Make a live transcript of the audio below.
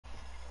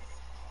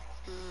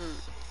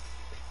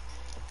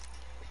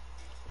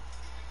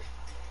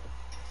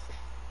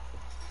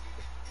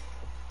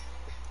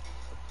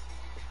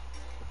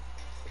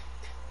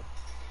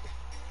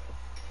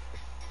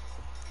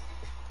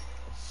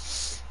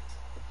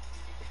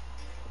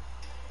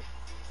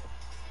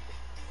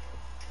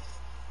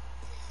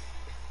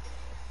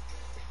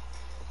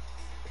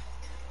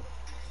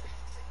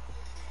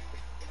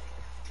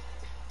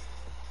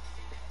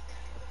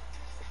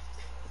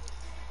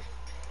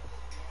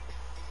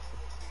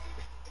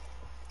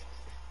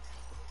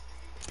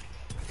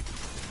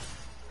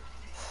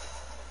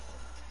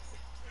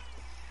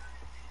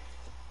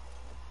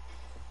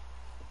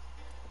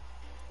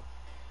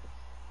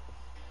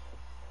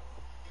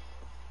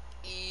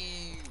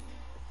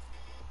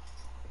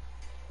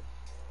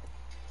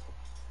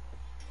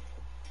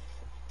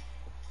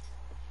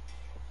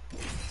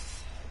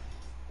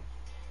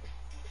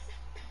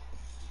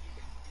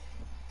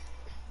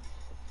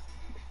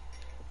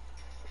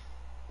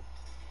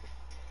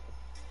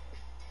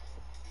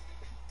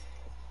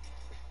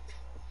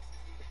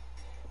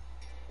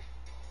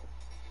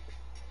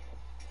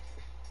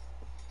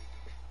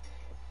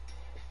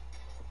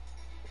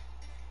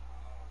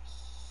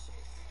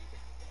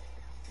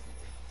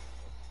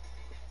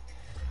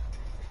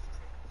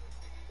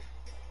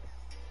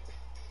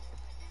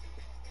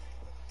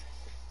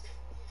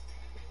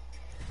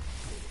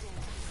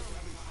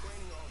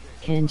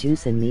Can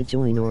Juice and me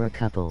join or a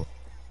couple?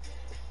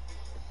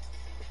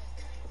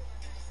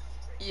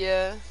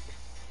 Yeah.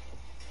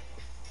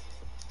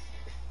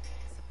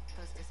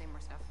 Supposed to say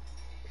more stuff.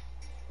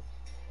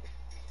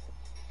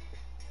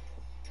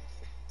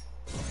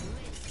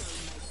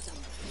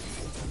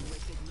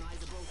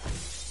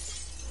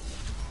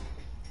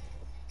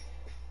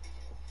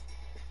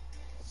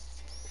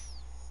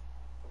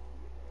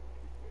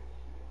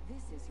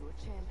 This is your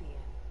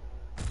champion.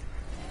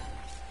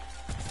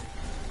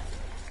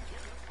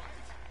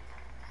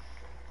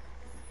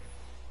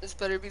 This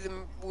better be the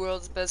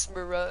world's best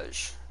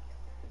Mirage.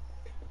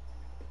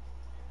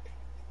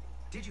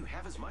 Did you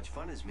have as much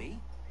fun as me?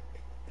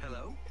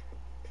 Hello?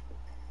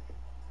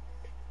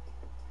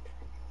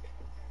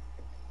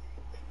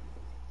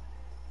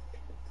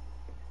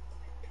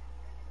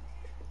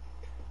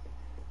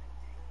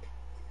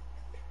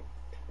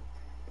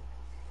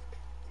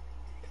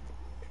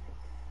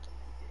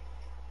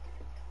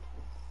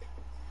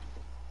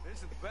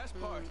 This is the best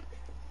part.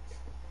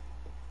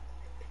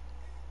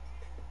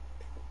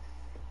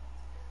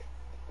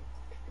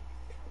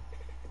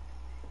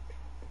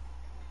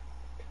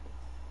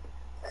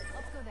 Let's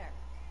go there.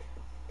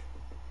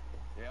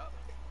 Yeah.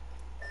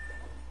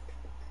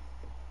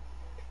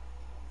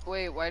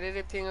 Wait, why did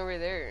it ping over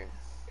there?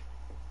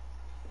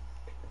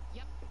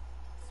 Yep.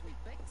 Sweet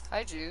bakes.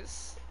 Hi,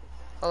 Juice.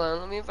 Hold on,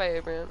 let me invite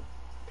Abraham.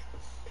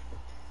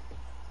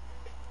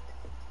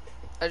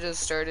 I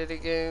just started a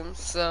game,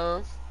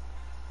 so...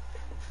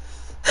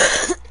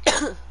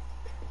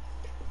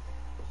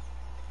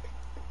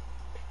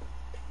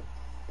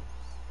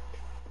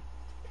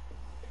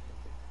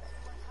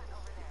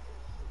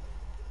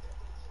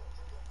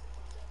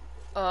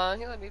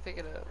 he let me pick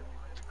it up.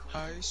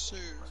 Hi, sir.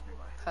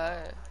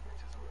 Hi.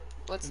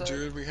 What's up?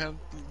 Dude, we had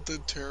the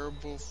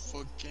terrible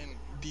fucking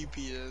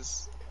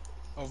DPS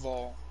of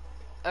all.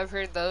 I've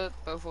heard that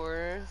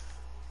before.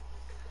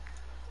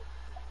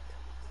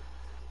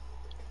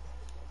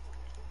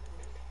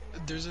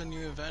 There's a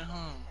new event,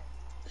 huh?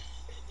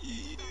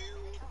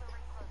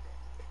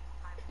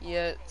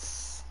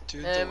 Yes.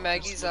 Dude, And the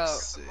Maggie's looks out.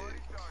 sick.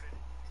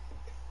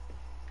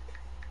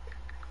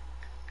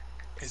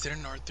 Is there an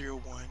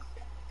R301?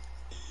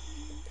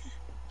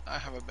 I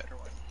have a better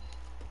one.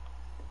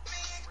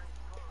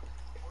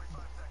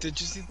 Did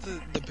you see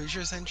the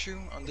picture I sent you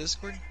on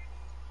Discord?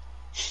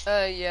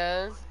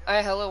 Yeah.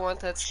 I hella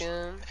want that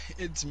skin.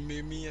 It's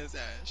Mimi as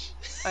Ash.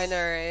 I know,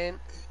 right?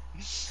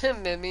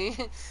 Mimi.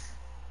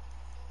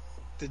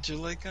 Did you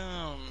like, the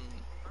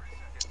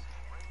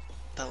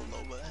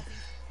Loba?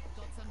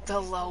 The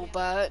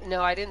Loba.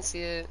 No, I didn't see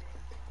it.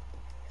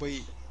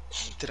 Wait,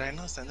 did I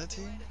not send it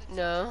to you?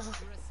 No.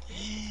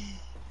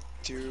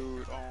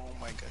 Dude, oh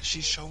my god,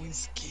 she's showing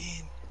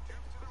skin.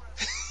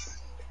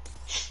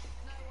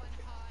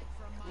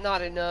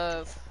 Not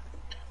enough.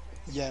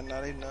 Yeah,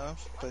 not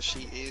enough, but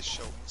she is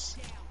showing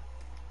skin.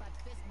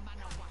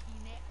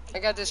 I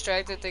got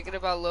distracted thinking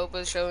about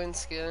Loba showing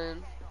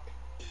skin.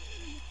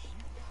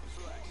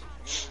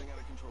 Everything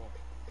under control.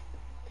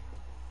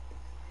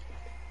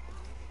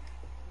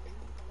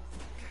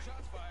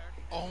 Shots fired.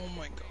 Oh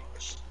my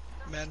gosh.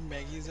 Mad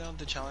Maggie's out,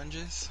 the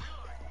challenges?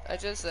 I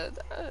just said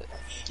that.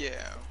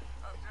 Yeah.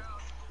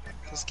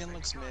 The skin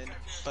looks mid,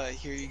 but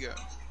here you go.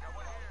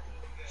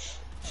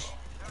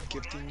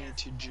 Gifting it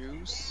to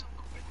Juice.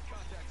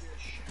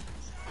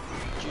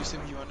 Juice,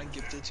 if you wanna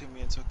gift it to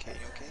me, it's okay,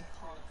 okay?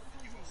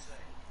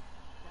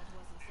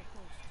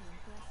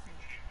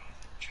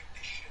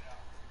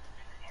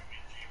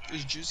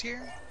 Is Juice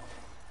here?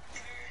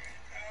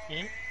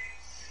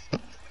 Hmm?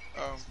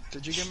 Oh,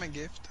 did you get my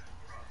gift?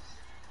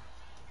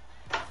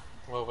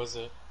 What was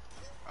it?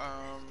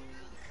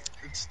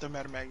 It's the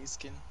Mad Maggie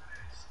skin.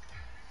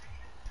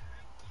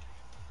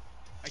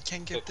 I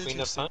can't The gift it Queen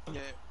to of Sim Fun?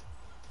 yet.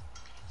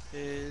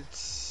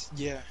 It's,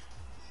 yeah,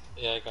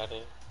 Yeah, I got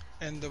it.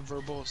 and the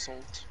Verbal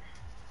Assault.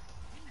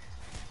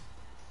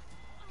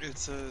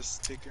 It's a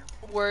sticker.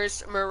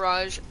 Worst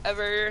Mirage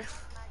ever.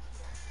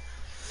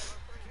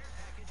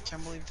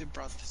 Can't believe they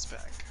brought this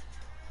back.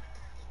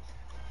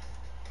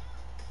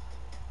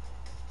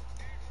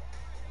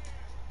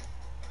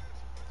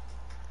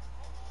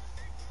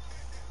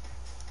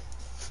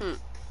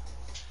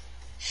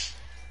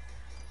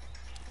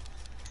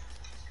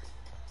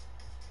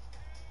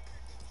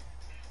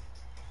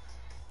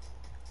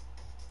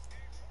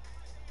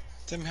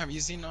 Tim, have you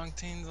seen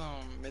Octane's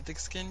mythic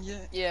skin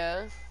yet?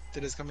 Yeah.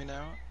 That is coming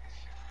out?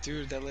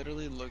 Dude, that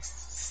literally looks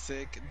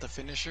sick. The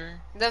finisher,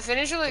 The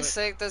finisher looks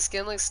But- sick, the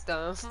skin looks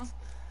dumb.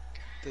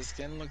 the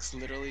skin looks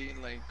literally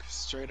like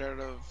straight out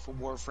of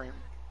Warframe.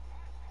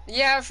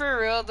 Yeah, for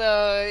real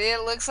though.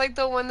 It looks like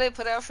the one they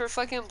put out for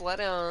fucking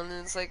Bloodhound.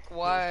 And it's like,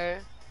 why?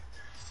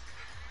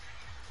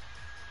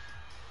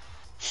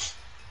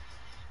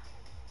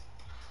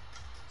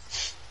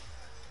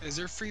 Is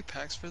there free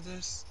packs for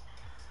this?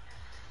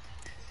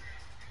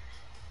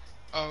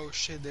 Oh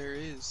shit, there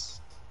is.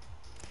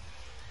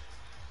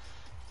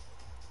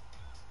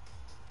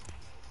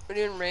 We're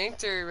doing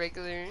ranked or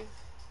regular?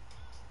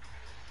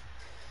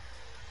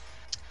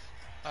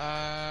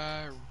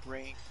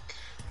 Rank.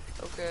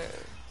 Okay.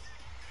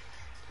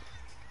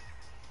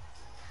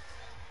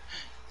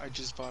 I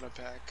just bought a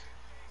pack.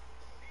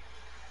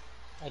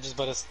 I just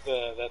bought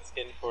that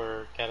skin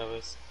for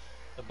Catalyst,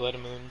 the Blood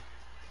Moon.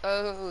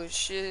 Oh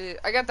shit!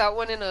 I got that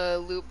one in a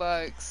loot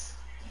box.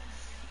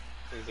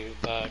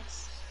 Loot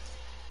box.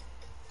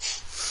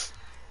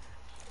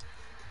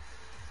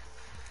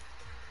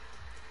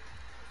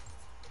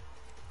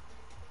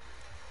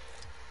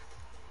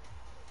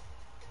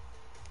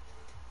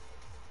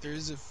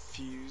 There's a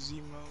fuse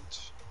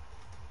emote.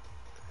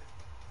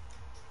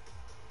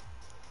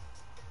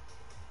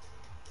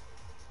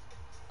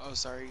 Oh,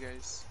 sorry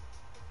guys.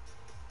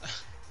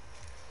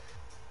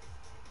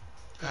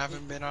 I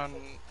haven't been on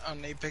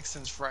Apex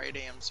since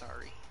Friday. I'm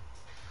sorry.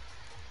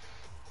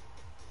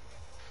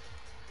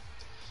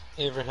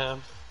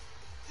 Abraham.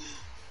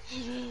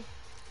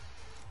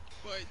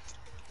 What?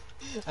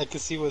 I can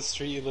see what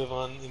street you live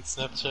on in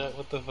Snapchat.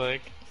 What the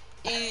fuck?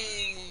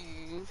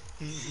 Ew.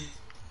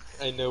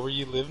 I know where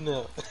you live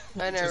now.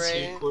 I know, Just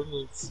your right?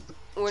 coordinates.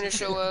 When to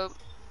show up?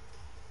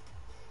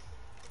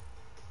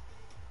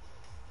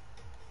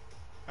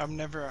 I'm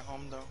never at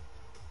home though.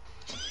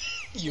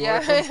 You Yeah.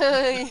 are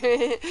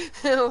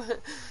from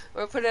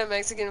Or put a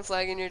Mexican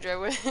flag in your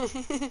driveway.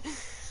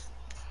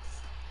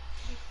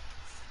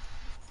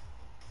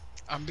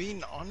 I'm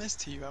being honest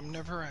to you. I'm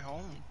never at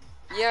home.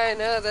 Yeah, I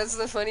know. That's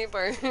the funny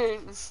part.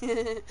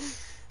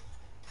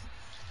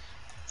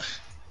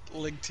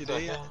 Like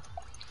today,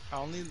 I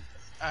only.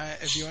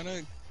 If you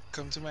wanna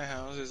come to my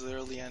house, it's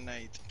literally at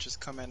night. Just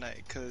come at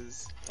night,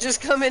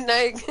 Just come at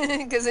night,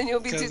 because then you'll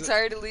be too cause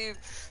tired to leave.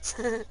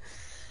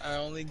 I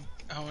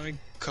wanna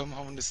come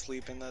home to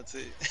sleep and that's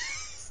it.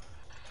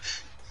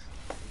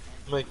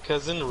 my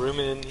cousin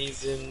Rumen.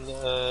 He's in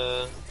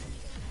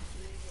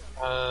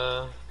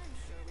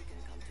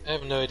I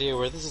have no idea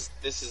where this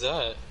is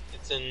at.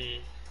 It's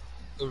in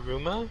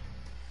Uruma?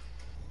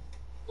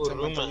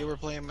 Samantha, Uruma. you were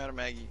playing Meta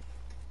Maggie.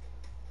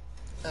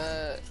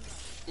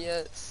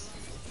 Yes.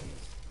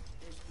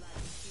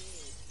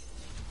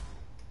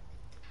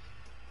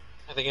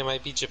 I think it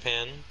might be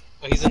Japan.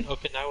 Oh, he's in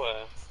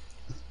Okinawa.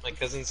 My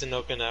cousin's in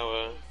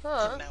Okinawa.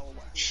 Huh.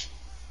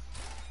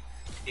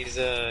 He's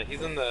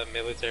in the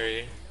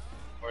military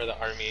or the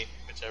army,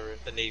 whichever,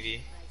 the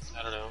navy.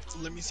 I don't know.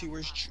 Let me see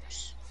where's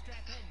Juice.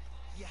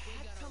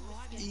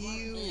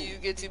 You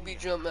get to be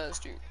jump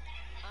master.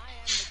 I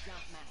am the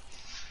jump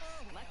master.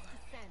 Let's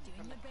descend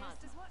from the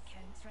cosmos. Is what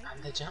counts, right?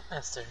 I'm the jump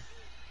master.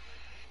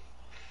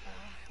 Well,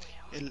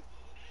 El-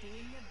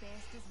 doing your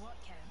best is what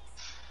counts.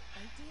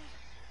 Right,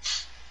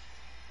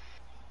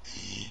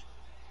 dear?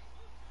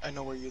 I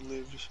know where you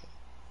live.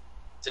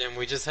 Damn,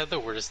 we just had the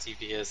worst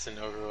TPS in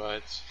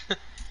Overwatch.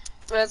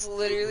 That's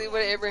literally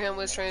what Abraham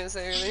was trying to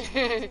say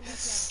earlier.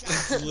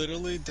 It's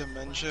literally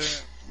dementia,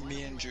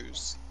 me and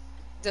Juice.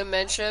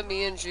 Dementia,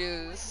 me and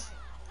Jews.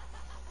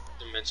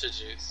 Dementia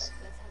juice.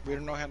 We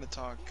don't know how to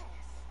talk.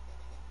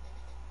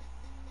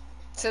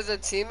 To the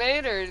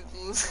teammate or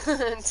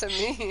to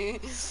me?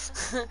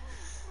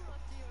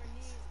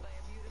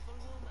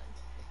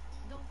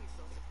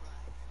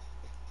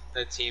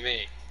 The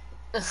teammate.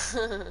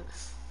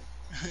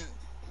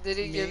 Did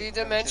he give you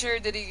dementia or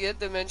did he get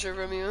dementia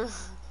from you?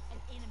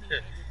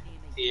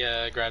 He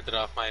grabbed it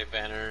off my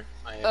banner.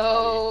 My body.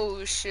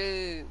 Oh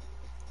shit.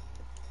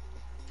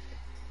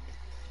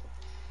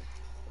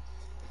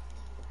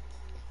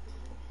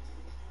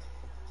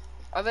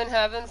 I've been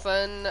having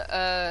fun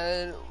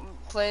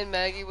playing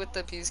Maggie with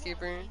the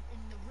Peacekeeper.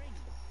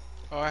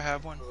 Oh, I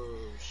have one.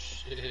 Oh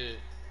shit.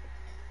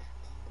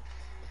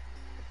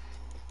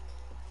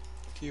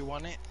 Do you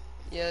want it?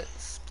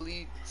 Yes,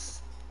 please.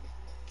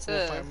 It's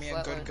We'll a find me a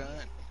flatline. good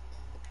gun.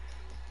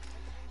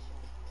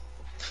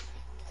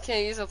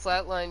 Can't use a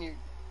flatline, you...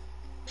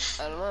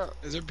 I don't know.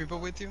 Is there people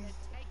with you?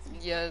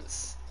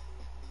 Yes.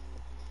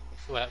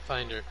 Flat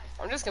finder.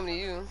 I'm just coming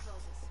to you.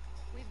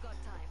 We've got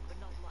time, but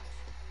not much.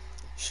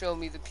 Show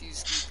me the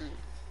Peacekeeper.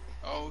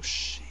 Oh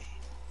shit.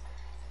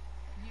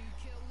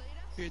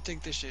 Here,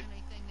 take this shit.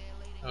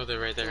 Oh, they're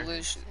right there.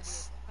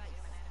 Delicious.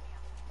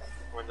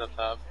 One's up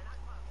top.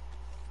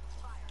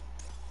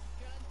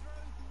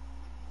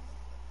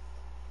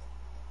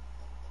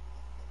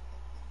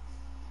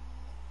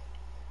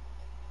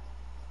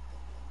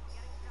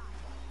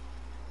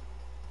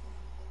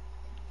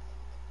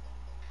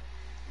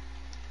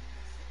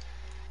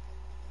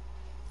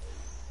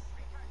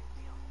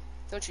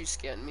 Don't you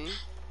scan me.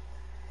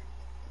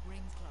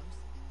 Rings close.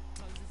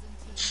 Closes in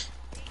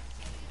team.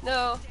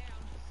 No.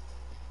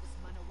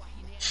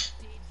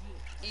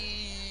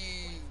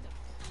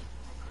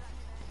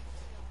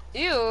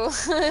 Ew.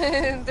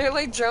 They're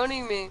like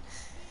droning me.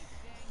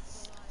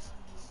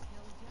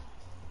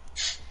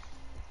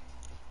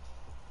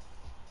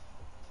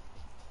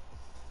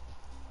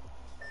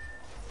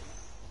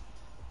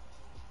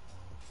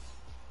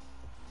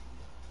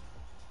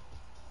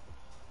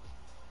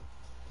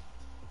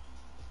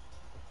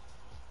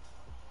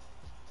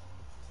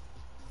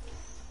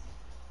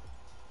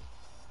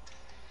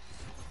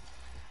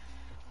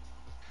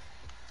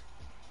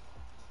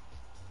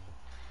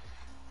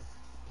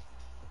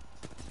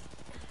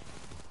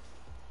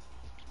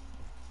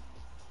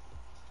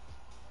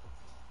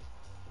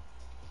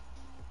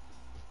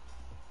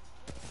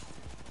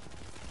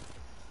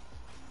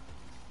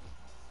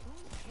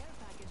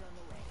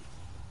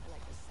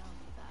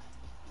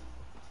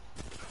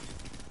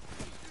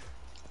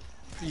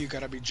 You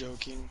gotta be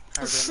joking.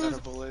 I ran out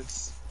of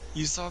bullets.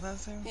 You saw that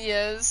thing?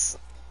 Yes.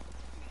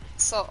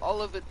 Saw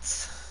all of it.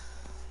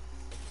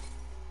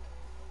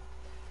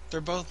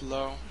 They're both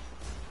low.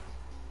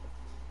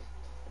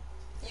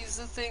 Use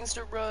the things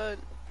to run.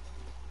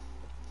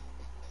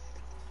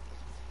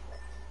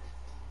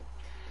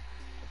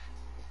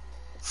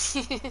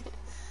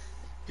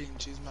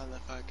 Pinches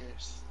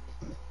motherfuckers.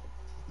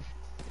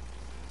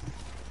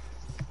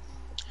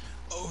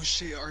 Oh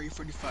shit,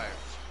 RE45.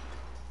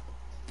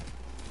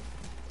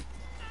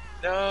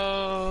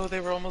 No, they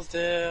were almost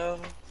dead.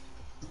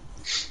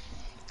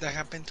 That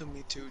happened to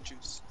me too,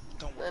 Juice.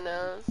 Don't I worry.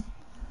 know.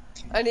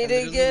 I need to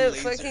literally get lasered.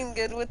 fucking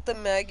good with the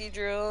Maggie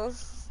drill.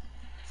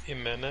 A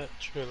minute,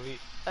 truly.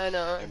 I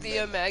know. I Be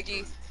a meant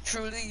Maggie.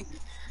 Truly.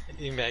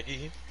 A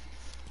Maggie.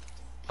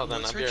 Hold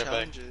on, What's I'll her be right back.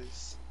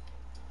 challenges?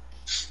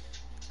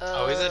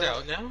 Oh, is it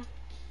out now?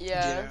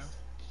 Yeah.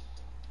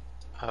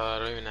 I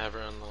don't even have her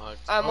unlocked.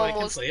 I'm I can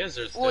almost. play as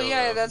her still. Well,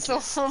 yeah, though. that's the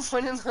whole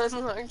point of the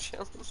unlock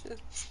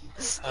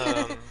challenges.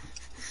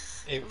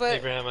 But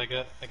Abraham, I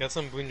got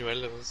some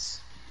buñuelos.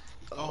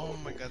 Oh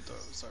my god,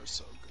 those are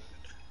so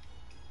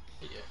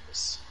good.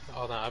 Yes.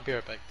 Hold on, I'll be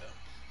right back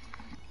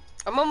though.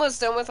 I'm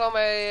almost done with all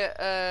my.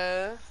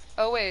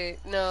 Oh wait,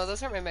 no,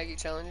 those aren't my Maggie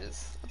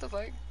challenges. What the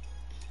fuck?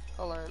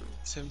 Hold on.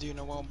 Sam, do you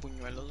know what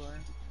buñuelos are?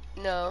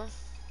 No.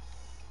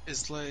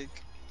 It's like,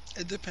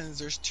 it depends.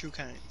 There's two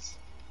kinds.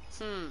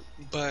 Hmm.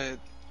 But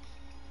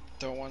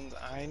the ones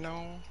I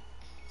know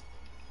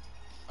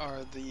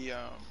are the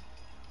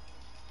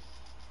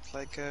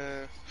like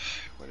a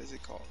what is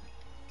it called?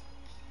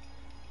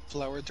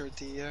 Flour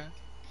tortilla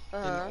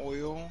Uh-huh. in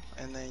oil,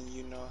 and then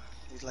you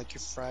like you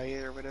fry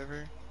it or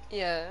whatever,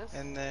 Yeah.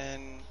 and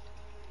then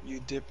you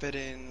dip it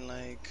in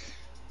like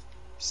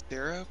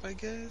syrup, I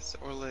guess,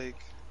 or like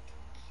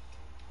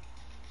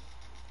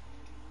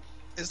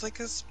it's like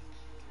a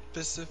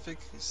specific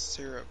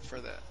syrup for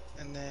that,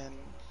 and then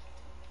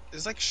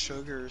it's like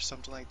sugar or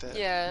something like that,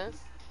 Yeah.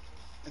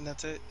 and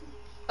that's it.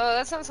 Oh,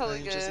 that sounds And totally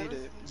then you just eat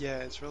good. it. Yeah,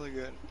 it's really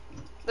good.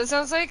 That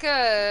sounds like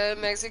a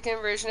Mexican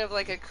version of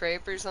like a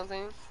crepe or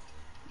something.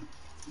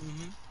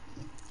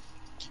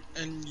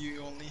 And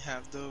you only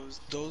have those.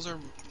 Those are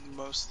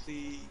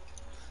mostly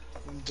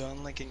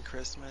done like in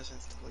Christmas and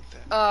stuff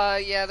like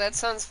that. Yeah, that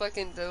sounds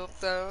fucking dope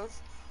though.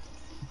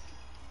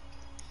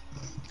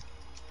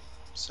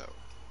 So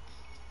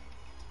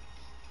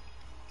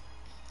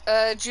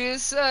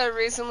Juice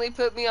recently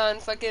put me on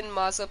fucking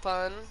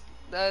mazapan.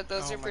 Those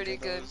oh are my pretty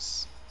god, good.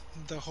 those.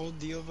 The whole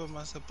deal of a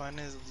mazapan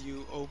is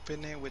you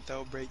open it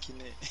without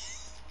breaking it.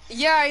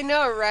 Yeah, I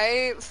know,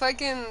 right?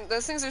 Fucking,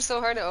 those things are so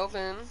hard to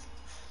open.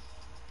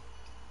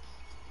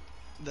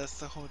 That's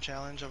the whole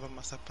challenge of a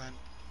mazapan.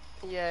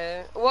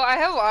 Yeah. Well, I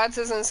have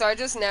autism, so I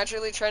just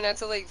naturally try not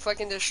to like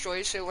fucking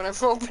destroy shit when I'm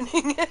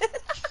opening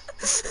it.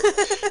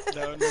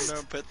 No,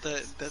 but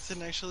that's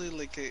an actually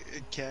like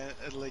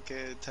like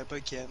a type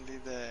of candy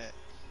that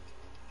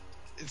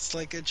it's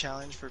like a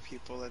challenge for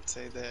people. Let's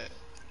say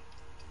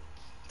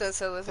That's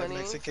hella that funny.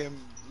 Mexican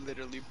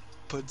literally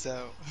puts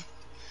out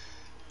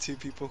to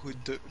people who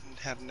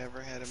have never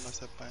had a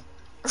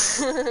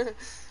mazapan.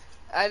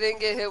 I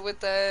didn't get hit with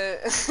that.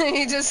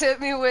 He just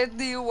hit me with,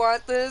 "Do you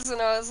want this?" And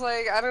I was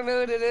like, "I don't know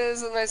what it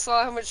is." And I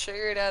saw how much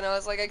sugar it had, and I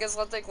was like, "I guess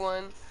I'll take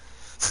one."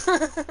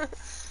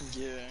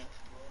 Yeah.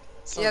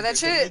 So Yeah, that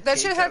good. They shit. make That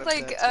shit cake out had of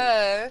like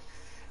that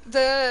too.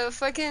 the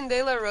fucking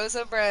De La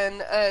Rosa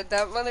brand.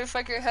 That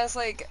motherfucker has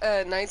like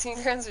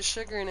 19 grams of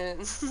sugar in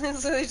it.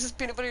 So it's just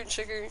peanut butter and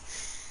sugar.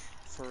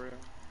 For real.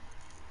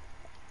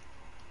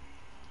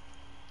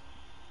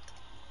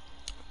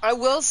 I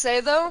will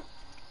say though,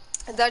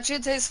 that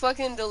shit tastes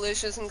fucking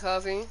delicious in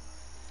coffee.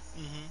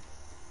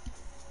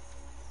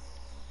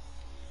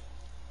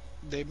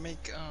 They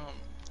make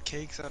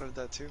cakes out of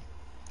that too.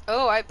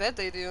 Oh, I bet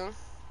they do.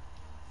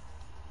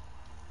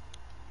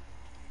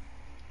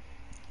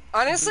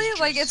 Honestly, There's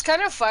like it's juice.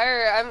 kind of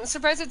fire. I'm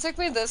surprised it took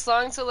me this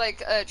long to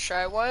like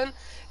try one,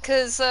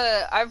 cause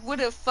I would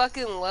have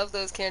fucking loved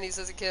those candies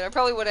as a kid. I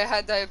probably would have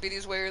had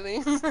diabetes way early.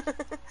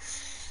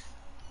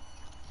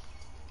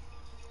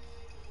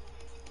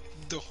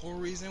 The whole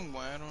reason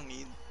why I don't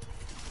eat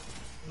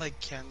like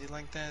candy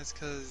like that is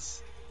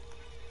because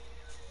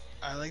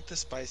I like the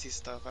spicy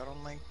stuff. I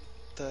don't like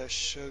the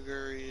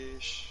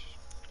sugary-ish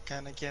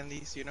kind of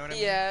candies. You know what I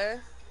mean? Yeah.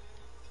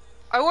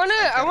 I wanna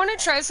I I got wanna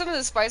try some of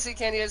the spicy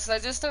candies. I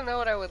just don't know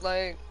what I would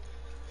like.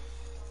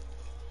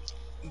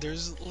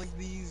 there's like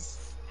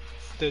these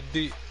The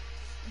D.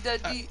 The uh,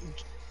 the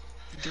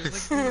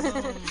there's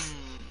like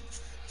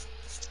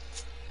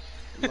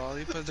these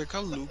lollipops. They're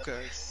called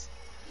Lucas.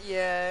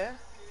 Yeah.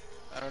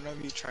 I don't know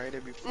if you tried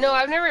it before. No,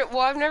 I've never.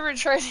 Well, I've never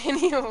tried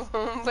any of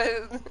them,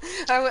 but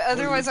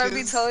otherwise I'd be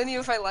Lucas telling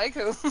you if I like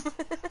them.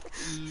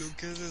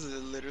 Lucas is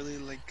literally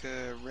like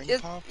a ring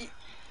it, pop,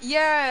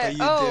 yeah. but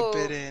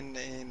you dip it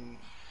Oh. in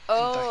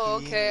Oh,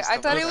 tahini okay. and I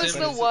stuff thought like it What's that. was But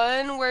the in?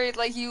 it's one where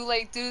like you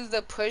like do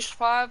the push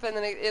pop and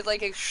then it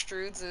like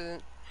extrudes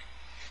it.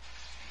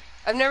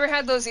 I've never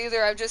had those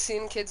either. I've just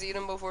seen kids eat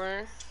them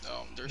before.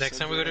 they're Next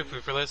so time we good. go to And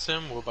Food for Less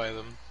Sim, we'll buy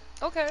them.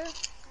 Okay.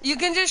 You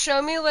can just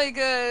show me like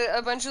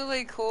a bunch of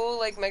like cool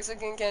like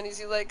Mexican candies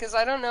you like, cause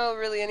I don't know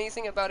really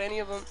anything about any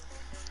of them.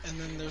 And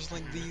then there's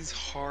like these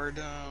hard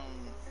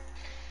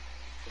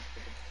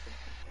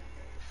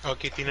Oh,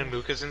 que tienen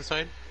Lucas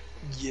inside?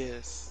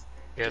 yes.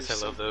 Yes, I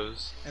There's love some-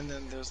 those. And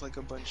then there's like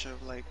a bunch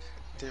of like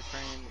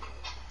different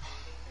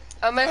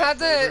I'm gonna have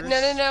to.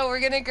 flavors. No.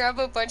 We're gonna grab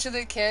a bunch of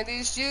the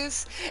candies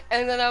juice,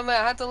 and then I'm gonna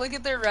have to look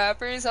at their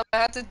wrappers. I'm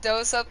gonna have to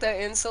dose up the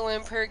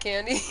insulin per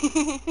candy.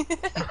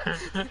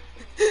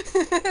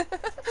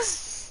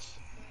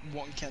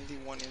 One candy,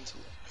 one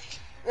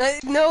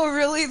insulin. No,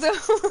 really though.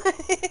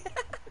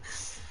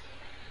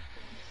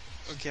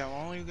 Okay, I'm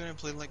only gonna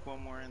play like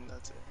one more and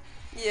that's it.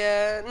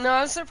 Yeah. No,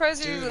 I'm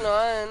surprised you're Dude. even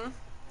on.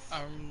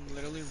 I'm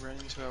literally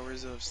running 2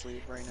 hours of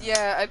sleep right now.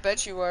 Yeah, I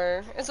bet you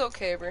are. It's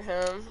okay,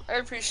 Abraham. I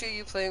appreciate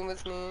you playing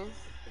with me.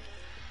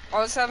 I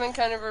was having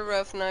kind of a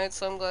rough night,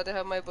 so I'm glad to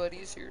have my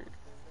buddies here.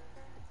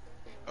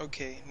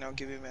 Okay, now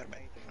give me Mad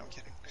Mike. No, I'm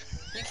kidding.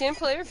 You can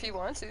play if you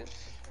want to.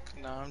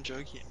 No, I'm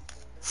joking.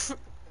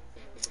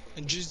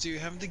 And Juice, do you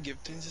have the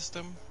gifting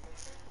system?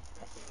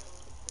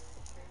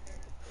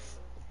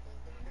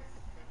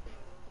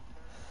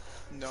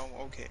 No,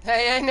 okay.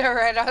 Hey, I know,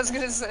 right? I was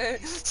gonna say.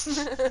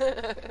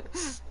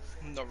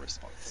 No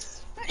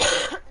response.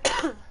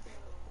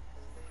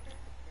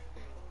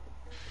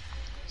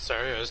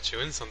 Sorry, I was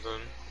chewing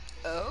something.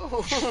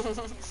 Oh.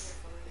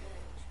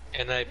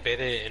 And I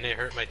bit it and it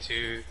hurt my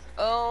tooth.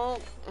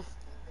 Oh.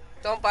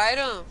 Don't bite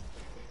him.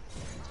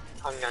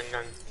 Hung, hung,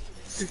 hung.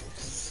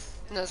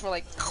 No, it's more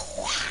like.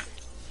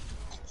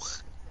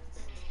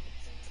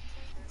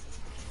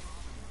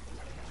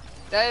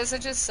 That is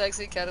such a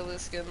sexy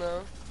Catalyst skin,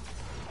 though.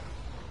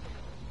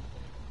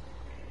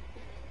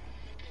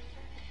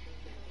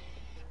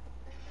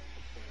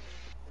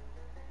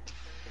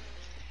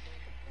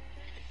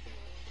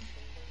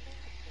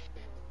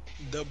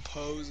 The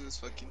pose is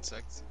fucking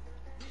sexy.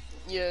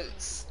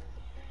 Yes.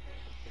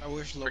 I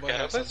wish For Loba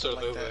had Catalyst something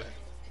or like Loba? that.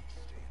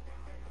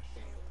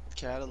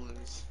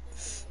 Catalyst.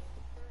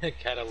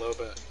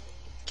 Cataloba.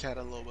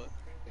 Cataloba.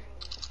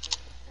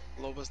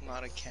 Loba's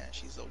not a cat,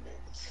 she's a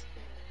wolf.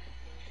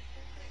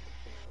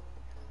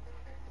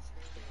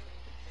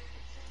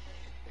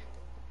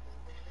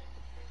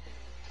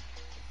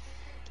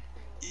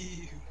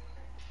 Ew.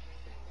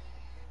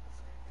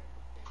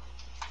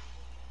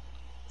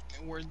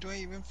 And where do I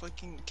even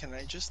fucking... Can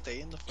I just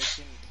stay in the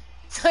fucking...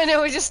 I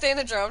know, we just stay in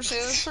the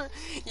dropship.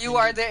 You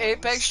are the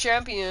Apex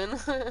champion.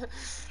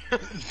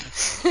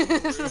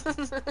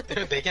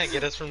 They can't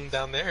get us from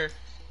down there.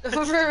 For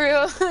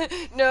real.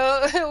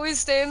 No, we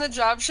stay in the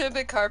dropship,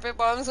 it carpet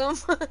bombs them.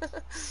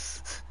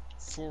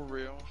 For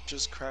real?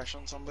 Just crash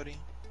on somebody?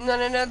 No,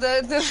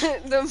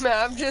 the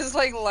map just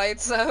like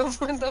lights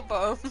up with the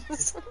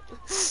bombs.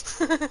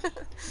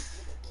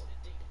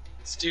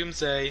 It's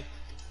Doomsday.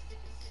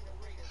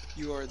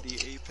 You are the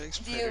apex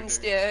predator.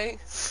 Doomsday.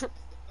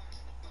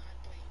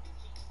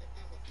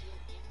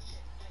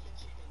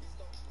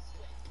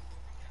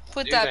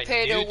 Put Dude, that I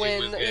pay knew to Doom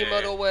win was there.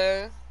 emote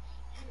away.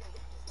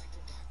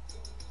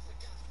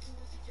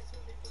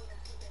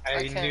 I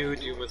Okay. knew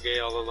Doom was gay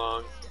all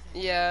along.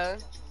 Yeah.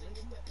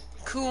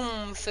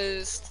 Coom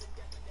fist.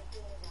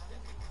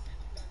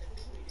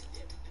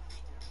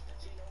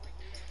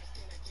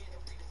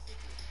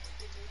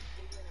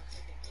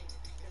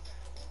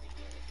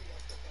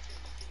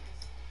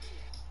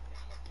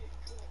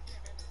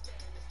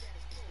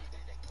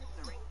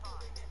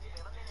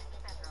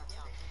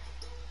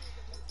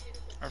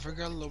 I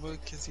forgot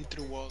Loba can see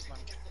through walls. No,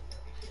 I'm kidding.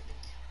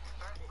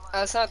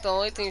 That's not the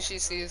only thing she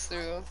sees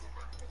through.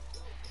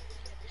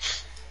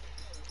 If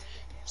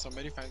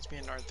somebody finds me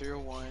an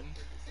R301,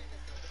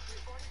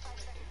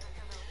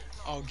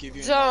 I'll give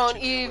you an Don't R2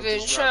 even with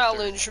this raptor.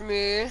 challenge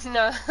me.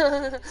 Nah.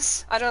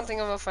 I don't think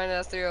I'm gonna find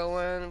that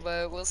 301,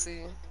 but we'll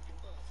see.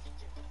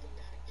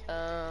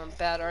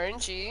 Bad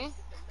RNG.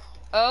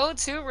 Oh,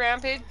 2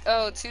 rampage.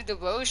 Oh, 2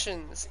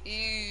 devotions.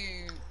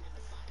 Ew.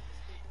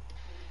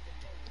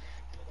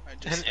 I An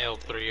just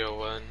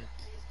L301.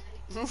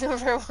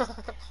 Number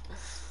 1.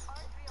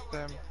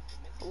 them.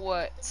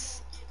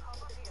 What?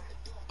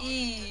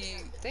 Ew.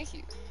 Thank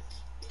you.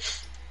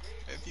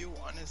 If you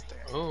want is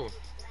there. Oh.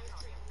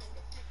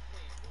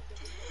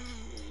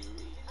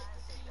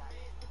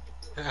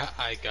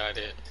 I got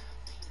it.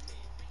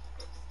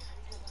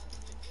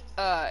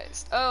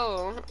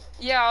 Oh.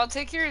 Yeah, I'll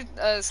take your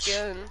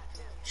skin.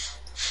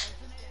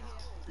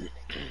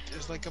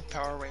 There's like a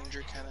Power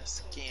Ranger kind of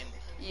skin.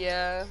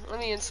 Yeah, let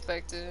me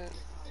inspect it.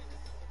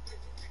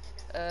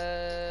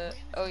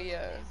 Oh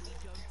yeah.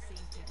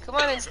 Come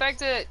on,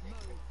 inspect it!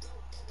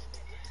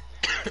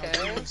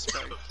 Okay.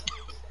 Inspect.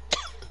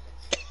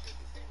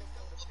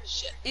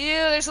 Ew,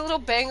 there's a little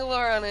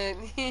Bangalore on it.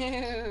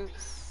 Ew.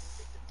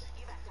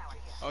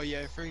 Oh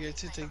yeah, I forget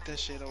to take that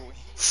shit away.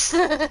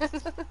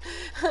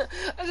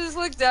 I just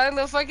looked down,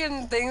 the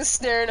fucking thing's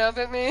staring up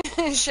at me,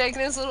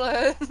 shaking his little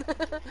head.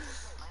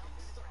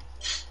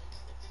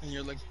 And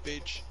you're like,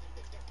 bitch,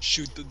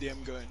 shoot the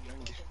damn gun.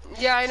 I'm kidding.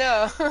 Yeah, I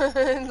know.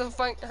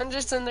 I'm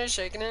just in there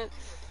shaking it.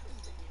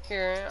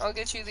 Here, I'll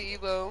get you the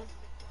Evo.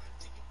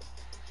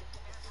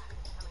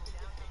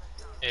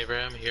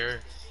 Abraham,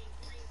 here.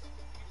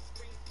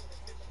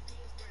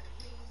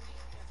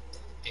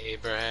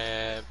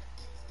 Abraham,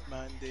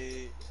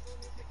 Monday.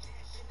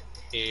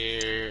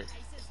 here.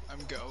 I'm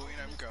going.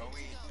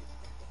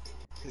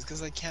 It's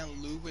because I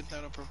can't loot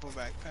without a purple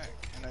backpack,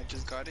 and I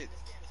just got it.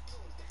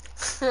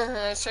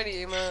 I was trying to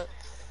aim up.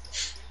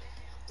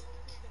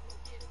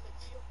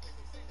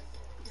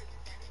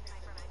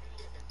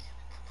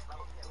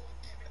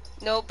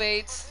 No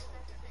baits.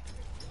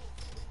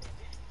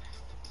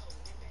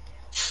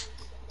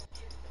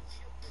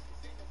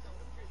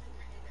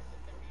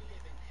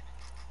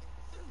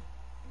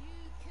 You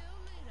kill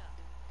leader.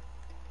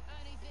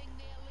 Only thing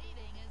they're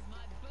leading is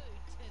my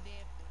boot to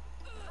their.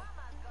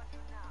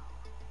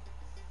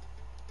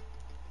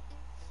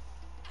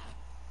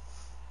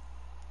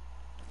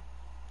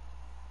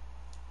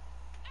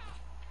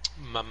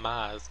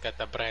 Mama's got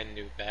a brand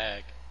new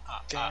bag.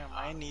 Damn,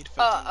 I need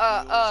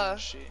fucking glues and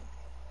shit.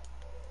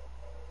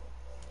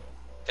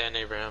 Then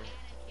Abraham.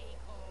 Anarchy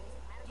calls.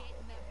 Get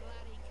in the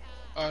bloody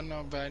car. Oh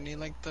no, but I need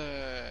like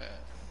the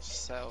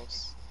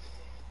cells,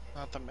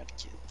 not the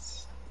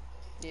medkits.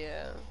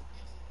 Yeah.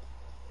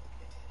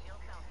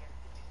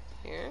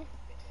 Here?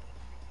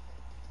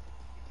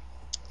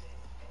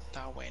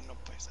 Está bueno,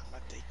 pues I'm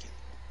gonna take it.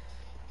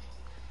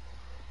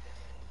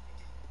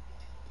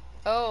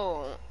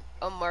 Oh,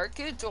 a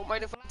market? Don't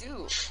mind if I do.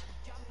 Jumping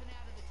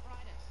out of the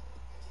trident.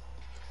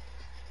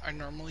 I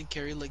normally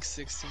carry like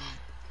 16.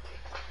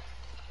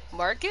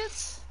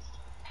 Markets?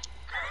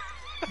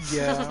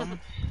 Yeah,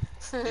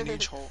 in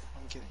each hole.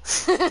 I'm kidding.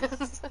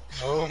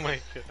 Oh my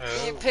god.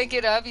 You pick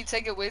it up, you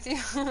take it with you.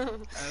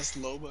 Ask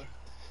Loba.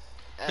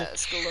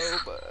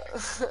 Escaloba.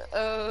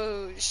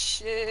 Oh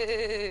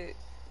shit.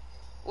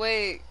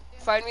 Wait,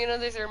 find me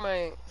another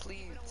thermite,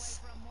 please.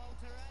 From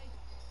Walter, eh?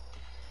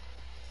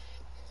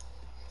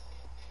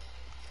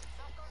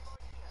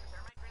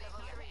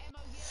 Ammo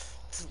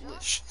here.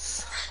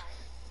 Delicious.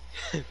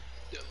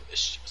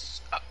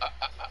 Delicious.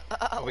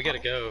 Oh, we gotta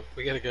go.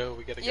 We gotta go.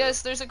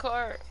 Yes, there's a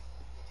car.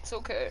 It's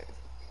okay.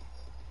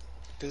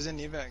 There's an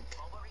evac.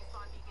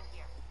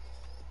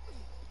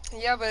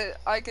 Yeah, but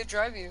I could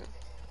drive you.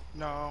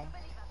 No,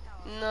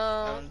 I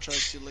No. don't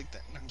trust you like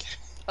that. No, I'm kidding.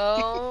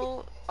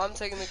 Oh, I'm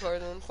taking the car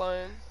then.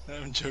 Fine.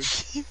 I'm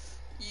joking.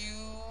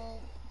 You.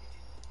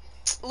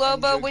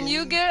 Loba, when you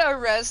joking. get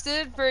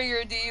arrested for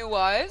your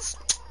DUIs,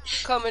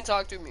 come and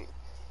talk to me.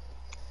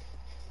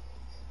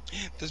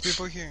 There's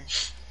people here.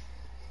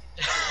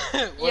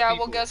 Yeah,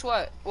 well, guess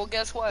what? They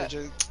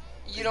just,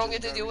 You don't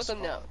get to deal with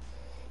them now.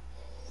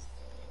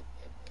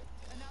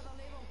 Another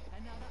level.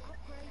 Another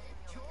upgrade.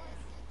 Choice.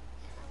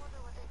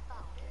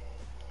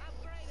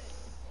 Upgraded.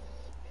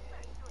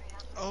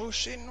 oh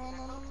shit! No.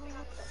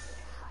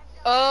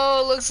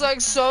 Oh, looks like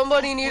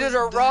somebody needed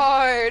a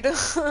ride.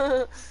 It's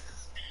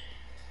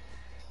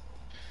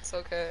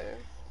okay.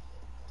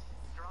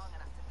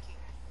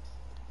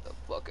 The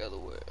fuck out of the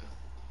way.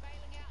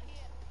 Failing out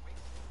here.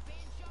 Being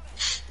shot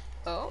at.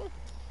 Oh?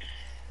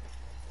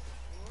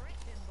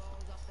 Wrecking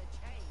balls off the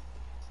chain.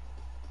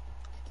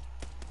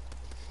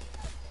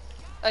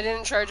 I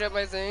didn't charge up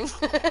my thing.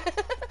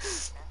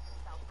 Here's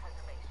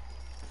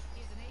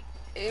an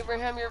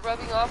Abraham, you're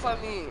rubbing off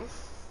on me.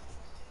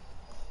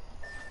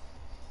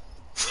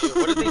 Yo,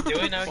 what are they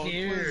doing out What was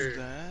here?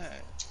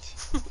 that?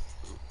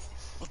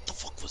 What the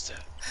fuck was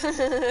that?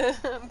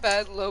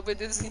 Bad Loba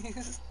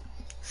disease.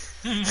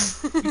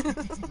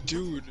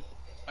 Dude,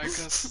 I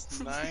got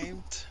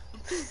sniped.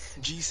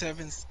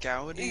 G7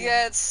 scouted. You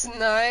got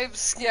sniped,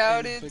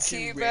 scouted, and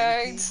fucking teabagged.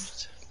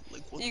 rampaged.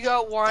 Like, what You the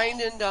got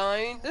wined fuck? and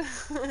dined.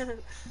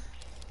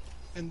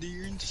 And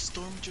they're in the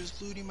storm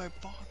just looting my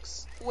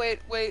box. Wait,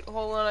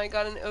 hold on, I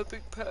got an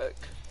epic pack.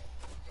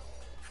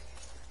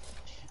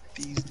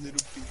 These little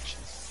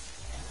bitches.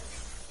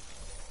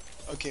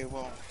 Okay,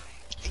 well,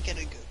 I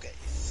gotta go,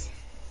 guys.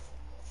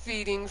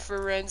 Feeding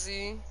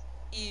frenzy.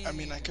 I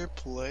mean, I could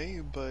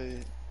play,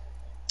 but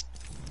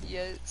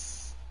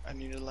Yes. I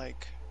need to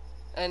like.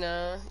 I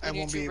know. You I need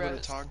won't be able to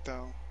rest. talk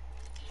though.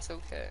 It's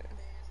okay.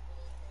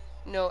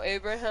 No,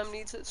 Abraham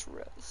needs his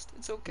rest.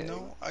 It's okay.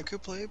 No, I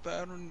could play, but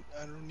I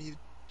don't need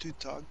to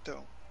talk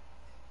though.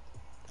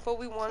 But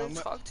we want I'm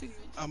to a- talk to you.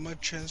 I'm gonna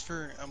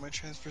transfer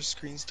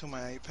screens to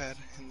my iPad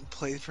and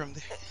play from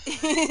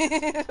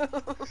there.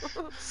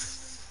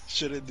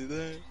 Should I do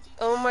that?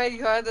 Oh my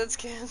god, that's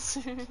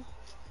cancer.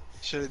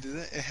 Should I do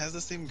that? It has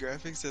the same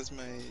graphics as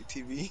my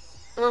TV.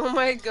 Oh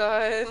my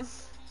god.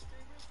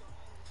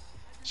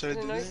 Should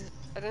I do that?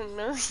 I didn't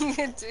know you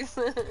could do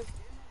that.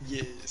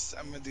 Yes,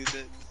 I'm gonna do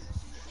that.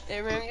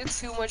 Abraham, you have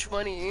too much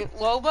money.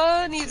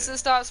 Loba needs to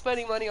stop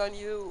spending money on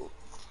you.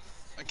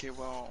 Okay,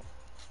 well,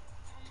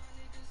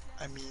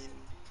 I mean,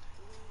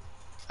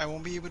 I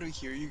won't be able to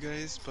hear you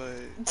guys,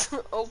 but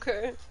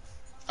Okay.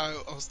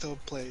 I'll still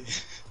play.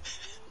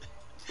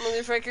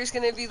 Motherfucker's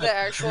gonna be the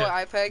actual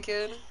iPad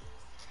kid.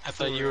 I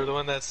thought you were the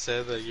one that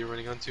said that you're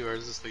running on 2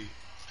 hours of sleep.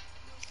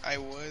 I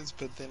was,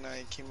 but then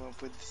I came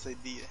up with this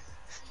idea.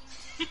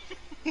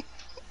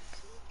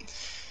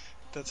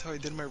 That's how I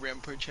did my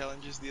rampart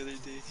challenges the other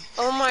day.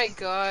 Oh my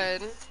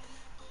god.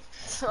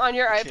 On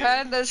your Okay.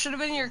 iPad? That should have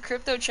been your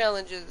crypto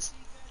challenges.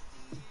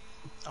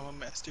 I'm a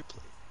master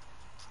player.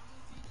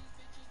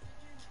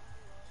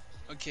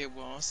 Okay,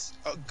 well,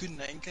 good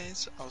night,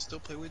 guys. I'll still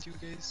play with you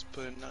guys,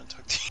 but not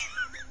talk to you.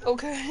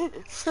 Okay.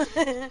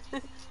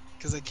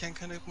 Because I can't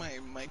connect my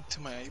mic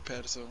to my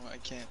iPad, so I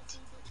can't.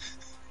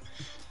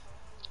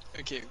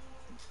 Okay,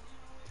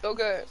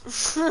 Okay.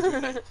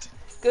 good night.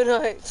 Good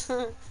night.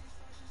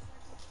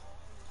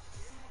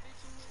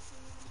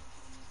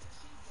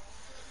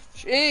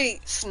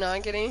 Jeez,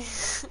 not kidding.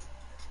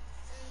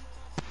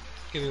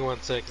 Give me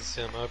 1 second,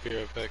 Sam. I'll be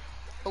right back.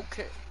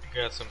 Okay.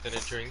 Got something to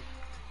drink.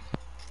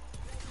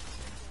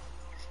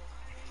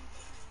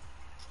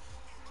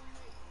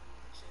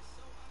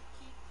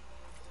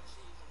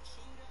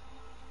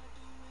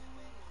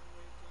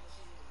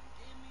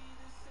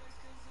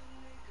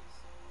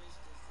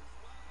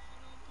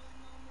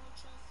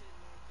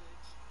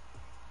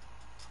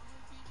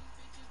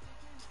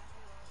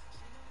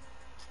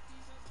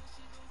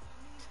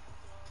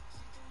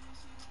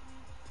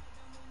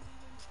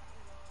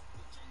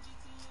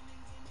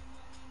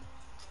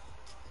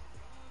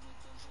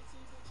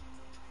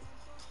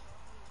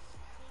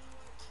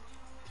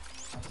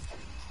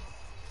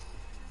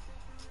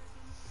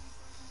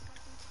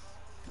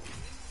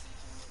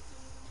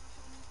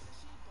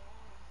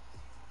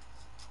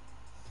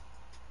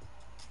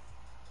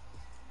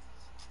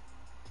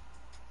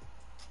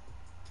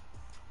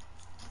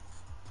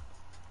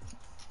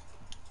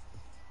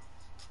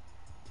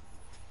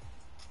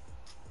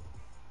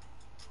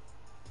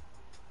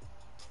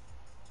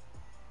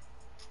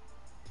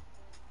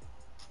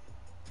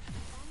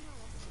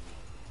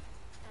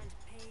 And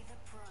pay the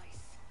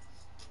price.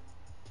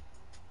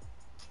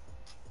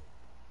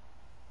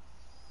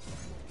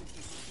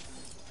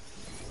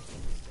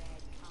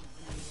 Bad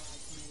company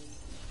like me.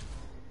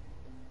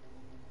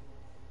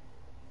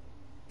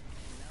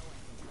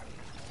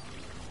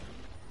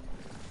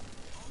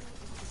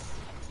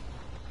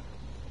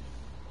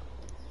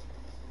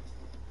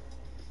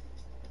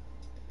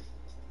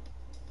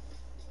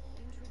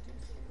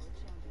 Introducing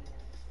your champion.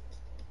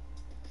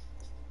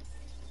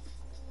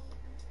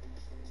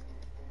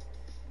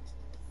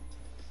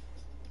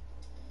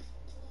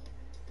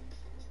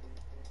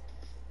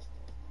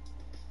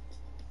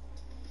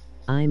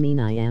 I mean,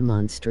 I am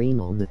on stream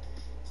all the.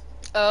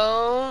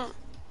 Oh,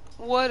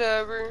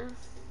 whatever.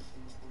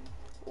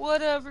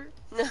 Whatever.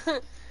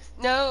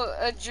 No,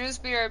 Juice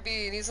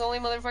BRB. He's the only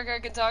motherfucker I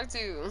can talk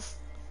to.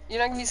 You're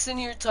not gonna be sitting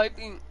here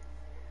typing.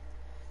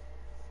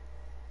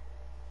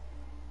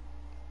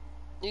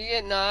 You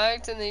get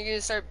knocked, and then you're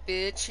gonna start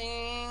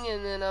bitching,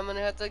 and then I'm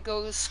gonna have to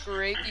go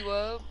scrape you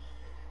up.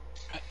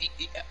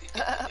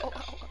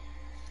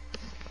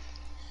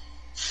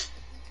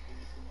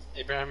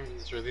 Abraham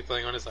is really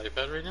playing on his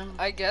iPad right now?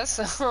 I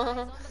guess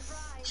so.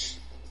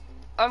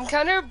 I'm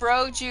kind of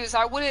broke, Juice.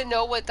 I wouldn't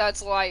know what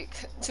that's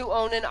like to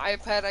own an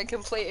iPad I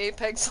can play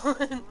Apex on.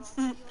 Your knees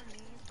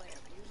by a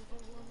beautiful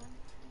woman?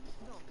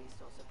 Don't be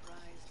so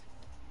surprised.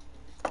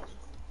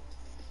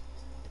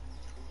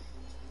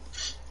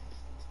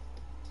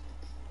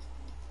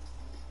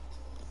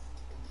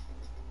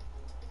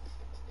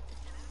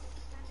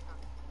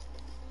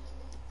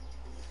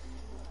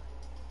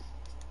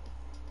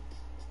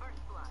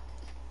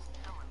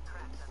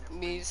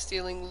 Me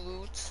stealing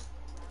loot.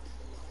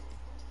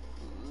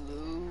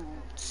 Loot.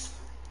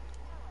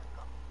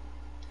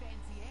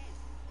 Fancy as.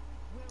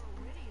 We're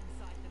already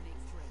inside the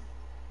next ring.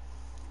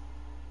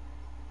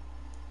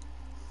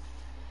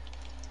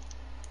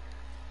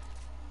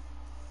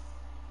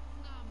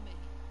 Amen.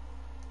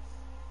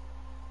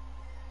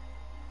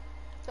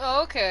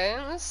 Oh, okay.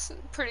 That's a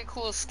pretty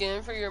cool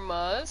skin for your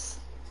Muzz.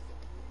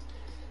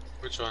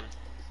 Which one?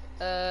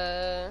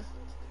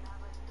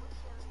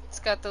 It's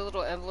got the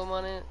little emblem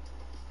on it.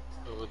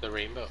 Oh, with the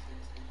rainbow.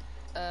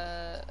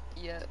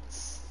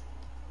 Yes.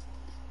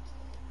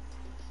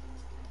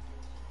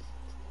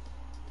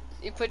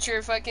 You put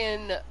your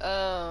fucking,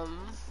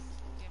 Champions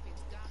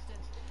drafted.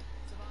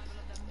 Survival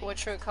of the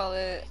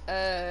whatchamacallit,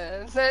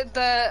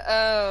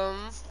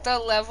 the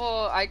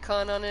level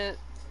icon on it.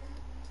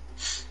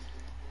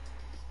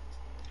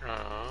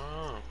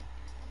 Oh.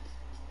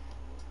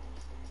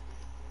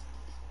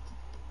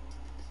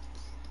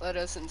 Let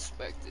us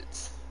inspect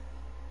it.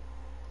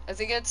 I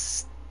think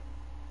it's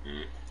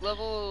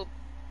level,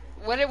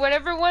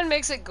 whatever one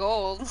makes it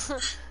gold.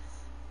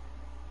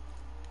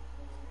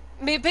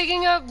 Me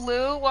picking up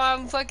loot while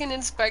I'm fucking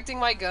inspecting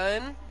my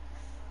gun?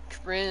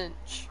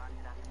 Cringe.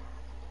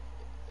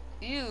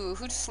 Ew,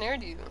 who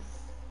snared you?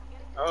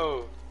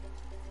 Oh.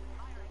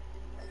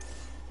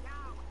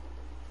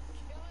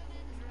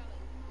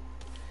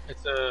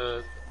 It's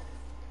a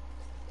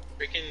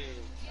freaking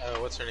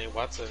what's her name?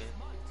 Watson.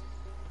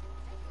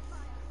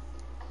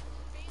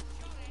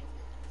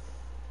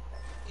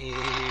 Ew.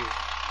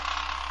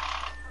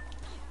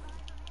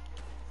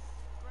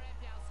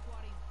 grabbed our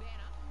squattie's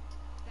banner.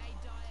 They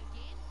die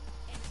again,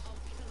 and I'll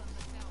kill them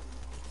myself.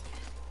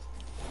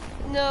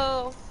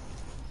 No.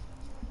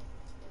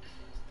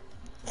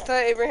 I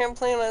thought Abraham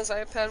playing on his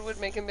iPad would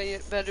make him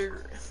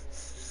better.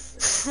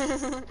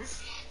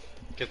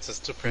 Gets us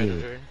to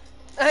Predator.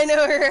 I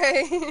know,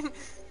 right?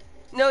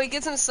 No, he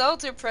gets himself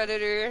to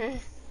Predator.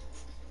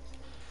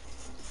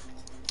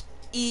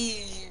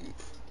 Ew.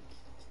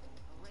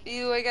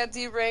 Ew, I got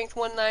D-ranked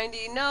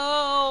 190.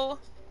 No!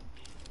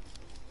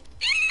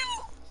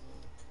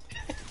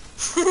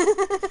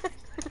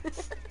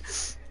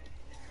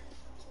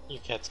 Your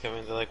cats come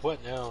in, they're like,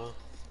 what now?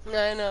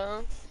 I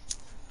know.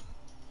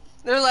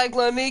 They're like,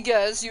 let me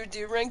guess, you're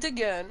D-ranked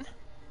again.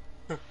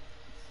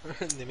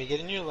 Let me get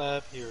in your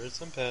lap, here are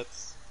some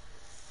pets.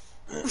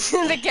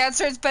 The cat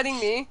starts petting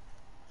me.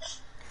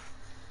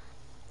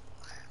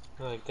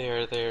 Like,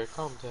 there,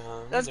 calm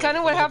down. That's kind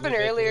of what Everything's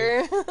happened gonna be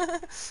okay. earlier.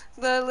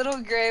 The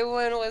little gray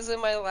one was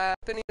in my lap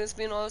and he was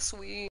being all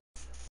sweet.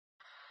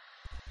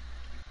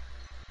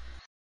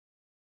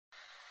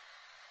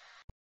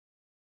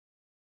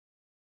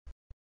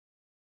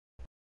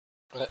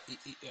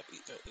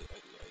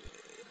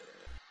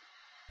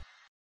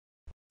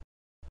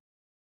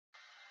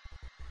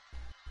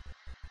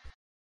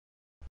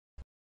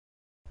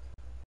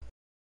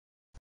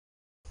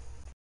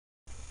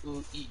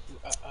 Ooh, ee, ooh,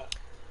 ah, ah.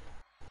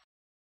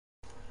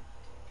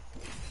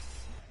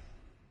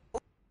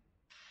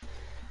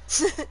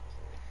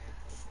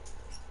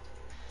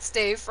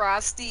 Stay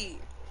frosty.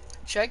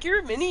 Check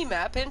your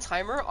mini-map and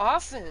timer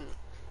often.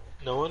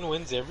 No one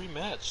wins every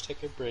match.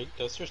 Take a break,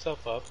 dust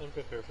yourself off, and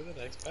prepare for the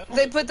next battle.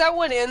 They put that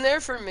one in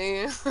there for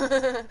me.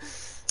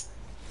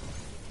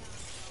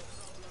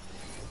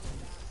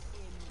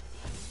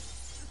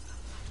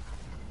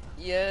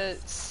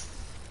 Yes.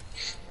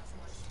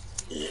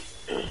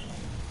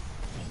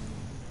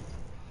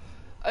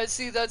 I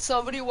see that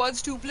somebody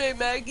wants to play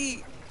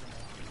Maggie.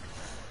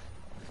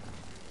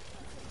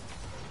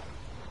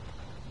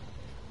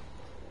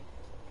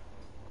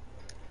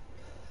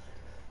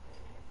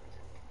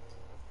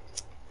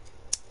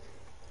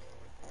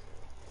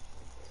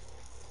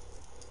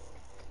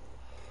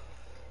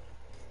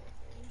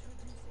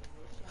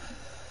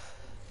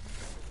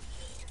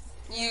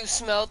 You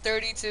smell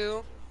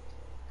 32.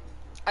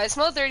 I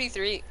smell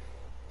 33.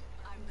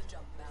 I'm the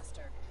jump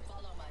master.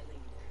 Follow my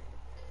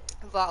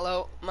lead.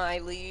 Follow my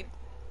lead.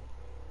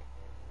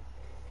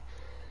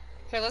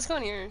 Here, let's go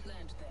in here.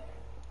 Land there.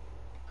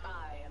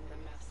 I am the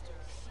master.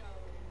 Show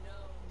no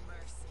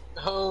mercy.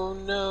 Oh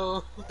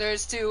no!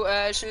 There's 2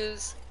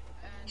 ashes.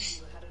 And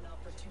you had an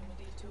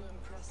opportunity to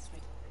impress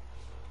me.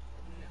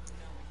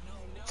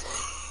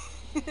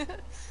 No.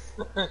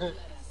 Let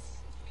us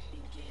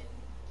begin.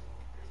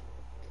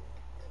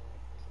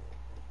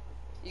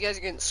 You guys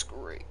are getting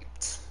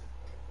scraped.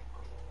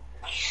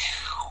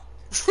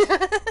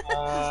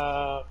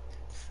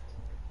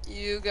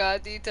 You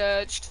got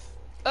detached.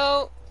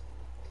 Oh,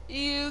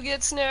 you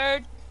get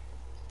snared.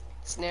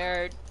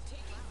 Snared.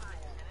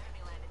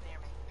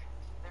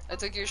 I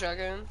took your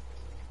shotgun.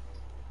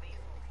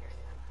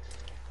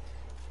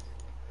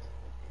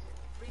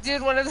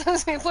 Dude, one of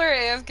those people are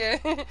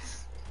AFK. Move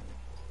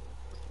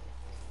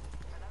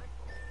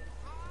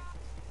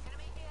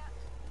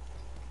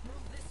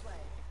this way.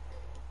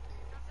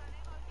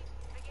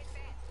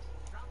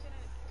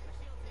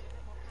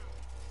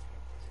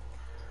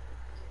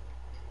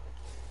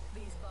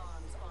 These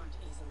bonds aren't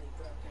easily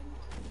broken.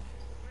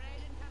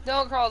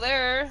 Don't crawl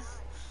there.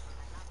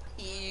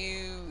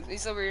 Ew.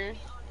 He's over here.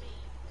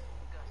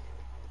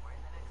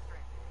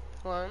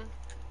 One.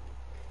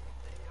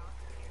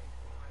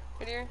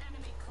 Right here.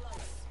 Enemy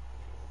close.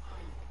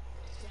 I'm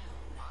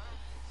down.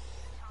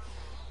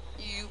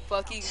 You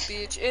fucking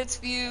bitch. It's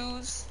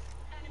Fuse.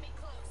 Enemy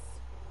close.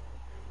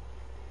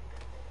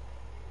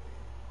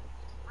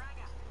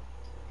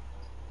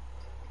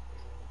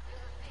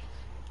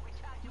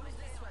 Move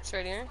this way. It's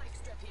right here. Spike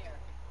strip here.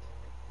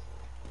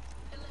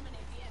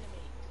 Eliminate the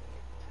enemy.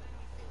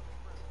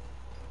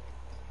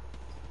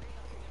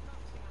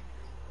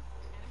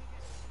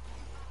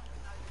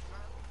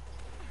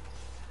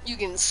 You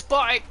getting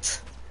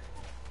spiked.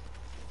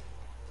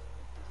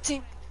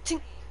 Tink,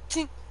 tink,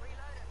 tink.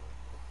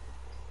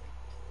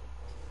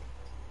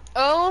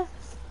 Oh.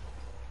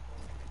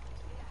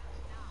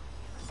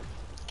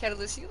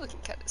 Catalyst, you looking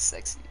kind of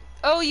sexy.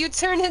 Oh, you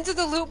turned into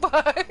the loot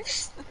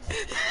box.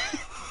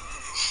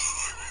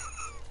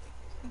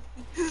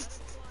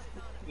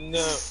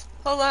 No.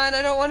 Hold on,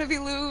 I don't want to be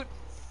loot.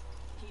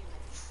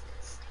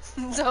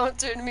 Don't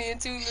turn me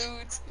into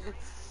loot.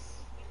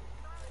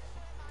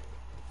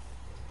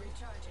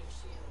 Recharging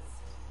shields.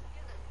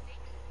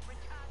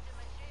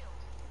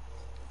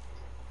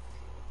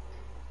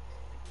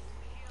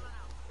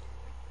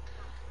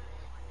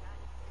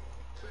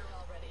 We're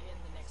already in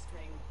the next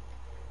ring.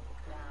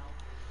 Now,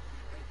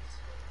 wait.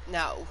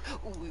 Now,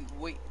 we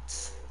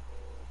wait.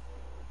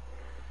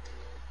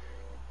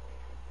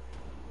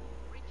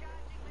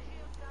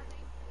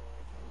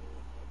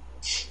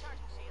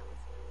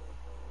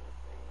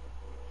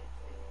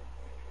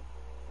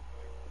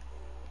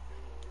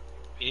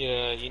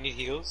 Yeah, you need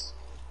heals?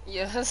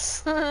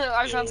 Yes.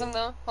 I found Yeah. some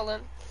though. Hold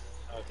on.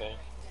 Okay.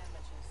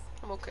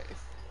 I'm okay.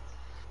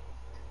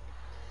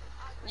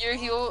 Your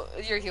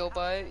heal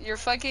bot. Your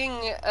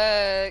fucking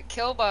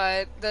kill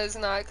bot does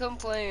not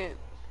complain.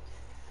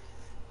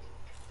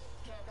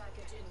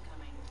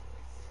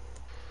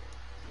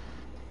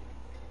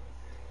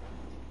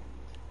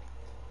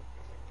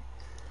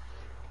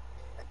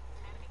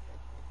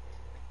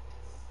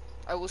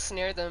 I will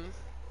snare them.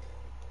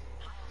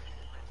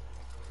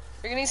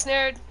 You're getting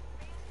snared.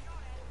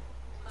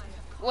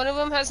 One of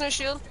them has no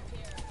shield.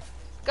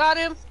 Got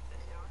him.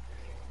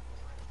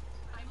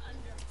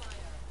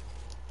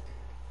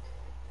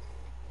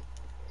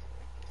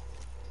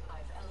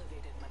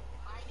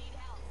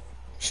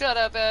 Shut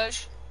up,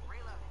 Ash.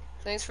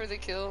 Thanks for the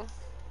kill.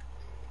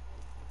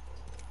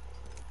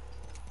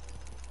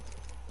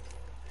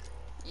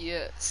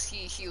 Yes, he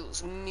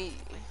heals me.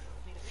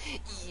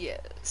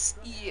 Yes,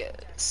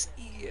 yes,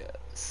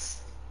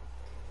 yes.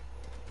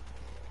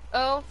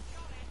 Oh,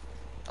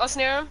 I'll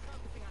snare him.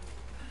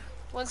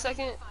 1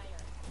 second.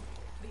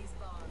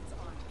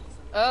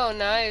 Oh,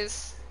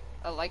 nice.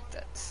 I like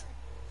that.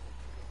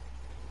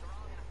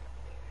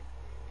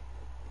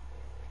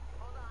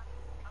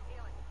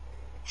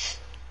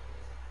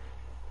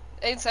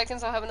 8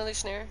 seconds, I'll have another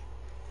snare.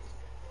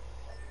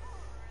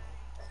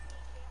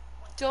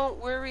 Don't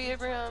worry,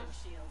 Abraham.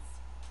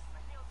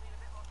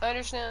 I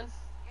understand.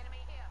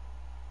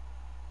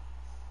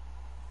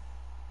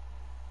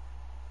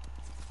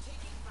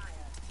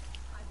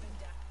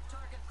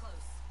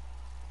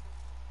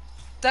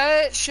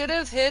 That should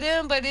have hit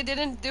him, but it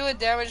didn't do a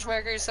damage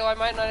marker, so I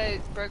might not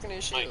have broken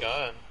his shield. My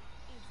god.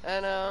 I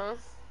know.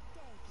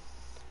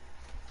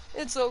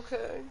 It's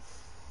okay.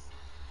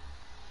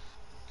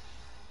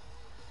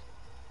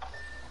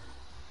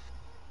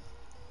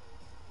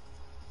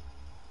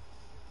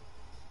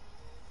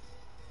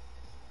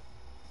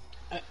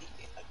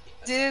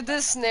 Dude,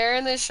 the snare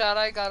and the shot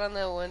I got on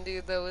that one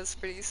dude, that was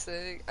pretty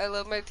sick. I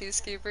love my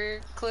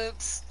Peacekeeper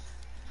clips.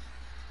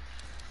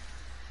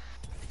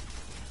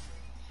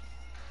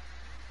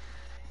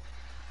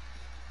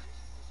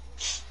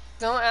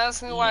 Don't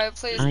ask me why I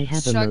play I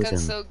have a shotgun modem.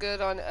 so good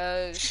on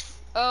Edge.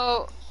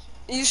 Oh,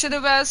 you should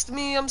have asked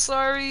me, I'm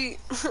sorry.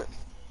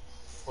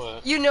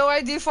 What? You know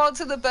I default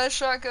to the best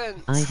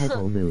shotgun. I had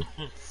whole move.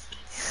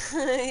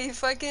 He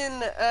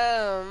fucking,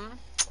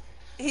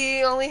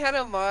 he only had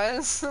a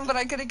Moz, but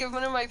I could have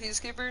given him my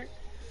Peacekeeper.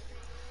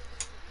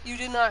 You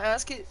did not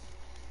ask it.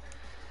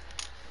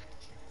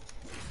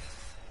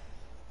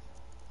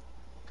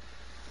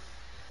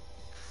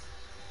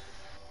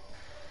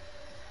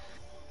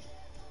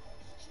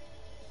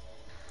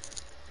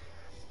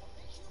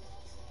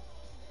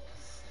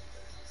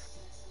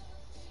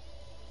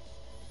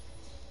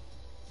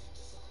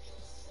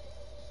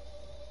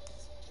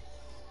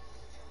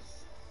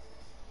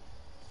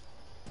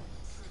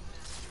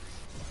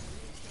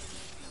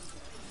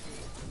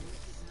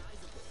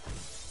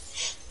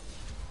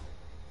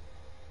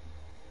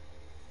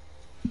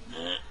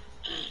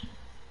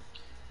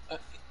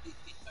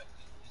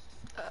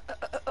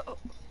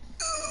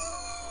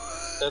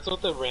 That's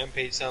what the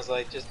rampage sounds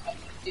like, just...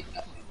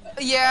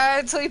 Yeah,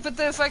 until you put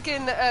the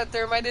fucking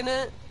thermite in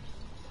it.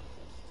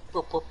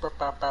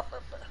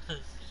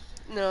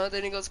 No,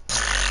 then it goes.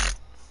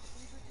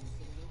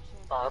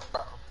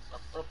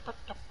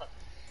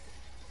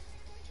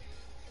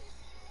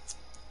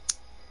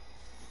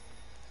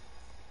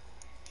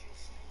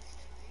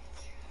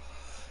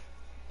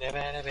 Never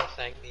had a bitch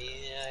like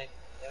me,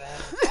 never had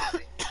a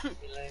bitch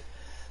like me like...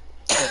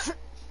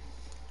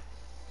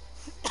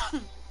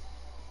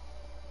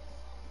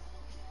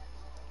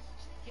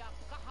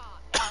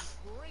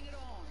 Bring it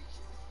on.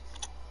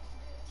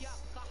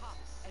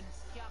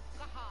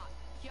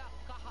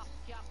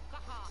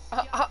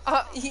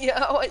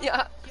 Yeah, oh,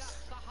 yeah.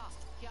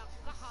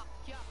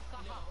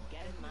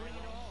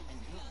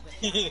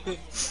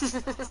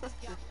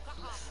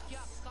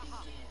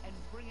 And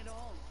bring it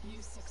on.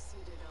 You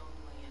succeeded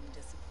only in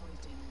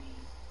disappointing me.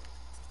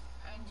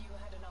 And you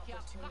had an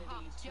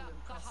opportunity to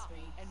impress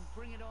me. And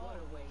bring it on. What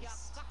a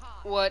waste.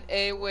 What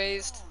a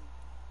waste.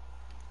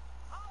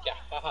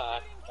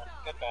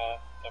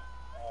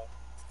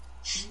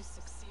 You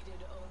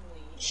succeeded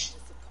only in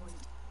disappointing.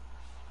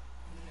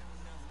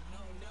 No,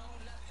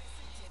 not this.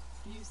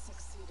 You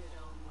succeeded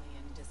only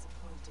in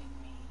disappointing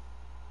me.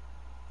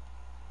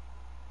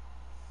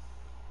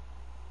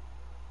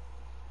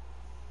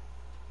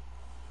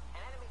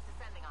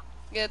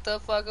 Get the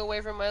fuck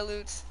away from my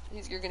loot.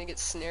 You're gonna get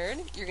snared.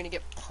 You're gonna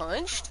get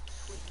punched.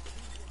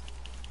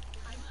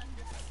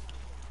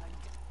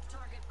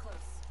 Target close.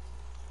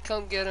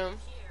 Come get him.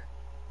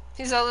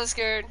 He's hella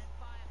scared.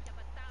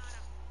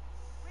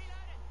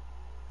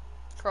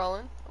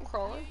 Crawling. I'm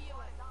crawling.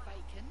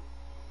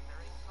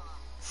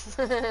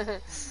 Impressive.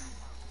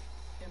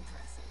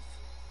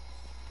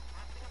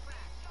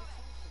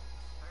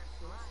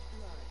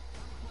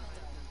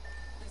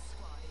 This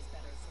squad is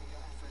better for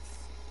your efforts.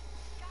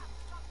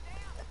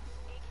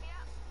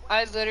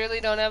 I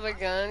literally don't have a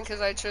gun because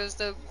I chose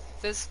the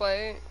fist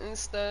fight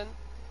instead.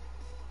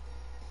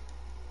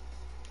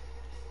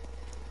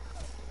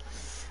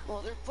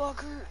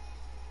 Motherfucker.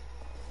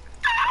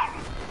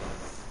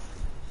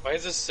 Why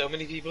is there so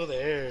many people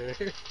there?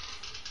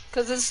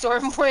 Because it's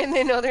storm point and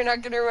they know they're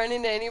not gonna run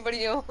into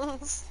anybody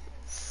else.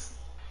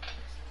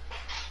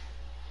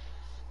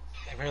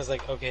 Everyone's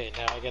like, okay,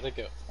 now I gotta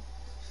go.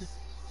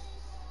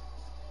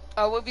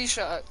 I would be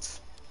shocked.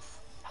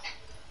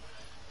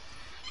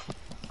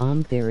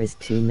 There is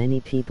too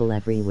many people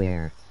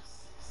everywhere.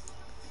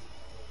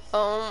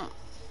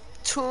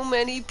 Too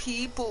many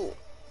people.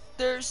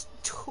 There's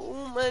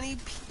too many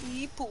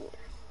people.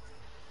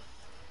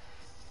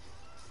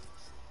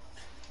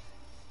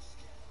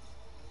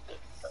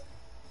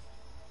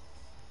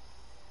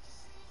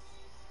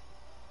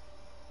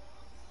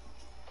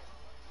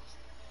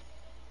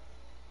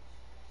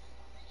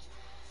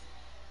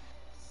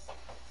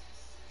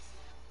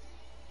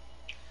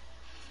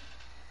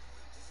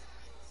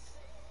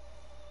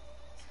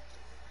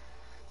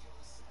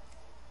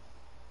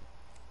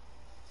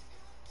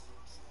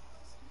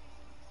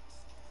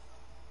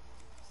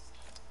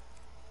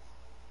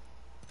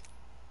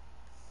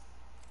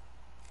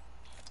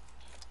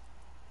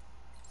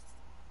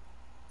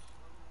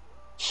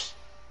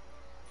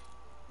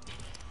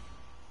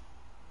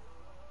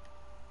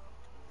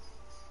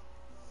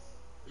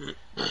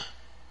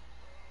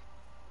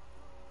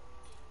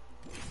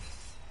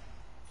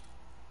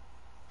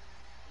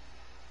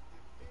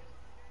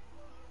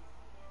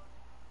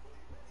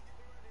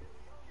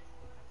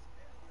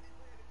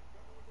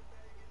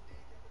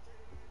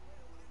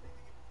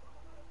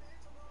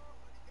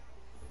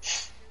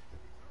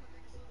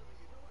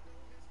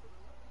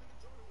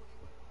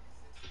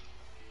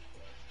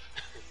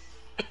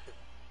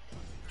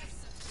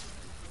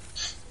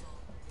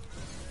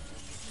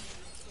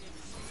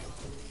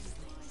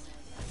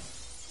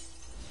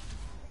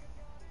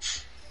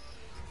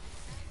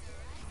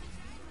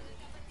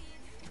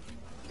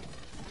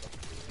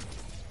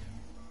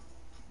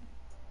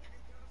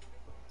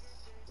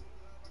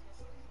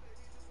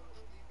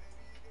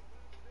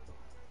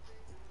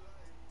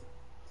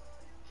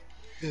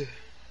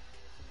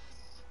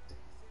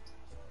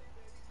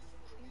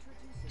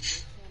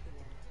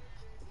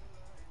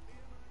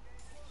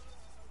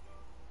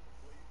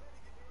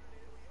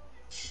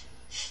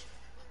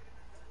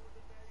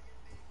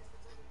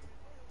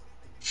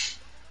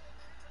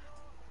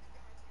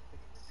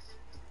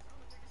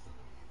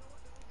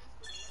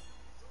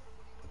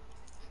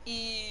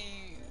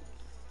 Ew.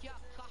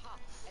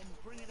 And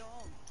bring it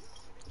on.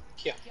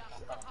 Yeah.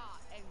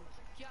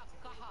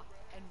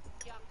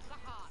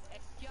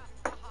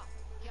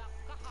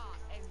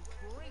 And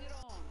bring it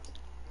on.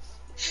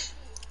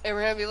 And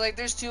we're gonna be like,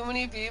 there's too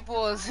many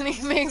people, and then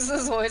he makes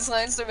those voice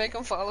lines to make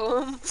them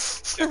follow him.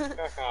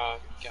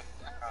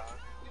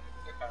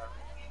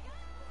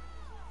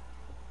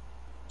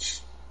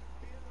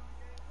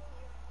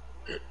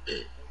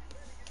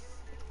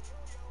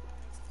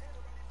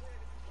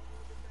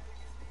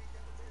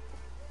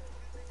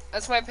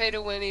 That's my pay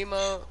to win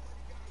emote.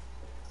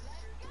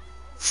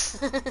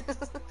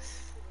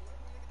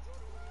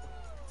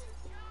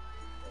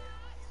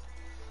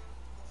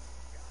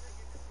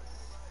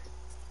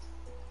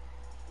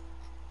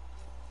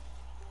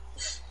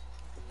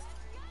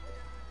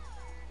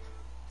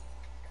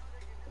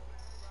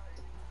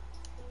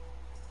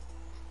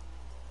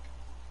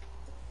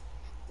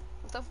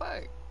 What the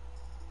fuck?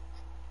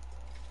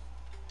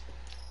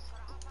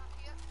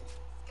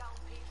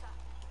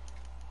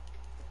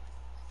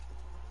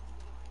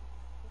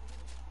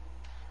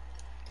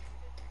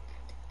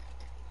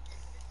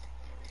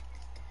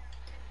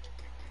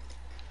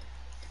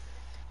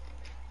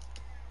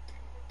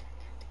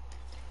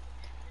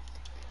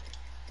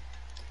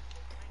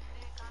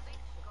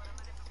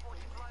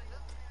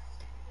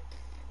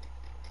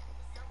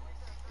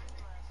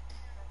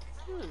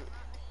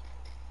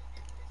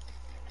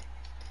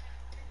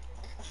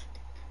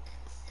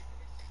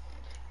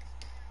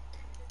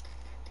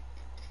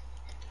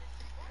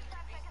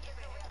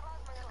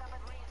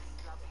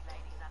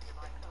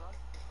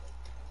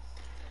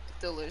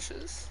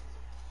 Delicious.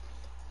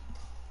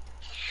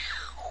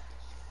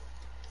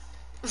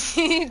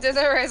 He did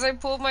that right. I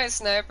pulled my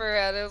sniper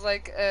out of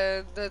like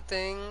the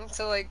thing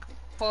to like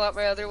pull out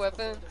my other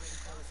weapon.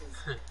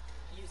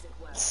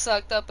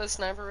 Sucked up a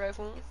sniper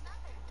rifle.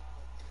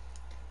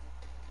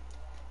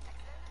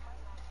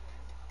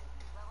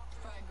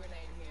 Frag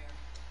grenade here.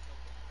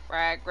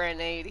 Frag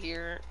grenade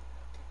here.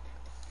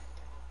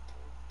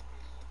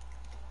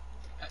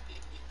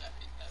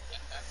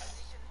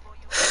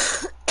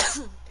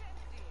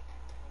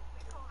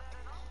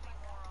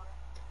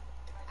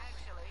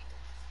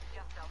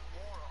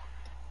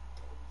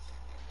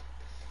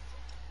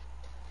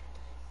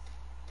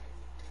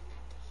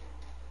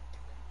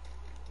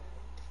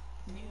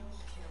 New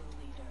kill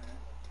leader.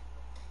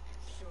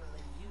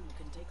 Surely you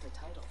can take the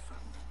title from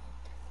them.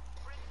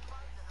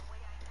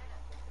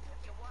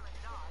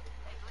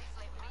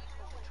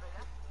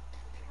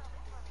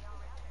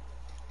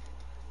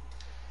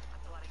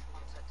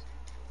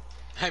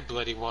 I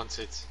bloody want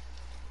it.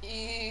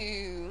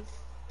 Ew.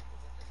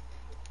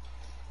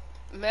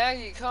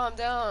 Maggie, calm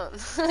down.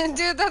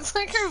 Dude, that's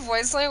like her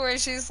voice line where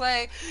she's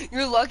like,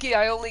 "You're lucky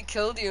I only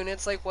killed you," and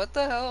it's like, what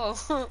the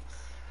hell?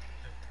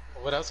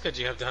 What else could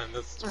you have done?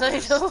 That's I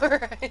worse. know,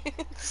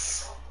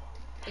 right?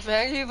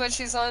 Maggie, but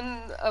she's on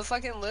a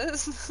fucking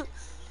list.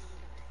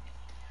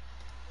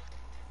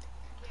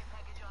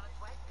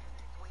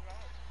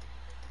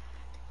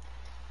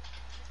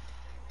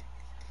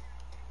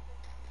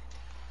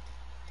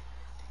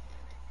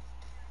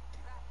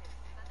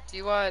 Do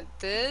you want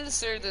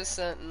this or the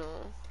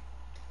sentinel?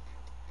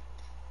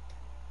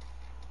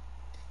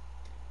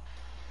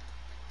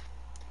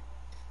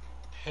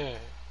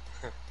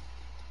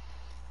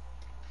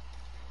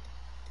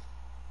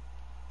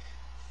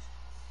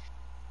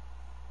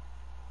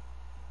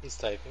 He's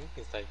typing,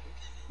 he's typing.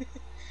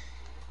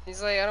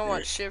 He's like, I don't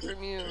want shit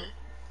from you.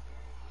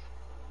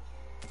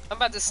 I'm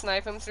about to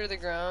snipe him through the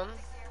ground.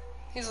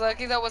 He's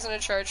lucky that wasn't a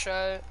charge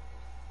shot.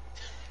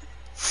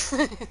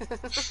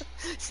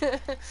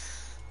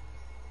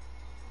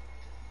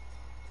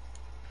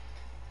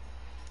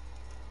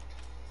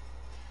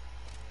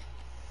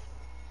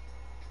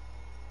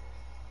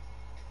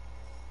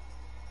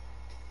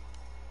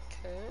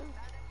 Okay.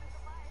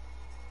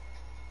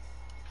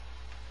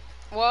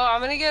 Well,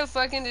 I'm gonna get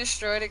fucking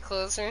destroyed at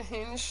close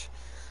range,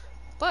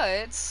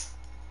 but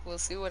we'll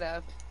see what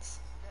happens.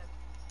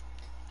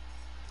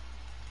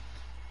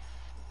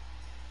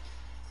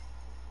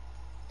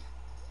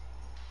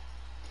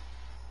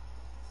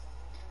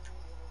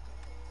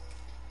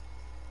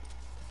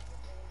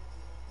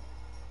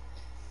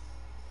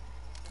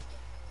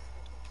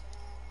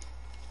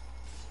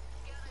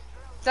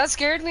 That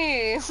scared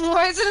me.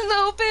 Why is it in the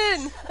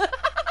open?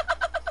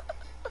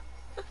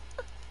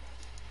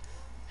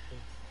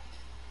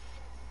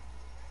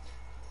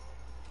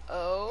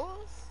 Oh,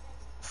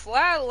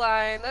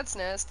 flatline. That's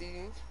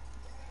nasty.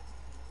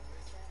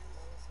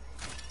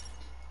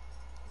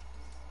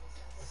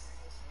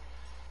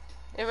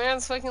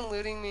 Everyone's fucking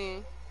looting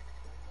me.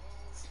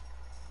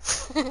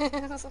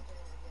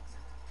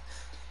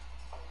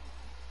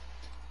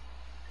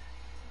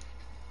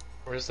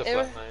 Where's the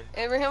flatline?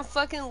 Abraham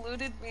fucking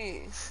looted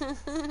me.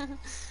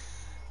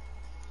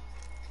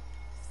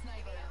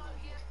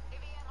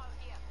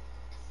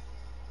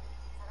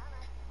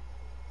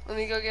 Let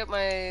me go get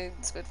my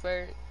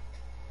Spitfire.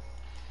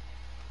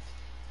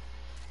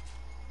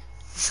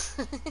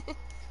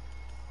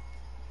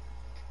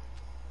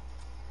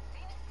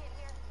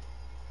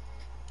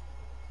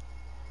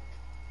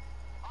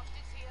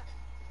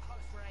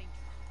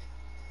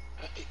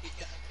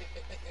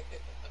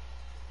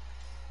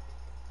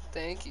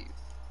 Thank you.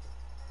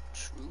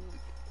 Truly.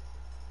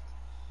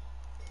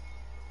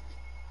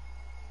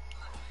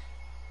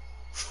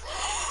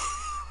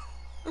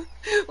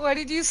 Why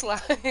did you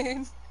slide?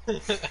 I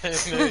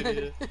have no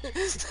idea.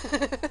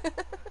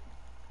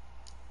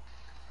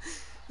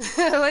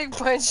 I like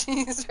punchy,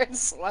 you start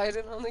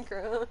sliding on the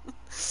ground.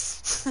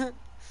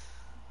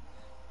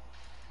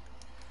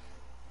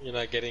 You're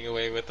not getting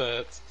away with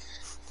that.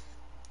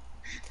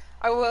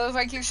 I will if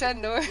I keep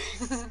shutting doors.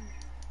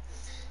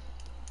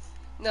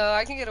 No,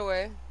 I can get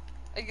away.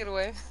 I can get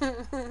away.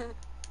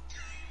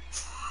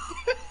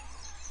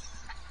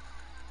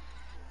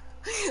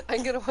 I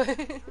can get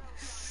away.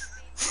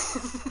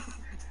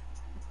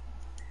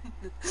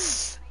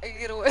 I can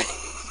get away.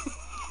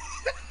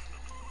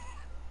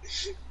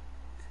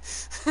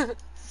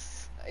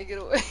 I get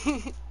away.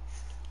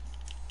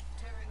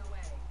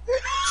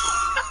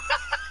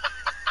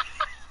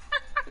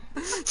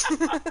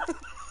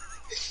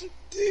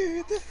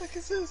 Dude, the fuck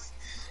is this?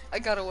 I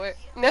got away.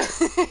 No.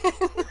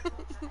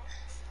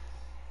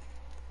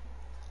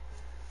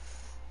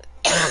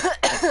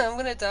 I'm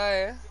gonna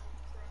die.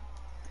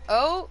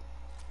 Oh.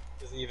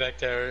 There's an evac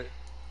tower.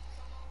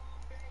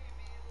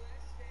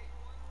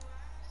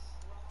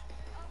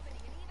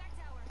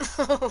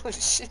 Oh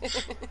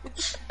shit.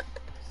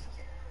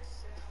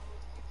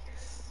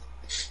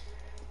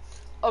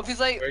 Oh, he's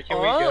like, where can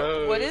we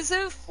go? What is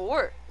it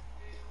for?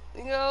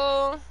 You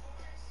go.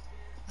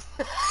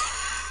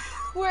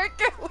 Where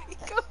can we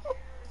go?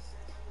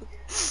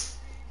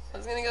 I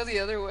was gonna go the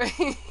other way.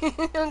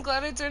 I'm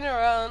glad I turned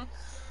around.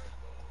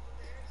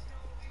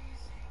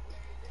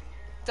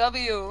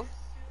 W.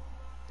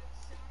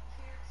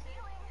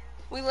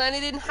 We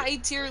landed in high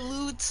tier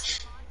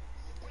loot.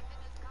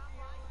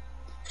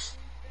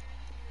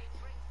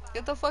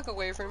 Get the fuck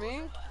away from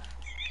me.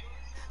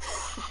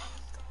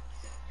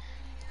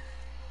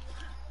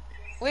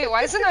 Wait,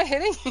 why is it not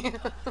hitting you?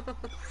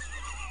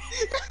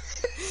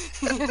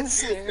 You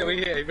snare. No, we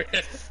hit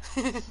Abraham.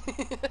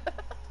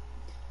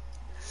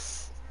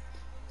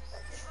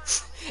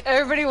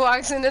 Everybody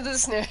walks into the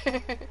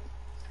snare.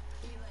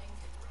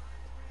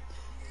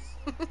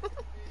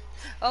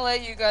 I'll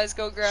let you guys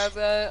go grab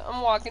that.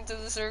 I'm walking to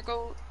the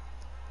circle.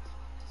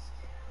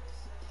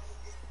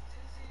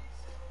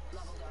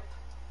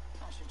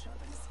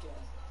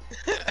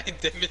 I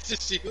damaged the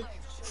shield.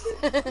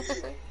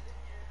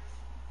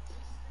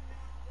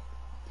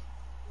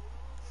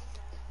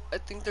 I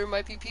think there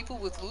might be people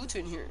with loot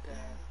in here.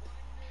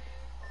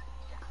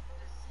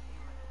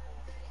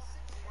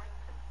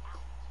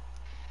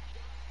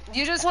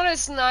 You just want to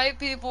snipe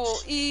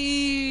people.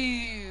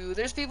 Ew.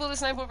 There's people to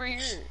snipe over here.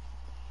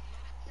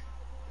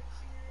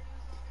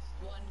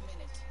 1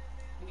 minute.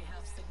 We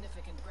have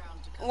significant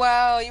ground to cover.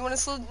 Wow, you want to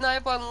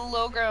snipe on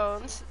low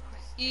ground.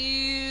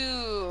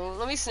 Ew.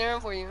 Let me snare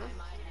him for you.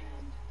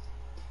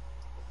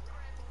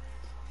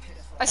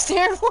 I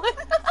snared one.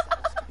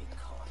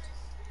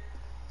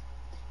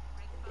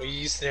 Oh,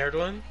 you snared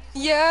one?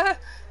 Yeah.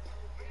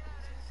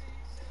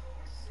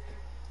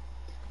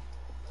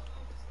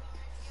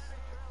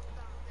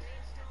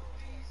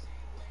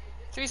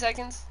 3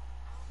 seconds.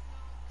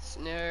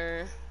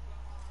 Snare.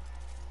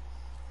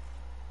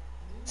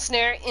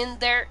 Snare in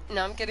there.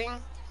 No, I'm kidding.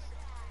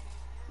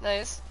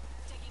 Nice.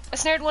 I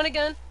snared one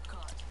again.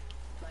 Caught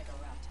like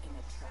a rat in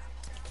a trap.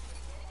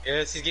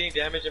 Yes, he's getting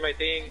damage in my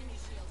thing. Enemy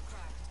shield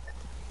cracked.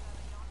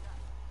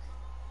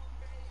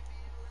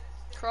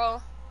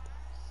 Crawl.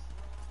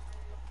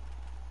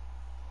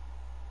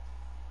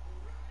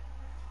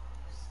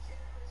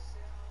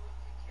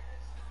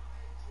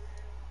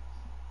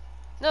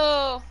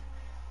 No.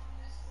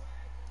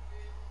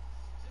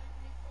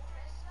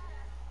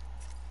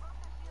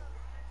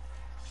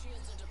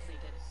 Shields are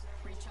depleted.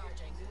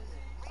 Recharging.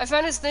 I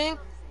found his thing.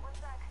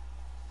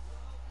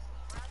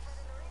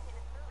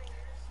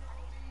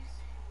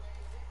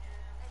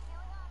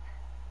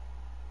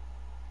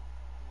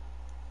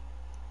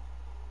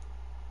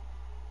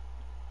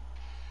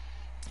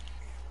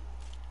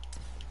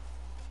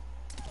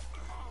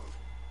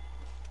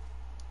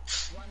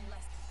 One less.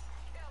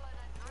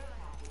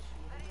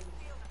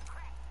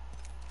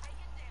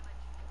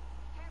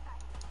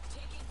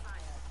 Taking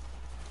fire.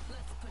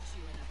 Let's put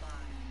you in a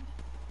bind.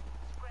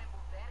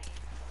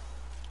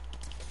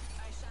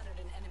 I shattered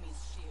an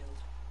enemy's shield.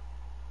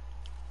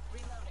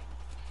 Reloading.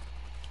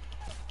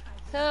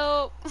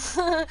 Help.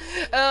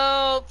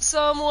 Help.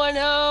 Someone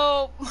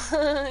help.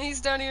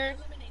 He's down here.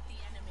 Eliminate the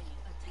enemy.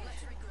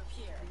 Let's regroup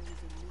here.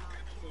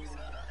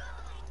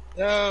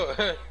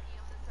 No.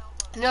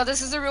 No,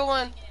 this is the real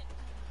one.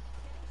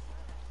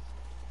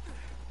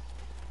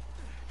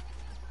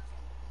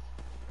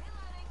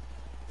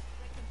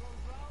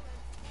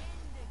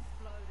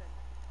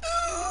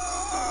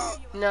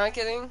 Not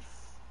kidding.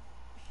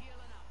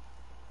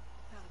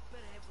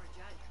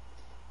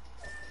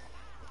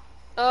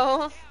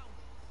 Oh.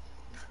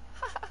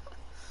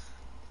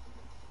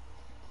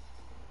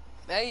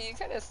 Maggie, you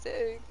kind of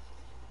stink.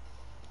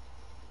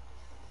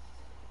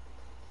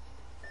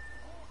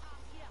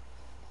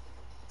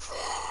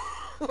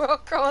 We're all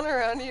crawling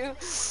around you.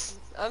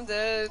 I'm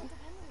dead.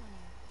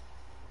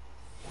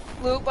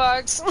 Loot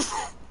box.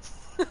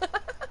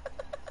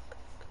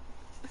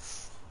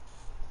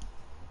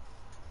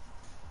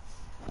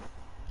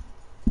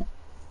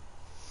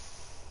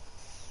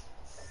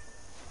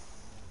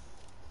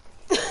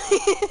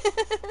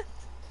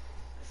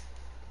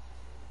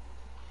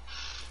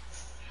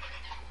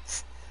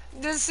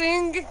 This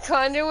thing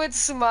conduit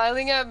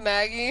smiling at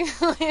Maggie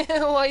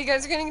while you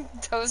guys are getting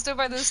toasted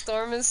by the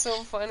storm is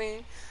so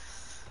funny.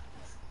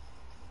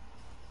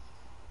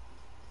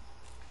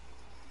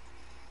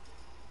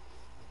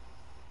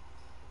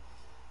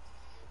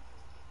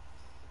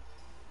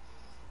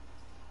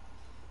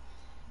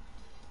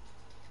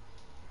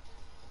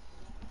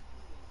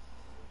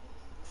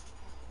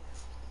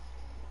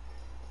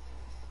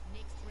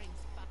 Next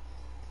ring's back.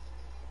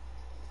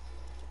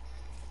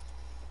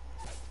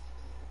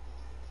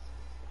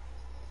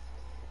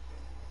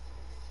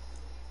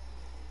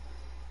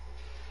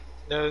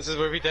 No, this is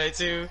where we die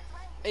too.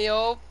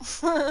 Yup.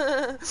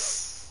 No.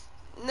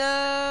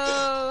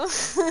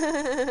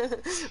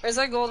 Where's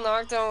that gold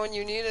knockdown when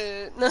you need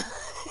it?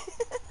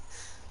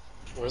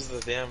 Where's the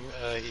damn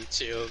heat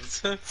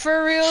shields?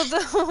 For real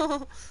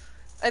though.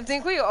 I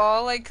think we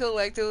all like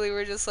collectively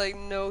were just like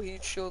no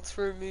heat shields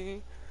for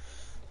me.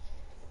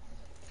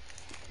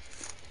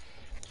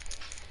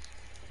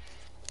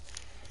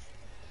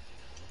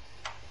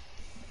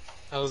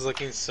 I was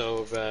looking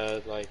so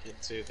bad, like,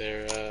 into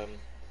their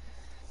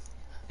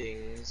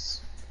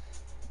things,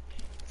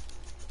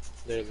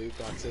 their loot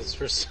boxes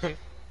for some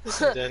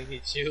then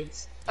heat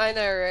shields. I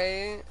know,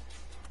 right?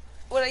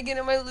 What I get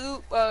in my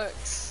loot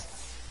box?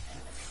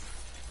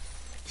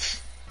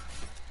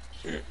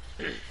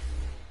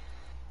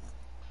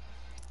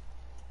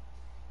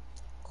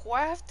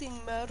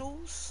 Crafting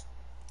metals?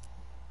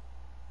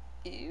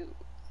 Ew.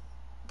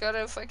 Got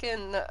a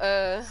fucking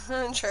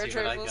charge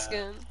what I rifle got.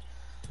 skin.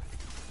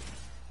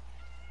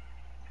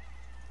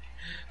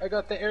 I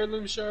got the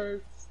heirloom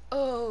shards.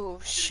 Oh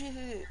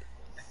shit.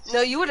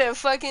 No, you wouldn't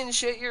fucking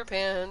shit your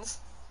pants.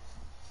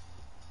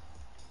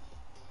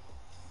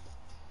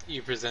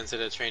 You presented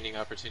a training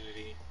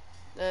opportunity.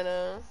 I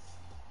know.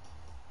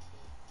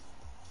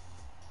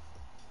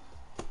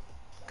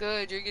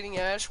 Good, you're getting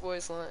Ash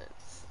Boy's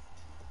lines.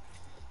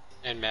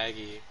 And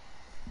Maggie.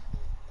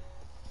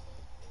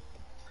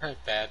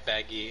 Bad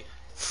baggy.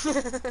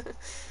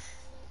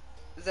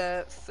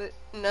 That foot.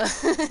 No.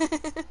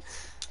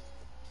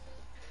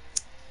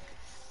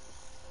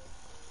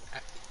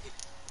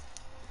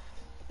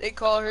 They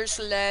call her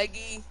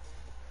Slaggy.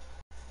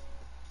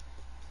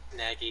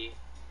 Naggy.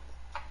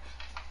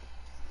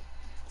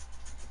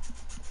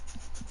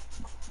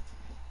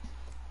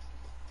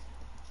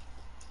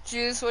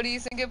 Juice, what do you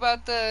think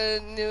about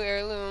the new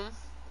heirloom?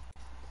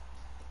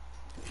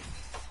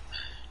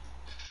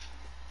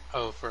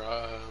 Oh, for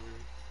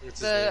what's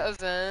his The name?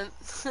 event.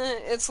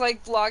 It's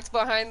like blocked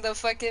behind the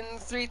fucking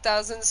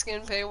 3,000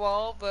 skin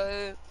paywall,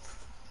 but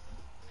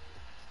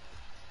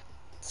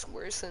it's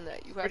worse than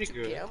that. You have Pretty to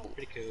good. gamble.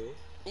 Pretty cool.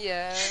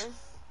 Yeah.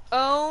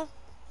 Oh,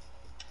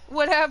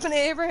 what happened to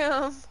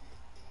Abraham?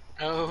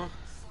 Oh.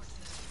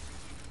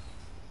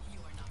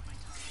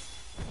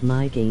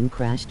 My game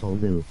crashed,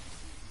 Olu.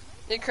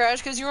 It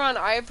crashed because you were on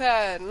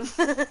iPad.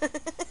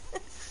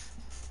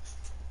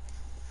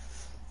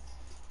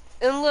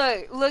 And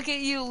look at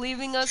you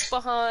leaving us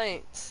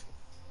behind.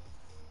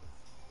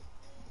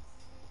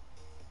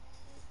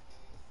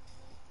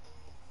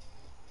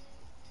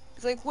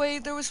 It's like,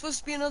 wait, there was supposed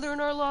to be another in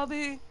our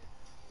lobby.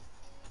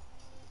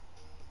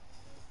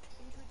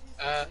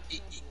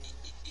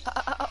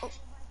 Ow.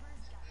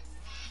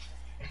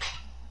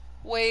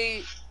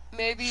 Wait,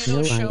 maybe it'll No,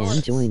 I show am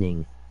us.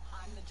 joining.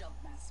 I'm the jump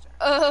master.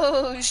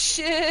 Oh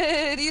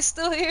shit, he's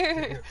still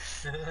here.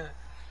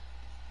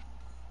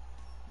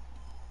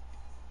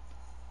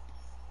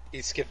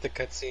 He skipped the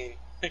cutscene.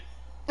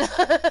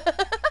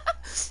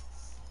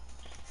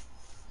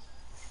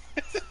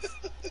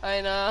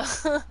 I know.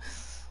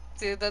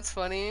 Dude, that's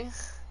funny.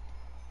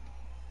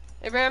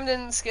 Abraham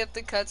didn't skip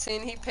the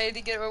cutscene, he paid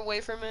to get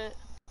away from it.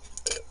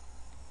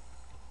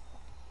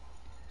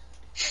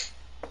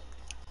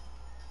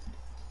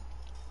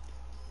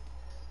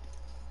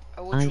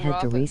 I will I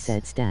had to drop it.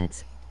 reset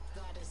stats.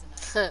 That is an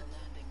ideal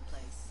landing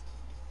place.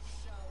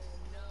 Show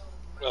no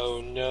mercy.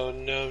 Oh no,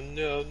 no,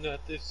 no,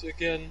 not this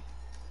again.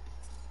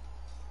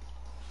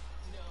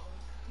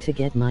 To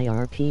get my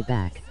RP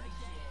back.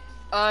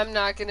 I'm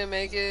not gonna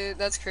make it.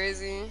 That's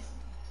crazy.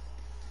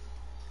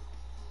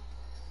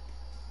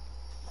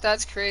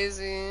 That's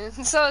crazy.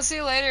 So, see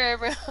you later,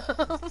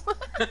 Abraham.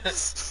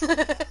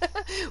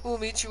 We'll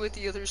meet you at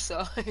the other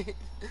side.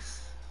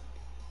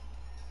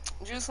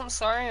 Juice, I'm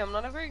sorry, I'm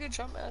not a very good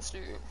jump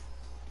master.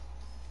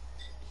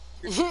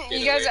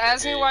 You guys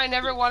asked me why I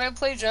never wanted to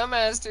play jump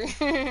master.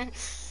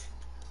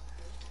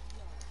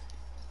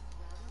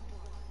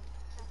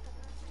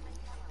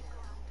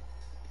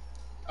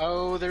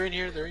 Oh, they're in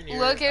here, they're in here.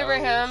 Look,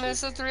 Abraham, Oh,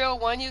 it's a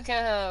 301 you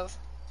can have.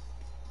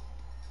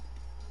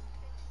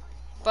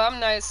 But I'm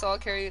nice, so I'll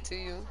carry it to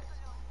you.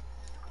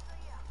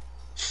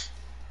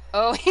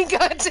 Oh, he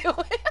got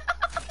to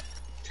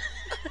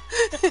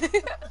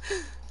it.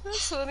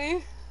 That's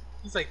funny.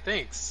 He's like,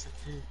 thanks.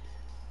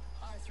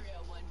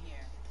 R301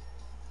 here.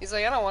 He's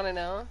like, I don't want to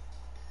know.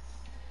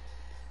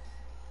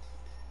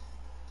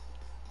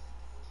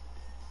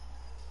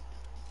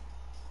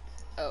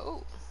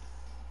 Oh.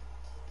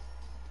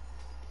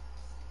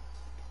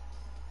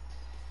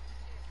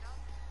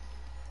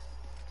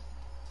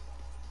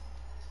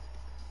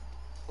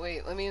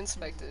 Wait, let me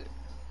inspect it.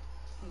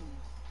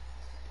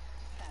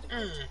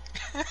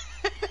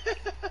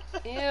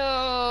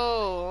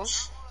 Ew.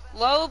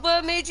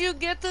 Loba made you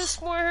get this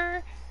for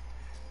her?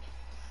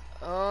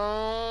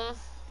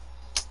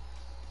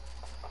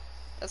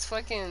 That's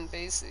fucking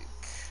basic.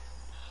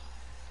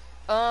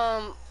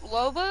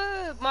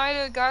 Loba might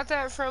have got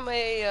that from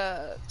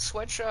a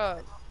sweatshop.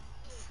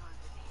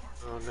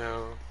 Oh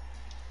no.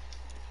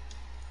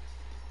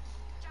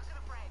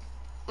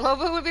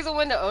 Loba would be the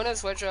one to own a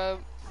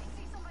sweatshop.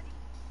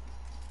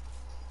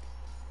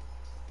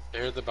 They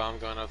heard the bomb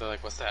going off, they're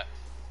like, what's that?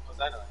 What's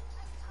that noise?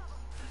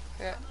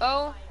 Yeah.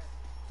 Oh,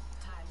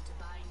 Time to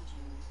bind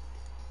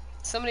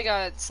you. somebody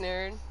got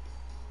snared.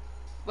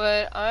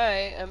 But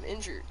I am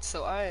injured,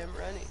 so I am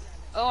running.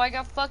 Oh, I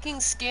got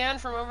fucking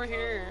scanned from over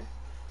here.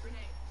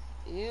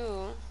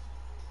 Ew.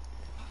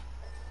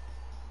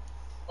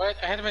 What?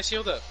 I had my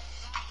shield up.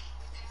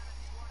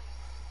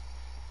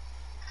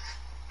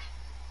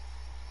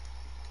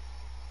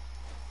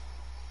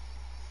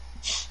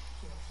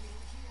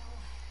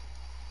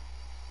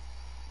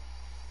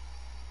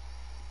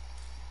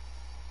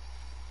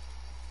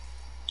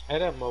 I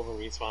had a mobile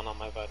respawn on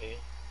my buddy.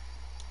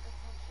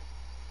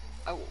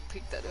 I will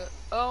pick that up.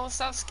 Oh,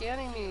 stop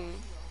scanning me.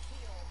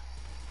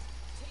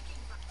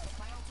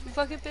 You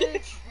fucking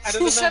bitch. I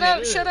don't know, Shut up,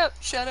 dude. shut up,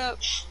 shut up.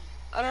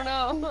 I don't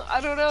know.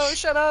 I don't know.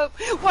 Shut up.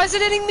 Why is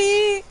it hitting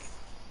me?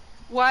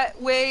 What?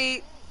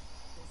 Wait.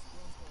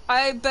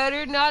 I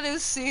better not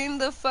have seen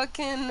the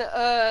fucking,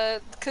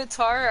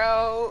 Qatar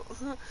out.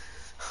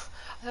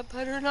 That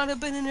better not have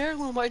been an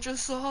heirloom I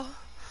just saw.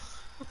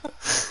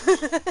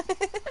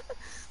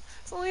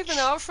 It's only been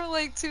out for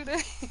like 2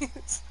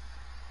 days.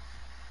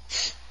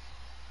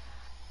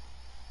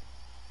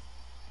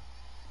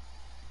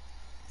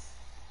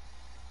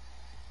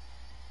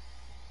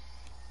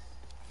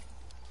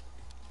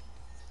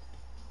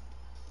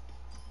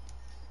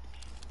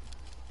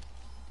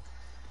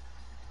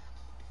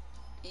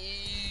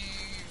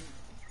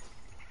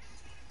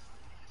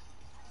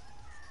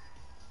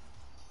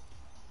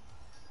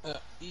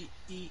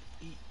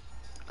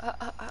 Uh,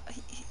 uh, uh,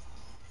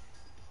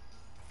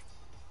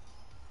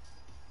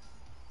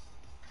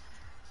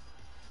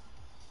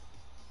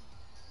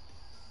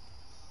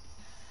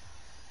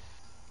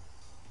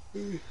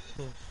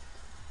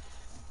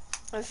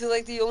 I feel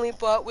like the only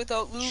bot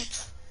without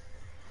loot.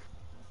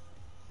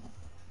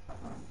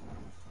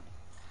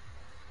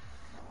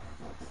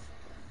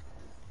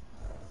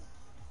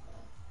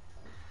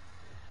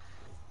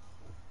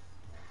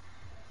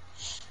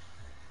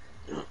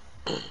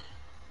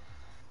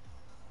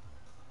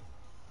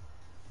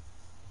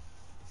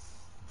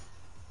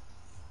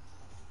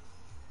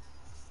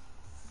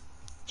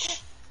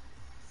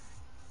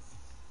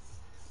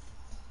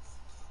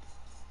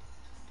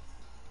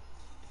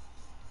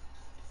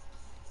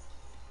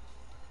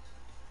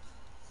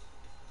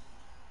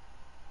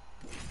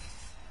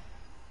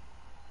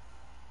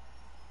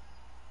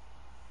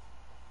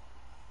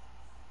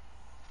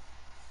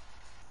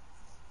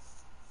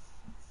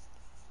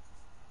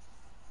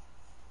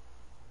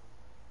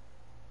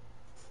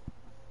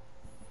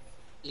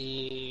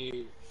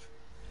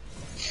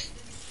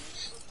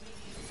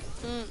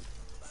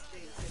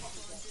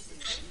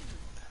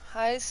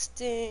 Hi,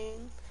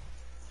 Sting.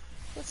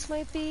 What's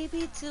my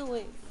baby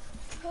doing?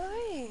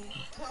 Hi.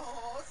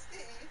 Oh,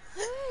 Steve.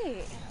 Hi.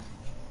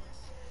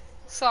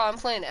 So I'm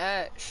playing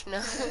Ash.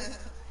 No.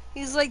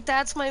 He's like,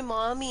 that's my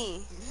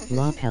mommy.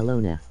 La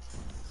Pelona.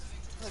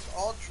 Like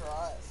all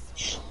dry.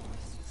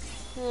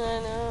 Yeah, I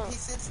know. He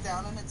sits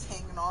down and it's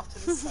hanging off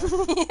to the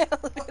side. Yeah,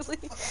 literally.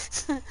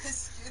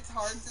 It's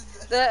hard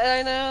to. That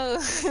I know.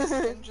 His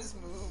skin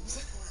just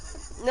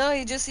moves. No,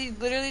 he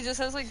literally just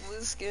has like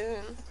blue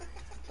skin.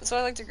 That's why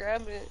I like to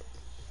grab it.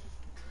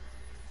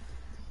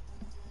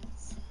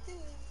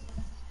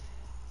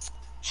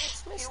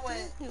 That's my He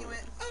Sting.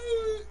 went,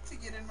 oh, to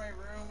get in my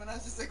room, and I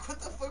was just like, what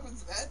the fuck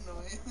was that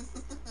noise?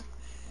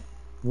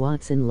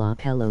 Watson La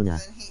Pelona.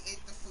 Then he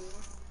ate the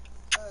food.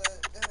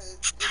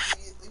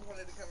 Immediately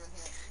wanted to come in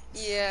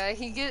here. Yeah,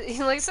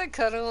 he likes to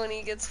cuddle when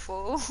he gets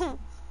full.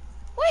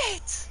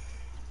 Wait!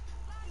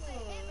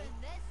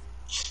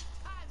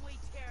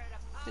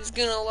 He's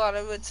getting a lot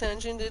of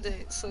attention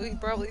today, so he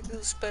probably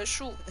feels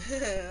special.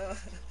 I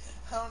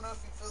don't know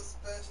if he feels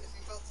special. If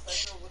he felt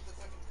special with the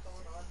fucking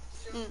cone on.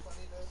 She was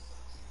funny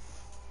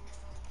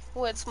though.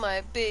 What's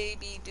my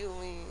baby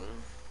doing?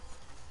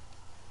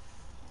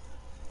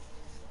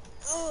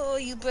 Oh,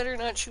 you better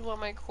not chew on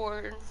my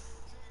cord,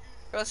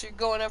 or else you're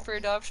going up for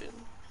adoption.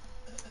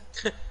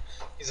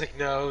 He's like,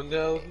 no,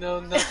 no, no,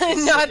 not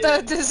this Not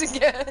again. this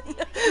again.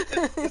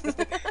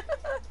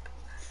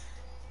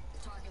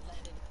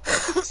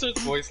 He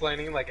starts voice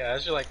lining like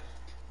Ash. You're like,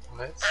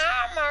 what?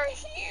 I'm a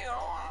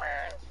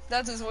human.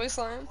 That's his voice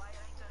line.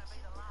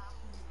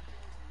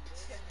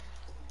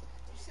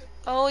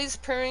 Oh, he's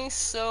purring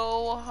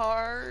so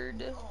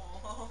hard.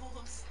 Oh,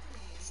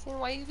 Stan,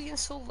 why are you being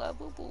so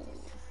lovable?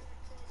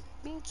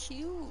 Being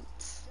cute.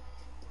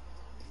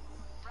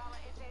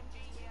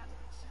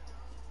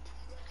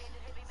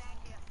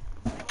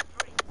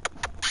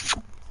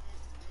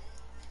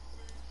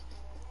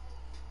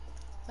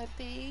 My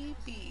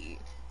baby.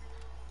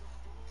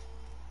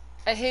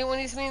 I hate when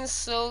he's being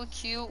so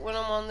cute when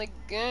I'm on the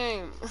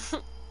game.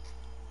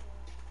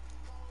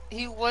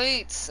 He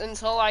waits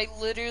until I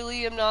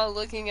literally am not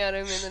looking at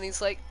him and then he's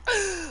like, ooh,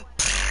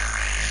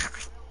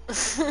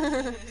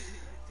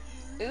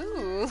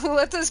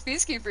 let the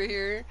peacekeeper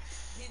here.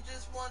 he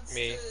just wants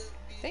Me. to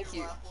be Thank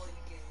your you. lap while you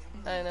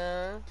game. I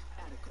know.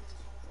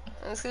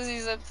 That's because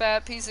he's a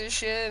fat piece of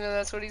shit and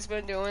that's what he's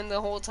been doing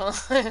the whole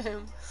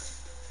time.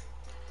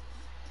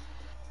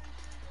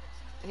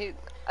 He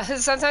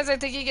sometimes I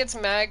think he gets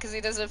mad because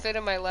he doesn't fit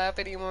in my lap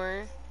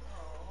anymore.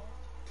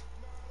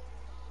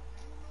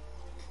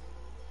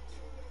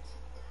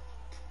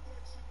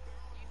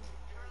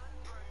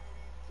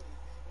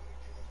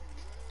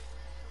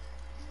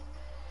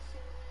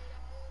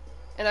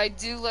 And I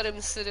do let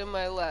him sit in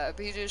my lap.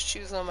 He just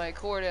chews on my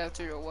cord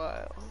after a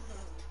while.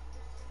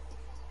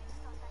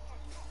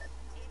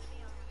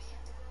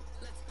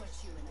 Let's put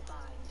you in a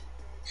bind.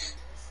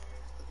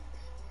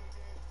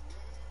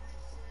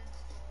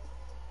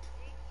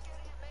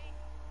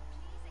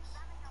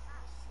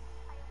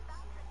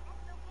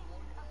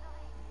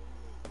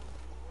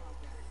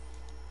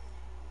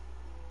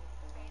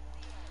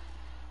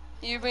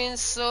 You're being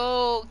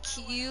so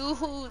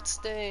cute,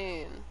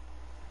 Stain.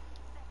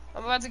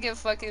 I'm about to get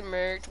fucking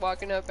murked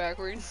walking up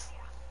backwards.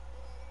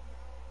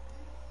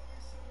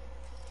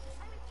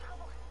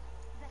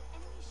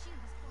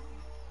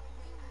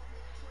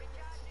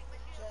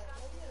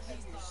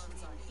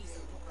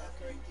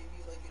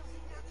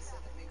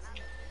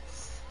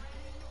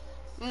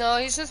 No,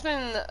 he's just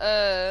been,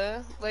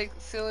 like,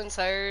 feeling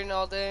tired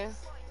all day.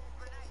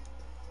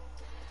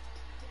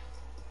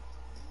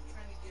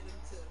 Trying to get him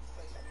to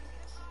fight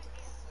me.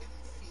 So I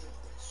can feel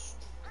this.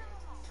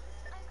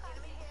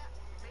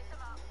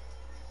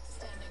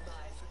 Standing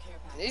by for care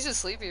package. He's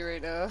just sleepy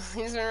right now.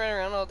 He's been running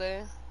around all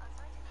day.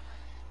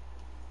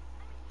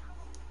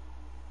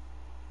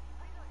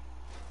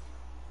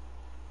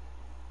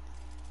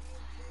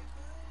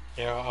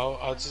 Yeah, I'll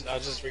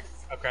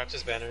craft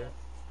his banner.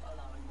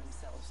 Allowing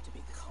themselves to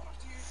be caught.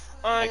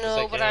 I Like, 'cause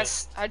know, I but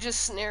can't. I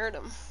just snared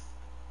him.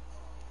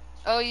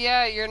 Oh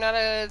yeah, you're not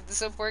a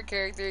support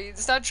character.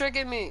 Stop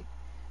tricking me.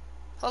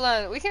 Hold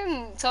on, we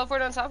can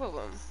teleport on top of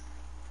him.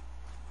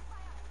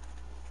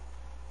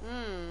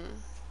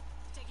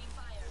 Taking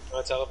fire. You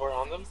want to teleport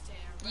on them?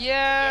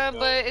 Yeah, Yeah, go.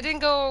 but it didn't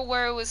go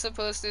where it was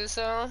supposed to,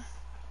 so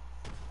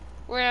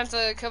we're gonna have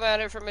to come at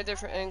it from a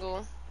different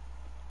angle.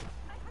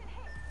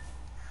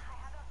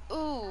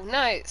 Ooh,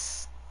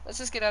 nice. Let's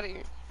just get out of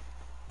here.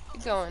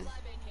 Keep going. Live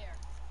in here.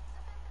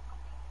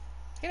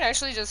 You can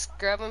actually just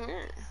grab him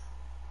here.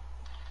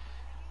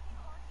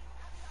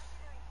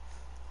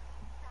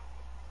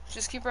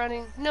 Just keep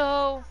running.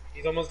 No!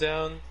 He's almost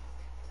down.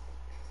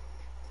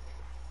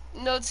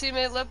 No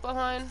teammate left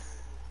behind.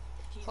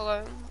 Hold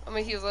on. I'm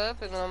gonna heal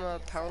up and then I'm gonna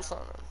pounce on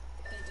him.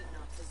 They did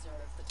not deserve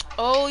the title.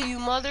 Oh, you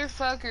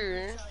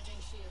motherfucker.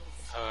 Charging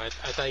shields. Oh,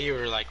 I thought you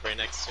were like right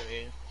next to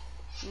me.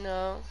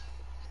 No.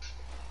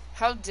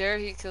 How dare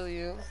he kill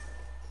you?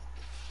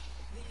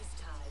 These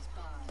ties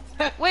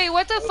bind. Wait,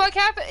 what the fuck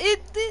happened?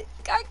 It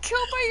got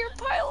killed by your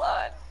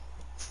pylon.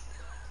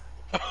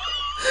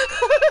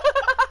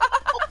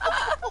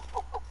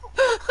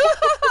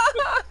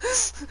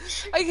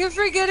 I keep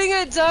forgetting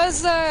it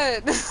does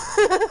that.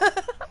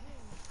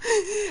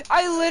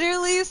 I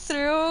literally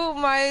threw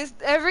my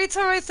every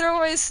time I throw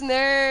my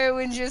snare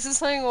when Juice is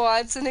playing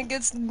Watson, it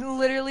gets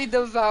literally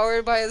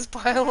devoured by his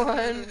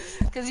pylon.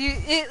 Cause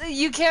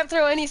you can't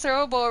throw any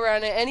throwable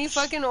around it. Any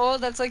fucking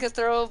ult that's like a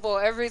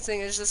throwable,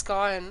 everything is just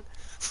gone.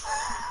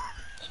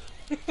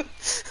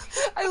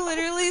 I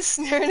literally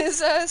snared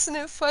his ass and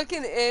it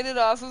fucking ate it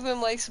off of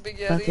him like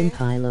spaghetti. Fucking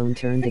pylon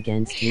turned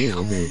against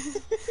you.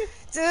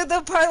 Dude,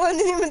 the pylon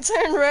didn't even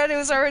turn red. It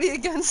was already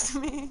against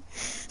me.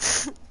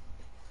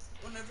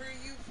 Whenever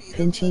you feed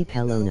Pinchy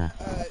him, let me know,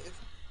 Pelona. if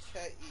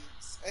Chet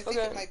eats. I think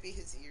Okay. it might be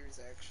his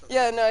ears, actually.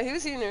 Yeah, no, he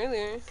was eating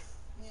earlier.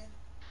 Yeah.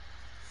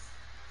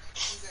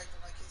 He's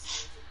acting like his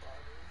ears are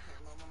bothering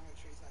him. I want to make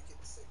sure he's not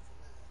getting sick from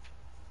that.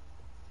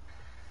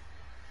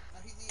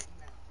 No, he's eating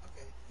now.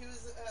 Okay. He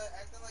was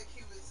acting like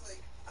he was like,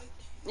 I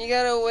can't. You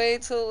gotta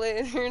wait till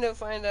later to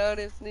find out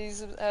if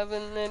he's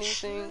having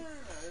anything. No.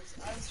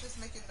 I was just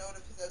making note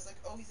of because I was like,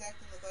 oh, he's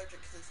acting lethargic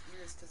because his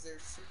ears, because they're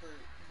super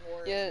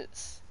warm.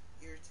 Yes.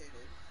 Irritated.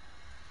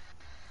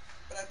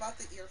 But I bought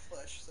the ear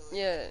flush, so.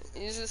 Yeah,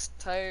 he's just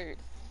tired.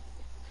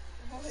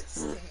 What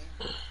stain?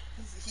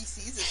 He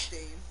sees a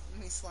stain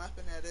and he's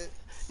slapping at it.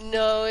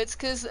 No, it's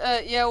cause,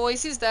 yeah, well, he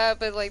sees that,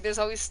 but, like, there's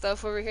always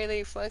stuff over here that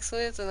he fucks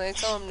with, and I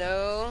tell him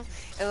no,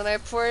 and then I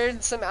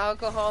poured some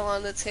alcohol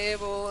on the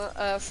table,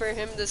 for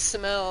him to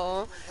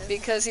smell,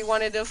 because he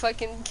wanted to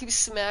fucking keep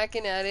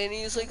smacking at it, and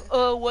he was like,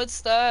 oh,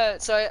 what's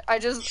that? So I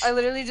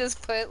literally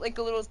just put, like,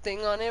 a little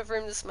thing on it for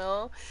him to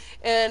smell,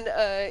 and,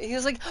 he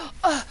was like,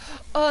 oh,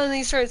 and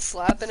he started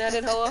slapping at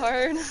it hella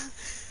hard.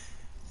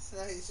 So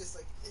now he's just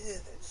like, ew,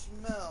 that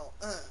smell,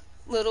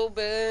 Little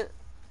bit.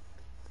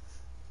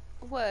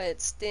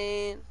 What,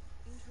 Stain?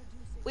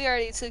 We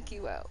already took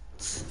you out.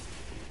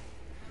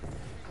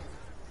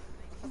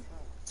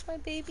 What's my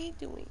baby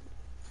doing?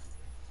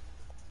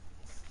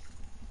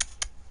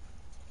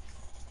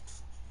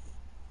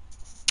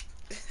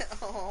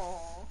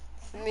 Oh.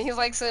 He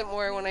likes it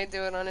more when I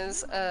do it on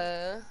his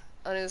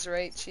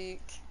right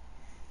cheek.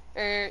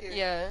 Here.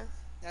 Yeah.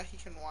 Now he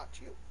can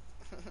watch you.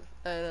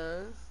 I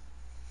know.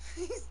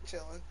 He's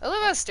chilling. I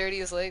love how sturdy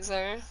his legs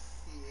are. Yeah.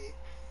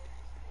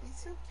 He's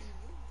so cute.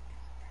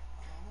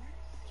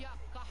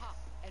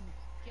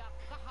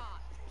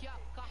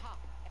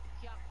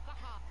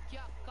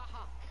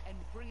 And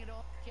bring it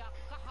on.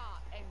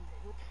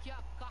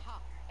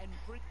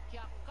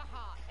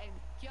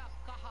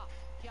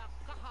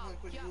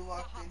 Like when you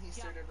walked in, he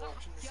started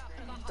watching the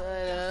screen. I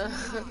know.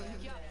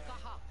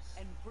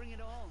 And bring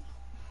it on.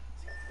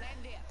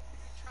 Landia,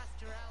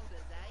 trust your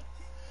elders,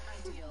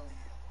 eh? Ideal.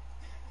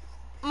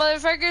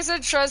 Motherfucker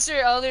said trust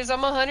your elders.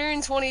 I'm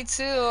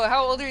 122.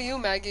 How old are you,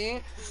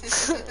 Maggie?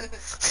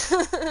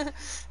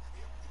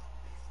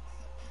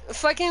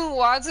 Fucking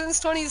Watson's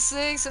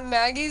 26.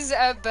 Maggie's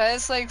at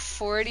best like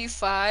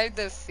 45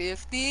 to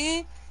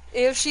 50.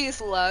 If she's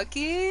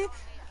lucky.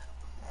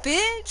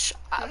 Bitch,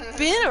 I've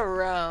been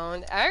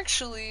around,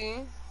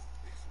 actually.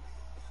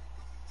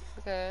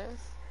 Okay.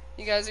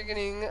 You guys are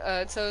getting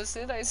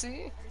toasted, I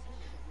see.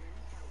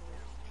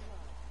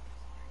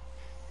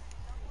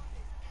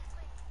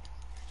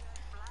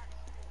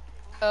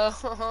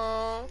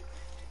 Oh.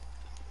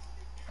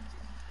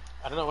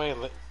 I don't know why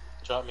it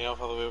dropped me off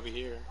all the way over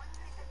here.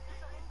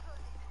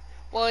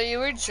 Well, you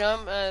were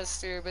Jump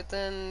Master, but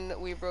then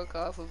we broke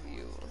off of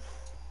you.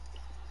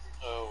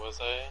 Oh, was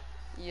I?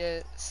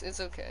 Yes, it's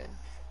okay.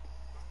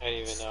 I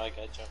didn't even know I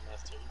got Jump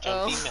Master.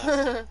 Oh.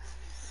 Jumping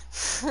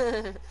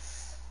Master.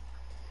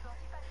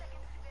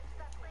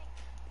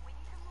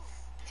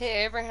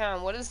 Hey,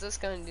 Abraham, what is this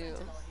gonna do?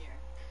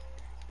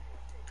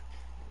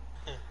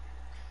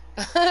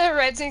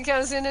 Red team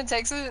comes in and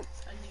takes it. A new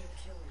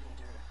kill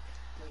leader.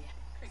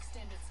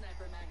 Extended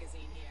sniper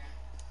magazine here.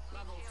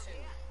 Level 2.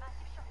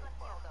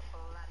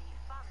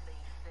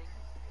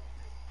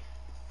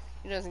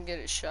 He doesn't get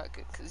his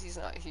shotgun because he's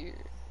not here.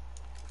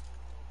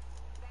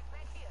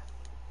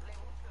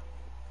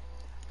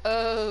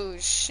 Oh,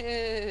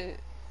 shit.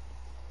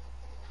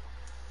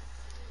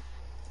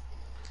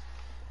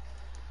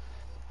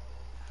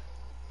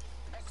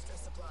 Extra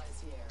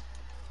supplies here.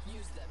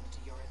 Use them to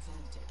your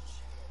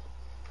advantage.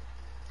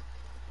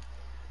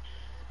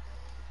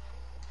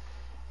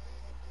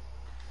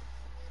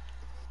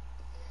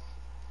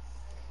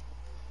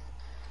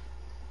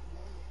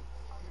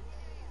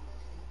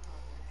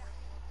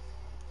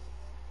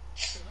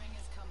 The ring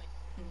is coming.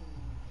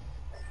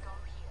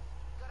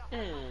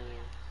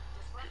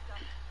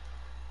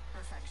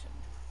 Perfection.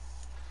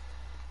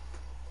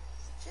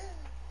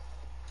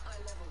 I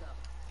leveled up.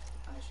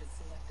 I should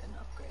select an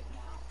upgrade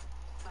now.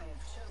 I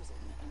have chosen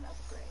an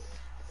upgrade.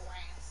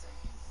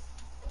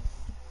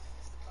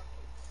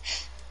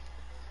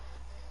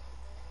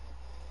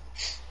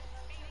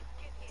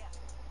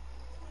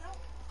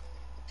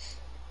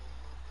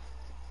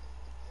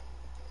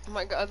 Oh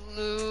my god,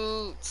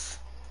 loot.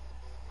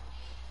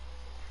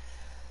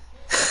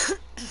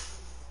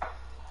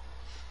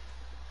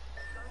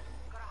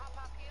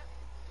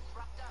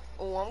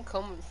 I'm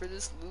coming for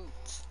this loot.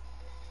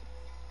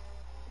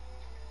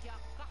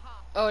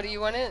 Oh, do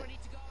you want it?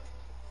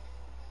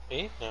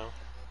 Me? No.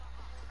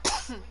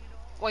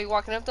 Why you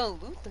walking up to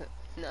loot it?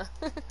 No.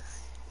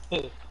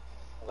 I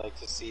like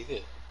to see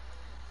it.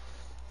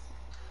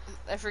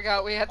 I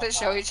forgot we have to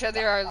show each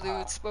other our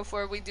loots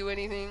before we do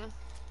anything.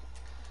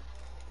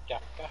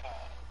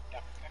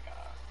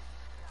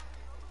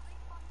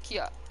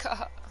 Kia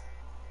kaha.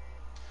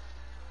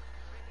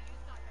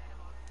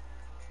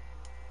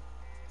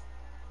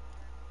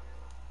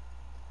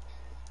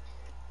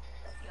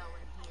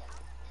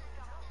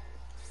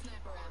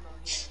 Sniper ammo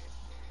here.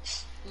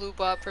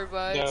 Lootbot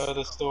provides. No,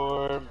 the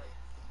storm.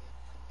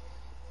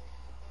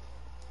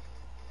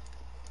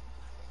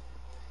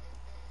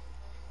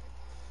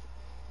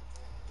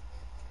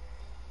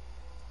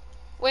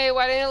 Wait,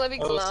 why didn't it let me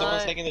Oh, someone's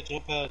climb? taking the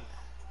jump pad.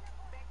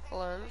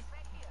 Hold on.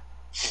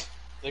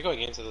 They're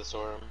going into the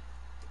storm.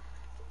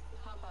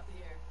 Hop up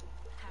here.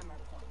 Hammer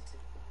point.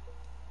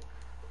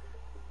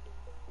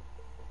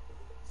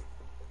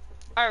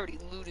 I already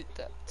looted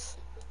that.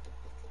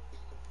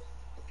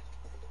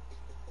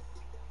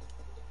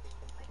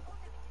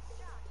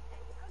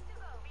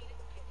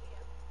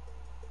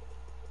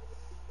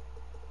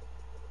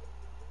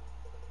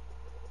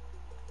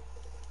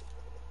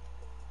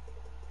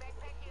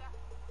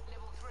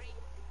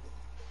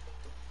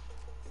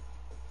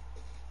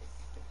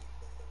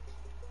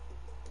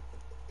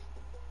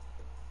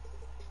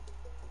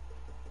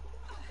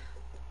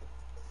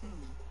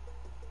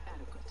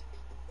 Adequate.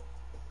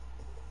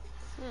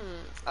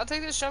 I'll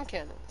take this jump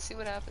cannon. See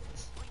what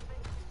happens.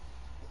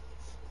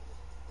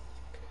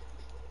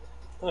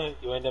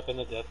 You end up in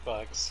the death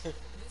box. This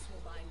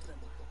will bind them.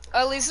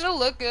 At least it'll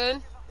look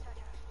good.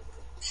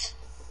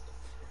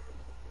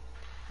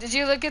 Did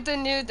you look at the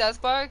new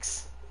death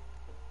box?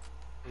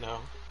 No.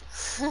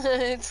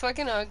 It's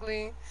fucking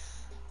ugly.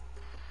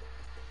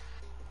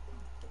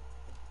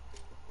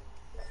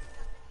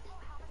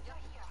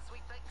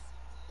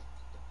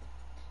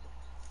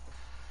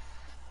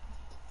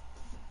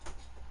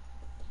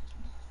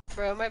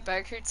 Bro, my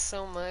back hurts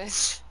so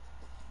much.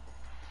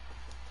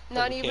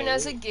 Not you even can't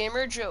as a read.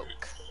 gamer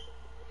joke.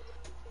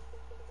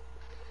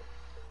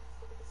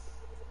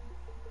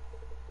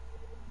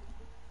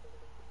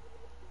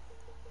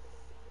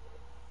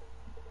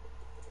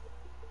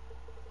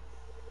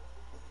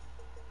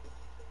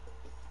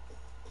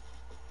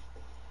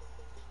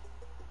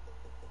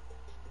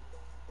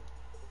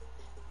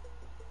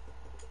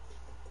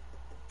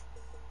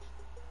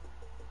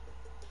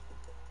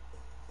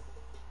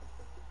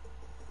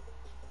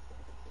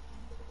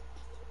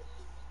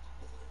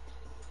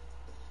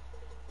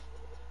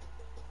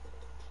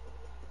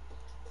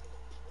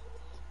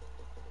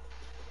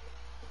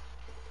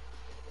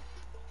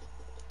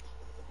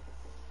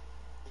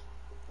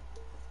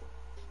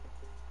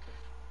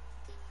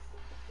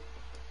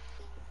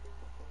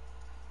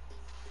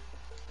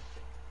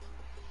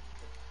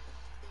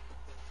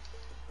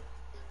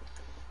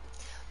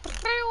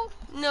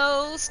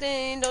 No,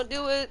 Stain, don't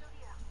do it.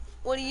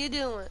 What are you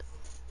doing?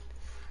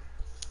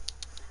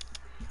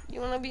 You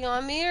wanna be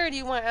on me or do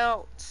you want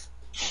out?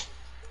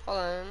 Hold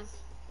on.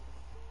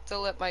 To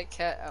let my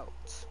cat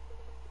out.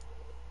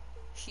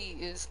 He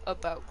is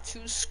about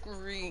to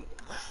scream.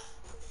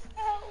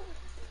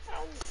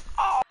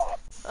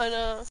 I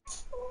know.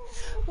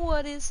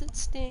 What is it,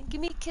 Stain? Give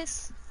me a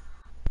kiss.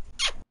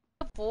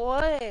 Good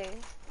boy.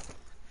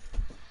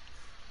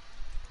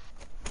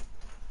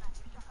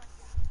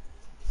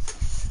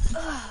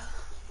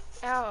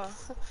 Ow.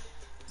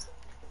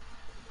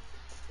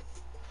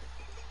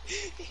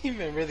 You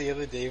remember the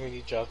other day when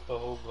you dropped the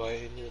whole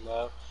boy in your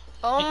lap?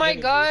 Oh my And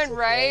it was god, so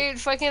right?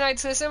 Fucking I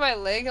twisted my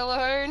leg hella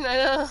hard. I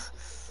know.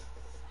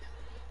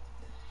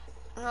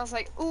 And I was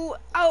like, ooh,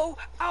 ow,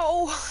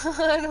 ow.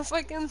 And I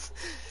fucking,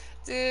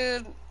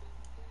 dude,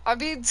 I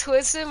be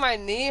twisting my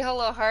knee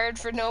hella hard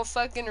for no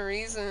fucking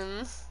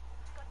reason.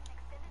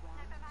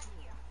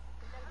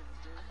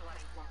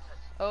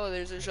 Oh,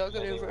 there's a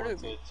shotgun Yeah, in they front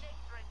of want me. it.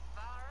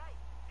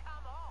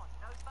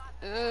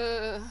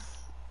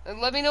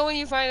 And let me know when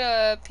you find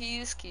a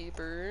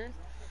peacekeeper.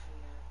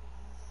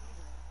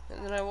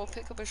 And then I will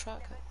pick up a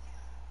shotgun.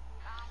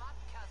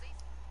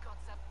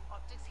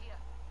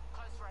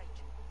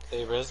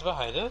 They res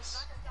behind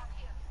us?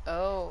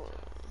 Oh.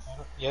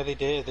 Yeah, they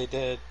did. They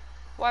did.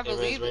 Well, I They res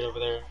believe right it. over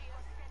there.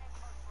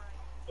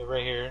 They're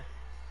right here.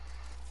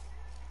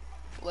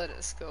 Let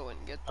us go and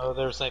get them. Oh,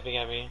 they're sniping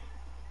at me.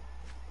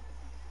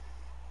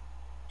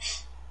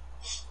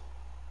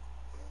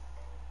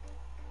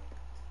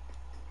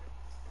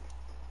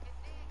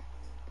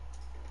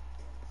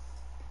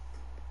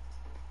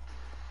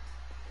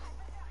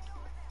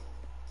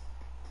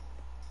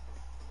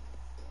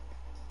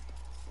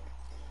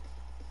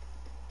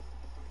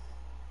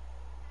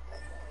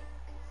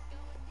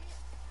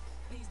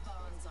 These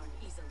bonds aren't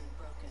easily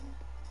broken.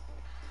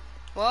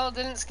 Well, it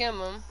didn't scam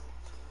them.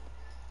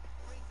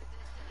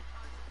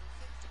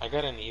 I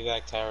got an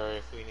evac tower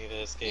if we need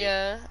to escape.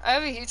 Yeah, I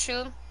have a heat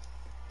shield.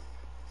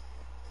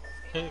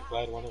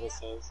 Glad one of us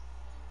does.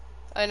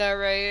 I know,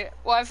 right?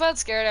 Well, I felt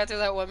scared after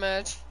that one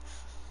match.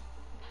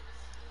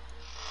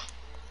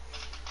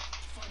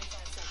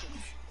 45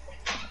 seconds.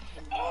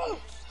 Can you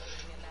finish the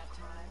ring in that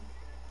time?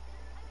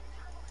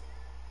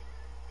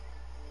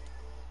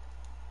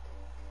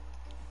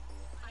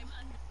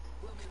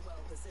 We'll be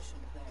well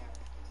positioned there.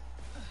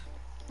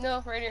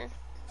 No, right here.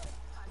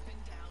 I've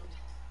been downed.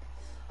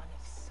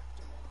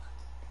 Unacceptable.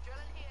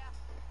 Drilling here.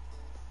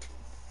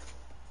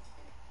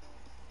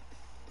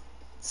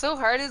 So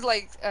hard to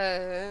like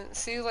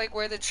see like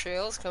where the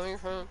trail's coming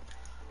from.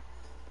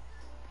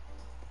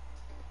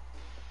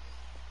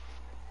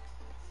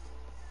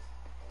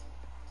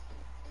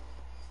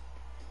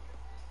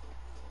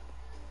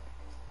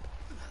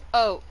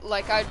 Oh,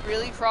 like I'd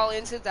really crawl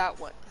into that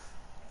one.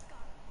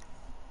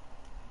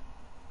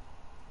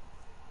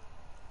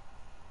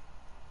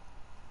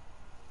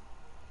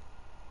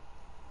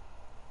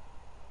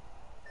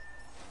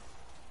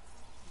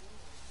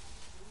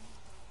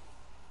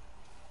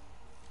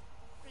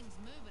 Ring's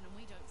moving and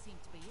we don't seem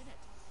to be in it.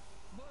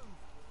 Whoa.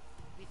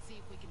 Let's see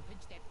if we can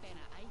pinch that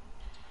banner, eh?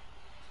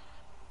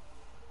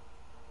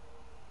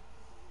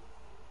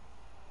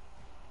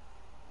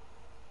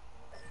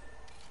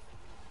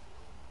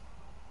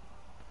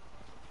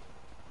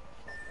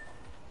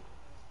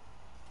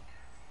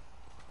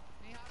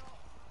 Miharo,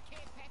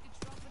 care package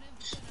dropping in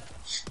for dinner.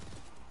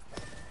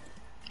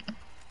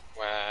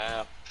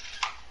 Wow.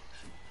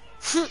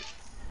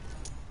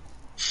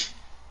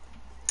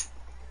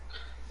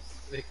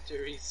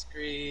 Victory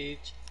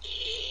screech.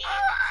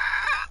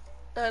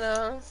 I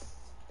know.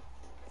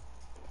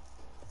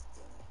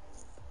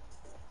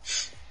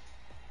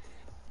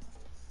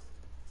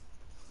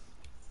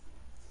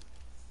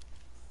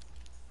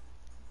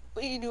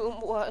 What are you doing,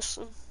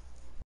 Watson?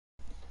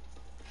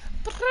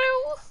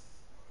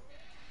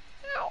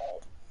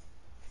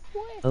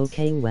 What?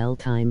 Okay, well,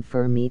 time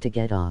for me to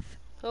get off.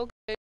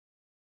 Okay.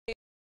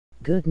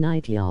 Good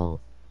night,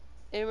 y'all.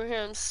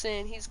 Abraham's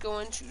saying he's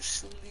going to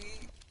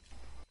sleep.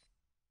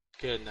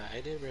 Good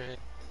night, Abraham.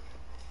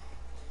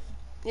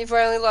 You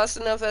finally lost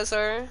enough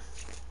SR.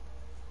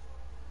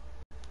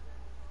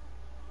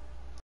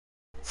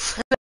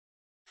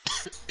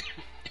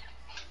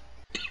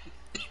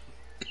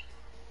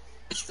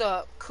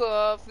 Stop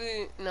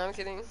coffee. No, I'm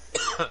kidding.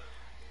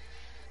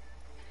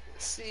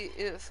 See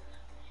if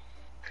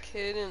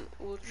Kaden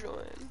will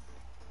join.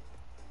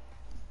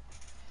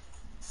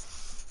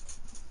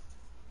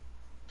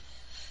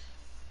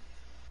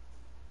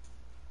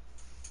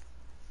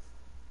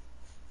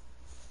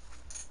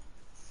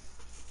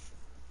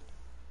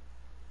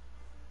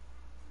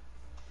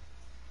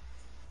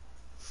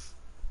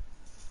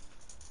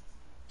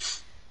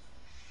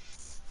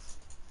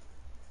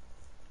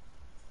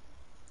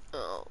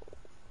 Oh.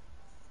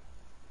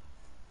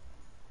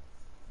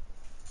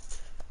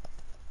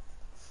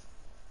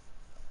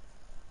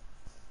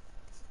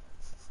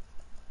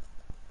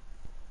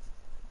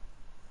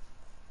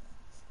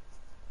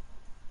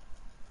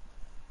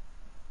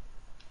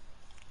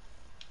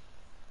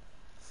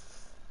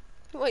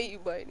 Why are you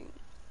biting?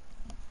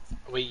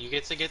 Wait, you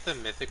get to get the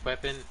mythic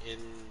weapon in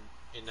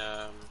in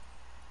the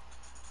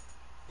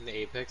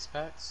Apex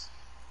packs?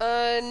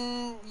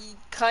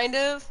 Kind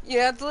of. You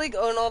have to like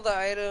own all the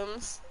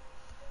items.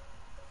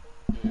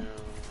 Yeah.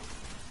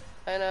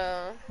 I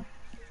know.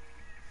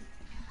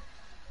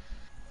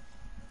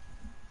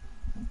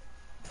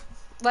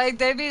 Like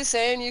they be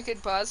saying you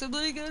could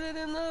possibly get it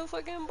in the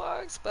fucking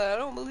box, but I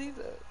don't believe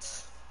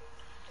that.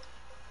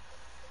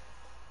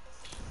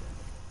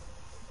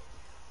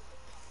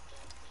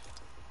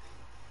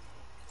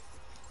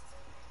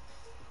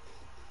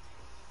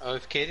 Oh,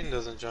 if Kaden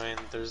doesn't join,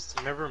 there's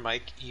remember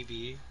Mike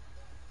EB,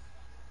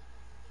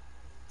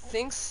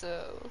 Think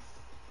so.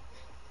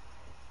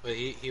 but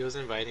he was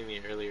inviting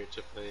me earlier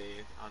to play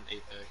on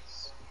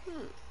Apex.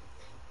 Hmm.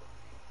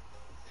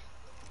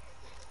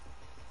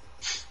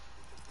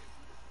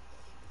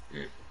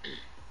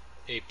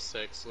 Ape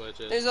Sex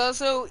Legend. There's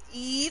also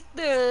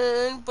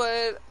Ethan,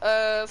 but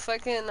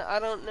fucking I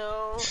don't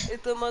know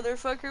if the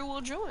motherfucker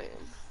will join.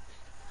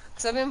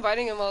 Cause I've been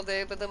inviting him all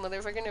day, but the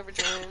motherfucker never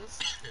joins.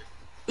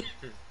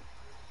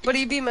 But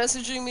he'd be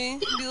messaging me,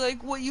 be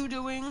like, "What you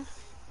doing?"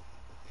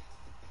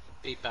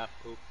 Beep bop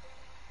boop.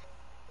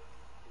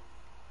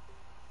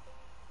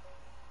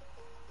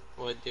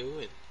 What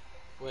doing?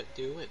 What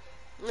doing?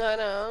 I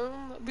know.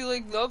 I'd be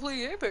like, "Not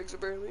playing Apex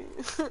apparently."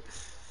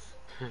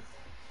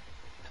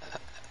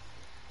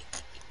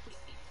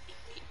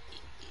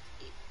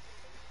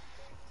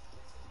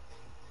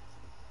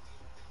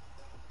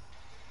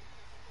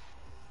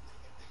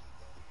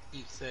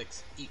 Eep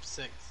sex, eep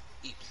sex,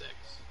 eep sex.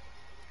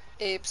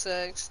 Ape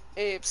sex,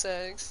 ape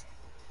sex.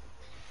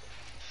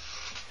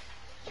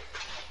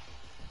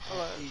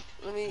 Hold on,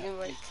 let me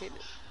invite Kaden.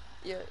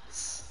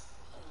 Yes.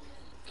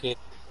 Okay.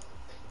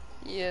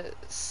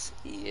 Yes,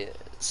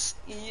 yes,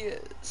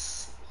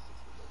 yes.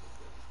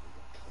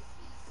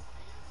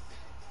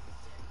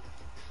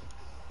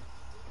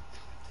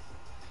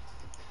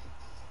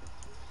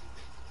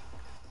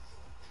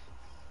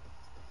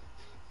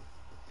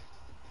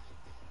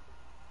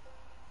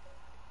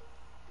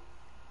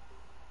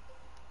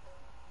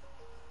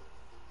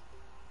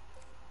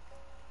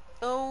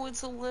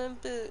 it's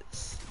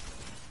Olympus.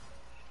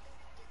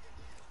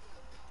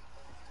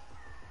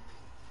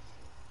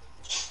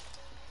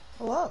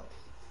 Hello.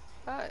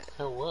 Hi.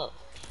 Hello.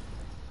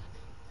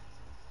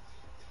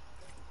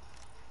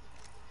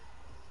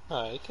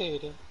 Hi,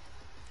 Kaden.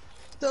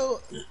 So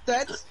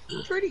that's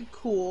pretty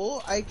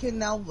cool. I can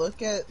now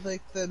look at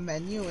like the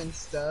menu and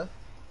stuff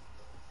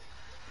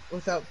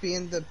without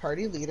being the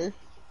party leader.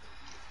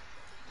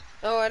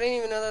 Oh, I didn't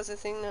even know that was a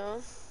thing now.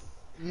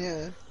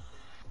 Yeah.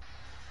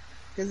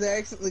 Because I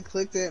accidentally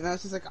clicked it and I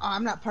was just like, oh,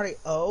 I'm not party.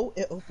 Oh,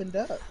 it opened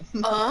up.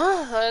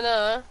 I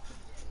know.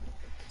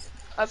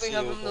 I've been See you,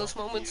 having don't those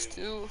moments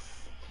you? too.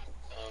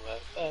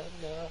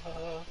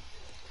 No.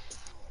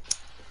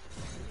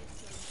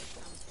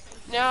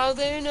 Now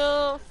they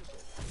know.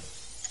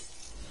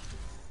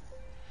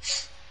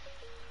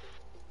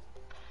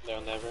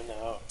 They'll never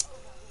know.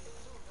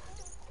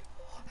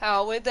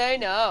 How would they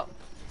know?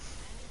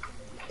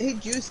 Hey,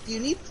 Juice, do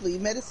you need flea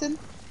medicine?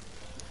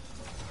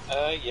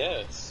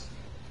 Yes.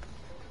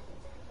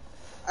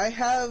 I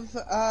have,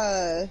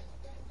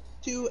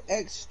 2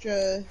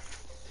 extra,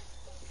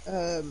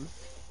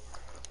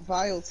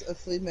 vials of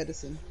flea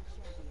medicine.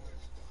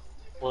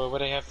 Well, what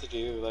do I have to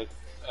do? Like,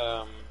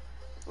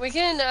 We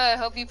can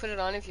help you put it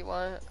on if you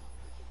want.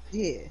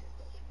 Yeah.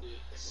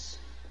 yes.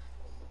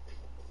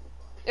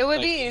 It would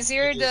Like, be I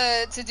easier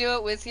just... to do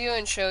it with you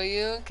and show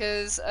you,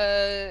 cause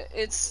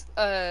it's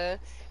a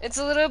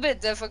little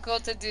bit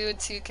difficult to do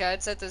 2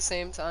 cats at the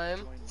same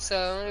time.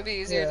 So it'd be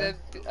easier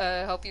Yeah.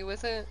 to help you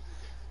with it.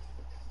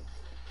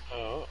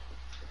 Oh.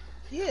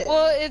 Yeah.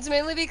 Well, it's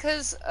mainly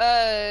because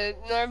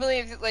normally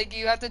if like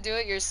you have to do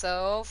it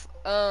yourself,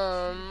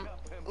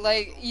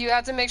 like you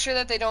have to make sure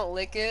that they don't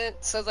lick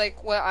it. So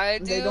like what I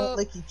They don't do,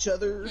 like each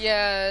other.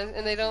 yeah,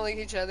 and they don't lick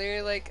each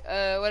other. Like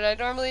what I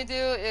normally do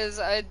is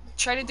I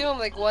try to do them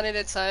like one at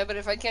a time. But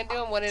if I can't do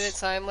them one at a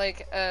time,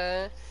 like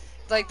that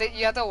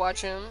you have to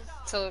watch them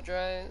till it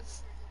dries.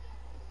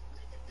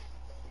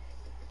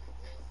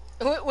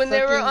 When they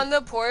were Fucking, on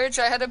the porch,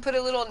 I had to put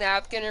a little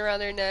napkin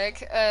around their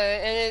neck,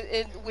 and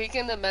it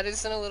weakened the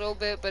medicine a little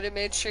bit, but it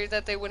made sure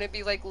that they wouldn't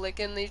be, like,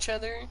 licking each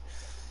other.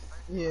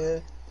 yeah.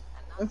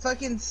 And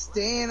fucking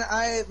Stan,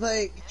 I,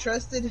 like,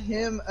 trusted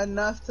him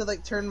enough to,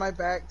 like, turn my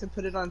back to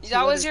put it on 2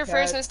 That was other your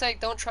first cats. mistake.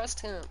 Don't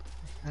trust him.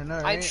 I know,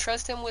 I right?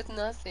 trust him with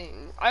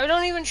nothing. I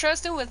don't even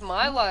trust him with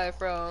my life,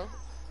 bro.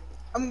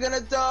 I'm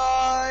gonna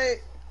die!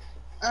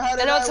 How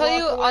did And I walk I'll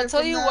away tell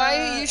from you why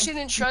you that?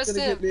 shouldn't He's trust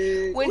gonna get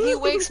him. me. When he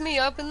Woo! wakes me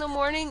up in the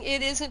morning,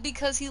 it isn't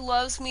because he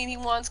loves me and he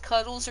wants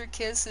cuddles or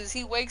kisses.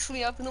 He wakes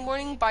me up in the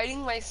morning biting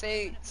my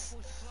face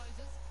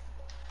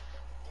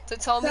to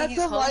tell me That's he's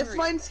a hungry.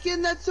 lifeline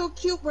skin? That's so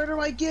cute. Where do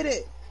I get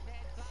it?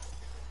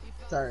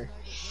 Sorry.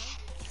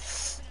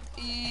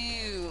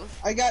 Ew.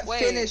 I got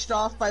Wait. finished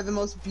off by the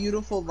most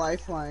beautiful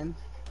lifeline.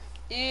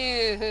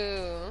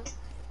 Ew.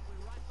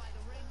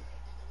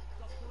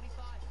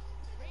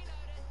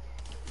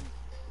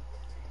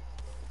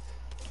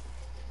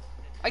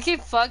 I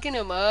keep fucking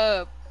him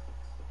up.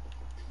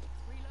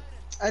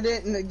 I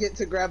didn't get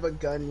to grab a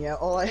gun yet.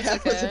 All I It's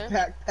had was a okay.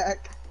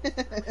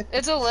 backpack.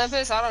 It's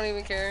Olympus, I don't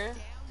even care.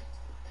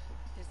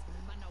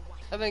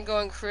 I've been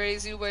going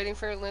crazy waiting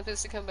for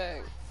Olympus to come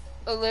back.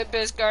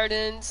 Olympus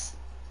Gardens.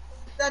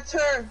 That's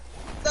her.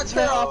 That's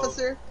her, Oh,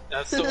 officer.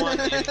 that's the one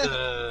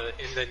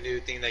in the new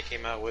thing that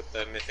came out with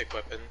the mythic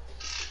weapon.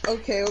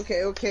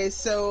 Okay.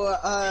 So,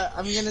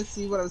 I'm gonna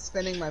see what I'm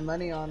spending my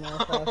money on real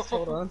fast.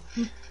 Hold on.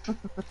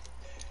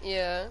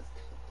 Yeah.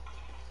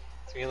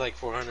 It's me like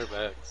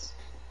 $400.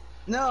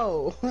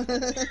 No.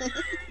 That's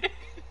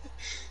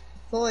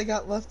all I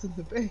got left in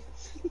the bank.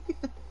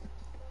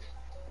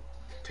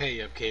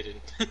 Pay up,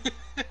 Kaden.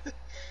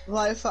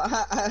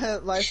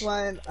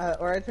 Lifeline,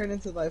 or I turn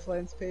into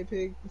Lifeline's pay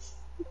pig.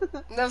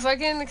 The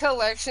fucking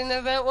collection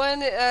event one,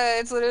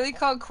 it's literally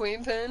called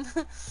Queen Pin.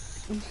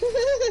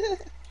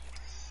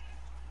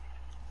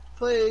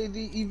 Play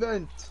the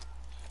event.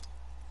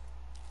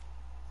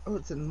 Oh,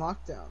 it's in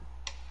lockdown.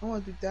 I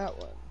want to do that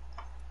one.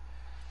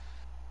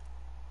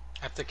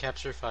 Have to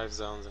capture 5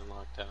 zones in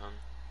lockdown.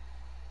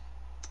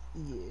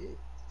 Yeah.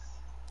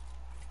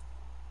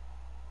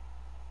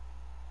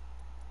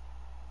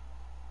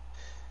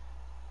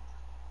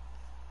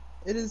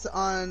 It is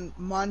on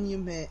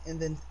Monument, and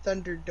then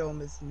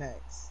Thunderdome is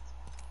next.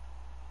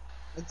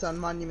 It's on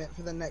Monument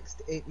for the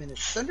next 8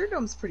 minutes.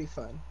 Thunderdome's pretty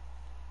fun.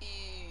 Ew.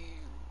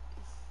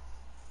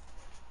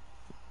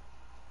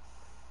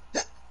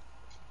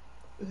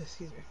 Ooh,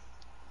 excuse me.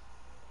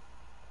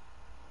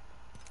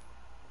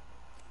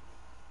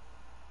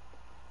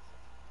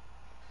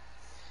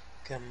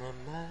 Got my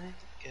mind,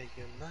 got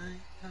your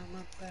mind on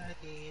my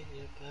body, and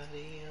your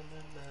body on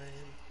my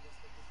mind.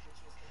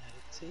 Got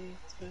a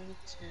taste for the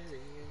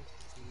cherry, and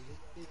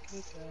you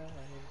think a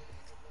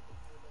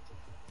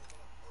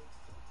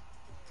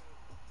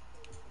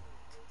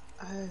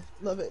guy. I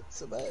love it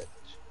so much.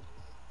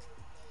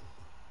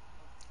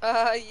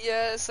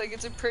 Yes, I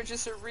get to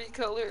purchase a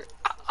recolor.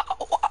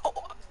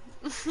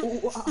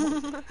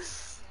 Wow.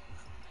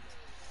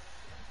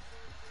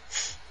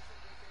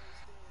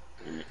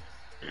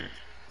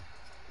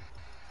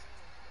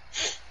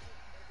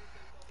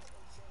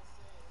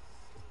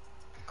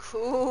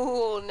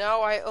 Cool,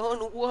 now I own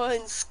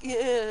one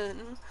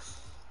skin.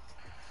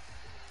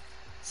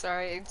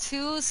 Sorry,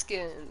 two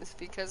skins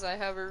because I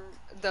have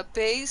the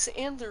base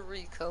and the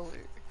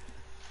recolor.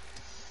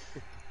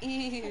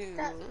 Ew.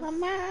 Got my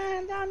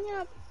mind on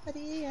your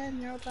body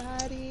and your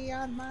body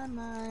on my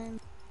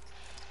mind.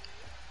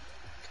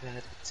 Got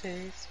a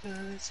taste for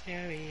the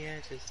cherry,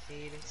 I just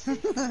need a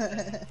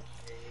secret.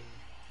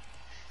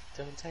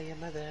 Don't tell your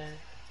mother.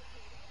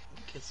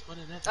 Kiss one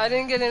another. I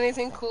didn't get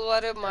anything cool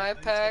out of my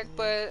Got pack,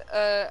 biting.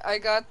 but I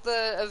got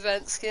the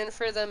event skin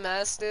for the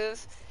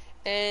Mastiff,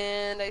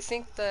 and I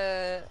think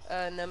the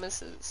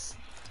Nemesis.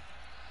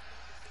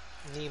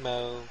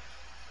 Nemo.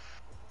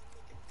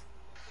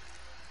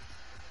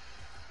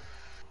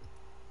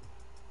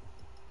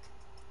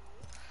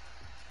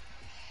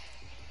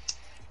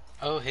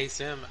 Oh, hey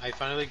Sim, I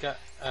finally got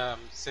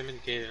Sim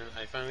and Gaiden.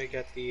 I finally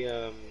got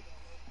the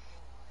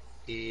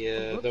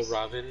Whoops.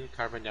 Robin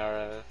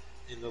carbonara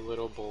in the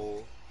little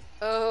bowl.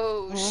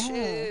 Oh, Oh.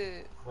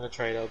 shit. I'm gonna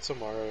try it out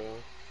tomorrow.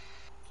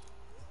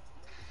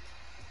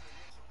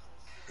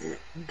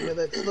 Okay,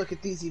 let's look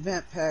at these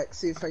event packs,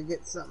 see if I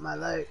get something I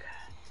like.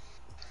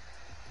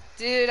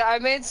 Dude, I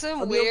made I'll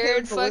some be okay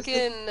weird with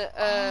ballistic.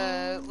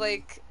 fucking,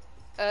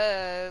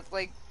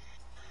 like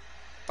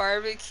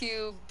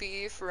barbecue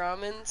beef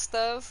ramen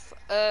stuff,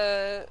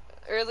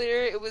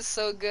 earlier. It was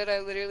so good, I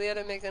literally had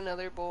to make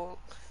another bowl.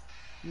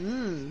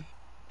 Mmm.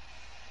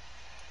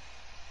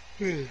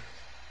 It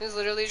was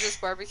literally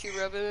just barbecue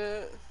rub in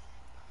it.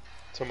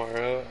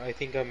 Tomorrow, I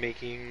think I'm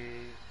making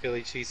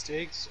Philly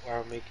cheesesteaks, or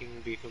I'm making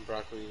beef and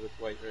broccoli with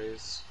white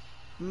rice.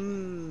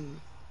 Mmm.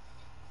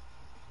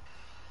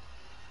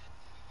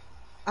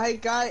 I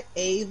got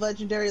a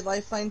legendary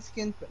lifeline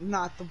skin, but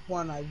not the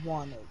one I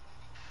wanted.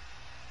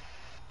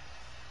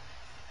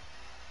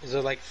 Is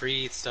it like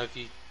free stuff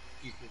you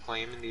can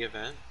claim in the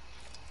event?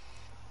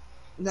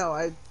 No,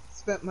 I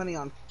spent money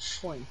on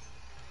coins.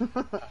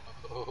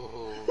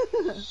 Oh,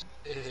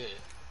 shit.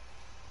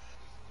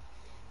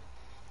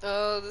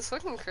 Oh, this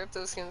fucking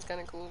crypto skin's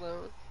kinda cool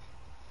though.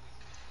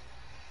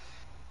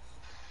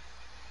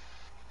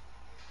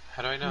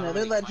 How do I know how Another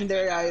many coins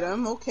legendary I have?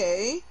 item,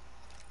 okay.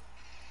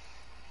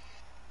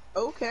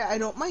 Okay, I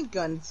don't mind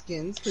gun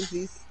skins, because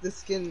this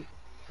skin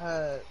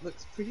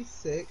looks pretty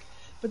sick.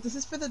 But this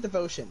is for the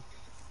devotion.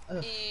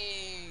 Ugh.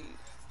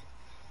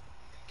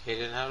 Okay,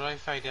 then how do I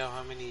find out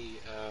how many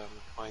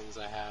coins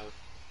I have?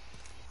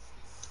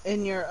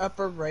 In your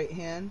upper right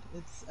hand,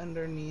 it's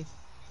underneath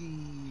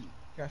the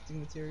crafting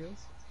materials.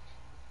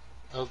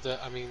 Oh,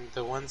 I mean,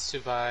 the ones to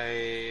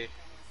buy,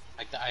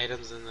 like the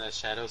items in the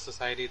Shadow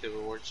Society, the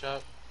reward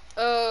shop.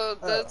 Oh,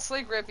 Oh. that's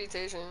like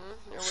reputation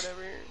or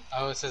whatever.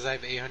 Oh, it says I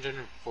have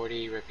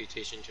 840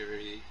 reputation to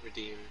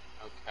redeem.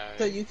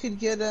 So Okay. you could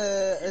get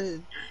a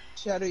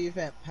shadow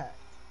event pack.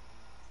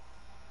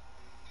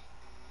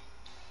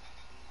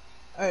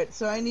 Alright,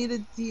 so I need to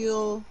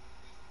deal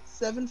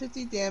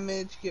 750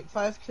 damage, get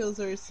 5 kills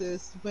or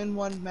assists, win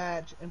 1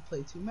 match, and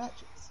play 2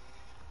 matches.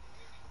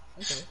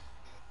 Okay.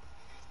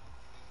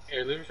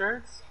 Heirloom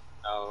shards?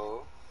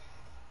 No.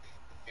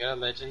 I got a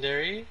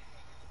legendary?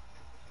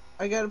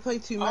 I gotta play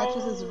 2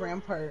 matches as a Oh!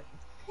 rampart.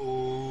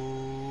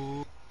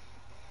 Ooh.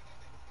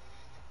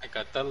 I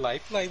got the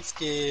lifeline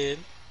skin.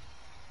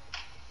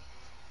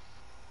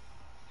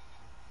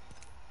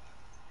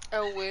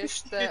 I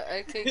wish that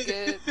I could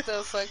get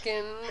the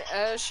fucking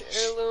Ash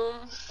heirloom.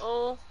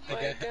 Oh my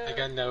I god.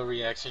 got no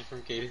reaction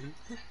from Kaden.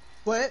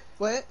 What?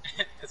 What?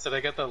 I said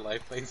I got the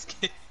lifeline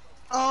skin.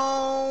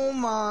 Oh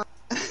my.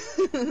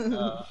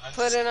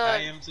 Put it I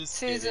on. am just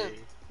Season.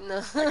 kidding. No.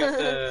 I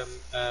got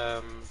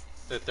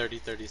the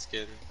 30/30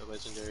 skin, the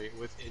legendary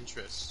with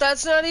interest.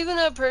 That's not even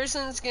a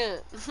person skin.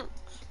 Pretty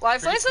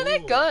Lifeline's on a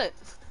cool. gun.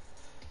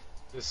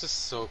 This is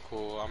so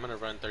cool. I'm gonna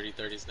run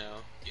 30/30s now.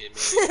 Get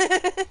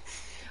me.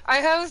 I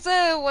have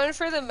the one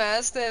for the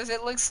Mastiff.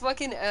 It looks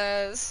fucking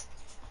ass.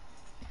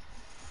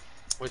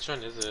 Which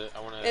one is it? I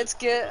wanna It's go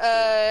get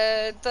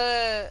see.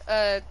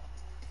 the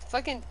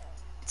fucking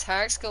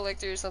tax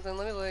collector or something.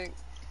 Let me look.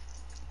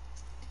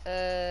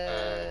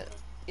 Uh,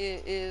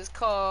 It is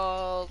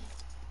called.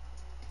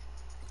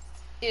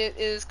 It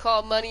is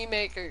called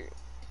Moneymaker.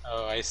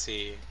 oh, I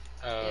see.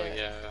 Oh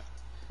Yeah,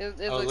 yeah.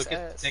 it Oh, looks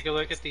ass. take a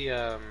look at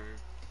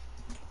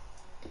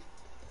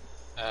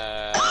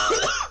uh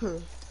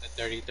the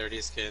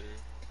 30/30 skin.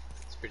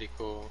 It's pretty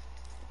cool.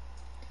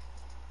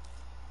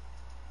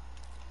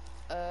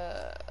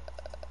 Uh,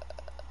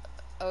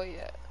 oh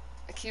yeah.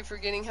 I keep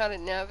forgetting how to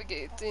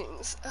navigate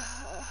things.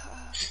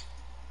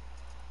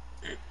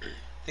 I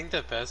think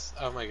the best.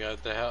 Oh my god,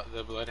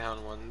 the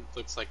Bloodhound one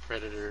looks like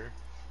Predator.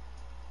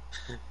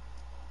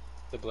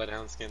 The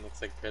Bloodhound skin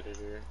looks like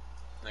Predator.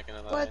 Not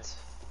gonna lie. What?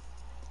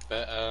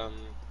 But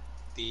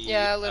the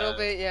Yeah, a little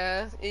bit,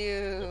 yeah.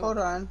 Ew. Hold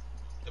on.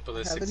 the I have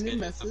ballistic a new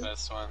skin is the message.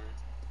 best one.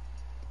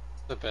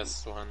 The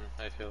best one,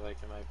 I feel like,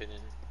 in my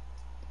opinion.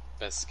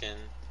 Best skin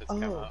that's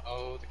come Oh. out.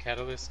 Oh, the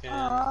Catalyst skin.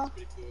 Aw. It's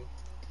pretty cool.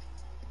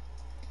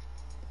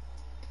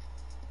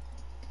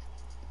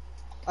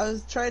 I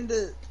was trying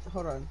to.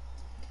 Hold on.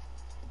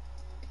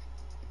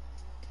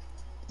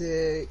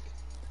 Catalytic.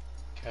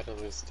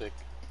 Catalytic.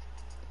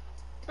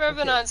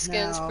 Revenant Okay,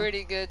 skin's now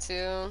pretty good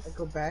too. I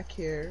go back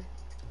here.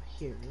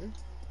 Here.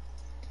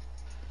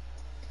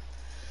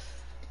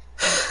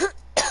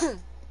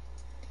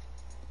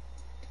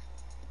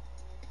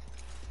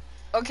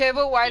 Okay,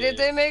 but why did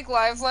Yeah. they make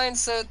Lifeline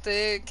so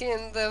thick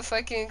in the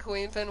fucking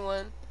Queen Pin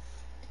one?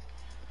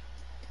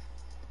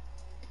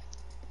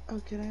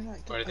 Oh, can I not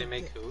get? Why did they oh,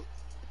 make yeah.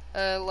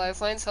 who?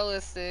 Lifeline's hella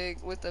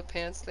thick with the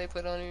pants they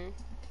put on her.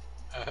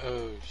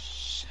 Oh,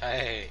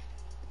 shit.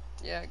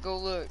 Yeah, go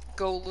look.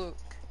 Go look.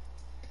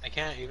 I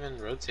can't even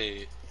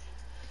rotate.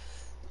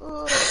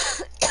 Oh,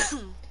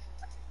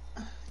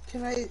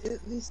 can I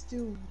at least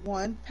do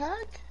one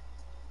pack?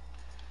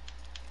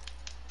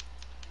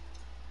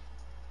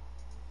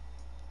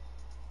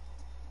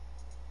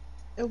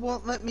 It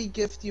won't let me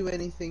gift you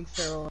anything,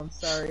 Farrell. I'm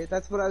sorry.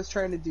 That's what I was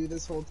trying to do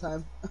this whole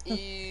time.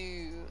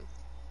 Ew.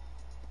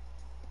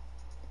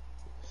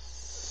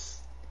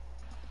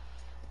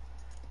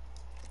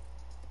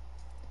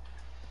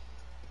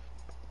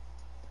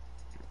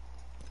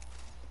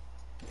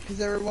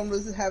 Because everyone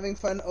was having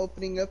fun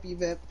opening up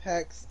event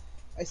packs.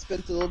 I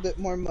spent a little bit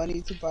more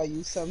money to buy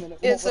you some, and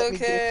it won't It's let me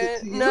gift it okay.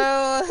 to you.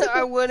 No,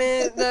 I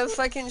wouldn't. The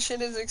fucking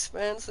shit is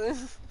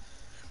expensive.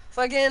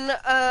 Fucking,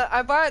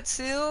 I bought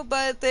two,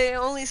 but they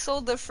only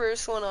sold the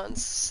first one on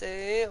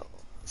sale.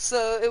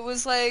 So it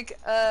was like,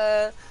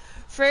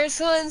 first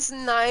one's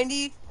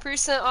 90%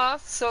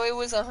 off, so it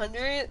was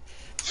 100.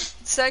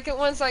 Second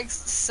one's like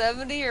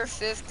 70 or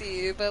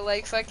 50, but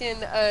like fucking,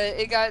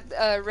 it got,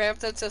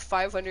 ramped up to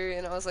 500,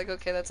 and I was like,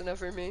 okay, that's enough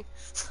for me.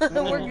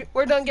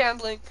 We're done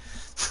gambling.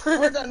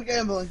 We're done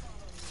gambling.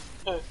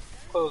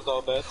 Closed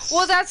all bets.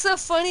 Well, that's the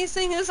funny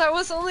thing is I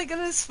was only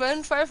gonna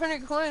spend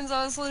 500 coins.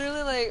 I was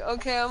literally like,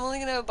 okay, I'm only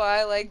gonna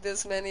buy like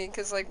this many,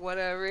 cause like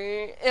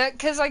whatever.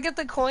 Cause I get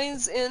the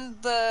coins in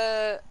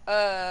the,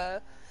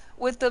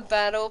 with the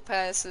battle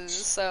passes,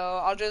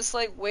 so I'll just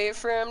like wait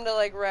for him to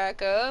like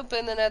rack up,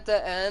 and then at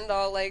the end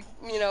I'll like,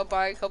 you know,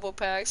 buy a couple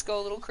packs,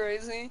 go a little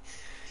crazy.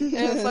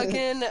 And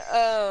fucking,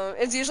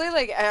 it's usually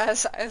like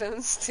ass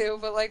items too,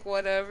 but like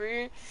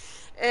whatever.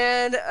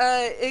 And,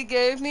 it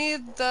gave me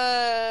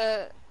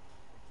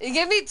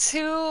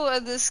two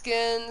of the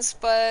skins,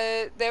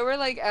 but they were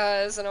like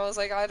ass, and I was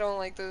like, I don't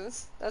like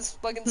this. That's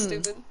fucking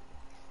stupid.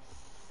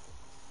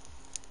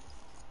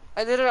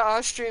 I did it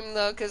off stream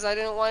though, because I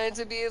didn't want it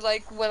to be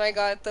like when I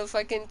got the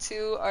fucking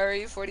two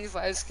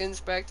RE45 skins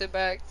back to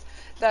back.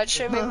 That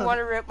shit made me want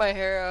to rip my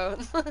hair out.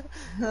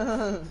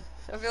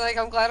 I feel like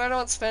I'm glad I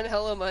don't spend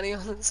hella money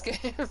on this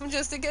game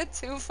just to get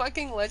two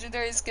fucking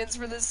legendary skins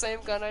for the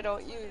same gun I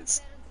don't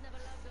use.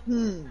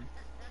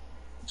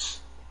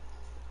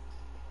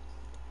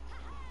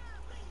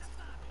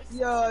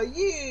 Yo,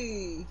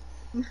 yee!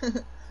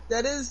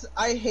 That is,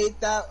 I hate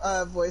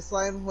that voice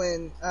line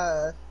when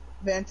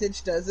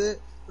Vantage does it,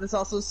 but it's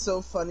also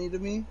so funny to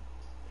me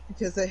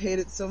because I hate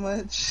it so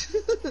much.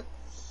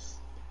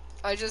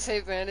 I just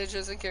hate Vantage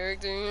as a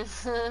character.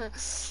 I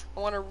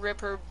want to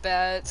rip her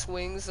bat's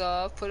wings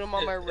off, put them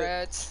on my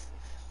rats.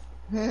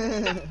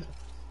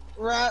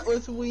 Rat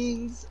with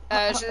wings.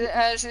 Ash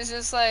is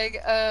just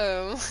like,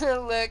 oh,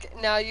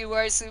 look, now you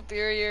are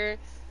superior.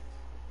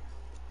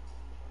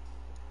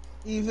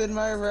 Even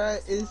my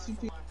rat is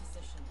superior.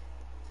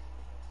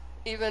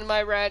 Even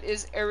my rat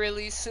is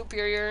eerily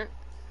superior.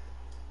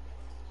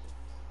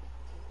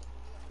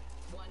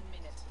 1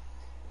 minute.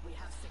 We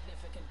have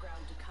significant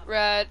ground to cover.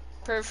 Rat,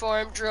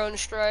 perform drone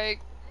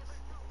strike.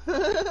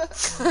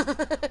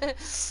 It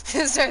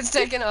starts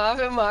taking off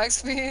at Mach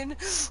speed.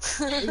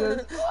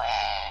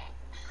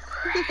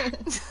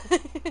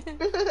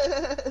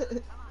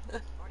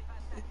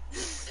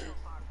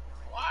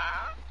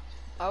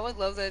 I would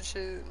love that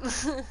shit.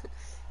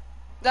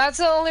 That's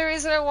the only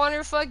reason I want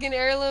her fucking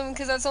heirloom,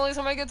 because that's the only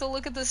time I get to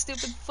look at the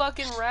stupid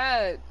fucking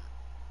rat.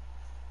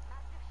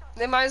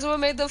 They might as well have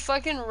made the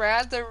fucking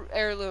rat the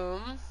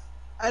heirloom.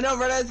 I know,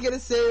 but I was gonna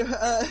say,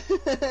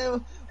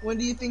 when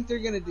do you think they're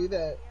gonna do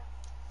that?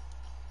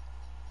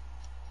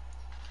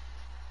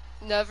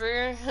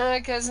 Never,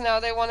 because now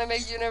they want to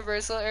make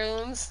universal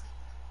heirlooms.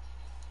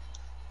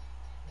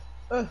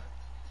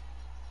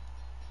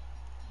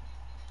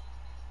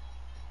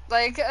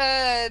 Like,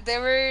 they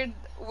were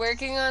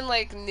working on,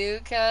 like,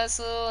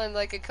 Newcastle and,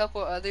 like, a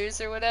couple others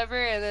or whatever,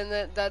 and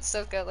then that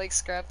stuff got, like,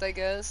 scrapped, I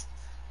guess.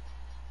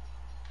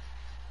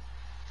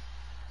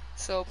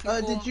 So, people...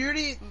 Did you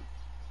already...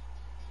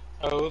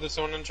 Oh, there's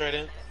someone on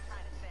Trident.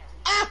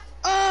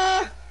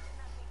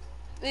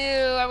 Ew,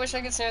 I wish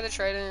I could snare the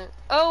trident.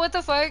 Oh, what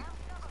the fuck?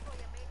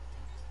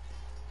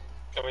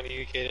 Coming to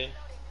you, Kaden.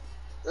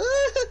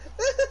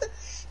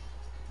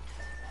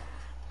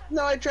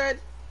 No, I tried.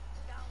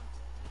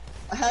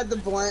 I had the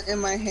blunt in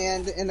my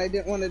hand and I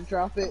didn't want to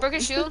drop it. Broke a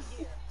shield?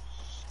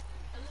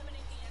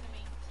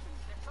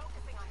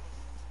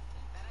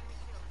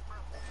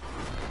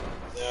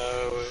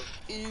 No.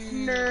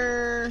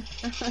 Nerd.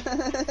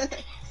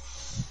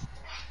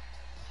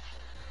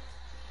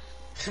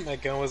 My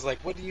gun was like,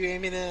 what are you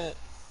aiming at?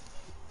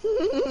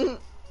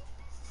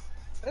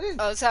 I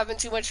was having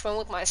too much fun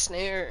with my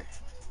snare.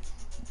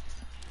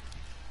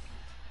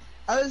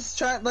 I was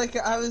trying, like,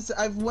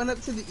 I went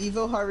up to the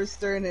Evo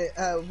Harvester and it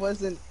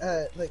wasn't,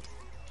 like,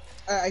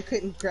 I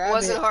couldn't grab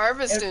Wasn't it. And,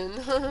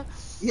 harvesting.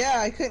 yeah,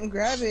 I couldn't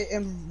grab it,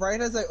 and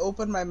right as I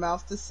opened my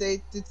mouth to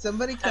say, "Did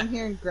somebody come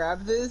here and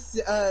grab this?"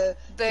 They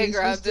Juice was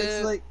grabbed just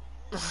it. like,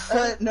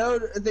 no,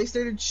 they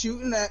started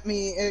shooting at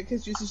me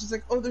because Juice was just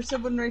like, "Oh, there's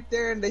someone right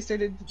there," and they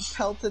started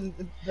pelting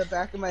the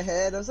back of my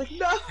head. I was like,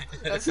 "No!"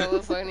 That's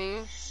hella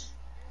funny.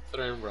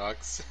 Throwing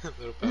rocks,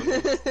 little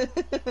pebbles.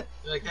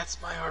 You're like,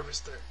 that's my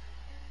harvester.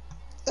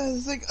 I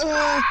was like,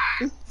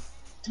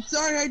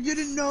 sorry, I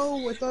didn't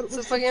know. I thought it It's a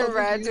was for fucking public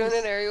rat doing an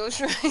use." aerial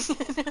shrine.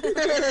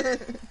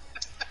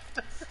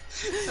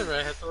 The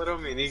rat has a little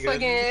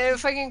minigun.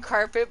 fucking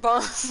carpet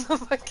bombs. The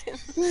fucking.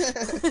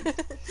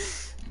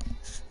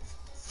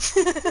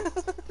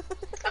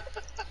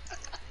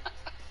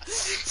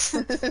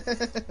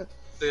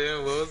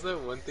 Damn, what was that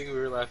one thing we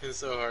were laughing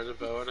so hard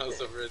about when I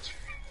was over at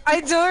I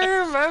don't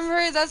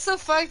remember. That's the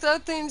fucked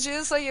up thing,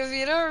 just like if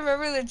you don't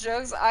remember the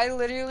jokes, I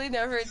literally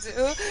never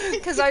do,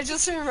 because I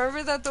just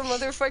remember that the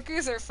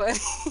motherfuckers are funny.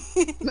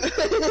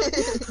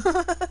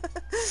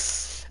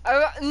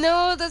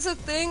 No, that's the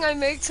thing. I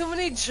make too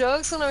many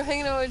jokes when I'm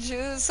hanging out with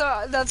Jews,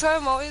 so that's why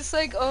I'm always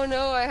like, oh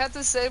no, I have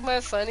to save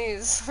my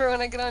funnies for when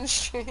I get on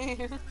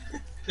stream.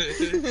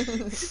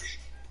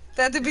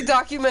 They have to be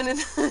documented.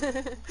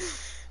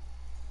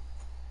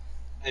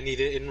 I need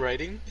it in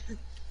writing.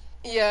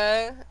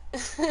 Yeah.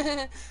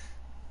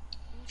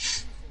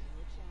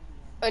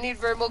 I need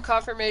verbal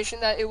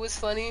confirmation that it was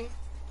funny.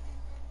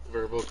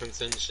 Verbal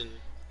consension.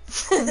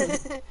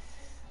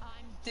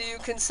 Do you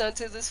consent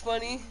to this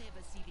funny?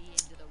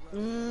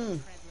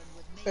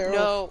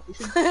 Farrell, No.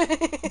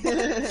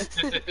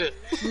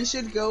 we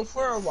should go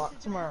for a walk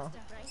tomorrow.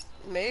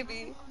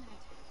 Maybe.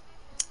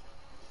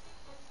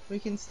 We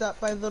can stop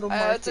by Little I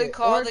Market. have to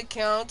call or the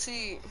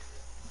county.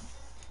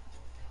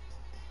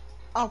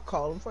 I'll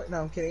call them for it.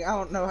 No, I'm kidding. I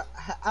don't know.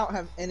 I don't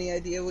have any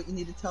idea what you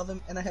need to tell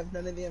them, and I have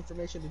none of the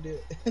information to do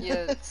it.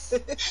 Yes.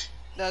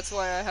 That's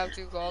why I have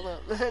to call them.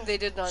 They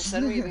did not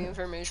send me the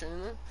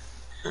information.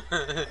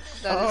 That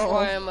is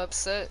why I'm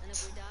upset.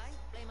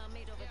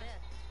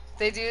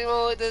 They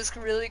do this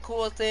really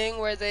cool thing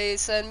where they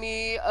send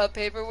me a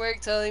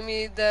paperwork telling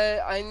me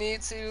that I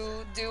need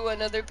to do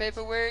another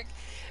paperwork,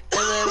 and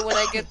then when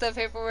I get the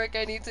paperwork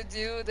I need to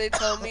do, they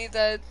tell me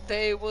that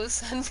they will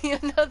send me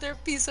another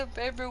piece of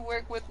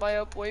paperwork with my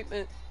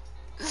appointment.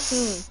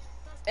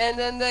 And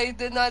then they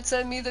did not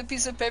send me the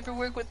piece of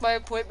paperwork with my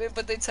appointment,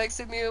 but they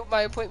texted me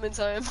my appointment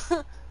time.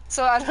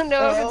 So I don't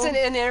know if it's an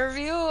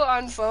interview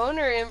on phone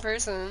or in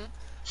person.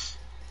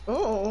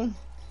 Oh.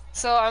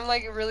 So I'm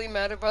like really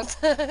mad about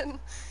that.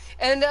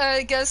 And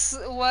guess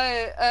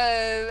what?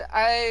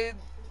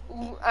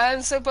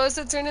 I'm supposed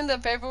to turn in the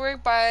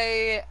paperwork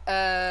by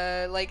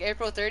like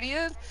April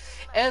 30th,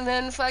 and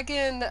then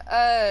fucking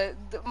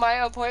my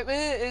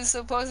appointment is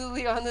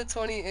supposedly on the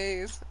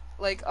 28th,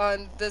 like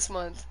on this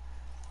month.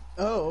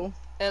 Oh.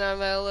 And I'm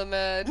hella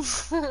mad.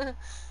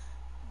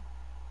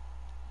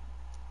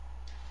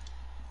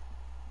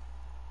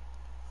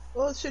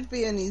 Well, it should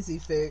be an easy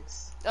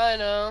fix. I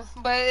know,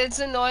 but it's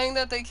annoying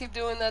that they keep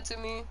doing that to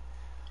me.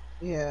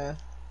 Yeah.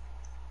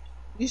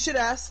 You should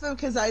ask them,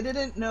 because I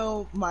didn't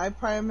know my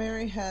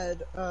primary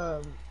had,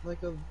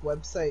 like a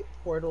website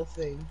portal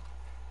thing.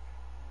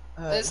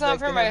 It's not like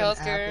for they my have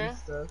an app healthcare. and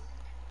stuff.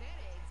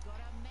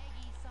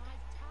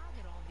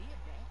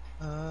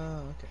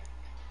 Oh, okay.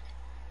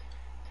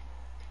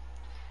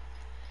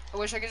 I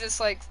wish I could just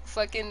like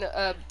fucking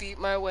beat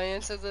my way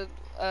into the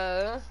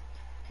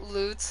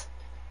loot.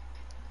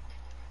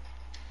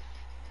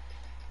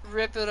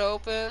 Rip it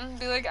open.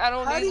 Be like, I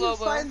don't How need do you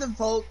Lobo. find the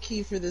vault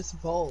key for this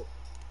vault?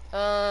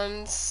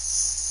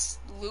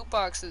 Loot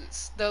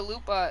boxes. The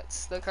loot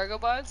bots. The cargo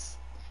bots.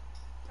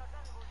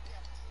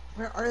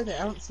 Where are they?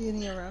 I don't see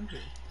any around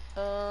here.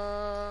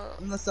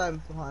 Unless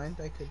I'm blind,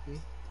 I could be.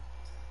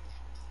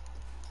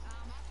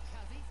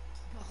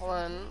 Hold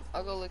on.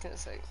 I'll go look in a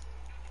sec.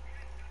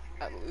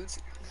 I'm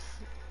looting.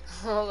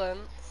 Hold on.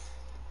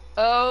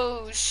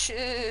 Oh,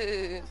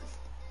 shit.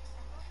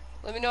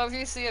 Let me know if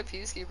you see a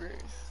peacekeeper.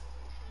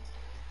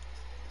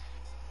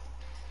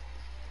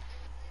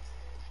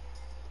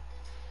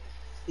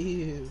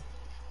 Ew.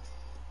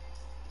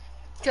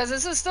 Because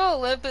this is still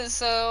Olympus,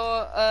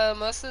 so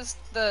most of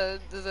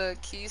the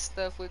key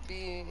stuff would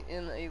be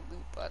in a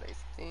loot bot, I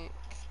think.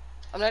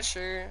 I'm not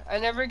sure. I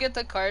never get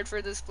the card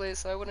for this place,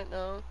 so I wouldn't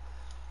know.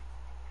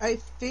 I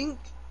think,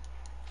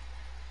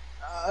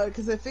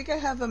 because I think I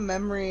have a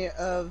memory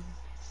of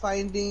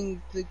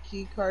finding the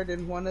key card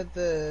in one of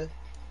the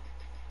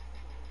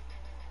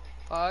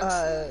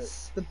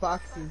boxes. The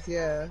boxes,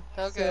 yeah.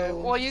 Okay. So,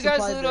 well, you guys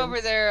loot over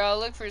there. I'll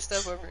look for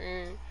stuff over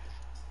here.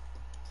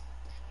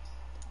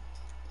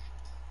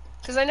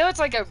 Because I know it's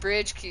like a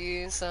bridge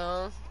key,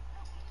 so...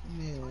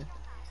 Yeah.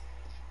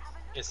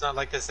 It's not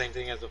like the same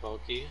thing as a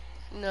vault key?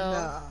 No.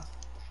 Nah.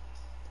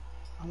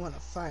 I want to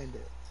find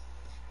it.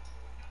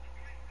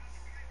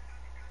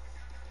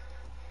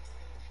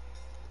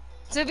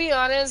 To be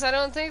honest, I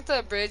don't think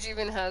the bridge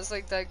even has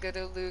like that good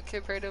a loot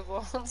compared to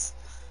vaults.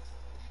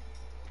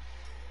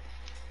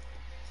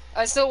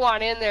 I still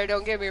want in there,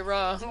 don't get me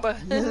wrong, but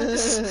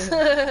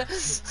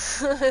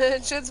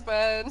shit's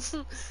bad.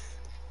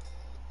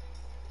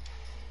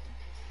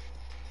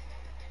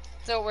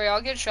 Don't worry,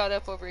 I'll get shot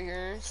up over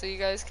here so you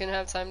guys can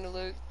have time to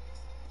loot.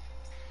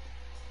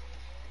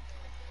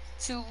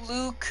 To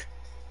Luke.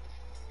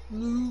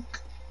 Luke.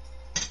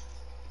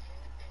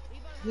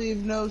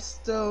 Leave no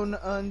stone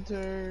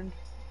unturned.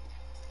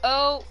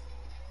 Oh,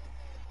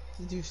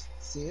 Did you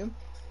see him?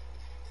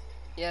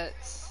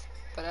 yes,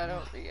 but I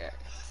don't react.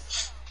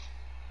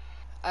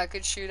 I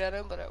could shoot at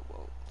him, but I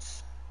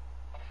won't.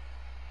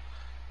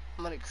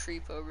 I'm gonna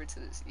creep over to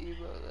this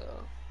Evo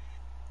though.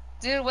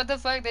 Dude, what the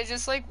fuck? They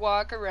just like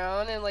walk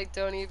around and like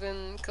don't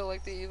even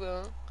collect the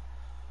Evo.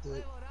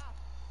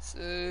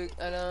 Sick,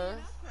 I know.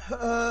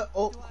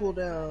 Alt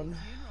cooldown.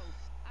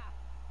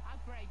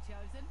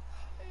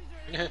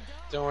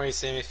 Don't worry,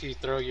 Sam. If you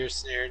throw your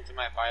snare into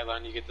my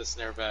pylon, you get the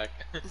snare back.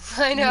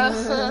 I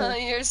know.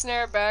 Your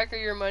snare back or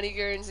your money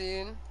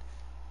guaranteed.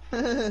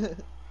 Instead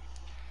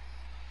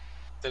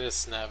of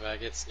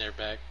snapback, it's snare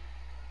back.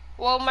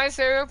 Well, my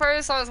favorite part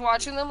is I was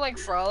watching them like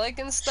frolic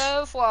and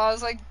stuff while I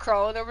was like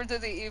crawling over to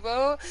the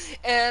Evo,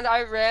 and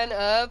I ran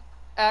up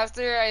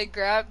after I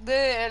grabbed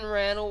it and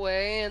ran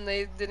away, and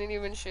they didn't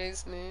even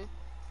chase me.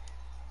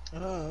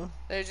 Oh.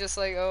 They're just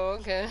like, oh,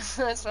 okay,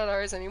 that's not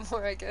ours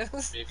anymore, I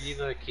guess. Maybe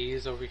the key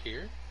is over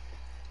here?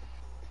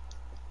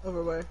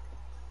 Over where?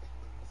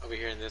 Over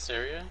here in this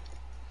area?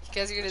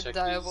 Guess you're gonna Check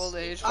die of these. old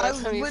age by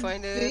the time you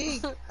find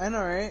think. it. I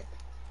know, right?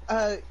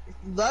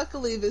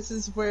 Luckily this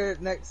is where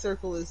next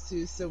circle is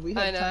too, so we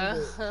have time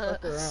to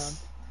fuck around.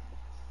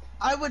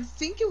 I would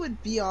think it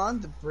would be on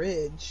the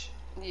bridge.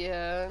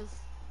 Yeah.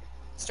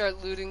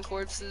 Start looting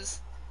corpses.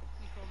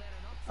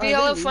 Are Be they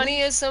hella leaving?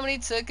 funny if somebody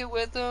took it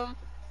with them.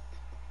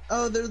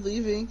 Oh, they're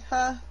leaving,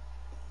 huh?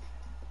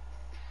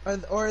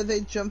 Or are they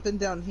jumping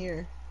down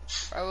here?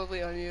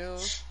 Probably on you.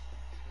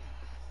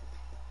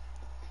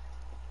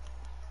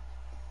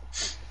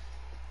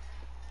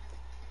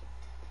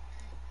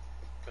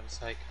 Go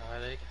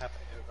psychotic, happy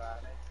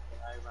erotic,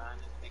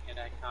 ironic, make it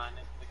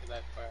iconic, look at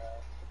that fire.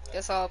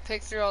 Guess I'll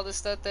pick through all the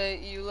stuff that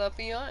you left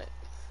behind.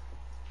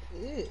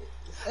 Ew.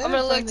 I'm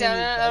gonna look down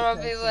at it and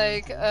I'll be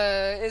like,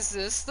 is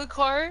this the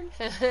card?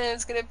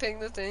 It's gonna ping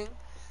the thing.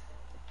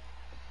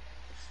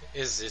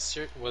 Was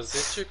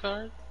this your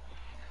card?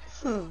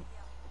 Hmm.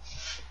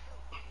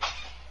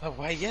 Oh,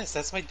 why yes,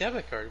 that's my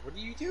debit card. What are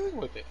you doing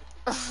with it?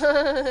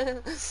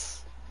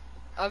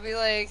 I'll be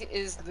like,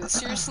 is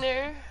this your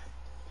snare?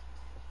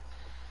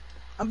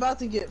 I'm about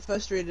to get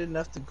frustrated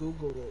enough to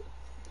Google it.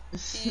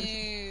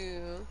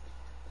 Ew.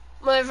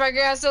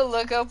 Motherfucker has to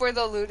look up where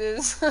the loot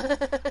is.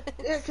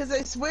 Yeah, because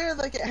I swear,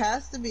 like, it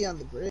has to be on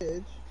the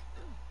bridge.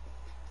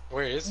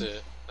 Where is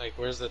it? Like,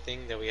 where's the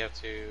thing that we have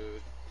to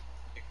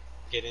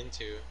get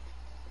into?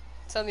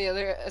 It's on the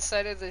other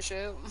side of the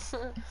ship.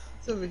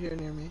 It's over here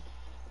near me.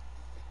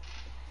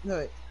 No,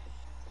 wait.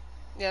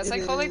 Yeah, it's It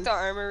like called like is- the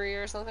armory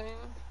or something.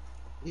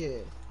 Yeah.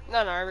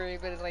 Not an armory,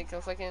 but like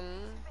a fucking...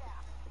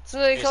 It's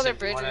what they call their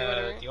bridge or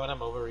whatever. Do you want a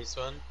mobile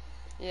respawn?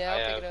 Yeah,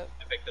 I'll pick it up.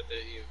 I picked up the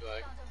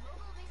E-Black.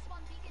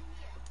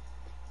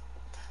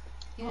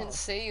 You didn't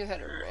say you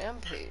had a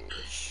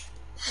rampage.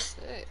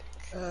 Sick.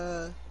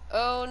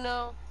 Oh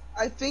no.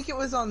 I think it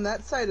was on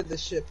that side of the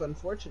ship,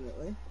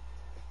 unfortunately.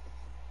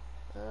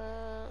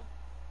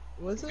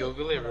 Was it?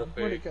 Google it Hold real on,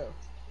 Where'd it quick. go?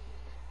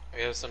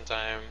 We have some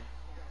time.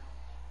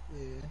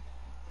 Yeah.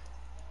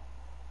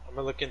 I'm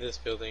gonna look in this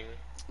building.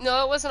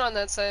 No, it wasn't on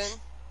that side.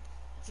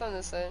 It's on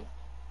this side.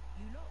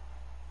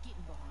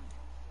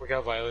 We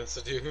got violence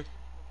to do.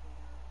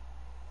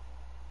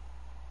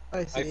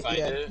 I see. find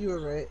Yeah, it. you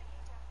were right.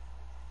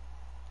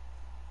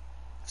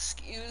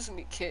 Excuse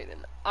me, Kaden.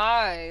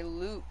 I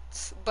loot.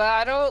 But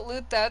I don't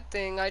loot that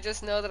thing. I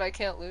just know that I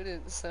can't loot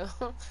it, so...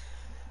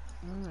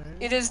 Alright.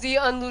 It is the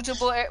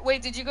unlootable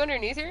wait, did you go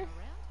underneath here?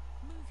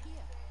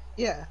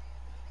 Yeah.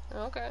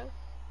 Okay.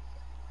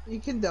 You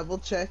can double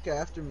check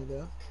after me,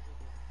 though.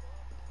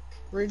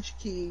 Bridge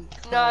key.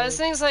 No, card. this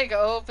thing's like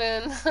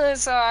open,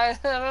 so I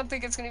don't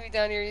think it's gonna be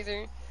down here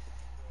either.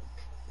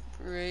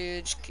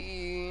 Bridge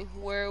key.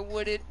 Where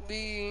would it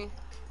be?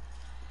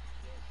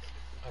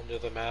 Under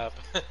the map.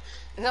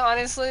 No,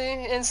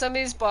 honestly, in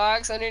somebody's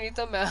box underneath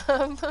the map.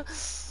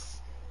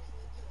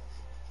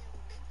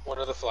 One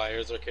of the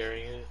flyers are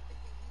carrying it.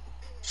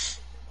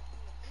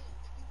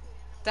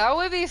 That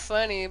would be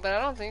funny, but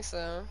I don't think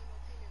so.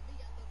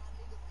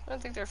 I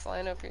don't think they're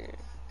flying up here.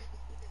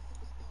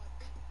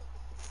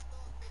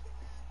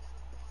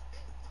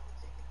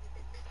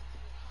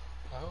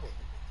 Oh.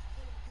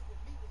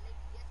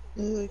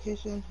 New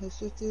location has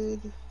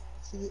shifted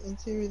to the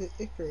interior of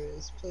the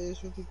Icarus.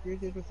 Players will be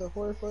greeted with a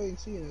horrifying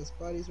scene as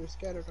bodies are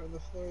scattered on the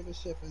floor of the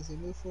ship as they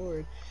move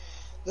forward.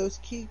 Those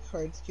key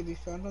cards can be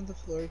found on the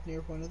floor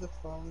near one of the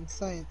fallen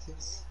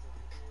scientists.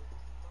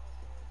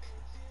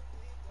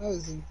 That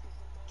was in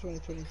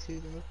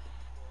 2022, though.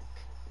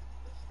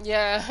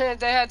 Yeah,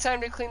 they had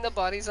time to clean the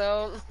bodies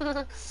out.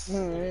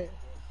 Alright.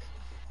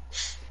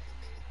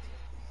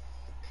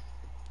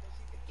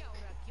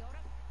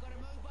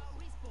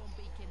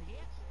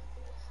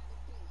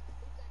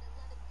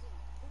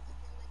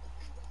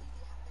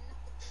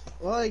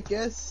 Well, I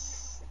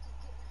guess.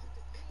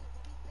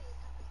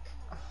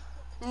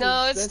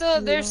 No, it's That's still,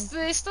 the.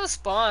 they still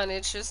spawn,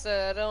 it's just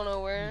that I don't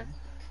know where.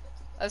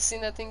 I've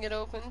seen that thing get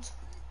opened.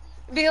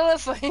 Be a little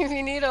funny if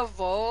you need a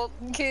vault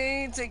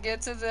key to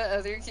get to the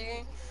other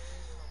key.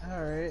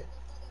 Alright.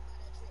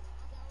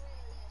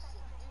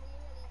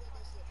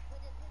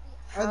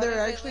 Are How there did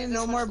they actually leave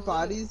no this more much loot?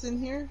 bodies in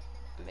here?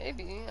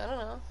 Maybe, I don't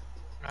know.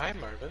 Hi,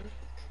 Marvin.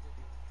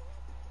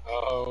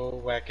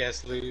 Oh, whack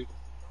ass loot.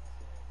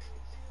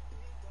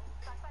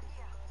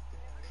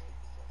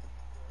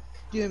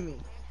 Gimme.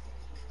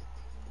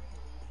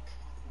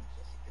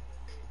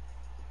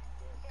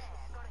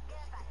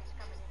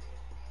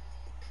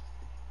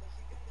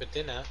 For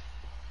dinner.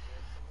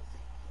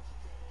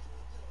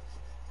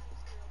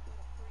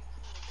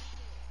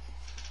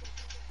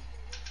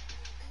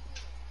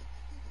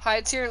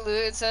 High tier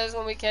loot, it says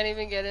when we can't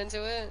even get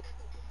into it.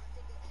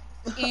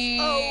 Oh!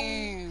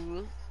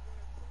 Ew.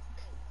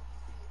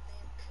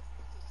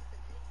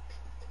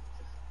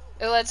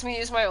 It lets me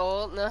use my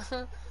ult. No.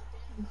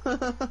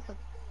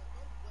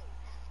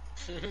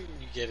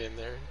 You get in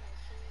there.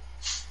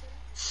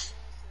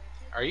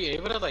 Are you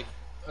able to, like,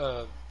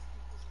 uh,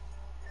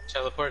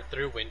 teleport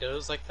through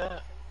windows like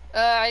that?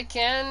 I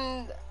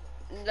can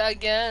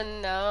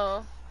again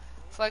now.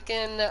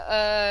 Fucking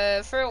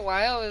for a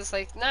while it was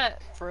like not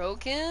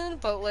broken,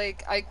 but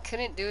like I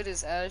couldn't do it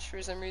as Ash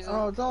for some reason.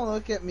 Oh, don't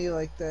look at me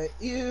like that.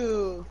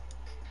 Ew.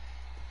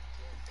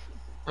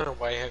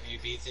 Why have you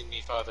beaten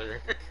me,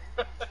 father?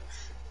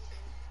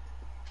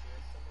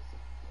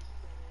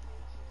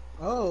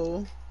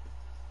 Oh.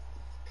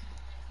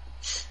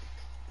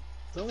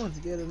 Someone's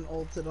getting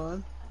ulted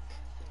on.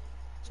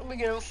 Somebody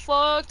getting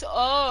fucked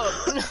up.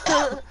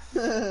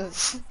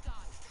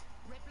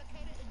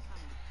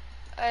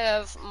 I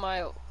have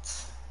my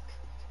ult.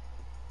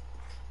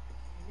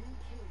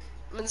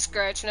 I'm been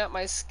scratching out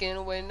my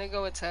skin waiting to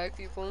go attack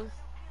people.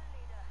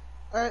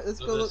 Alright, let's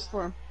go look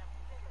for him.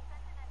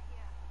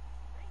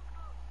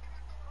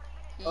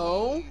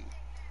 Oh?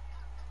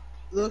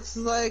 Looks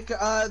like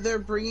they're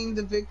bringing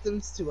the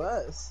victims to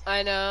us.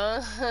 I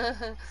know.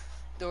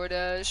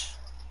 DoorDash.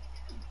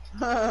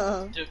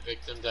 Get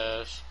victim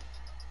dash.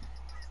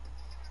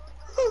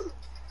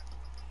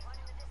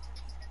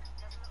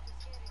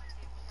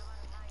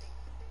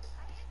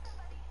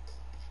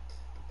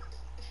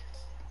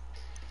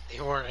 They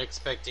weren't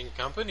expecting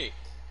company.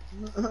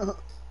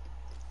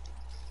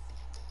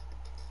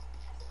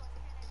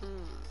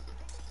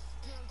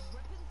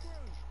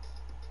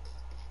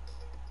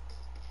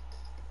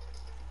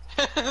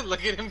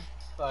 Look at him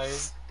flying.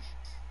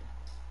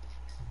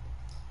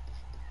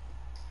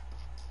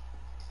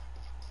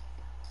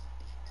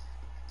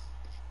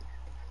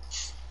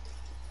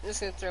 I'm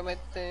just gonna throw my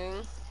thing.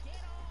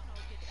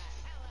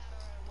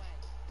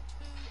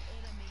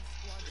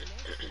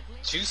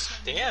 Juice,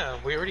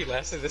 damn, we already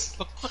lasted this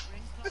long.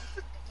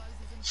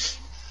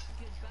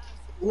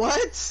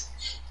 What?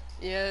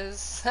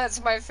 Yes,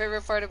 that's my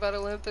favorite part about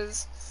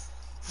Olympus.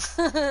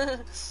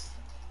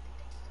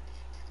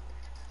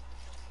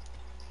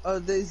 Oh,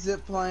 they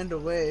ziplined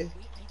away.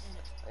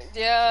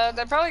 Yeah,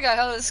 they probably got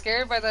hella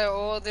scared by that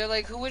ult. They're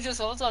like, who would just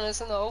ult on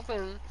us in the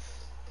open?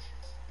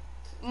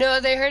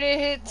 No, they heard it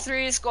hit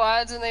 3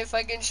 squads and they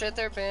fucking shit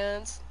their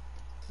pants.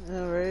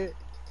 Alright.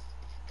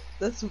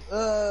 That's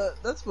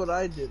what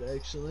I did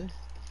actually.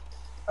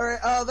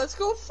 Alright, let's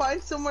go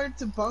find somewhere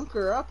to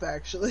bunker up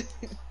actually.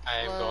 I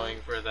am going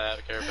for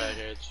that care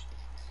package.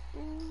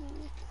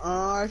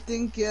 I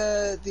think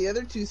the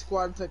other 2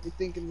 squads might be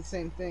thinking the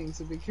same thing,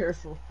 so be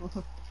careful.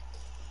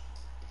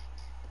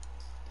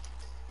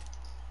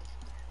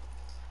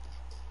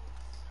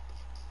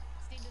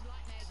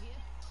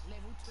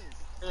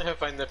 I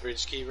find the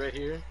bridge key right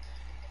here.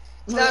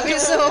 That'd be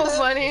so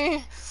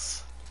funny.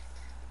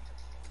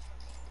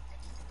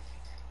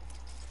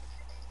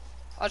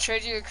 I'll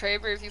trade you a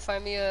Kraber if you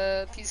find me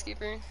a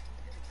Peacekeeper.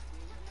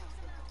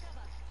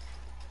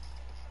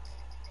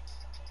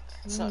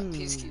 It's not a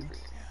Peacekeeper.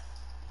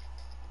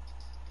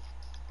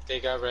 They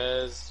got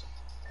res.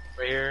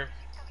 Right here.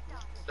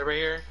 They're right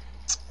here.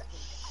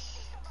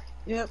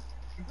 Yep.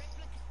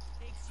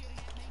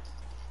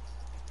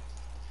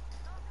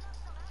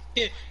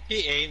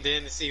 He aimed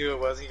in to see who it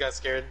was. He got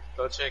scared.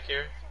 Go check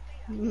here.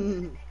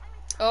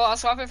 Oh, I'll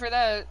swap it for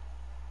that.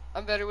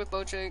 I'm better with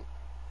bow check.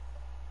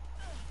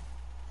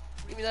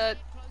 Give me that.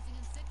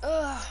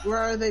 Ugh. Where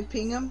are they?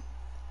 Ping them?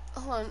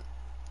 Hold on.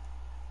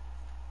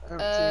 I don't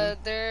see 'em.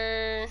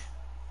 They're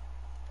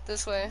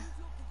this way.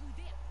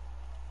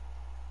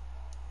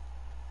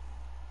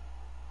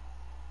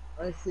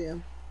 I see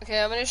him.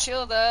 Okay, I'm gonna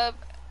shield up,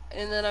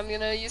 and then I'm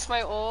gonna use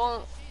my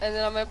ult, and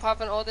then I'm gonna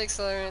pop an ult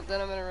accelerant, then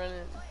I'm gonna run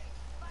it.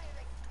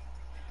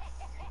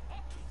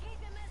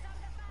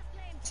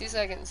 2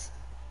 seconds.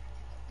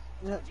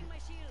 Yep.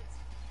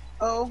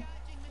 Oh.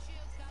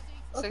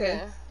 It's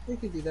Okay. We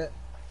could do that.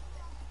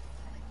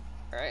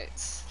 Alright,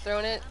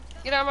 throwing it.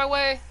 Get out of my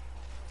way!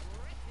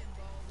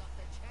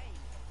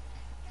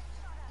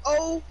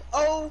 Oh,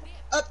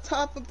 up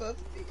top above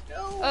me.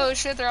 No. Oh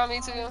shit, they're on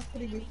me too.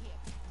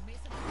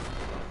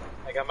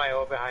 I I got my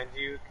O behind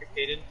you,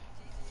 Aiden.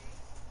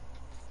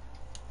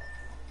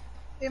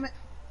 Damn it.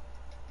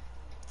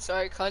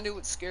 Sorry,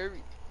 conduit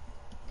scary.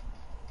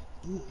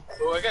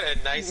 Oh, I got a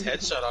nice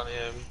headshot on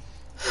him.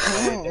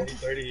 Oh. Daddy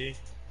 30.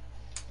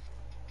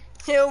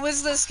 Yeah,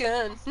 what's the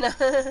skin?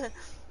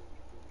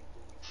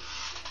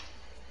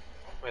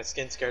 My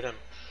skin scared him.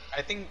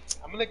 I think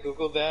I'm gonna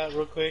Google that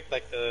real quick,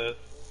 like the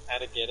how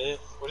to get it.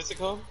 What is it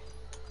called?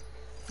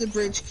 The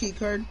bridge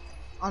keycard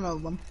on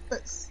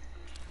Olympus.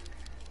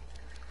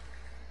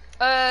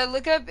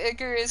 Look up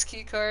Icarus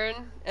keycard,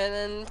 and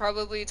then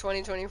probably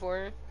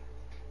 2024.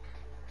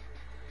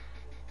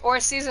 Or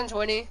season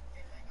 20.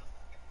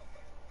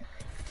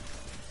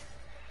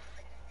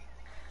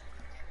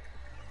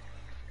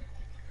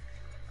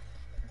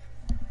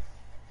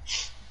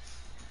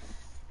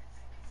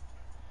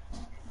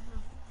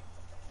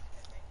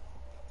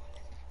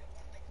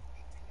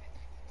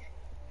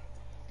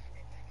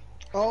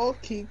 All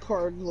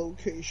keycard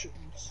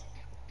locations.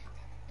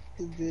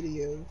 The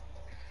video.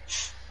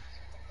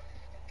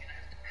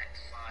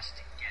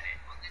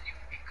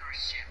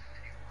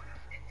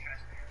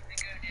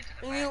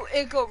 New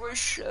Icarus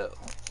ship.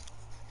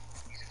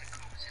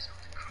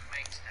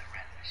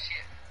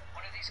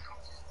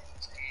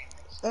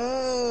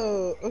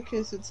 Oh,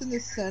 okay, so it's in the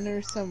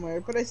center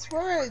somewhere. But I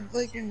swear I,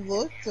 like,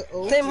 looked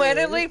over. They might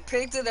have, like,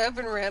 picked it up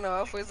and ran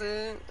off with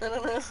it. I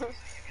don't know.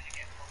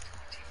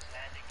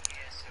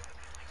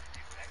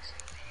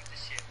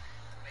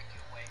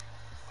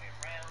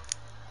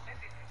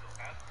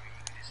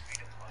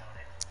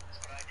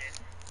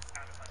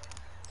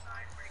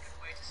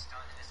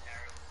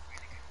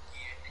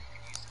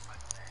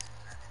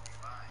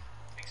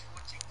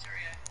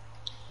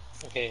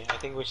 Okay, I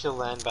think we should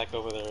land back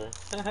over there.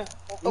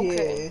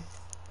 Okay.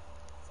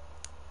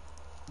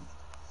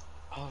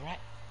 Yeah. Alright.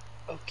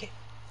 Okay.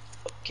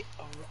 Okay,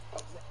 alright.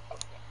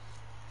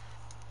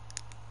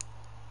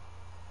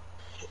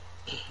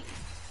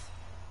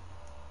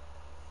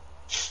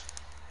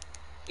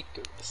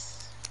 Icarus.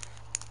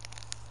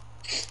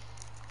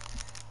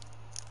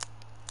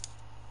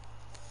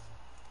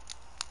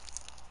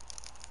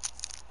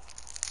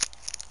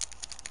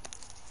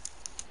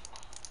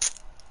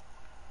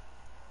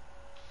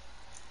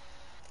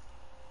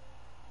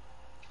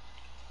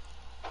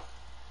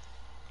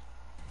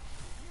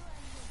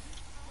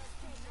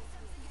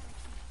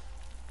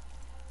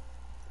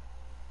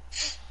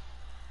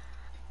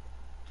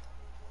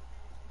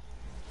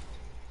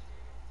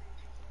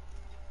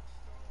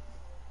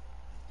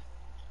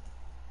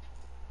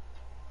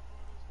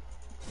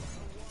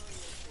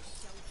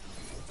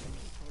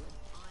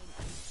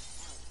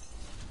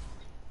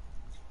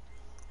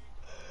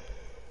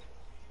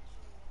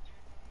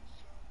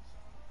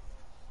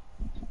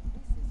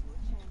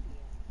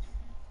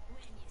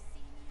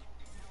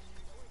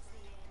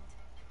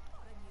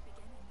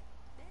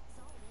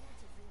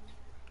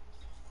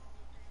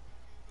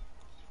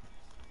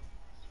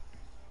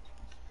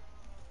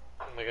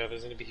 Oh my god,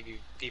 there's gonna be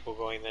people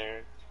going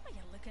there. Well,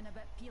 you're looking a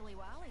bit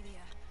peely-wally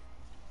there.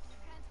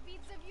 Can't beat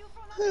the view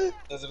from up here.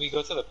 Does we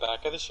go to the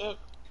back of the ship?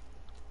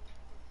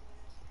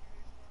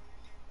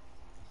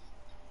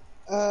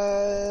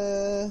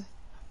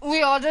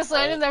 We all just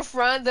landed in the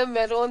front, the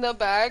middle, and the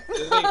back.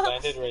 They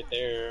landed right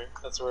there.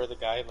 That's where the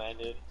guy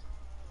landed.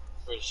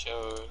 Where it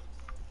showed.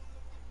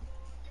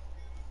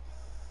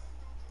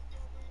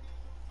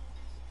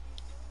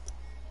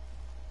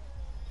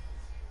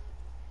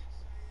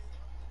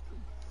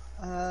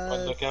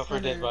 But look out for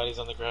center. dead bodies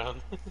on the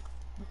ground.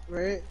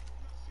 Right?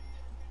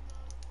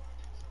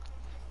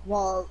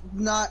 While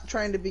not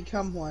trying to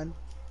become one.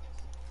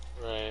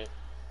 Right.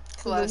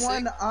 So the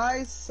one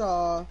I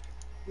saw,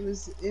 it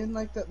was in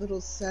like that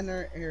little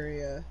center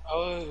area.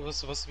 Oh, it was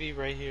supposed to be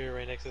right here,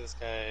 right next to this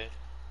guy.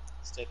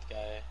 This dead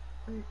guy.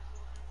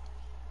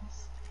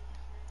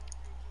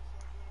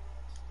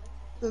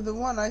 So the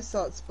one I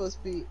saw, it's supposed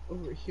to be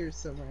over here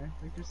somewhere.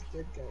 Like there's a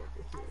dead guy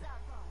over here.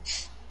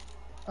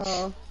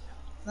 Oh,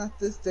 not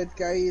this dead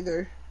guy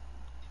either.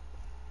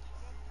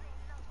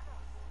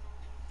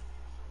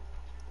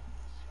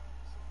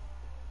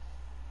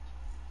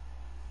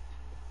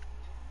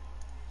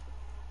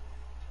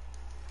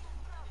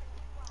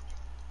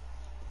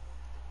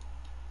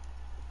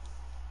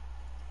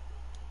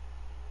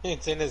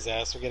 It's in his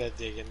ass, we're gonna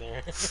dig in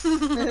there.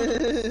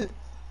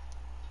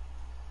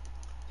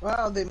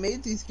 Wow, they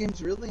made these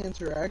games really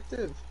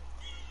interactive.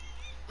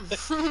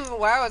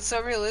 Wow, it's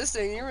so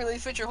realistic. You really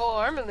fit your whole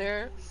arm in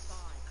there.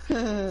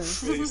 Really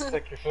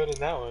stuck your foot in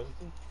that one.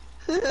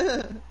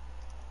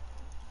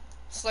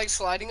 It's like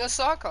sliding a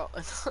sock on.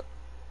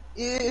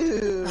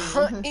 Ew.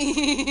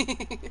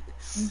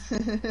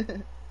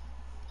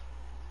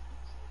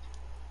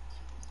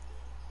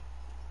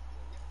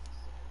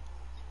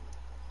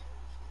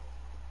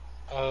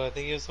 Oh, I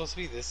think it was supposed to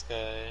be this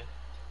guy.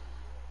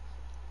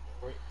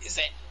 Where is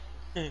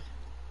it?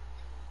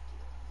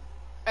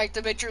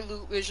 Activate your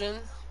loot vision.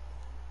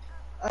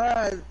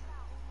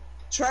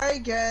 Try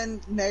again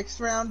next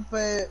round,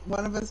 but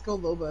one of us go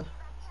Loba.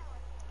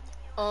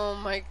 Oh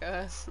my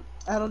god.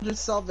 That'll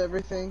just solve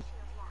everything.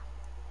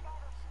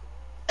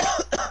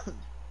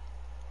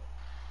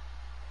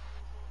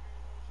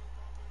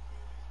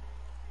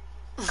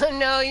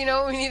 No, you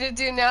know what we need to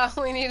do now?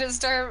 We need to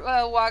start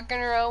walking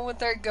around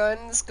with our gun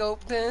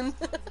scoped in.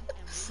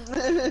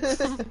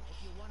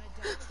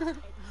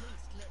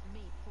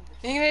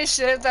 You know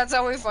shit, that's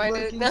how we find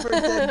it. Looking for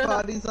dead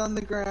bodies on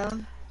the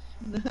ground.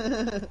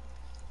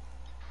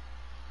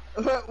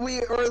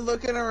 We're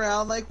looking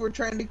around like we're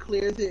trying to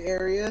clear the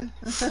area.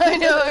 I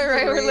know,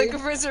 right? We're looking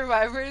for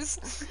survivors.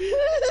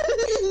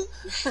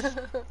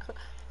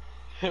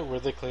 We're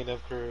the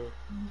cleanup crew.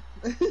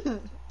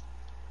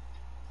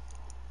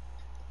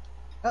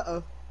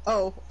 Uh-oh.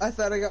 Oh, I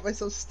thought I got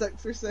myself stuck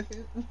for a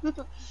second.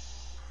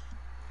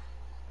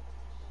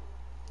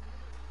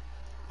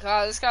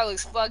 God, this guy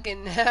looks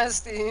fucking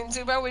nasty.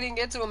 Too bad we didn't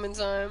get to him in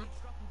time.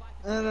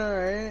 I know,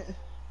 right?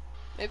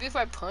 Maybe if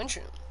I punch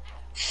him.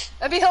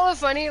 That'd be hella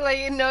funny, like,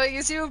 you know, it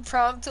gives you a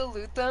prompt to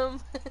loot them.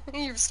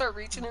 You start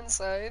reaching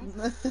inside.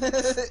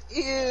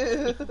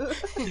 Ew.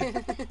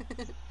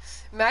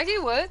 Maggie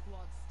would.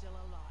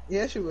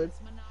 Yeah, she would.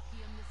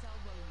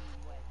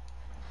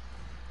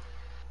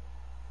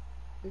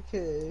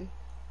 Okay.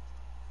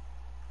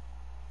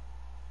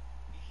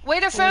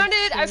 Wait, I found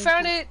it! I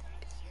found it!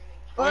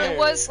 Where? It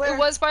was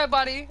by a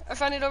body. I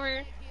found it over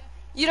here.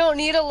 You don't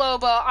need a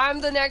Loba.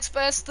 I'm the next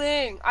best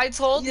thing. I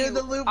told You're you.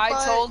 the loot I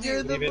bot. told You're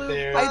you. the Leave it loot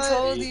there. I bot.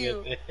 told Leave you.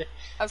 it there.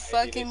 I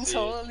fucking see.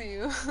 told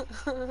you.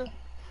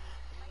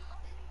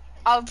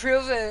 I'll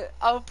prove it.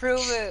 I'll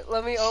prove it.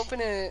 Let me open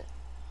it.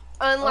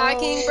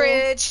 Unlocking Oh.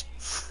 bridge.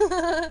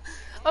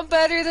 I'm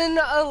better than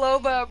a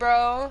Loba,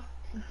 bro.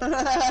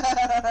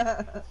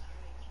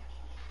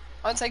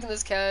 I'm taking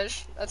this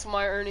cash. That's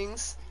my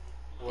earnings.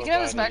 You What can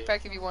have this body?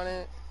 backpack if you want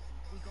it.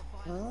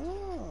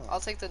 Oh. I'll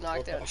take the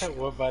knockdown shoe.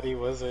 What body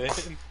was it?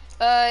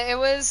 It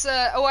was,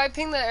 oh, I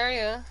pinged the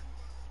area.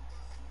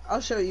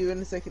 I'll show you in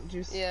a second,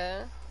 Juice.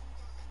 Yeah.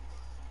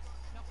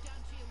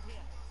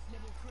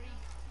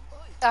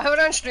 I have it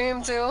on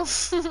stream, too.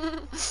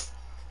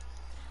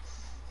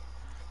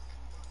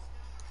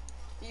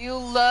 You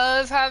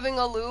love having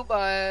a loot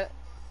bot.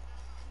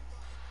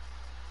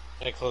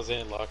 I close it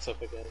and locks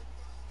up again.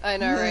 I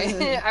know,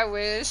 right? I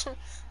wish.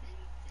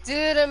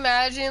 Dude,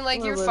 imagine,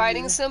 like, I you're love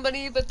fighting you.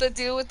 somebody, but the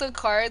dude with the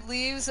card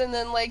leaves, and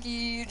then, like,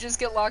 you just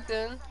get locked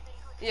in.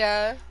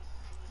 Yeah.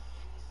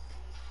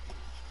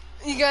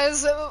 You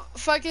guys,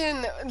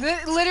 fucking,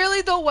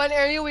 literally the one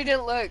area we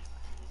didn't look.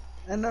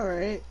 I know,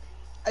 right?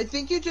 I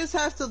think you just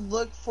have to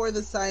look for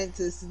the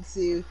scientists and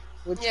see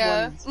which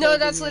Yeah. one's No, holding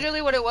that's you.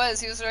 literally what it was.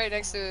 He was right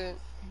next to it.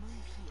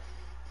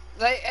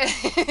 Like,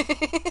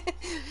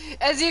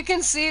 as you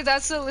can see,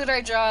 that's the loot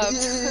I dropped.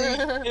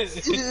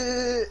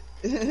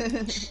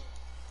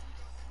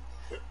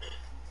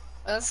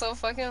 That's so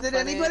fucking Did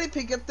funny. anybody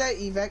pick up that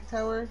evac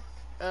tower?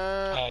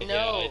 No.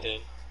 Yeah, I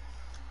did.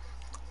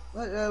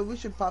 We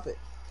should pop it.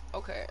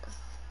 Okay.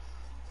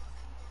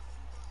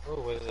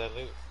 Oh, what is that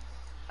loot?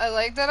 I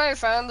like that I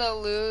found the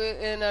loot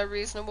in a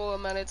reasonable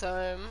amount of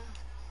time.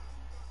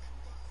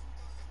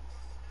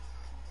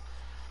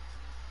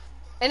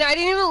 And I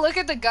didn't even look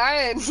at the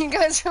guide. You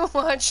guys are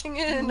watching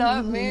it and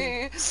not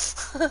me.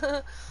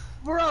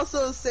 We're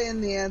also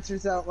saying the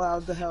answers out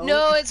loud to help.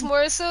 No, it's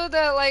more so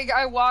that, like,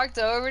 I walked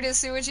over to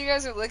see what you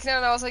guys were looking at,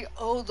 and I was like,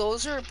 oh,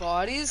 those are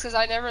bodies? Because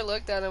I never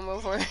looked at them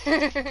before.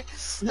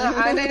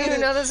 I didn't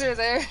even know those were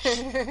there.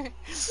 Wait,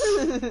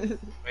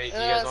 do you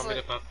guys want me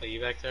like- to pop the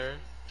evac tower?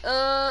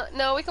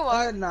 No, we can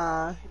walk.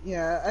 Nah.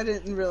 Yeah, I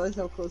didn't realize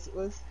how close it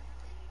was.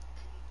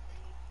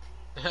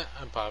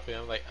 I'm popping.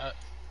 I'm like,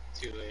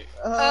 too late.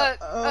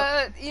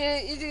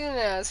 Yeah, you didn't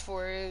ask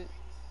for it.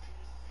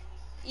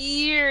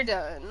 You're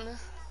done.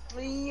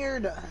 You're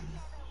done.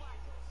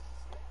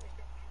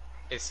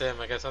 Hey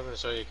Sam, I got something to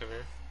show you. Come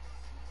here.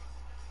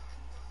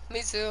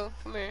 Me too.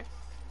 Come here.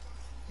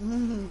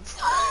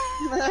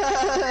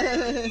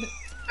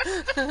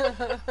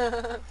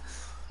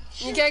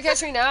 You can't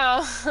catch me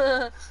now.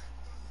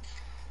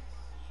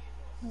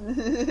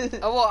 I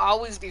will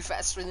always be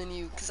faster than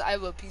you, because I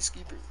have a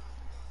peacekeeper.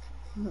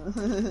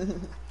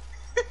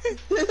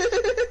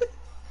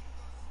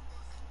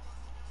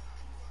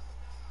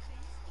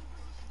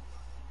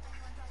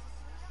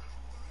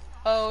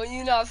 Oh,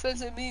 you're not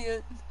fetching me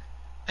yet.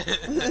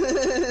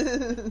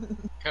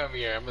 Come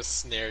here, I'm gonna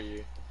snare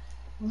you.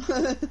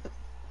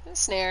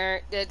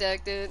 Snare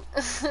detected.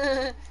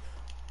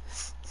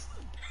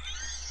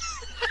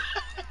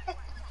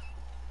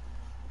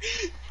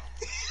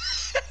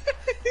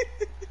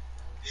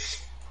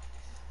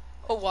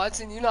 Oh,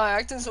 Watson, you're not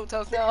acting so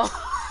tough now.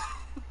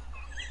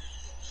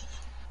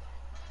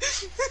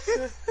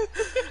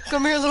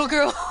 Come here, little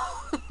girl.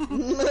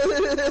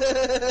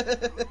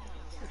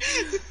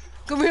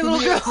 Come here, little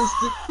girl.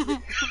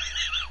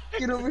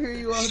 Get over here,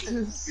 you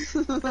autist.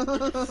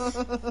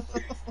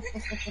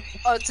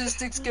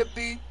 Autistics get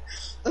beat.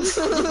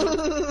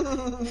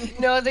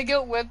 No, they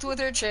get whipped with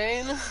her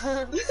chain.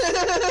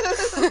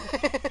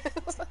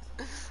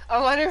 I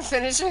want her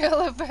finishing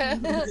hella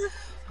bad.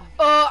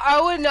 Oh,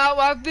 I would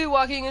not be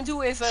walking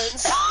into a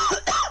fence.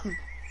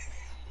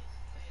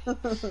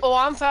 Oh,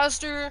 I'm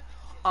faster.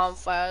 I'm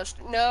fast.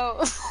 No.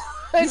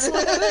 It's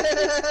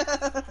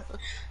literally-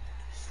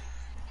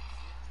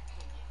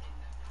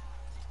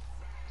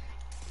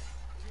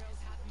 Drills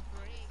hadn't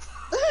break.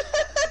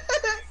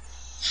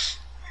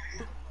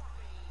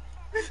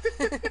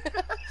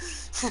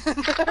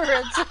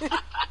 Red team.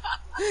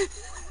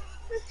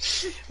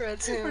 Red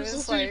team We're supposed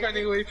is to be like.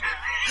 running away from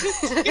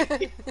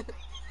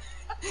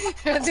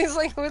Red team's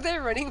like, who are they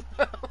running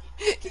from?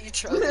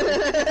 Each other.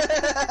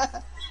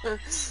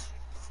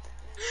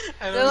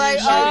 I They're don't like,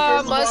 even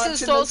know. must have watching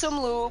stole us.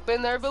 some loot,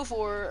 been there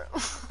before.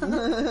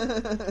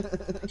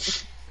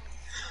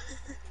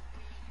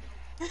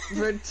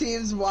 Red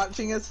team's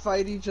watching us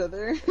fight each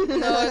other.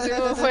 No, it's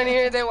even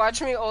funnier. They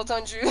watch me ult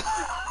on you.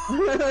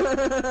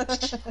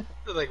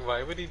 They're like,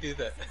 why would he do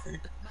that? My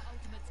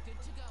ultimate's good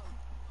to go.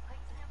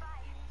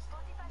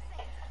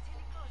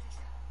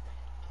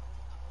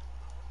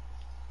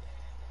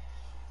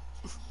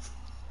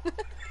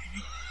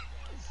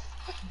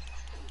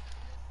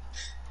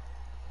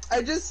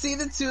 I just see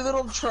the two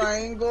little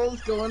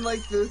triangles going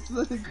like this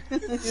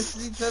against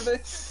each other.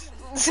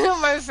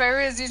 My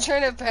favorite is you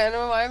trying to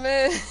pantomime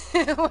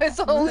it with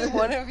only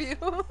one of you.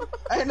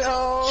 I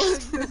know,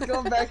 just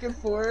going back and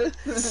forth.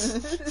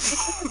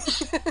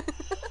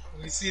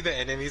 We see the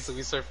enemies, so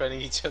we start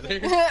fighting each other.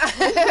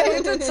 I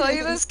hate to tell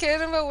you this,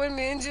 kid, but when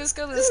me and Juice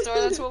go to the store,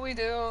 that's what we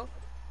do.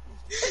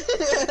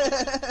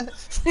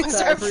 We Sorry, I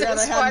start forgot I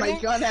fist had my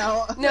fighting. gun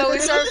out. No, we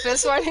start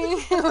fist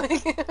fighting.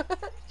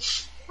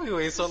 We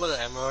waste all our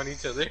ammo on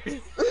each other.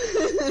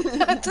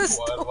 At the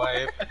Squad store.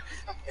 wipe.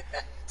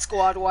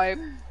 Squad wipe.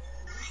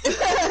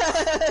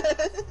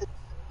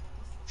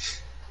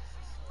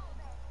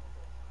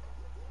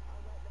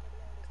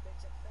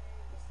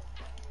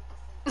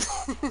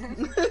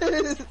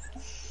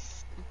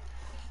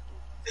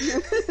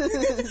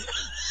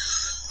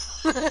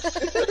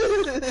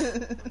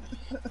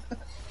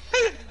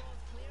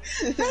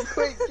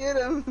 Quick, get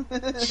him.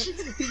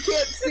 He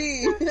can't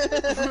see.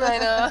 I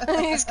know,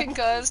 he's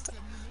concussed.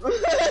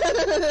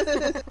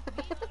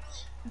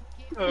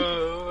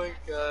 Oh my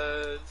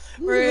god.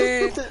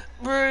 Breathe,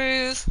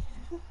 breathe.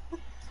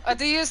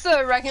 Do you use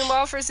the wrecking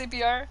ball for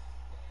CPR?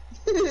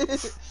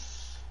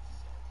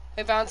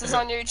 It bounces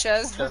on your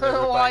chest They'll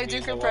never while I find me do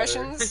in the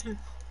compressions.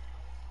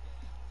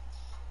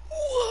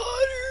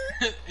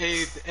 Water!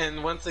 Hey,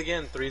 and once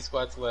again, 3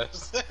 squads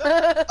left.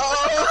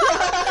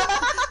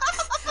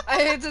 I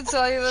hate to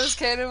tell you this,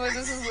 Kaden, but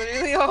this is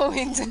literally all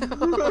we do.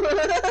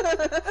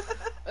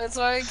 That's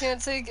why I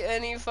can't take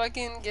any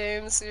fucking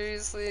game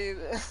seriously.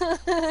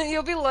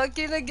 You'll be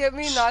lucky to get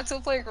me not to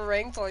play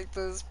ranked like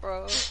this,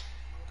 bro.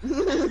 Me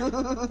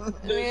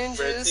and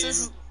Red Juice team,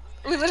 is...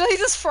 We literally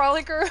just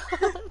frolic around.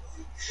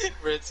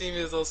 red team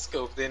is all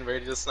scoped in,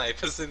 ready to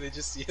snipe us, and they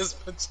just see us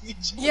punching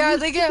each other. Yeah,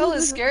 they get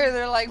hella scared.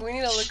 They're like, we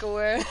need to look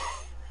away.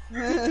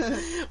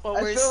 What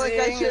I we're feel like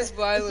I seeing should- is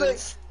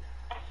violence.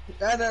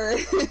 I know,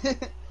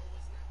 right?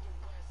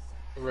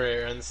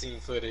 Rare, unseen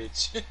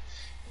footage.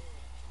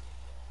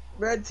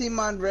 Red team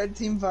on red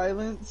team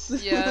violence.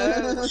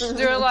 Yeah,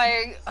 they're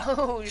like,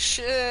 oh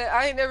shit,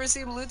 I ain't never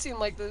seen blue team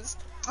like this.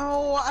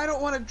 Oh, I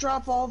don't want to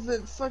drop all the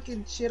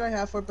fucking shit I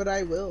have for, but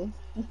I will.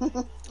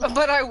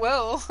 But I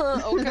will.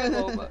 Okay,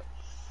 Loba.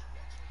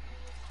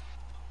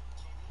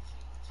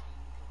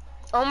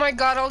 Oh my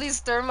god, all these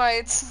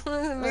thermites.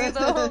 Me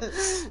though.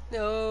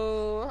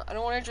 No, I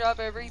don't want to drop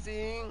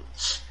everything.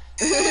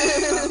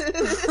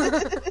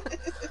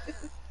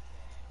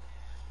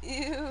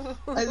 Ew.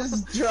 I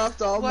just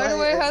dropped all Why my.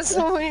 do I have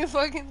so many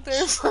fucking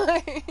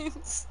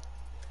thermites?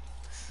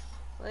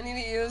 I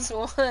need to use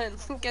one.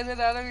 Get it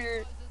out of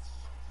here.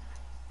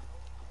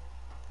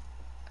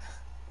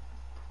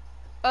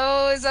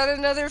 Oh, is that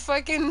another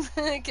fucking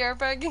care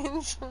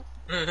package?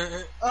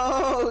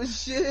 Oh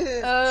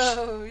shit!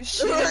 Oh We're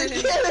shit.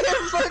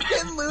 getting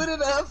fucking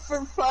looted up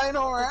for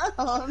final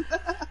round.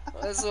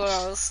 That's what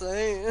I was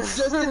saying.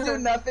 Just to do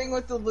nothing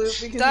with the loot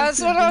because That's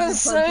you're too what I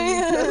busy was punching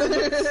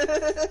each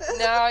other.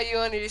 Now you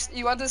understand.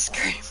 You want the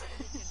scream?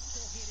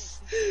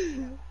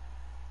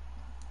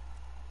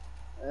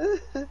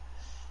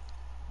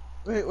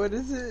 Wait, what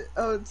is it?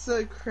 Oh, it's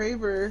a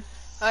Kraber.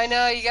 I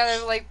know, you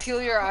gotta like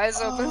peel your eyes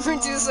open for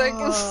 2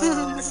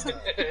 seconds.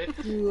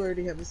 You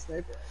already have a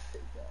sniper. I'll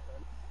take that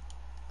one.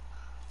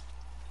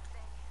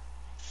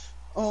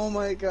 Oh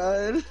my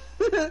god.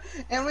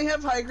 And we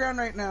have high ground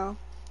right now.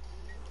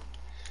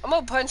 I'm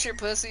gonna punch your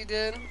pussy,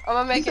 dude. I'm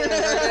gonna make it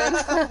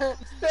inverted.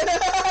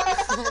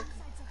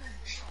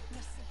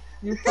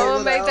 You I'm gonna pull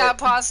it make out. that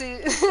posse,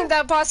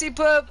 that posse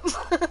pup.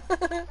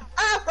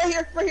 Ah, right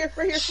here, right here,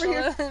 right here,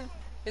 right here.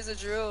 Here's a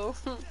drill.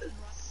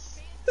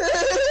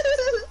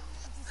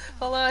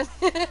 Hold on.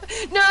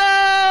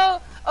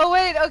 No! Oh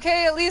wait,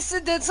 okay, at least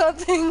it did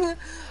something.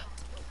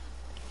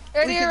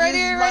 Right We here, could right use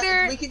here, my- right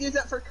here. We could use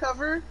that for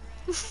cover.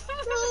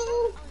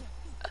 No.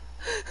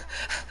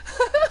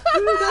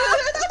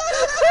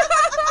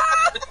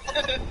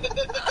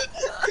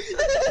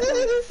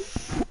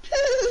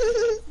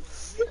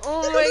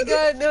 Oh Oh my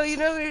god, no, you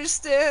don't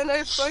understand.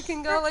 I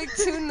fucking got like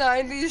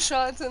 290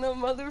 shots in a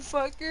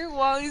motherfucker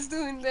while he's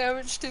doing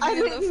damage to I me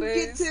in the didn't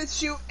get face.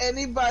 to shoot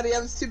anybody. I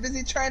was too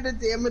busy trying to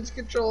damage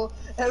control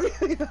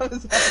everything that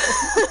was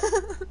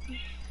happening.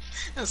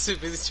 I'm so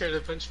busy trying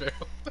to punch Pharaoh.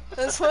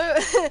 That's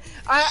why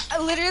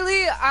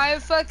I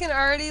fucking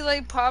already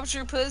like popped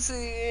your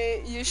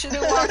pussy. You should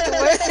have walked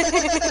away.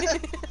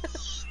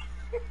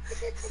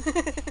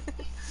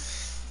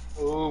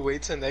 Oh,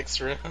 wait till next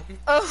round.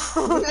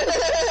 Oh.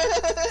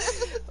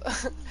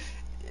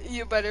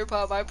 You better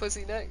pop my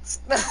pussy next.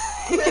 I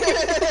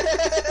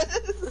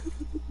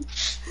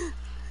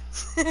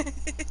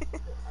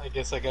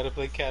guess I gotta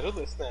play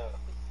Catalyst now.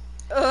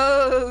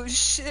 Oh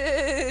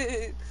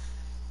shit.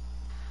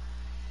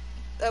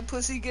 That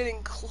pussy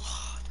getting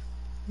clawed.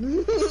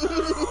 We're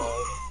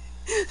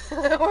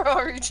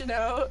all reaching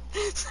out.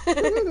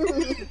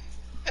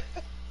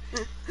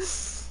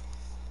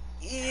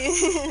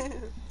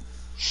 Ew.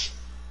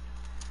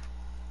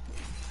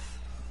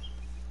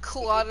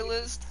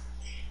 Claudulist.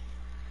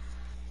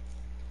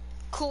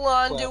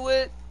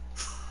 Conduit.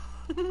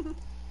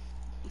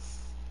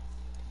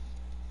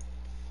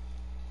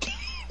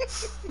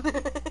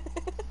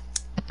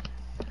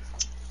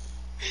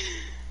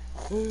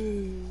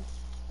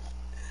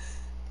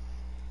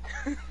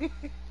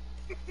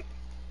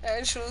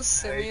 Actual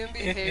simian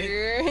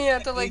behavior. You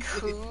have to like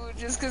hoo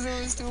just because it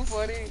was too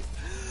funny.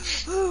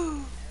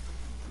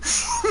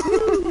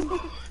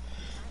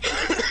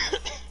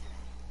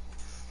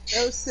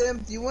 Oh, Sim,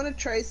 do you want to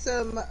try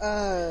some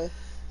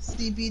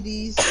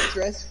CBD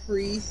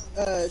stress-free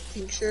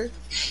tincture?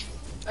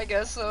 I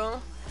guess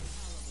so.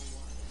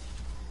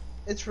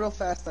 It's real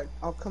fast.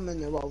 I'll come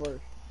in there while we're...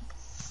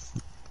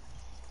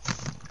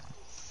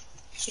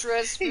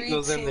 Stress-free He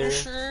goes in there.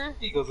 tincture.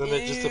 He goes in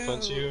there just to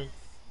punch Ew. you.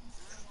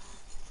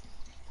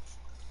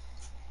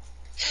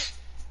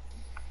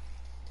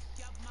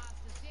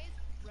 Jobmaster says,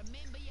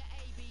 remember your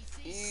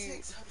ABC. Ew.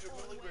 600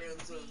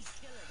 milligrams of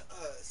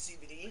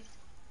CBD.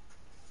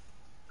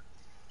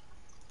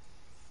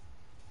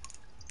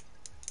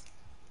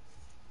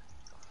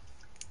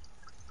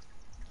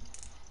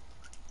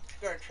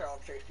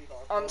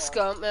 I'm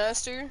Skunt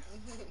Master.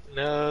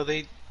 No,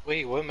 they...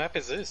 Wait, what map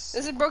is this?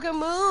 This is Broken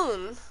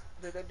Moon.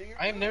 Did I do your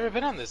I've never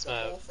been on this the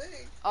whole map.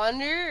 thing?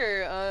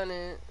 Under or on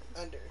it?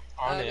 Under.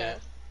 On Okay.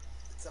 it.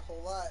 It's a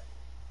whole lot.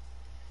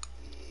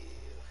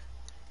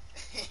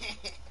 Ew.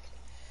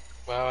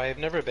 Wow, I've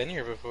never been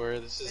here before.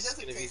 This It is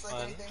doesn't gonna be taste like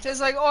fun. anything.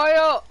 Tastes like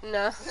oil.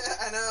 Nah.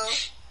 I know.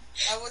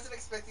 I wasn't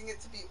expecting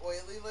it to be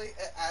oily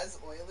as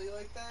oily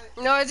like that.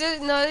 No, I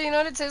did. No, you know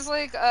what it tastes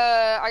like?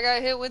 I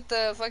got hit with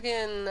the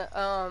fucking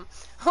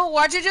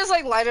watch it just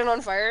like light it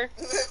on fire.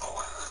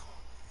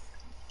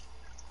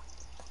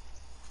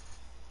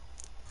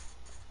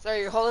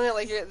 Sorry, you're holding it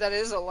like that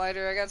is a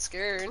lighter. I got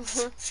scared.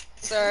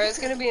 Sorry, it's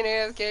gonna be an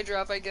AFK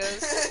drop, I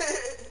guess.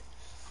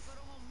 I've got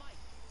all my might.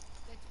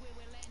 That's where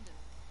we're landing.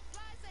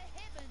 Flies of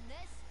heaven,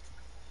 this.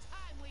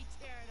 Time we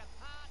tear it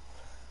apart.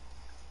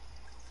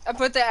 I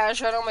put the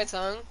ash out on my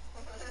tongue.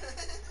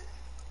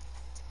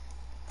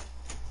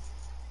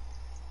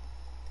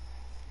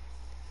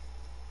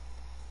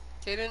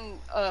 Kaden,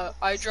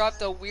 I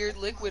dropped a weird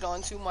liquid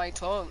onto my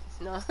tongue.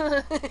 No.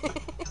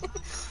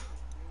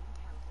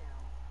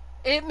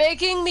 It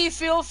making me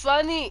feel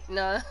funny.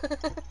 Nah.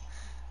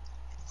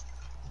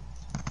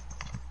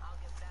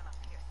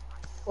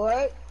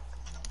 What?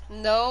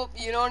 Nope,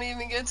 you don't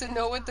even get to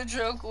know what the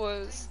joke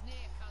was. Near,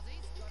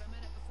 cuzzies. Got a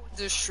minute before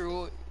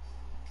Destroy.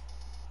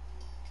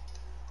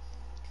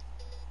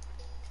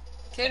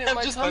 Kaden, I'm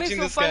my just tummy punching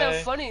feel this kind guy.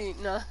 of funny.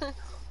 Nah.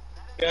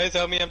 Guys,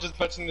 help me, I'm just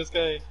punching this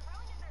guy.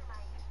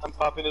 I'm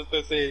popping his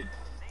pussy.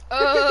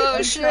 Oh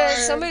I'm shit, trying.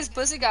 somebody's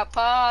pussy got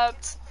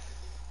popped.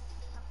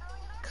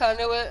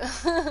 Conduit.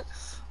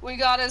 We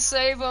gotta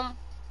save him.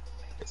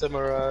 It's a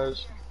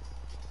mirage.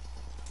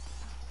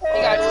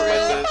 He got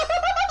drilled.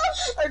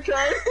 I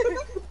tried.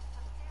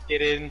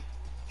 Get in.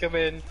 Come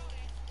in.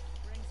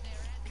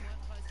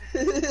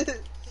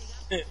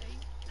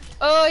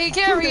 Oh, he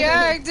can't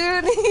react,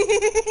 dude.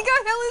 He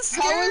got hella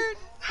scared.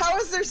 How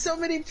is there so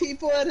many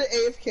people at an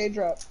AFK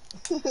drop?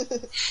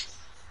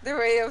 They were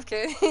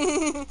AFK.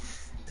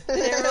 They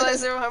didn't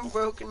realize they were on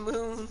Broken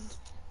Moon.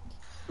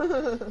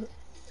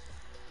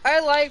 I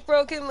like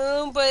Broken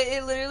Moon, but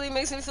it literally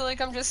makes me feel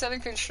like I'm just at a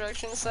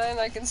construction site, and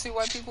I can see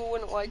why people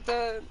wouldn't like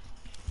that.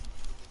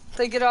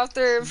 They get off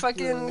their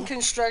fucking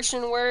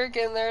construction work,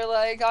 and they're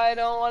like, I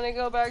don't want to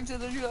go back to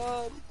the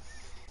job.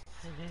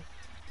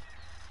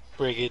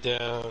 Break it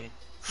down.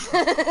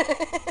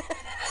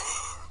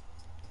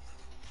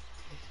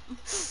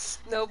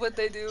 No, but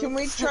they do. Can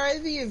we try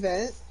the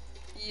event?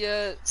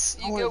 Yes,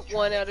 I you wanna get try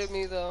one it. out of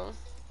me, though.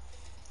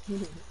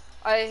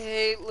 I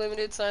hate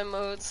limited time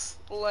modes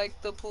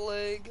like the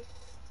plague.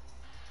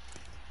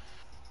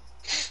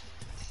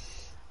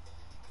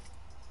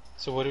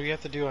 So what do we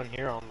have to do on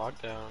here on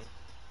lockdown?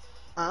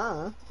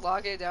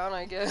 Lock it down,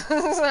 I guess.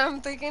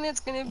 I'm thinking it's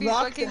gonna be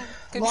fucking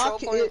control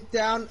point.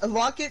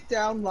 Lock it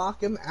down,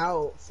 lock him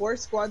out. 4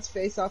 squads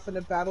face off in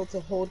a battle to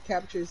hold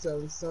capture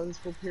zones. Zones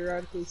will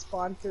periodically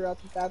spawn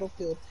throughout the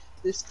battlefield.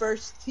 The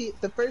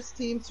first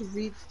team to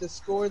reach the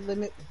score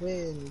limit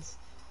wins.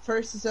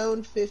 First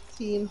zone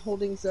 15,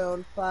 holding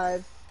zone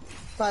 5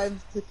 to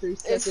 3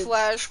 seconds. It's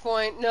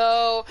Flashpoint.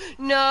 No,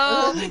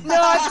 no,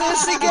 not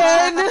this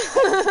again.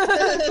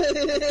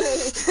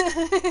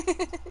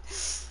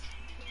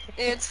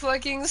 It's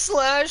fucking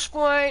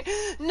Slashpoint.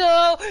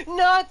 No,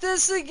 not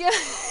this again.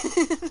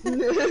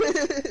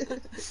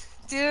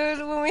 Dude,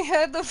 when we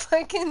had the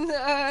fucking,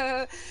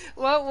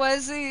 what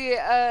was he?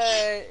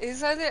 Is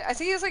that it? I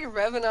think he was like a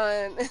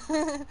Revenant.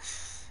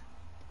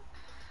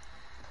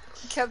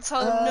 Kept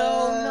telling him,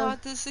 no,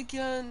 not this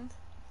again.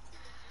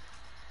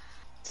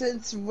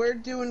 Since we're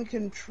doing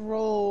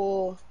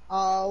control,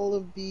 I'll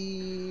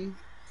be...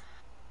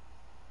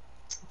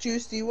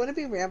 Juice, do you want to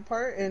be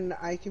Rampart and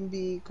I can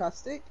be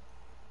Caustic?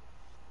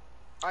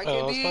 I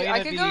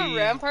could go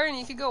Rampart and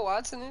you could go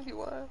Watson if you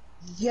want.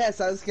 Yes,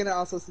 I was gonna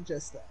also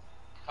suggest that.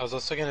 I was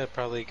also gonna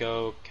probably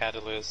go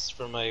Catalyst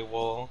for my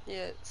wall.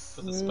 Yes.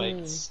 For the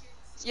spikes.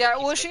 Yeah,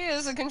 well, she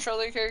is a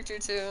controller character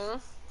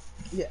too.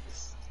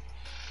 Yes.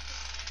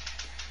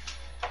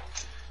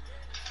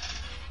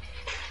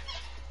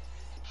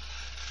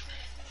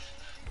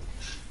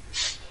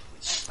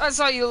 I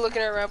saw you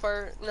looking at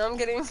Rampart. No, I'm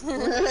kidding.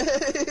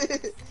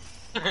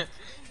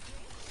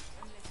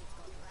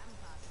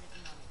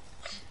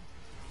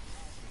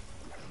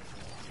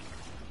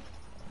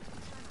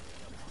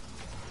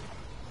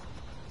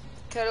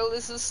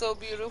 Catalyst is so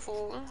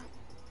beautiful.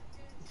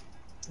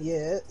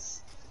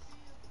 Yes.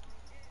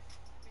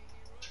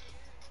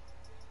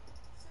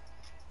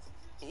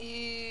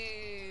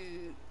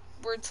 Ew.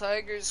 We're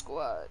Tiger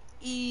Squad.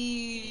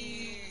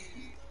 Ew.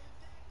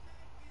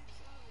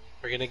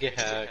 We're gonna get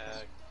hacked.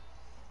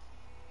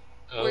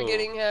 Oh. We're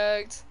getting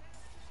hacked.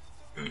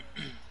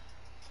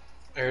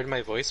 I heard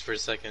my voice for a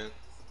second.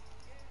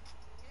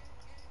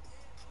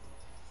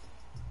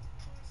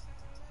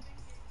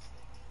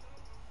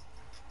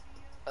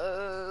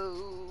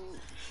 Oh.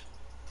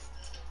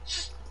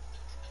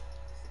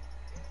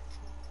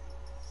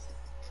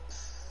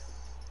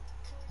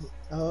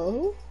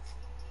 Oh?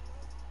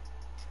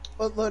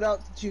 What loadout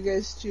did you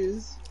guys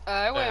choose?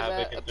 I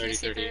went a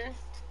Peacekeeper.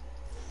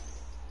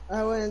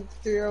 I went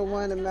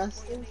 301 and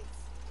Master.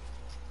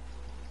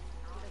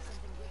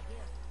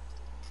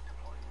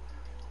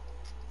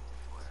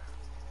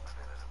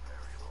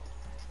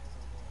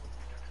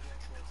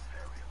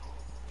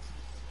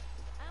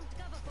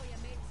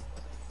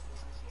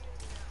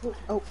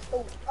 Oh.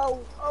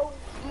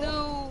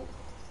 No.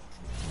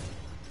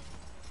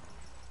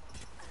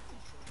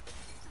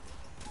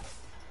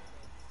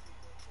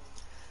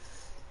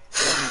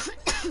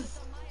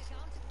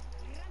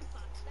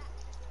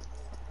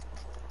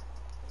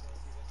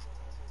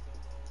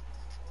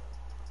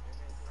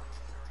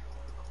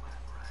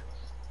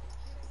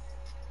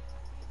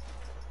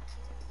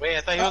 Wait,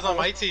 I thought he was on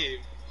my team.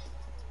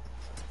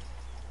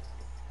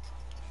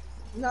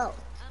 No.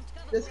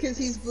 Just because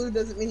he's blue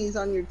doesn't mean he's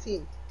on your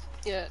team.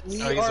 Yes. We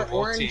he's are a wolf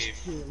orange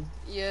team.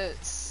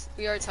 Yes.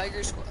 We are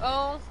Tiger Squad.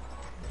 Oh.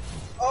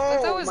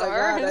 Oh that was my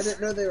ours. god, I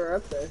didn't know they were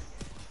up there.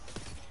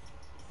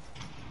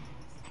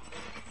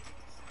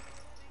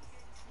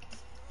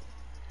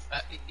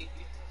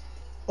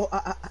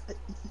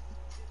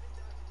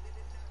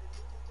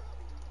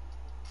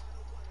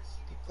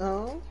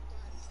 Oh.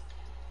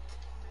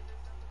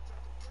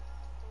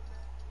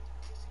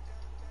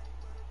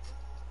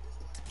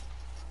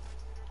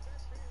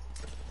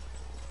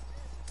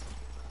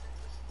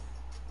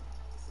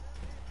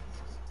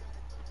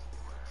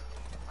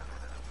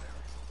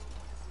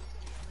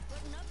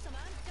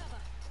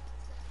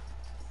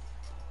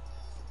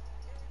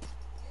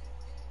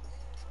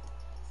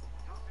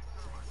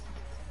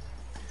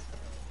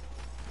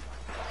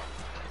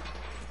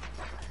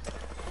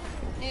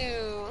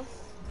 Ew.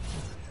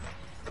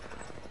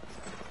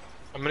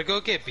 I'm gonna go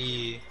get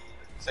B.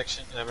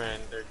 Section, never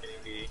mind, they're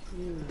getting B.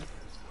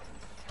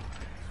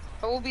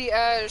 I will be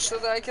Ash so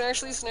that I can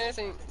actually snare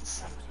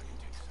things.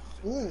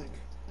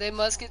 They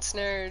must get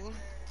snared.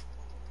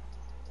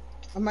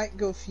 I might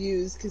go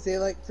Fuse because they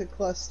like to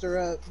cluster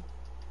up.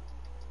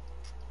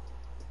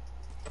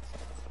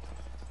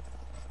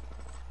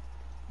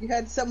 You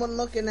had someone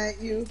looking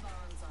at you.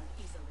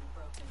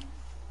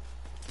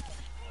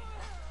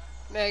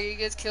 Maggie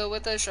gets killed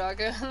with a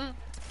shotgun.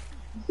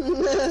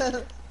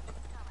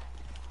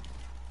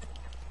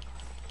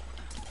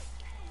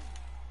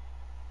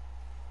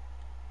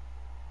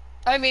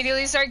 I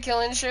immediately start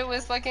killing shit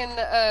with fucking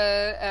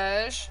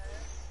Ash.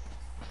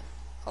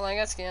 Hold on, I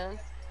got scanned.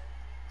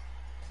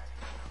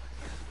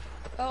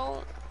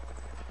 Oh.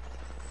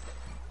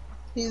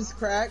 He's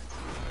cracked.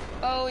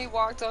 Oh, he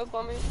walked up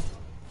on me.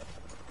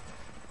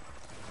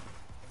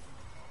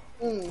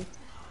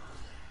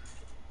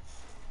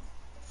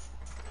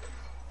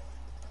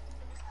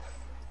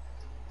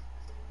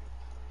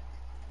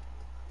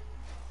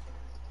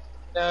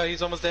 No,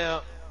 he's almost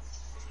down.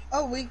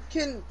 Oh, we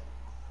can.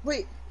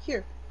 Wait,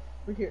 here.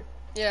 We're here.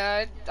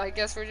 Yeah, I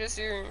guess we're just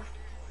here.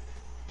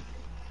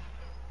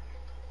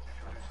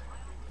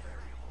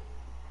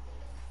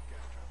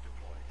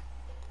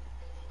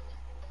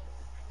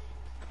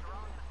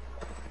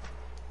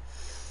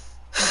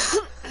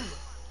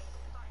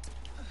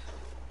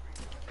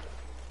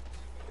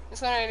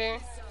 This one right here.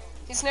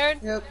 He's snared?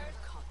 Yep.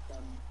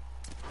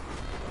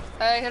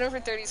 I hit him for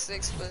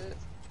 36, but...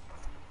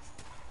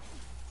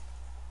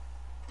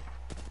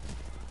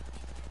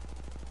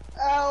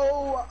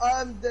 Ow!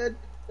 I'm dead.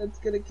 That's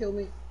gonna kill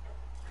me.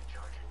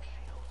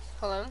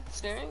 Hold on,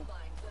 snaring?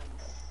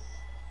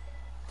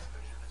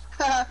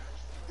 Ha!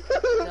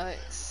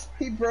 Nice.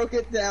 He broke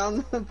it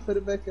down and put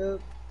it back up.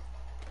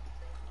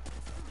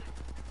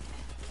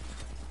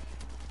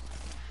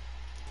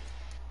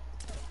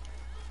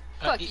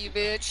 Fuck you,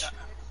 bitch.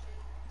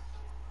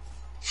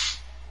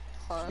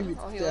 Hold Give me on,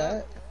 I'll heal that.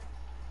 up.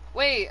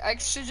 Wait, I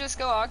should just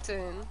go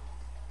Octane.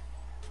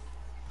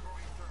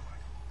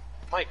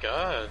 My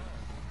god.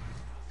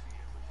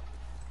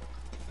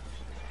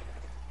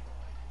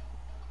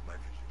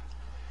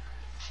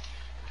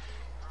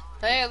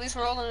 Hey, at least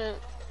we're holding it.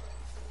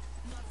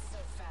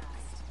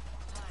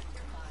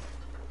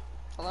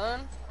 Hold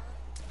on.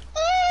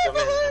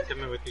 I'm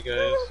coming with you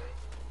guys.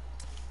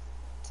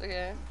 It's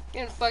okay.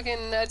 Getting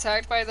fucking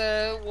attacked by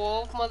the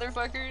wolf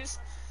motherfuckers.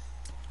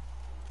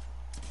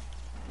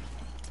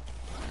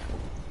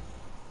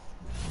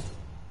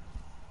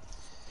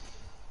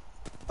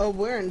 Oh,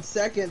 we're in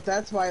second.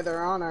 That's why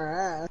they're on our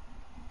ass.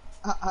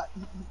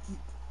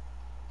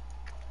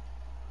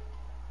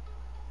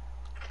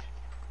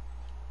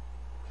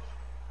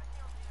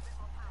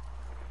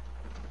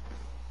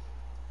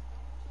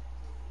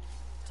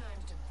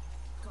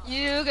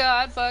 You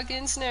got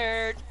fucking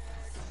snared.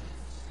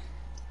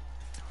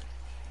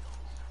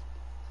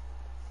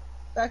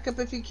 Back up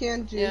if you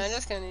can, Juice. Yeah, I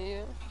just kinda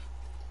you.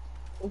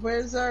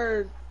 Where's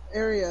our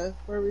area?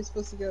 Where are we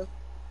supposed to go?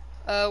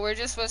 We're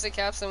just supposed to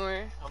cap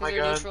somewhere. Oh 'Cause my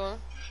they're god. neutral.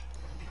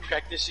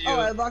 Practice you. Oh,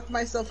 I locked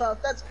myself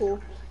out. That's cool.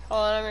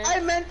 Hold on, I'm I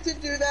here. meant to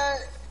do that.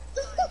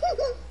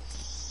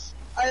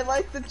 I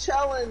like the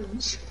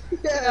challenge.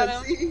 got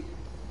Yeah, him. see?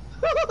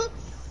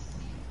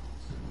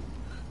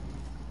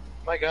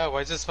 My god, why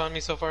does it spawn me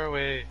so far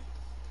away?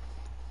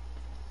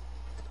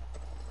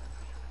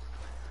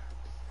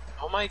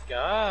 Oh my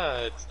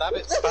god, stop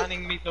it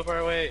spawning me so far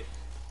away.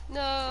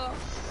 No.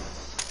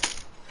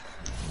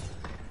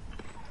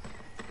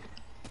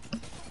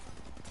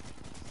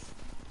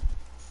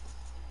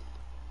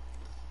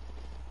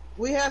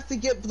 We have to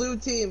get blue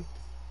team.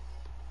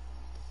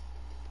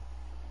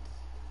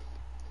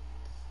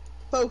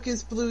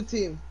 Focus blue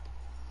team.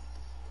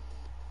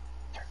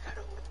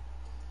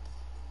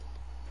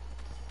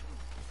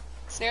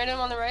 Snared him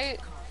on the right.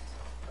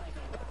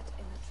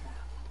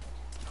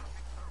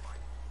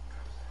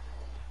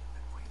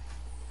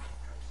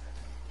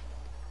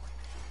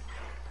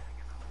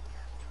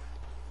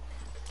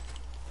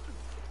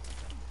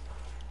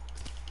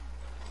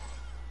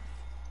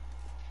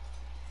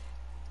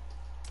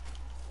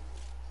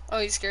 Oh,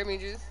 you scared me,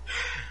 dude.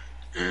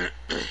 These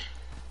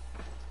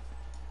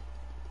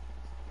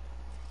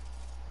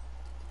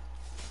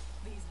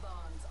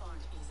bonds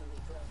aren't easily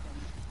broken.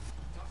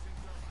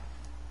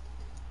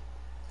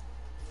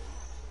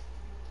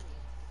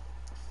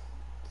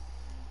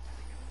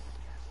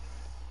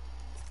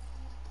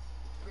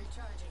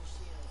 Recharging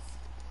shields.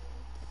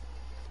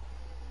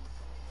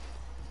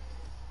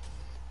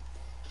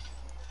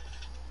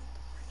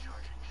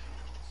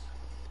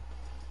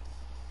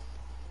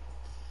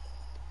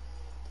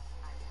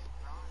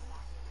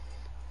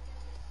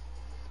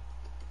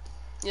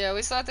 Yeah,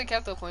 we still have to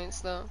cap the points,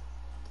 though.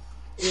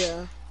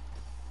 Yeah.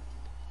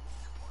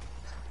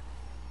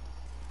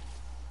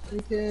 We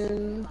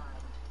can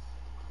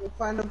we'll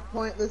find a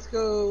point. Let's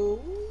go.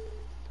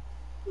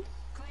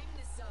 Claim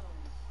this zone.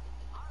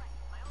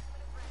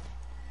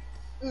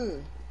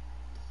 Mm.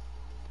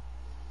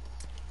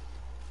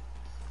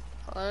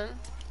 Hold on.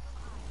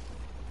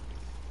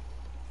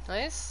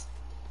 Nice.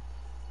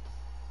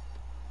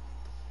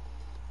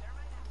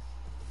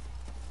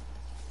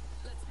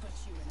 Let's put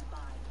you in a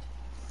bind.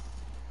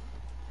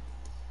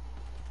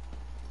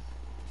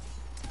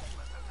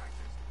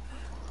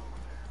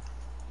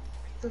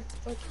 What the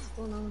fuck is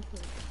going on with me?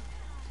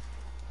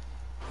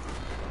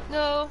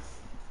 No.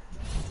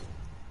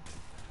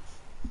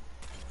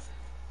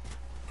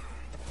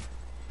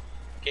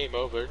 Game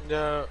over.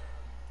 No.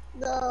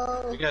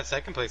 No. We got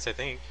second place, I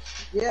think.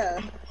 Yeah.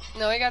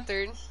 No, I got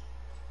third.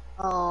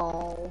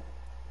 Oh.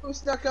 Who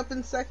stuck up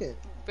in second?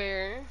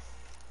 Bear.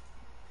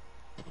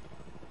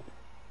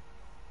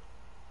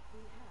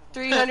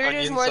 300 is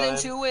Onion more than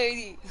sign.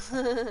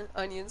 280.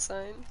 Onion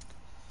sign.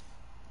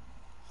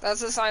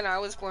 That's the sign I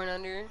was born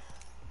under.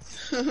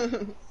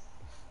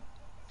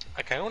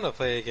 I kinda wanna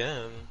play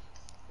again.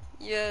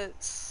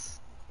 Yes.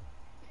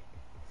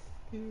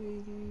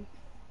 280.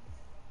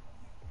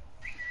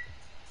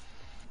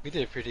 We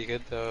did pretty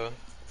good though.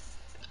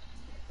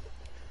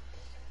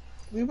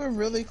 We were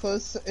really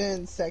close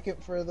in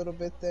second for a little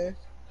bit there.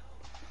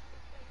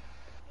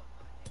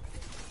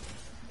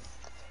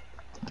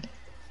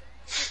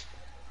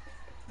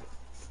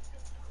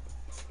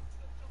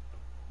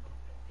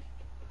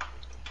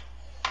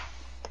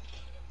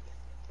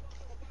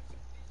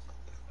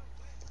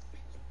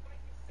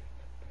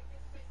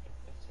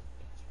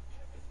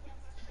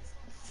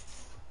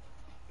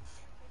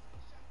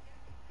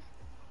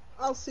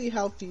 I'll see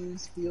how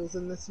Fuse feels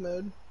in this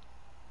mode.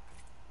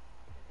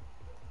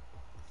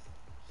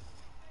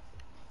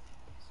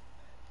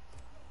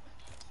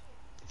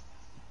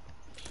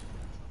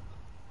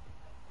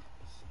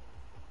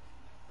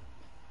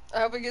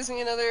 I hope it gives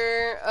me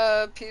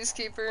another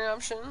peacekeeper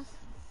option.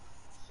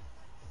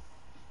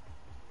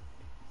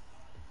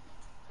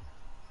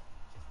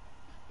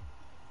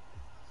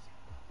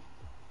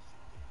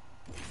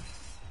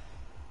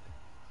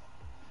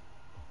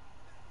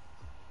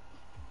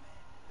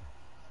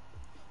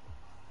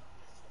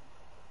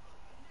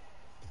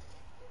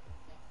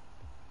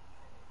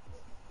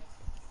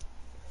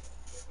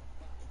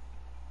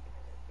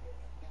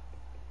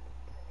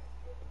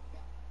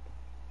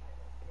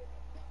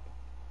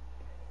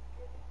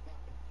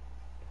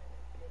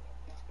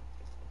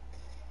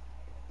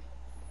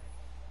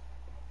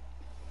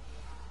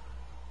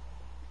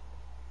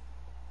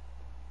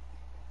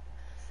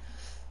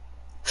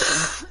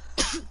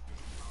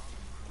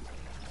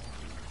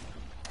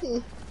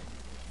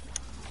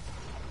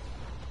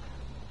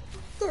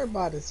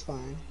 Thorbot is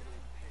fine.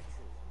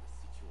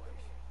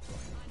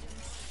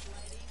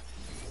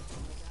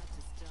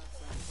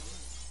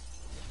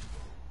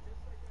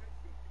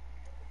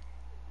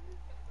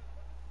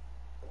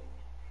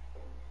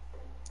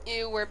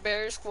 You were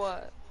bear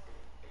squad.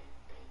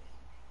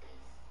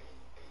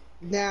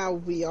 Now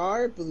we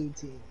are blue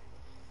team.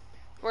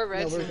 We're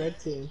red No, we're team. red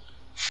team.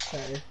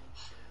 Sorry.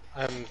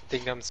 I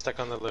think I'm stuck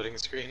on the loading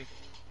screen.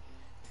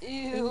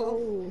 Ew.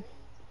 No.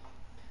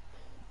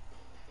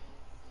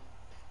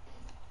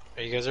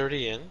 Are you guys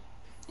already in?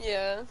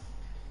 Yeah.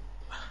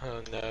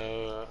 Oh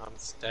no, I'm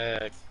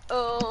stuck.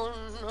 Oh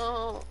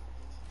no.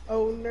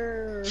 Oh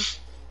no.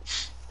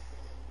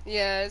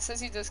 Yeah, it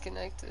says you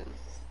disconnected.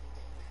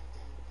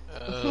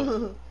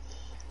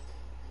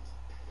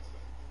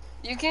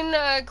 You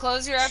can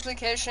close your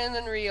application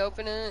and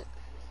reopen it.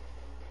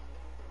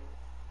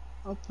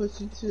 I'll push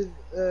you to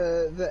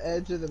the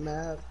edge of the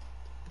map.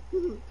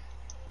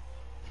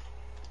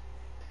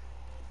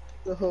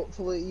 So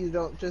hopefully you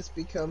don't just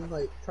become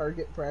like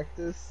target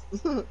practice.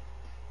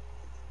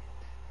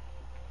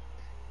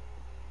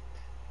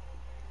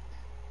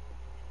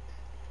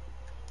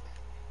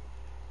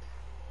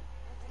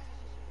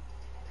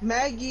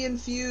 Maggie and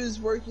Fuse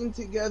working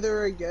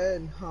together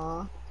again,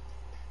 huh?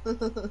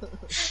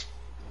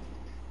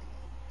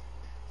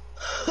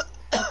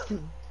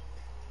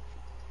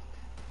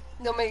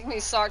 Don't make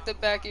me sock the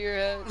back of your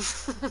head.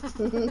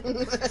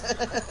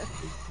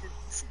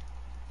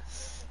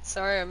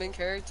 Sorry, I'm in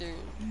character.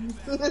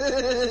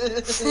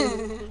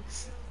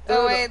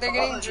 Oh wait, they're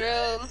getting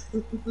drilled.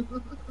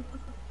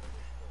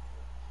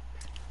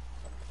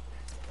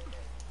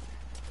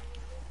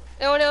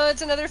 Oh no,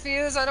 it's another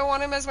Fuse. I don't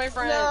want him as my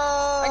friend. No.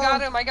 I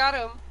got him, I got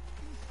him.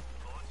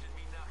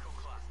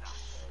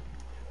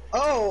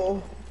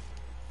 Oh.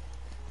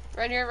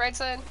 Right here, right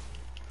side.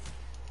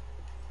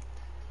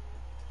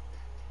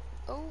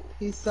 Oh.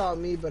 He saw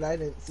me, but I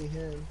didn't see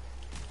him.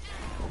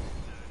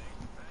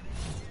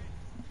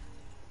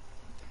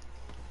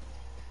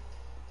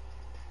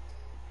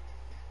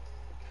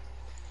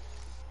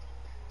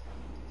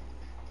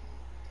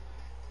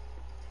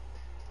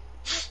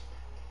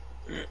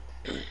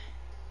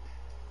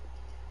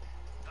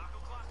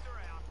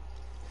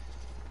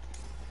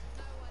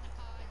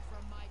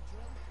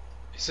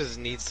 He says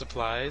needs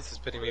supplies. He's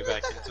putting me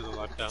back into the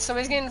lockdown.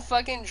 Somebody's getting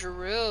fucking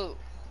drilled.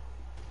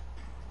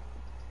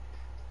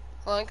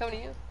 Hold on, I'm coming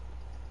to you.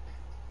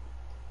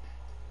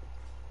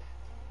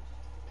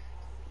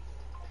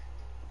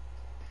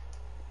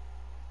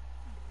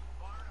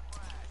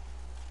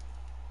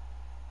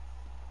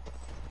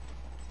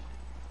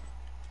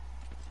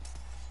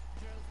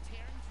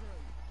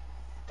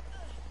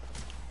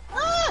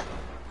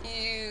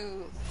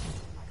 You.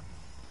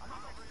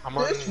 I'm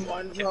on, This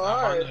one's I'm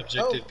hard. on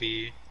objective Oh.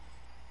 B.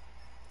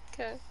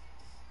 Okay.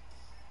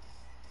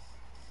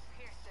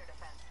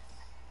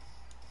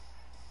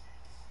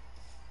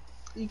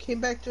 You came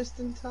back just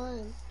in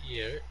time.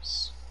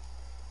 Yes.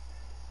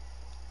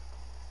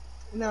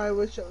 Now I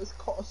wish I was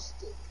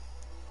caustic.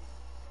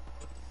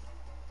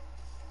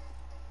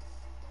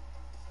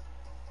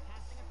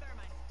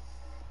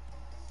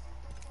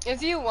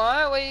 If you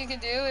want, what you can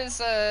do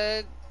is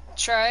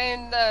try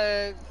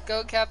and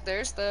go cap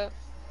their stuff.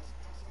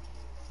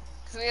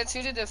 Cause we got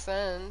 2 to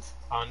defend.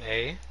 On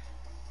A? I'm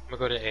gonna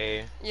go to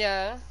A.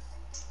 Yeah.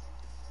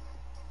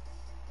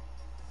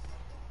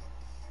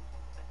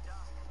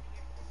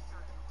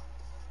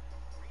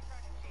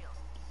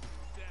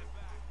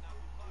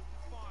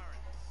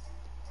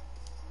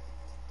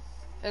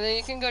 And then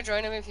you can go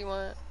join him if you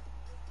want.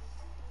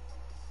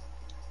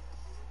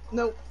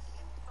 Nope.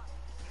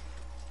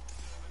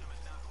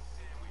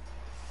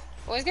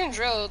 Well, he's getting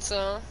drilled,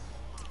 so.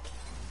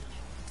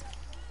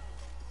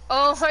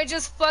 Oh, I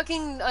just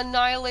fucking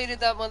annihilated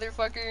that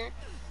motherfucker.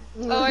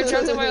 Oh, I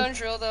jumped in my own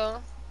drill,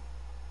 though.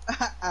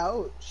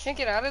 Ouch. Can't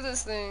get out of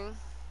this thing.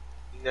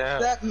 No.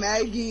 That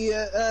Maggie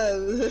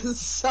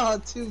saw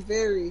 2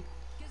 very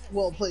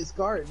well placed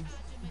guards.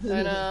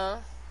 I know.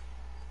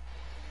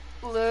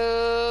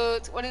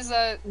 Loot. What is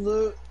that?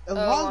 Loot a Oh,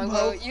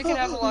 longbow. You can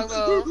have the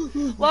longbow.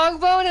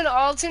 Longbow and an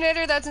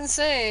alternator? That's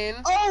insane.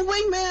 Oh,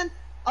 wingman!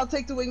 I'll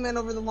take the wingman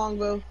over the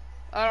longbow.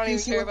 I don't even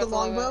Juice, you care want the about the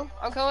longbow. longbow?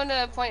 I'm going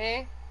to point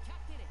A.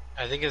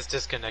 I think it's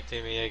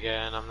disconnecting me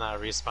again. I'm not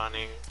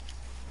respawning.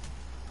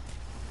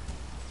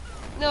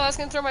 No, I was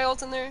gonna throw my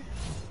ult in there.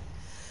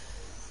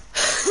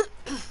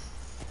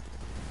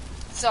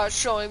 Start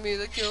showing me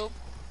the kill.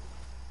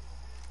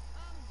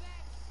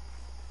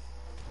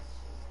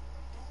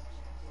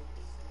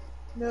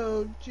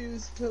 No,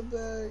 Juice, come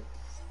back.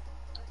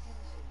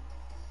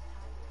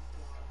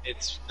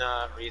 It's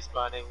not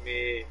respawning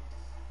me.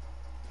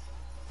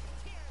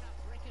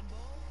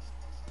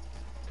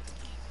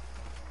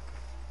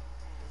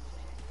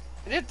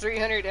 I did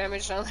 300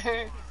 damage down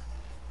there.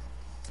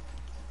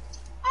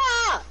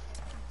 Ah!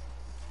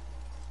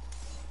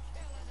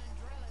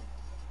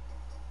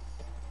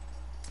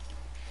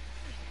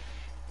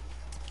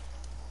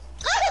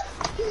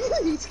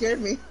 He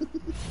scared me.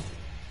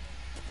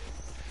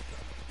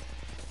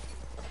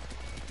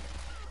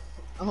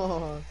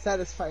 Oh,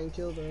 satisfying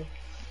kill though.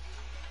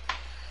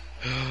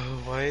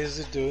 Why is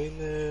it doing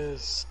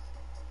this?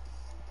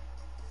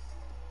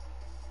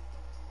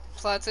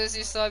 Plot says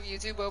you still have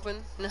YouTube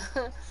open.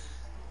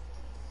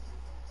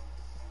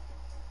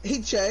 He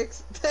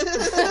checks.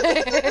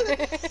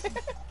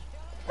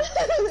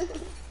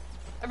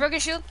 I broke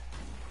his shield.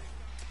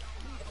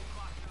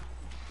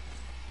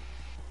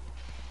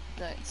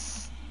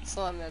 Nice.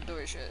 Slam that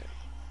door shut.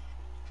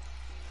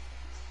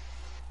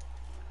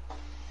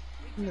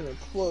 I'm gonna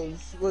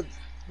close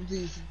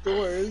these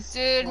doors.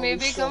 Dude, while me we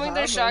still becoming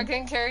the have 'em.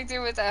 shotgun character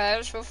with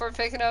Ash before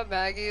picking up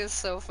Maggie is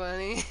so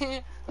funny.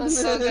 I'm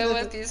so good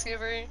with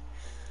Peacekeeper.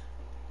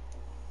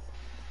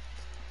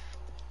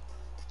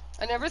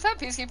 I never thought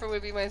Peacekeeper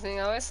would be my thing.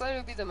 I always thought it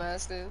would be the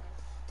Mastiff.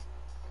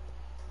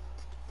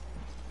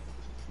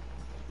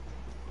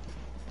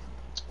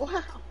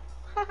 Wow.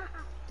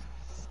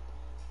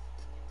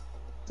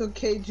 It's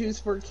okay, Juice,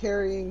 for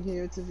carrying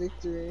you to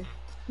victory.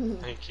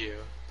 Thank you.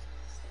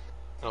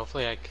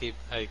 Hopefully I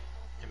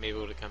am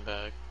able to come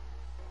back.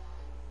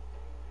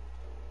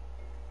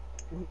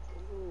 Ooh.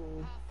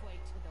 Halfway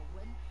to the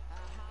win, a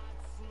hard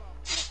slog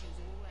pushes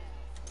all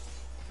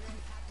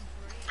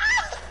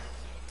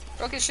out.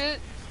 Broke his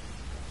shit.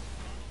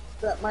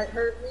 That might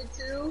hurt me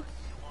too.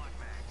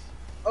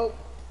 Oh.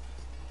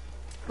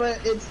 But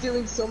it's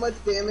doing so much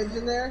damage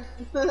in there.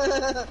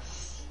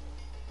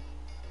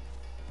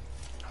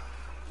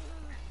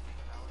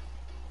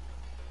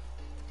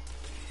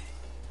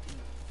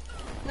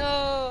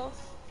 No.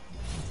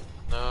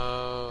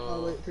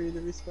 I'll No. wait for you to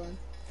respawn.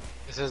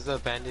 It says the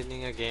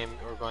abandoning a game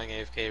or going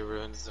AFK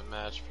ruins the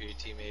match for your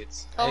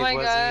teammates. Oh my I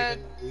God.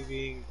 wasn't even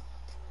leaving.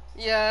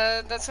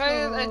 Yeah, that's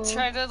why I Oh.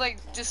 tried to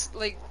just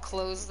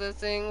close the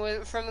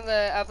thing from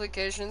the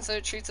application so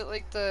it treats it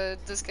like the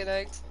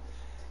disconnect.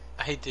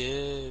 I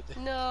did.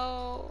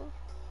 No.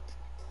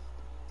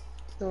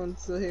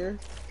 Someone's still here.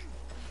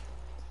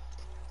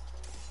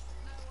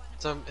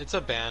 It's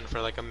a ban for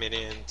like a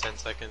minute and 10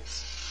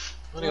 seconds.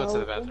 I'm gonna go to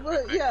the bathroom. But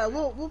real quick. yeah,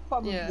 we'll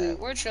probably. Yeah,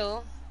 we're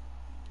chill.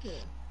 Yeah.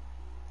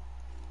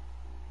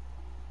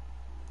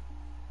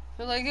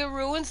 But it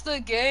ruins the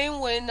game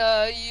when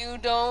you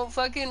don't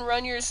fucking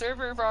run your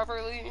server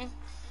properly.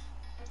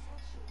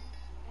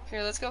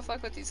 Here, let's go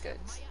fuck with these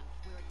guys.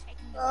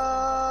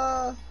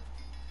 No!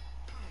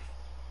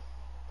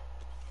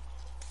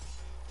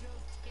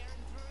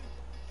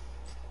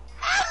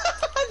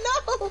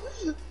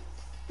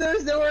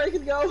 There's nowhere I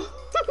can go.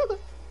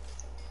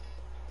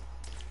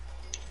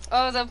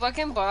 Oh, the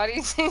fucking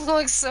body thing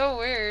looks so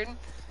weird.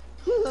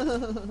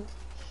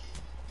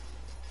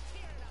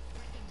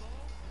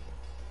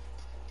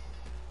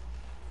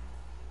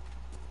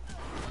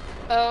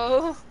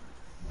 Oh.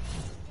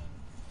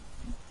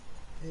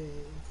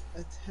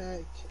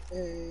 Attack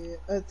A.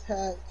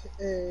 Attack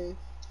A.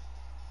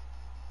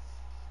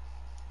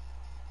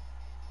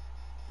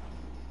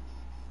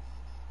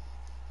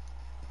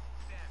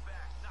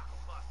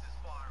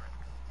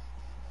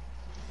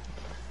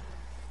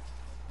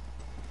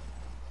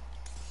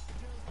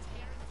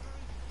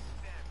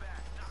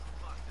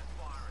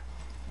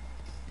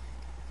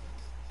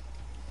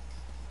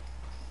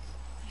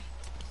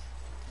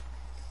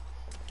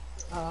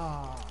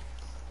 Ah.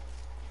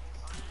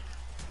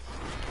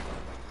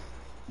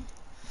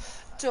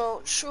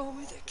 Don't show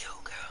me the kill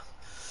cam.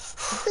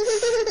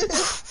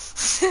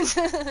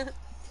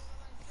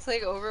 It's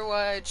like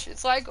Overwatch.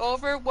 It's like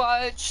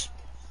Overwatch.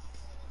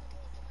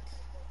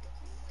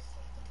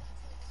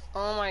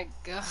 Oh my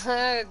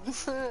god.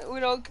 We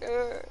don't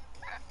care.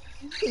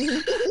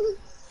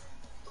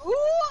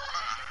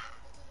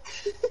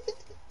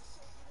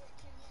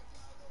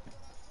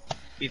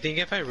 You think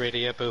if I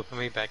ready up, open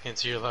me back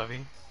into your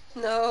lobby?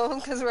 No,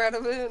 because we're out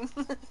of moon.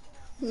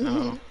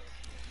 No.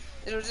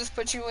 It'll just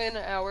put you in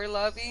our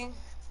lobby.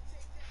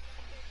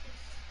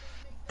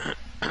 I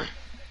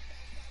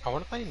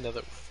want to find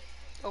another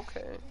one.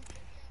 Okay.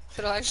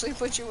 It'll actually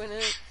put you in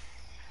it.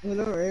 I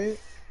know, right?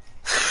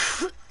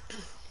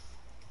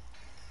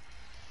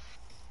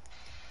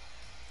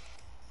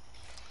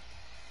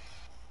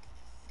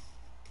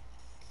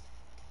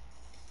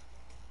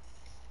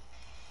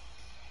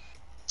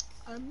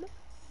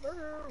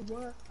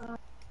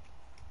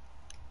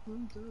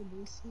 I'm done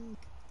listening.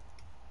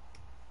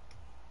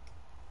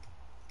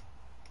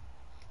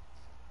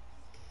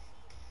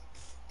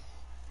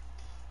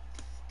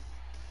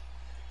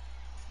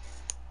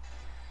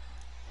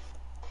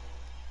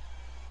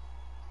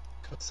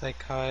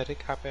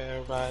 Psychotic,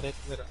 hyper-erotic,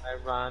 little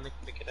ironic,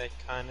 make it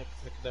iconic,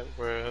 look at that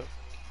world.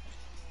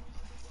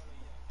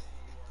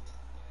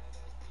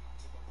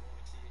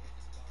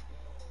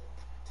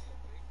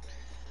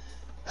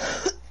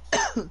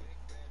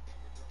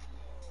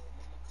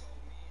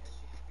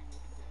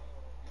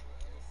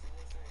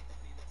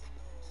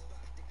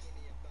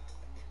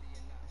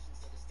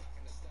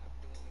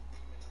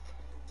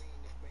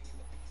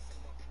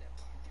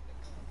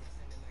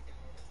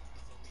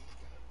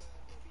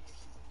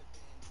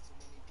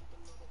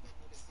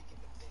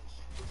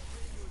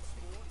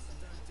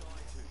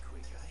 Too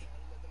quick, eh?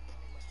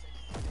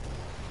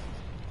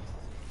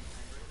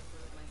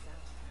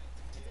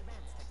 It's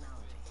advanced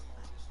technology,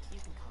 but you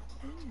can call it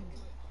magic.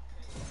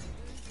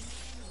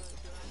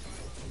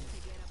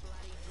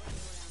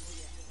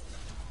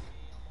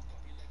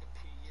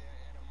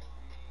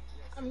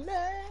 I'm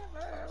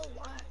never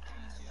what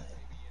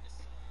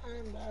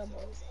I'm the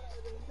most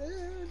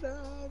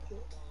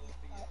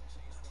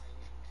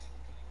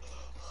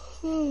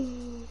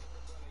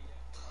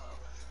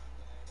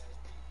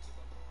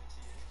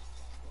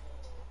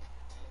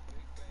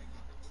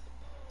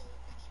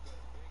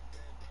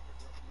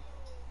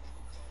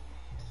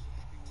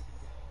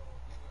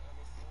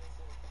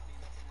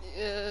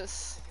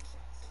Yes.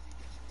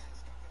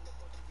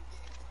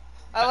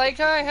 I like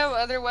how I have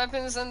other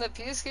weapons than the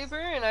Peacekeeper,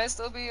 and I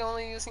still be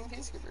only using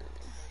Peacekeeper.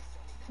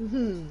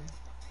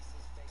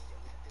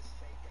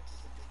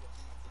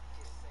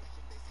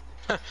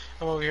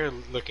 I'm over here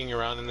looking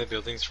around in the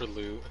buildings for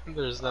loot.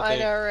 There's I nothing.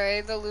 know,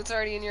 right? The loot's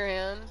already in your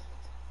hand.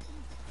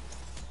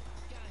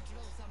 Gotta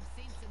drill some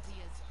sense into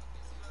yous.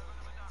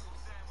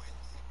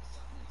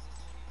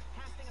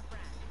 Casting a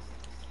friend.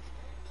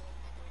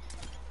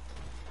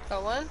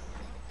 Got one?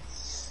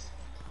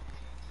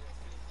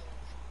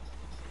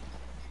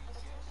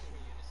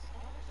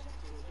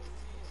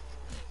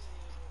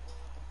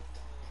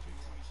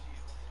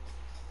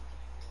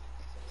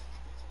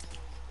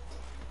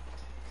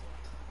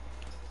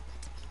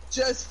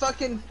 just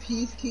fucking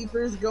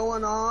peacekeepers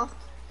going off.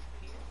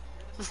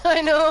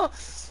 I know.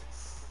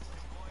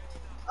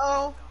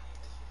 Oh.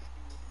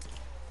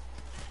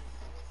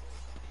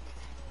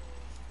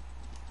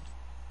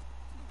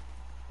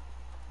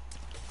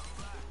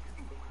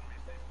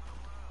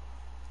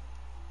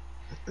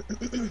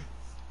 Here's a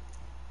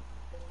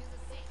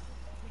sec.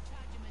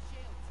 Recharging my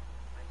shields.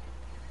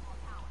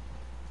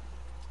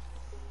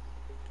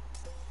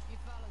 You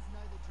fellas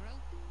know the drill?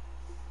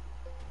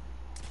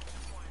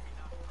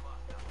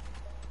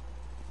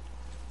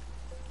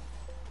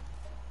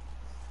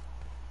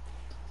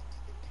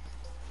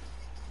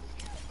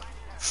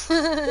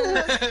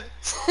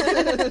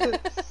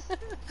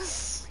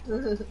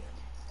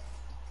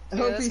 I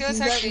hope let's he go sees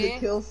attack that in the B.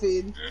 kill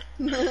feed.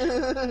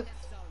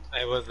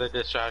 I was the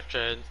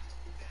distraction.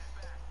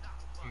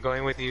 I'm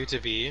going with you to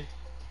B.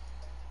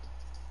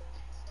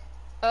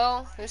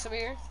 Oh, there's some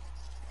here.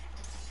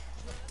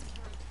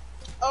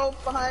 Oh,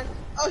 behind.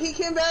 Oh, he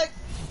came back.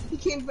 He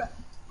came back.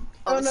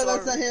 Oh, I'm no,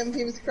 that's not sorry. him.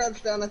 He was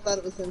crouched down. I thought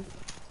it was him.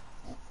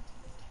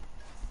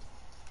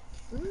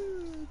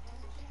 Mm.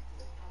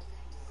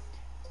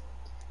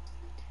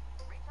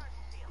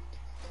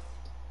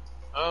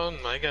 Oh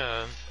my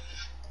god.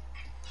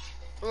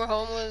 We're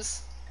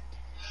homeless.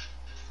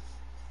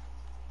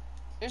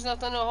 There's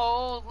nothing to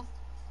hold.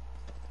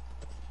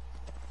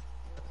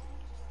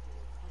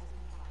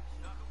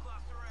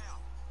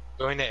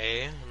 Going to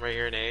A. I'm right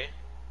here in A.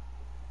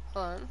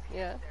 Hold on,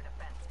 yeah.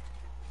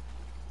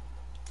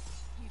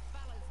 You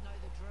fellas know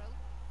the drill?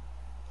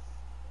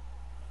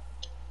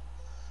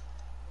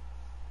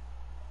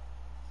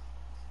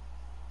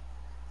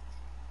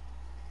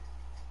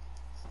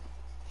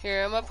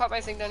 Here, I'm gonna pop my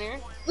thing down here.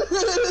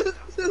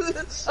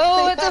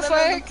 Oh, what the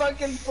fuck? In the fuck?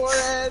 fucking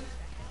forehead.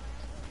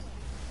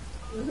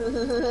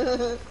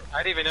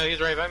 I didn't even know he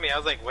was right by me. I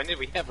was like, when did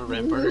we have a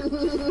rampart?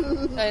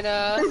 I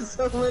know. There's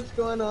so much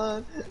going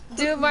on.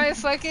 Dude, my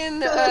fucking,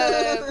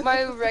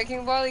 my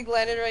wrecking ball, like,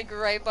 landed, like,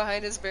 right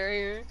behind his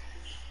barrier.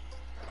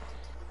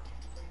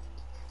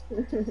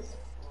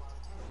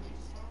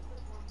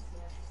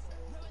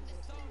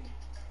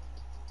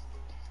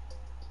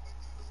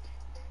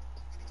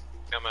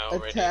 Come out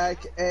already.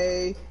 Attack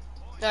A.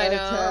 I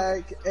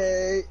know. Attack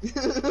A.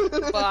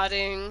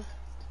 Botting.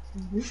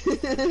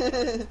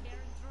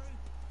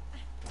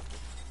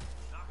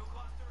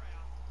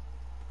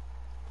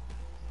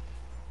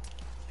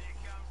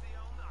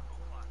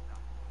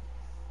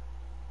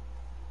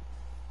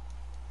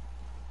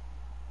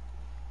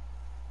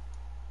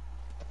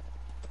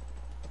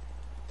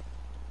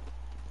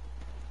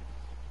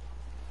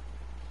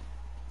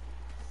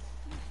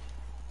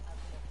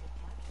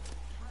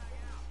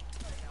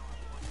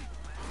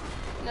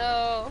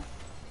 No.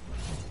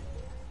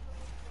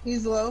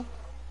 He's low.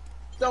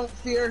 Don't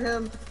fear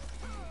him.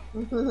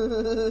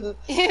 Ew,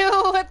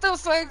 what the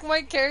fuck?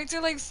 My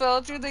character like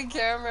fell through the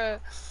camera.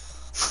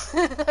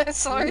 I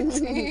saw her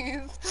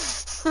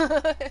teeth.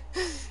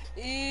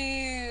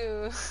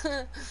 Ew.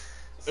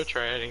 They're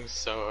trying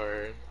so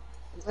hard.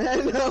 I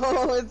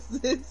know,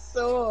 it's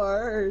so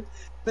hard,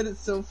 but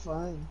it's so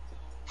fun.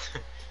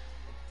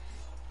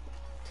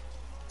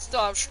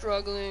 Stop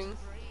struggling.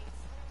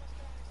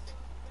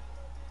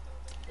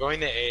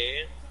 Going to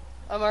A.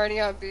 I'm already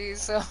on B,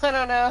 so I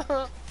don't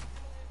know.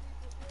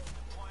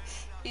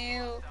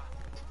 Ew.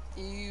 Ew.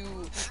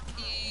 Ew.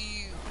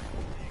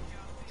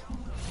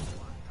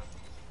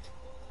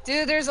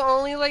 Dude, there's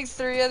only like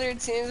 3 other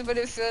teams, but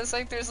it feels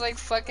like there's like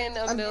fucking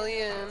a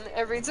million.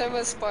 Every time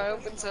a spot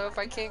opens up,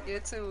 I can't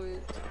get to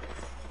it.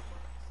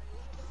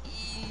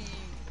 Ew.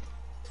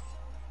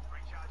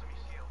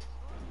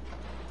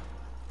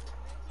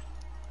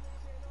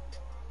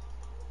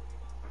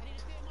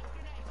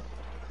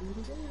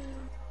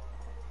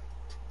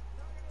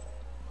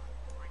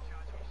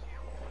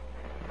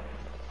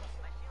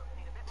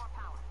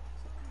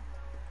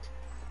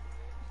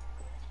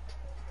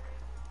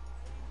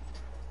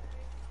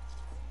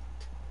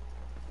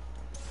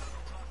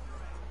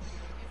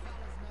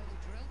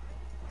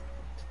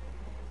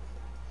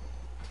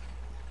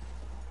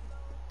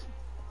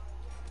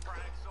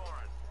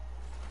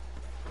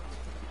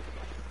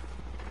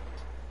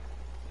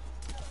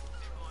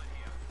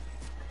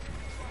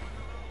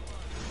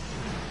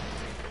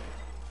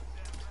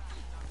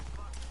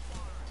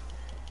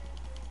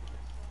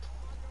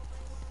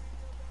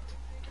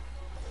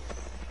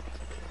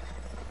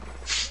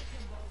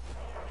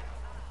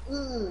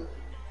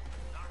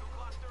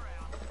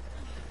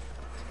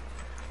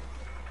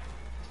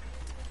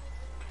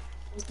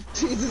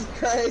 Jesus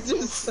Christ,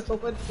 there's so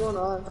much going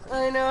on.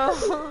 I know.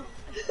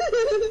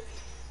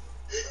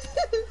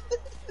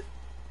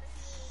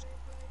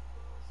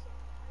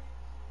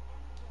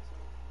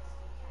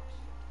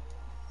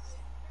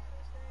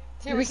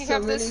 Here, we There's can so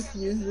have many this.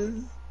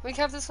 fuses. We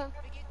can have this one.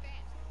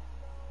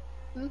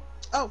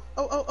 Oh.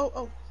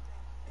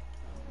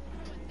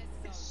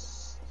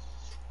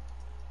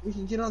 We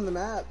can get on the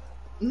map.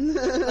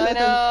 I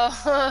know.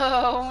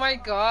 Oh my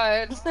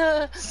god.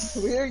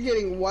 We are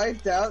getting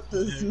wiped out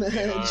this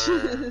match.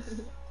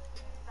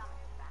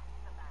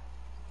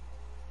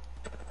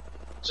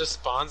 Just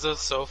spawns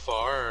us so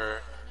far.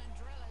 Or...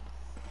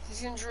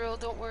 He's gonna drill,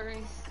 don't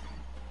worry.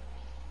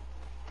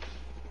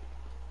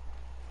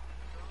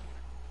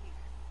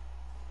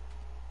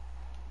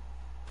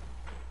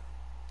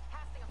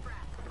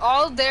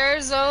 All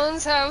their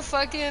zones have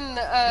fucking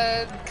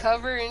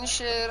cover and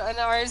shit, and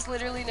ours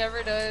literally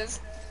never does.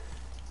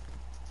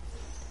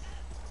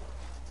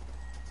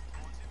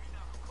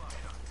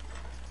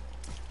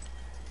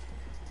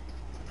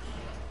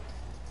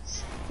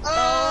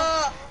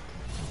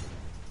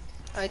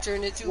 I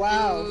turned it to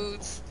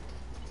boots.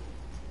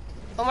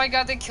 Oh my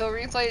god, the kill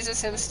replay is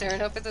just him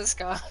staring up at the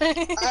sky.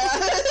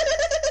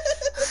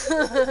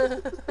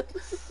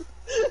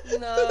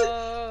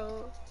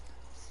 No.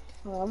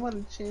 Oh, I'm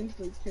gonna change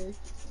my character.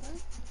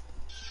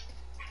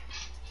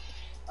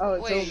 Oh,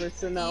 it's over,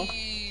 so no.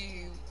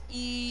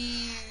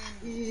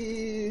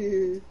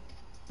 Ew.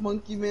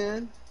 Monkey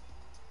man.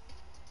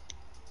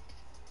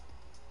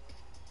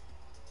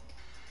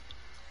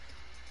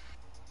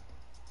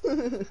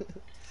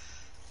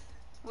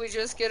 We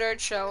just get our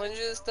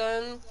challenges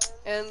done,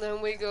 and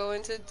then we go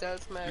into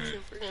deathmatch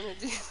if we're gonna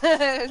do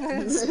that.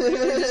 It's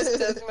literally just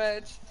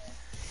deathmatch.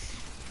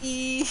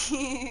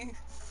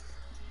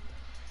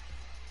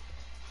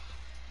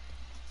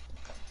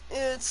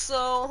 It's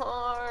so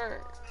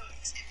hard.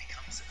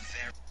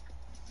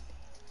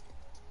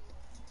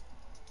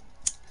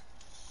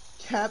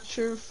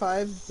 Capture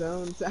 5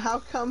 zones. How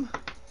come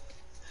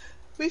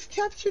we've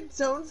captured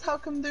zones? How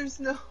come there's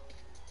no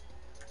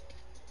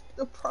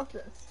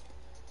progress?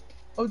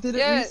 Oh, did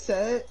it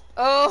reset?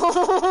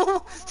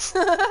 Oh.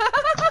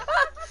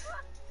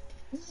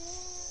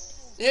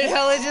 It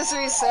hella just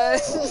reset.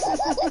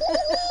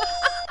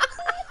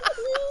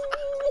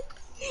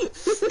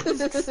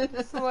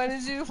 Why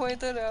did you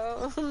point that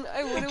out?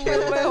 I would've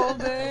went my whole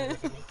day.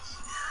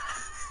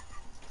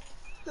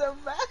 So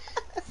bad.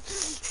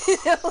 It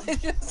hella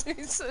just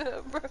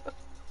reset, bro.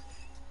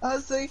 I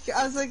was like,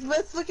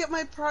 let's look at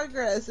my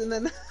progress, and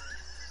then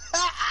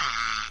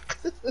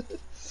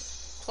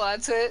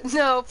Plot twist.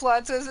 No,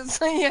 plot twist. It's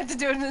like you have to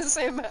do it in the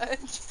same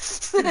match.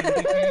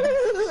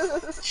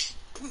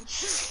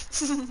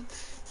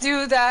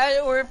 Do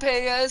that or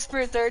pay us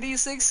for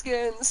 36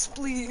 skins,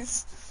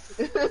 please.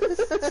 I'm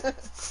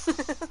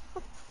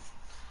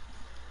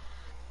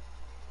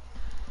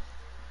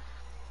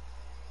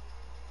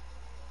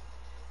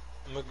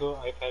gonna go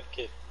iPad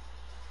kid.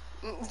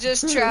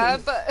 Just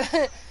trap.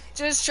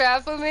 Just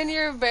trap them in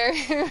your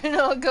barrier and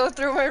I'll go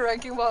throw my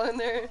wrecking ball in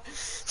there. I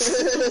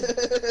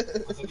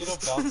think it'll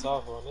bounce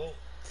off, won't it?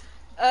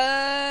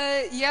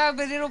 Yeah,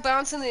 but it'll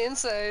bounce on the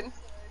inside.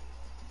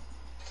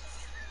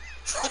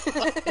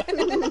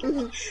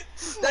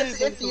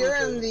 That's if you're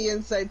on the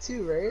inside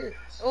too, right?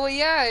 Well,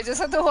 yeah, I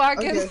just have to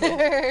walk in Okay, okay.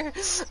 there.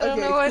 I don't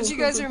Okay, know what cool, you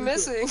cool, guys cool, are cool, cool.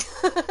 missing.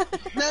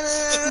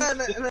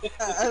 No.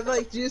 I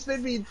like just made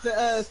me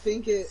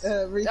think it,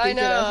 rethink I it. I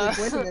know. was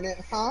like, wait a minute,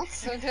 huh?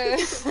 It's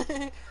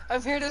okay.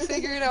 I'm here to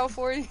figure it out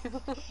for you.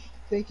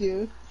 Thank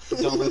you.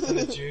 Don't listen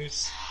to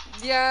Juice.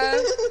 Yeah.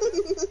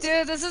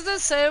 Dude, this is the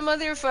same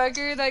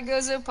motherfucker that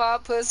goes and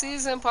pop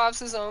pussies and pops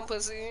his own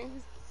pussy.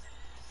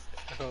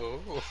 Oh.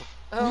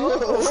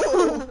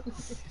 Oh.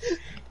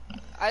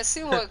 I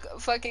see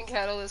what fucking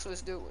Catalyst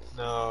was doing.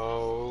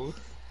 No.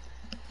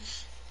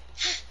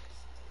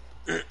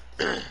 I'm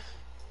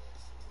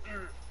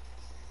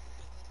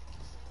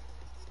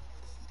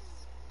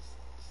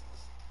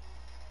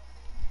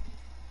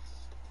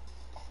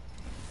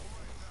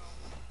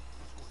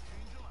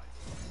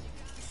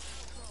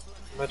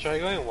gonna try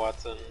going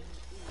Watson.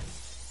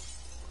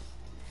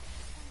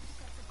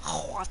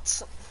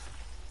 What?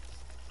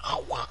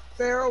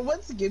 Farrell,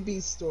 what's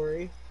Gibby's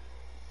story?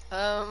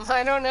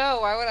 I don't know.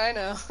 Why would I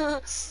know?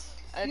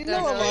 I You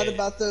don't know a lot know.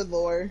 about the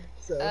lore,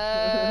 so.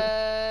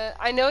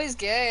 I know he's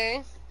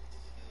gay.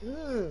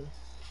 Mm,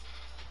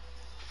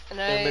 And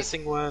They're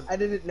missing one. I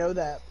didn't know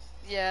that.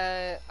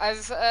 yeah,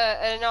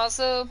 and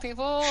also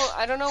people,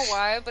 I don't know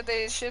why, but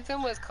they ship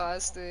him with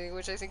Caustic,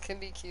 which I think can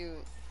be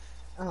cute.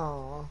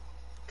 Aw.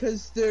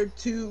 Because they're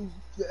two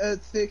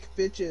thick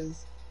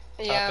bitches.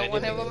 Yeah,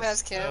 one of them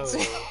has cancer.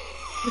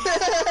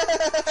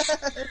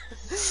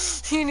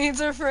 He needs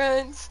a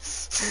friend.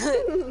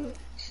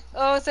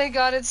 Oh, thank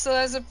God it still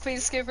has a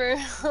peacekeeper.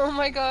 Oh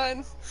my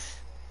God.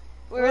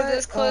 We were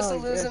this close to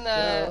losing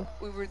that. So.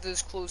 We were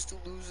this close to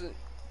losing.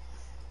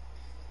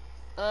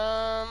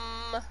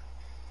 Guess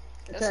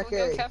Attack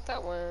we'll go A. cap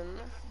that one.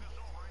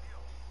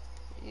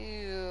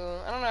 Ew.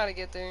 I don't know how to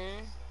get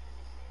there.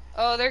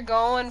 Oh, they're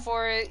going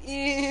for it.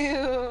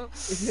 Ew.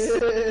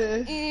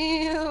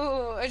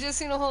 Ew. I just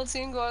seen a whole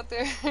team go out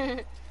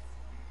there.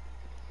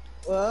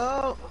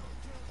 Well.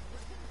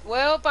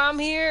 Welp, I'm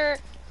here.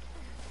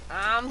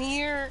 I'm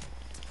here.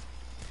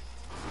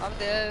 I'm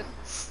dead.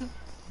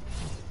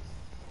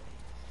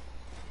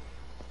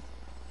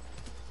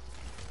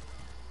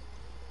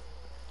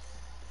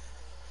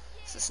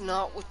 This is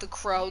not what the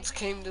crowds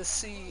came to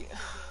see.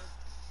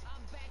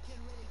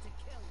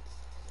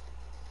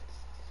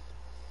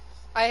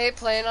 I hate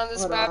playing on this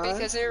Hold map on.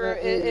 because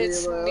Let me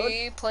it's reload.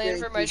 me playing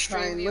Thank for my you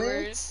stream kindly.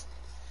 viewers.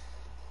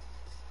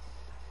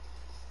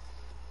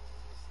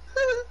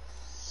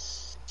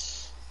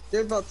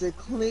 They're about to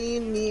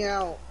clean me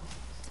out.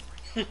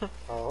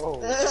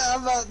 Oh.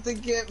 I'm about to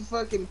get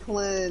fucking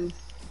cleansed.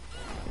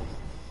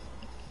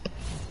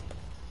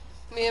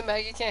 Me and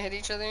Maggie can't hit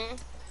each other.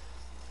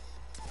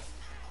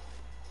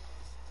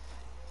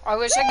 I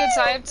wish I could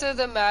type to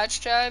the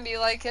match chat and be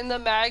like, "Can the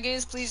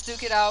Maggies please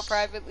duke it out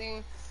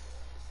privately?"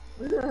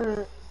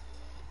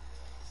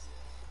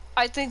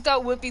 I think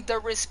that would be the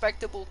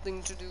respectable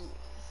thing to do.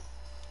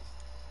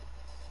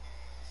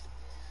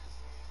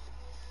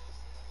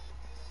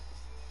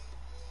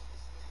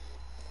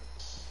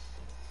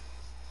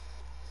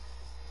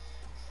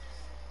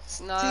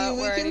 It's not See, we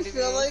where I can need to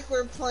feel be. like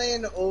we're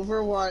playing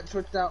Overwatch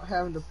without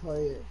having to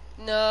play it.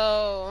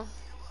 No.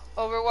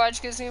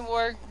 Overwatch gives me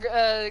more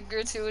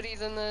gratuity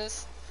than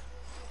this.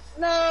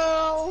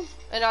 No!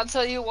 And I'll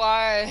tell you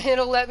why.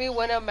 It'll let me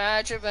win a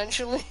match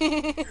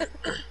eventually.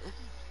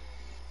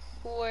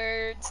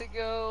 Where to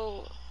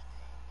go?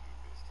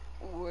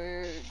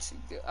 Where to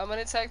go? I'm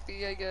gonna attack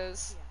B, I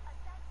guess.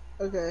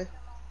 Okay.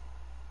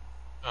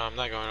 I'm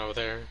not going over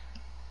there.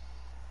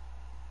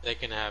 They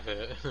can have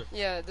it.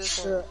 Yeah,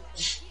 this one.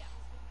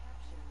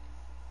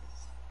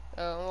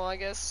 Oh, well, I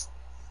guess.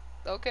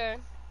 Okay.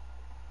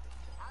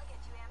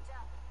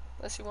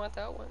 Unless you want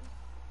that one.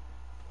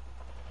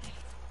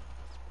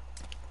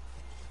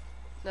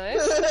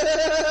 Nice.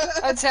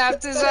 I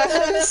tapped his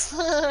ass.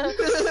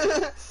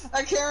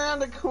 I came around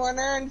the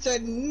corner and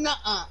said,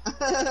 nah.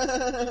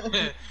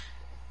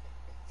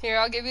 Here,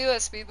 I'll give you a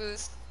speed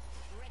boost.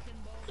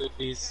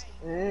 Goodies.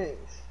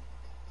 Thanks.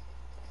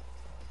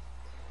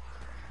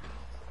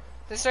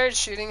 They started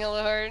shooting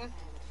hella hard.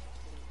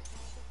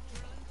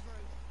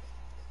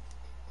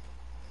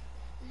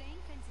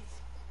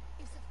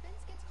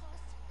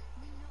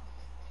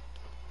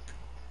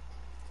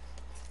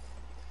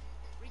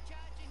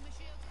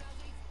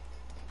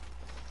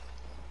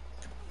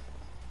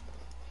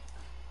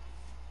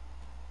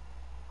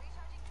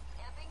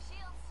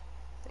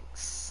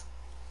 Thanks.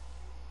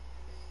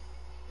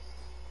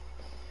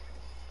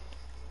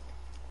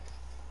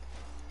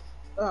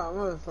 Oh,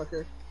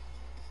 motherfucker.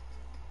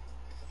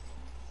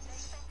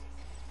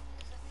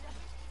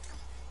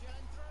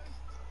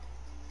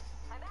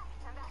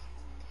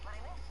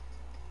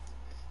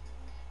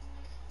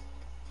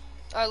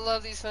 I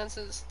love these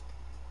fences.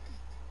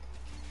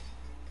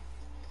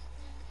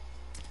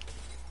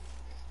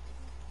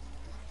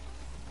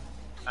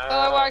 Oh,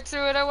 I walked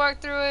through it, I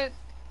walked through it.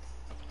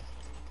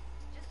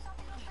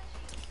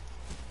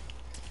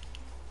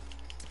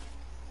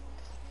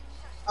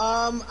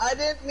 I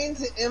didn't mean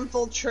to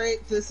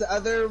infiltrate this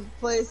other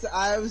place.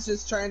 I was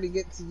just trying to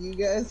get to you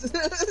guys.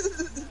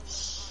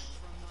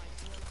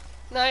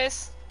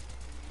 Nice.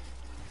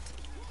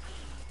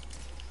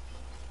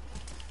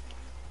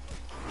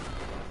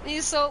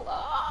 He's so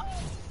low.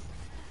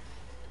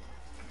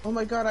 Oh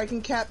my god, I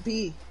can cap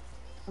B.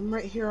 I'm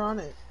right here on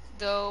it.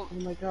 Dope.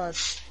 Oh my god.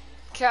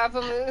 Cap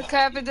him.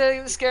 Cap it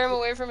to scare him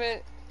away from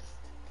it.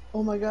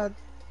 Oh my god.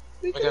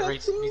 Oh my god,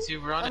 me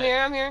too, we're on I'm it. here.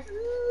 I'm here.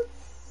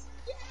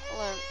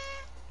 Hold on.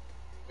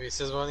 Wait, it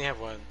says we only have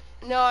one.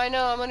 No, I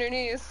know. I'm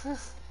underneath.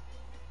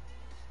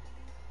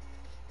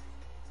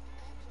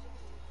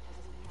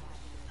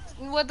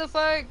 What the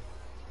fuck?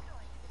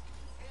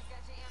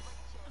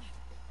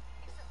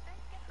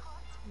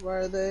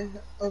 Where are they?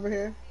 Over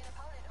here?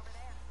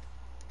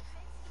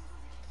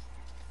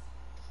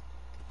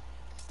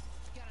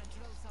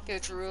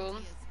 Get your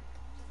room.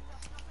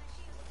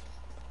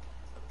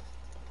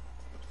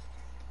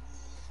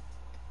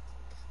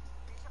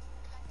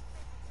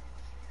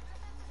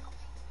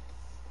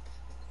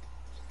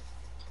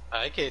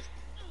 Hi, Kate.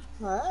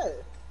 Hi.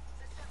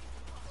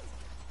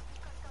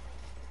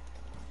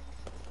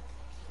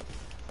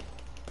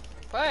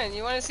 Fine.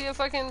 You want to see a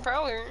fucking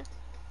prowler?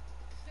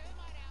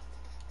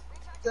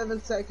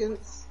 7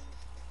 seconds.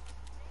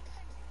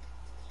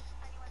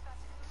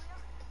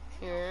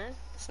 Here.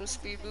 Some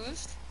speed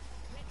boost.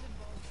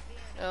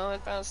 Oh,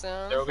 it bounced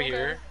down. They're over Okay.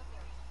 here.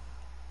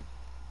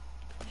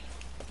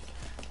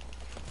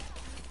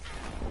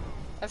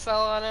 I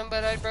fell on him,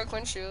 but I broke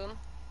windshield.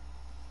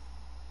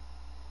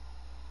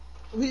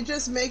 We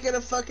just make it a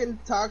fucking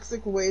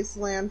toxic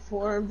wasteland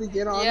for him to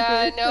get on.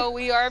 Yeah, no,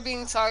 we are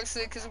being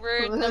toxic because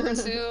we're number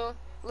 2.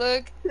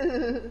 Look,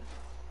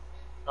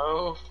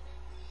 Oh.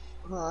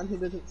 Hold on, he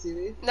doesn't see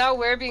me. now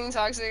we're being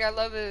toxic. I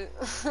love it.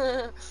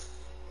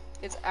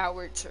 It's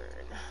our turn.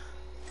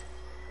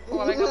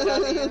 Hold on, I come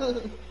down to you.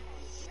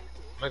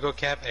 I'm gonna go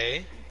cap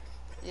A.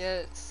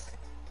 Yes.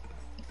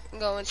 I'm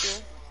going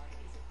to.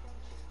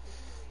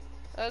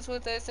 That's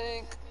what they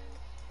think.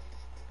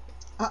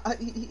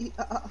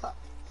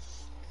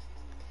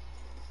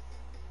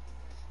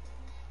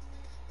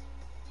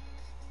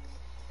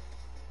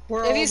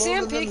 We're If you all see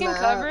over them the peeking map.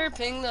 cover,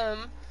 ping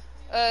them.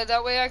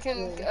 That way I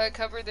can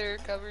cover their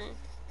cover.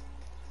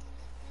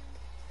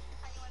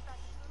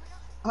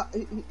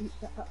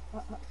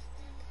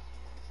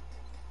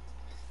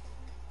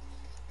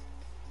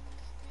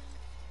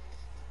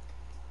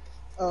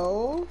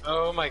 Oh.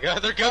 Oh my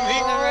god, they're coming!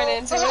 I ran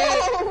into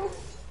it.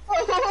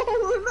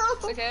 Oh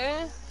no. It's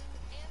okay.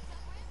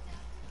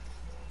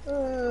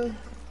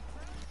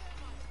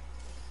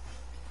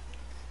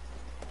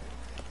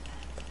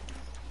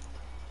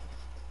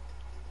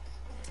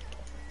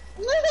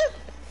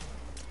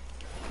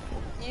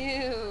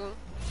 You.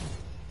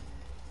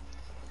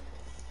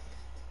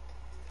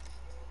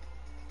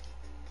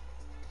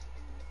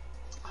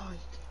 Oh,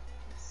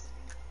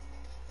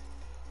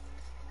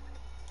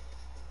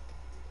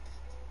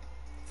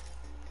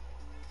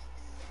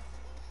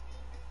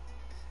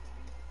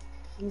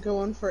 I'm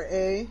going for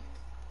A.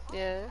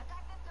 Yeah.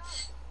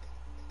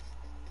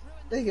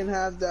 They can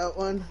have that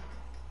one.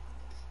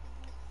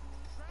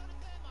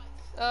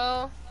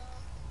 Oh.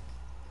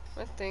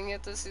 My thing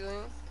hit the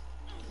ceiling.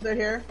 They're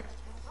here.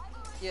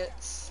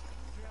 Yes.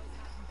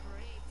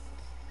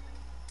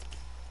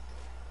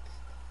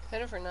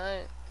 Hit it for 9.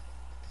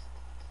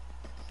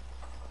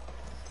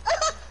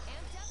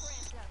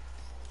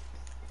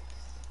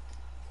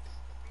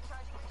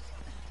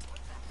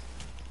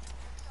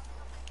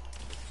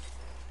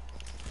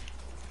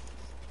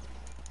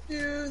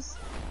 Use.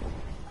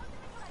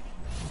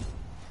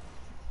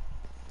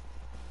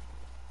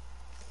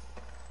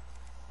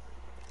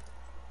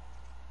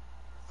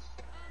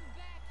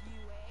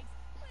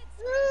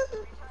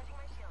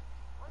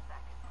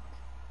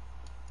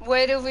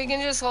 Wait, if we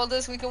can just hold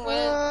this, we can win.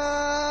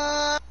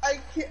 I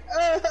can't.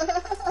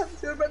 I'm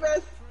doing my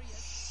best.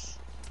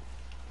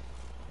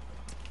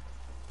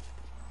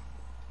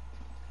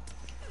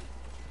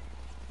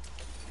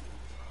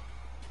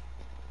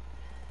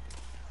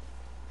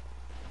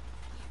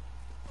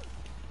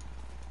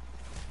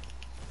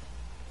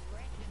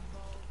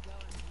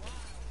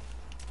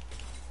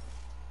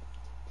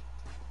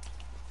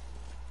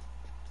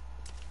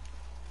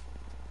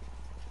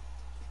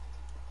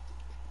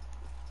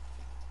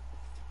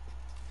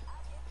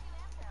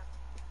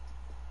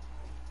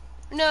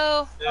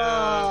 No.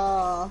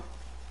 Oh,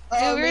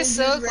 Dude, we were man,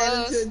 so just ran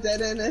close. into a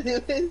dead end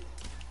anyway.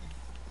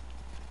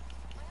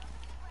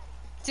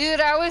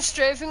 Dude, I was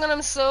strafing on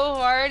him so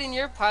hard, and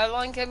your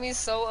pylon kept me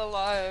so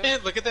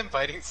alive. Look at them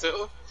fighting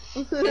still.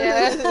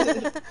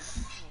 Yeah.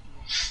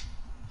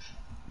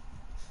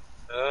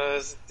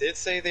 Did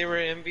say they were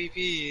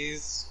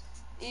MVPs.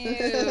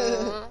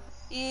 Ew.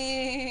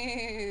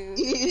 Ew.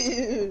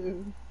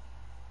 Ew.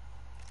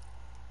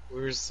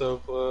 We were so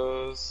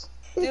close.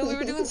 Dude, we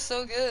were doing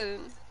so good.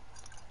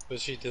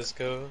 Was she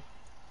disco?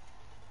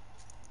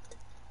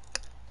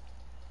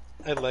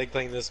 I like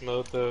playing this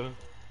mode though.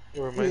 It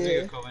reminds me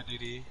Yeah. of Call of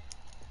Duty.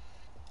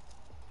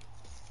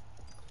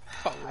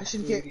 Call I of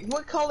should get. Duty.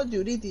 What Call of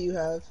Duty do you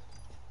have?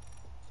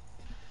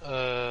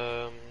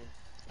 I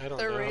don't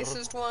The know.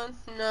 racist one?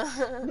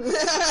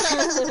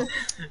 No.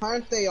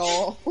 Aren't they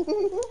all?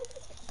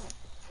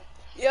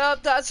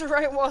 Yup, that's the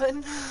right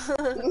one.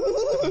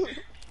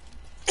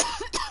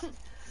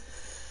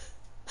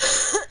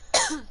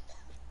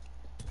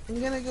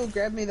 I'm gonna go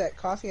grab me that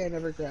coffee I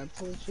never grabbed.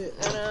 Holy shit.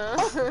 I know.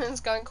 It's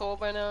gone cold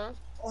by now.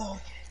 Oh,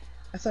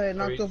 I thought I Are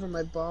knocked we over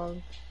my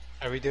bong.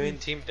 are we doing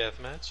team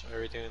deathmatch or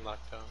are we doing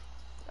lockdown?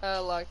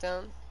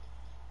 Lockdown.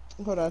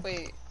 Hold on.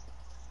 Wait.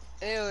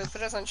 Ew, it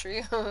put us on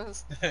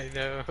trios. I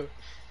know. I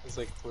was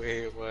like,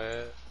 wait,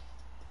 what?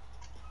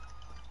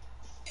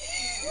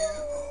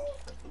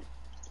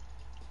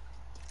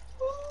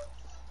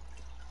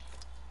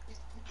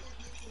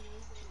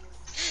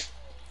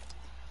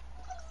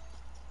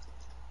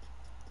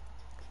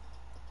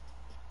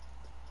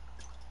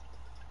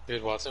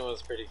 Dude, Watson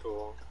was pretty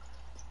cool.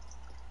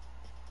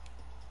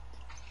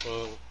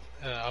 Well,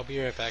 I'll be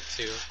right back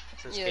too,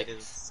 since Yes.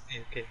 Caden's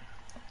okay.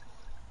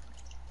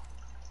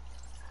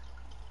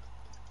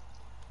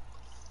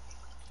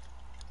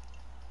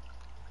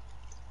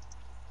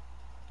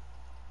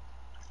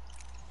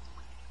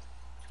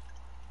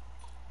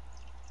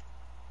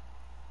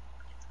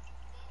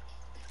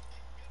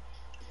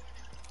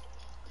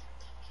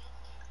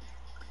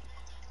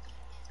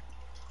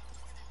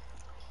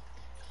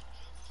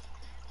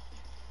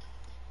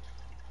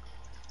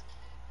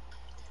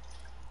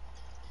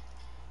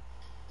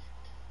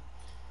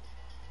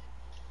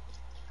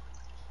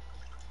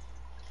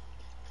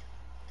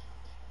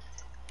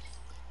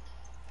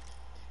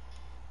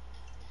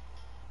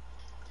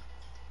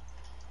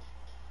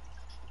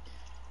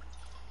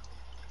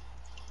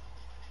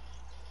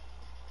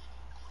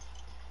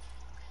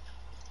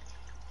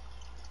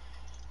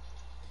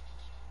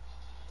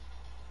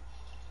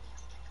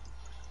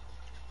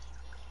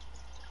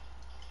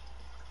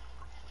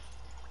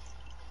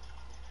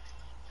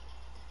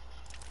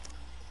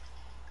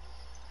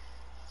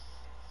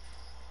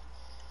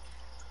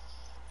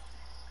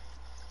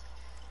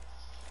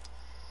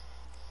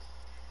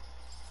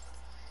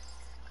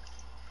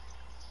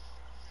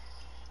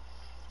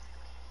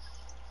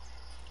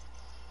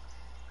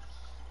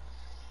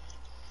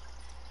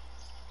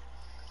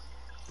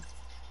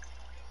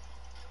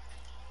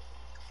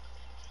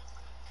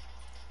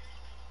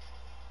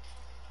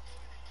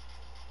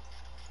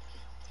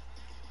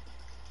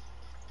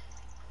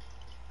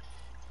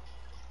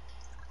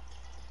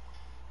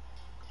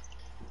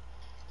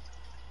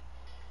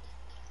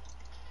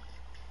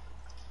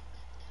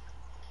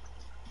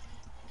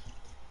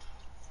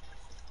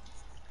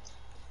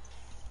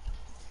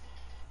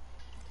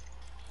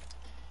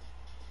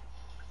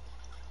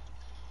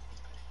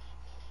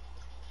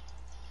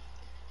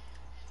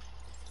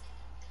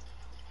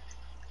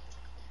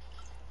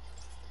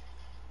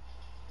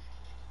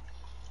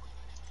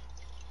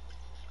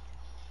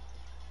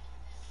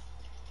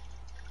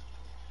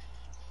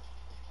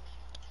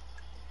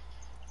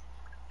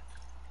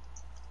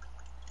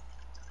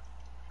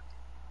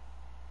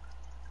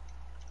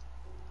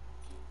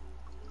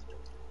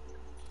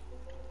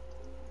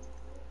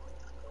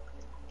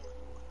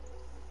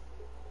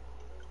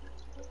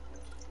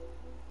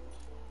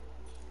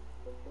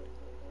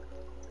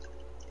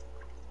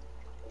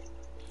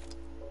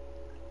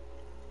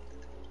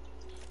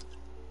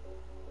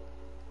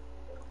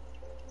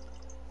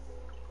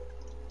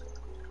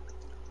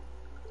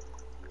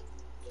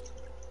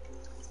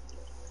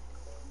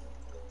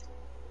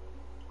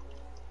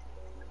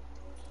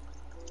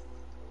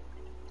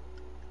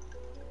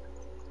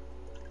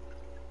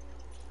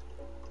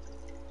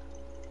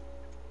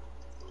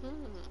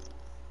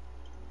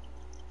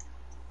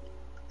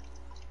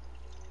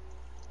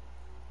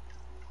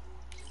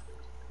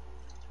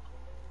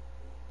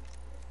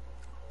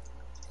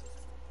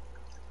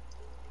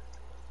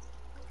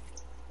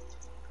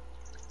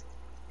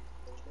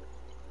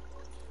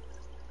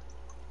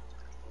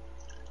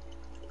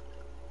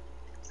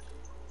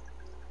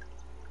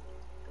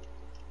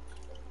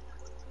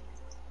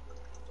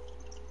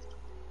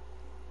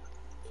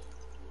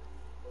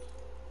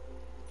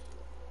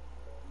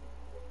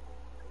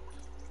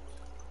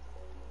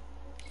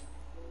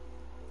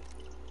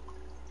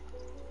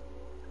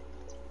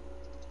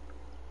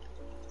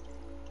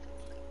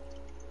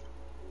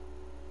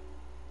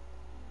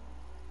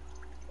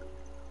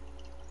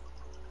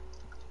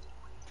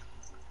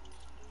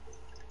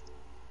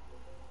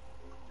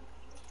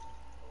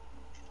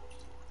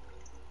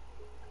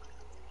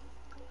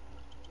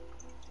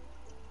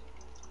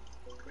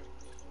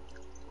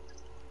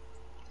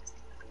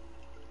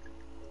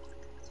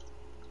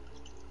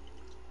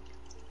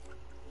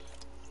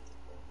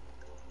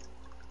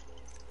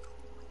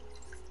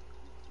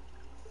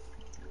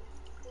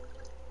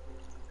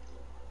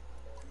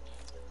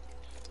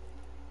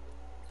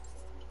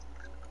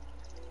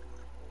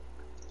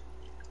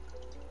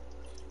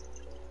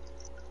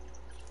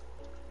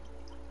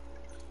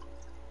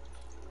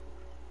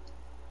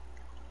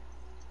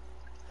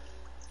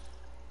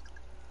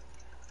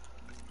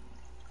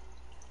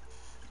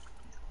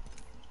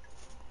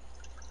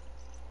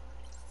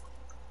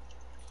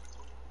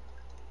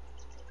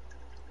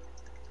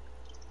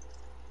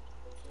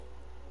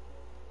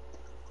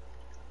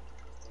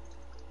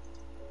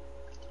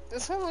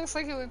 This one looks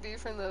like it would be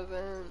from the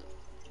event.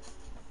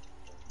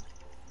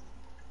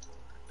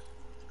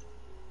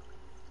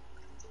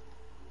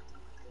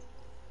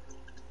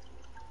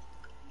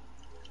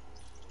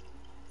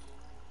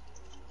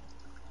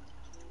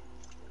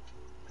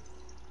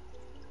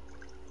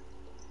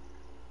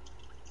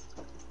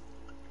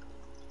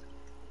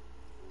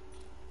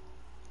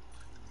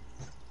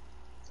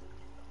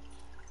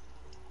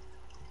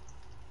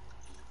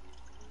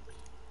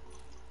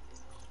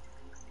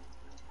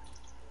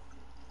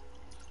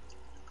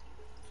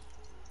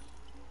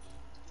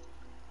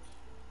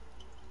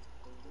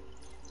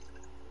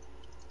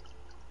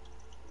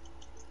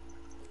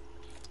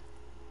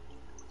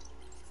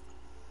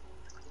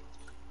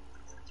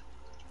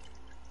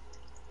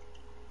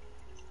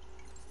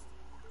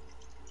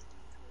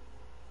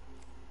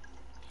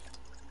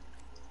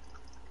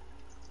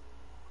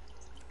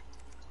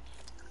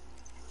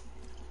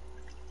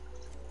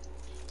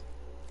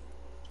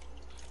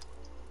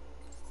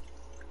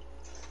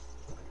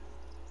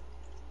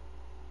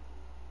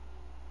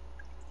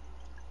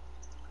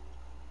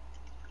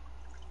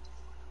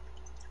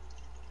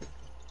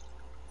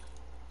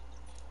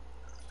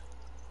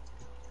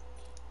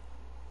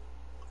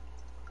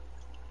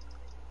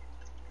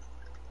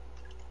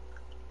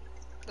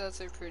 That's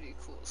a pretty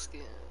cool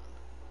skin.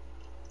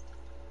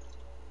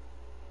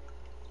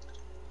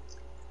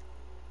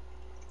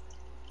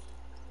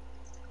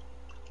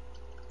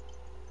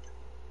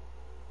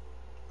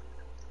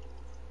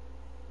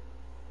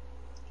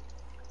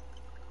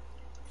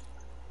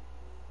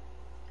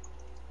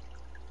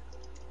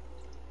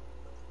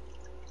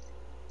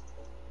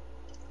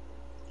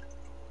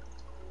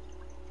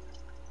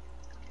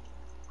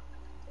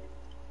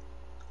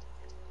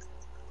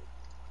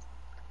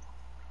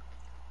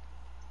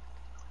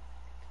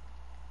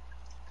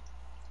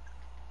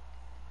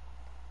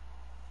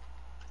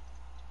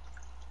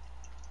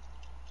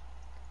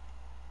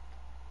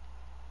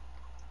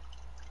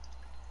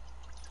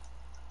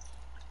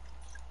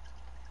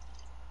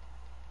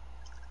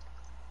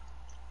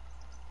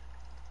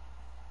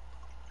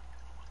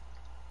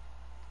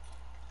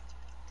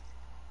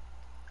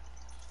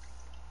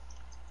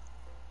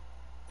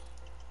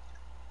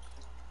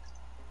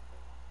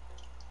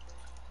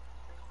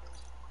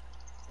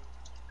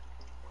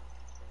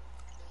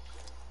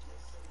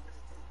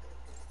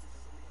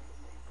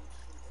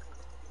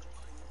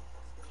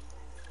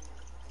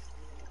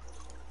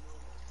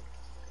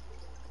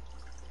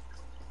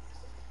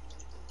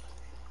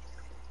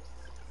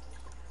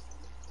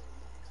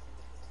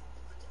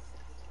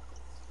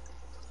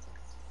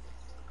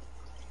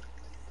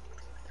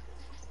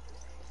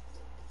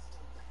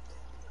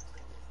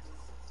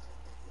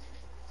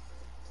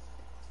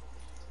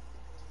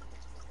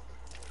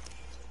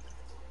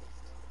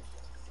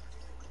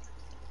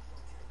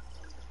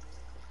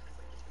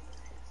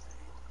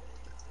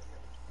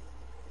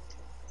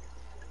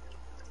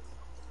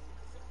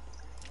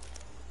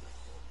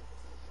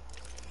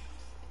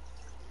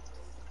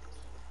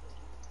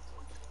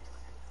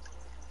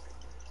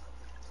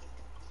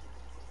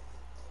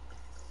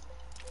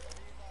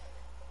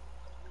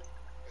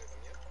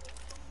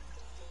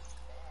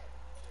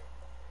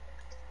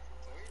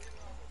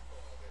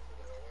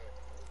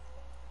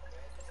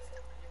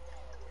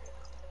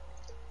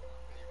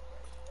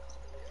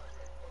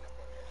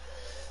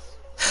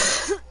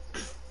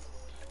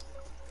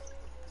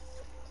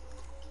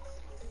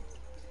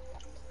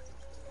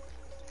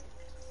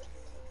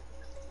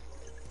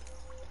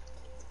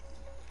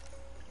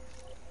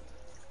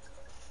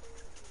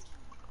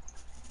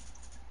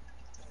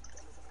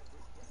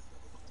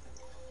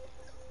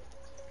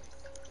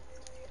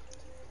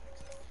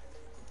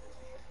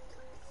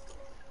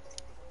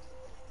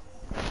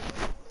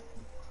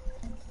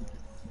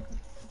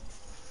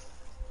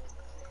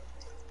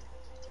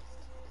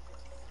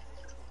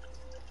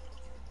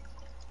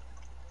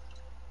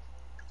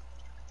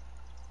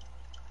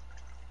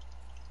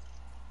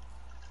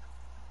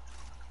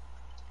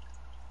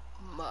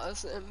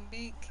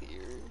 Mozambique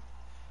here.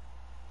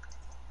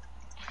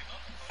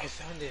 I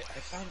found it. I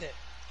found it.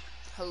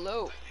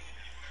 Hello.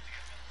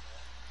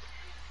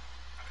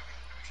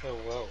 Oh,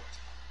 whoa.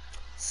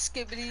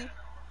 Skibbity.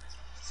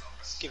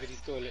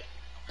 Skibbity toilet.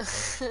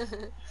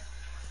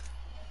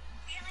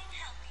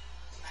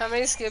 How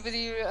many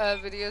Skibbity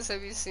videos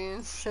have you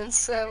seen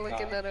since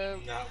looking that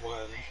up? Not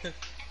one.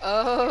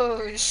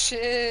 Oh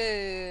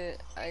shit!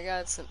 I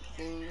got some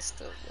things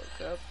to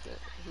look up.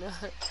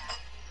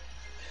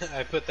 That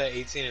I put the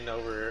 18 and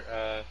over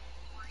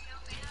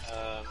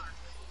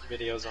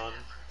videos on.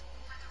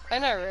 I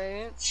know,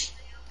 right?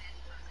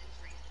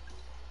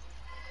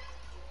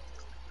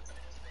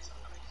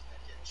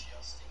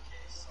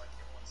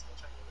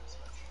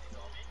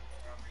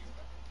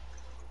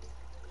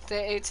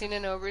 The 18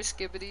 and over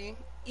Skibbity.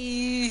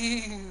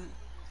 Ew.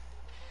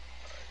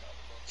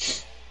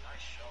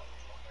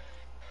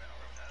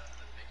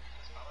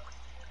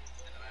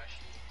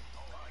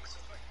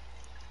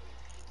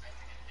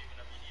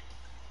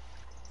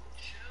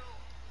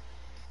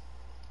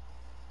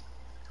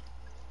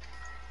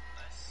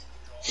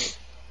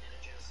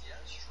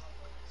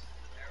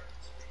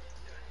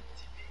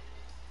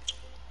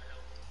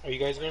 Are you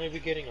guys going to be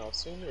getting off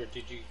soon, or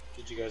did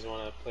you guys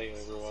want to play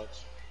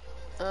Overwatch?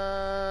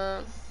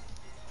 Uh,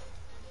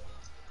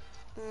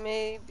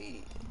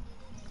 maybe.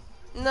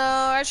 No,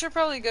 I should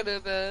probably go to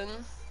bed.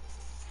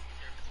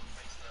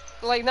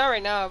 Like, not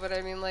right now, but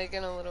I mean, like,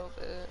 in a little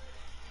bit.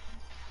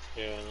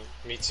 Yeah,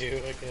 me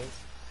too, I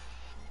guess.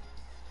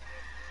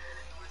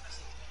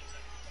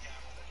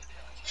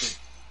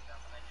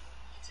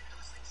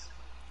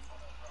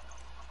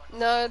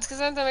 No, it's because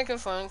I have to make a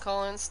phone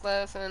call and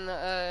stuff, and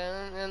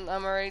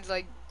I'm already,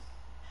 like,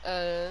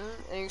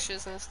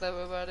 anxious and stuff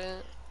about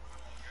it.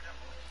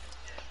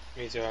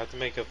 Me too. I have to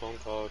make a phone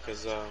call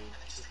because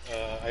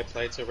I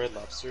applied to Red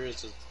Lobster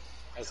as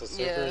a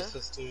server Yeah.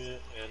 assistant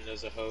and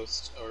as a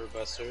host or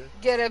buster,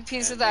 Get a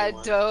piece of and they that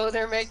want. dough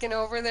they're making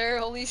over there,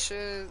 holy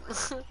shit.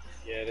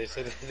 Yeah, they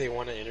said they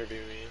want to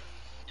interview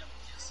me.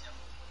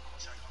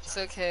 It's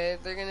okay,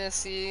 they're gonna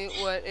see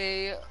what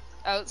a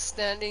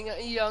outstanding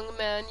young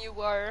man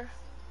you are.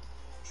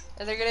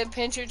 And they're gonna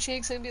pinch your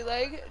cheeks and be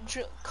like,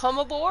 come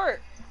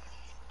aboard!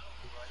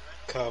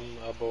 Come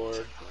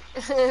aboard.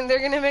 And they're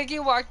gonna make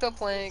you walk the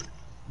plank.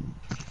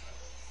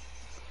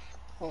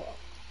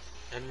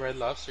 And Red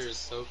Lobster is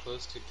so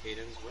close to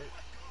Caden's work.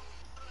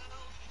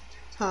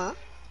 Huh?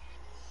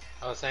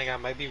 I was saying I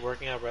might be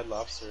working at Red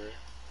Lobster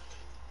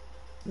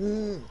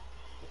Mm.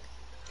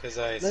 because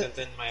I Let, sent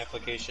in my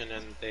application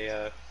and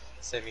they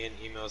sent me an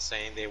email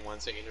saying they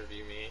want to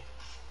interview me.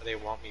 They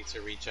want me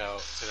to reach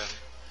out to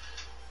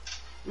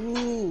them.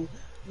 ooh,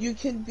 you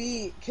can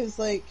be, cause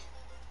like,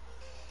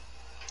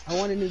 I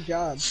want a new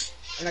job,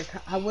 and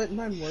I wouldn't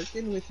mind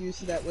working with you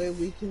so that way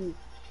we can,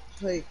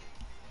 like,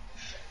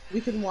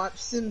 we can watch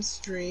some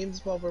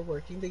streams while we're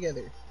working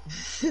together.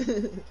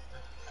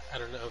 I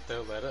don't know if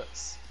they'll let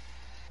us.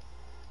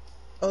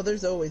 Oh,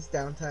 there's always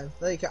downtime.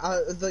 Like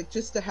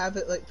just to have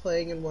it like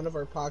playing in one of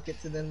our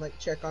pockets, and then like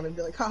check on it and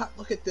be like, "Ha,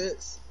 look at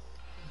this."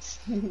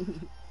 Have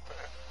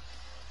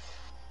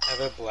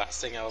it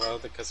blasting out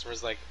loud. The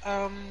customer's like,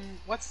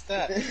 what's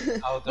that?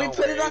 Oh, we don't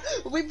put it worry.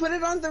 on. We put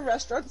it on the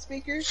restaurant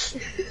speaker.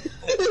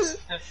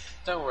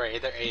 Don't worry,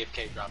 they're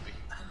AFK dropping.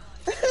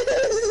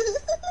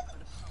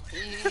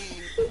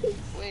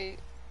 Wait.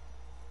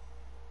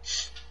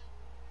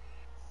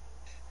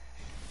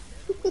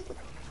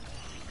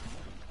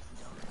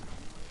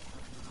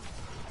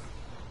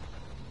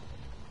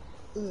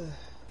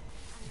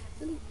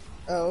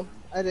 Oh,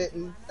 I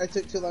didn't. I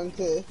took too long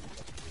to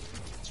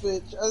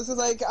switch. I was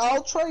like,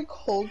 I'll try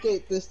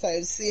Colgate this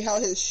time, see how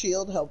his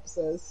shield helps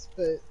us,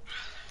 but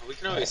We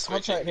can always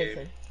switch I'll try in it next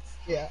game. time.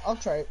 Yeah, I'll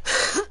try it.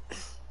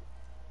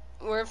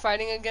 We're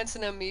fighting against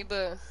an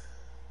amoeba.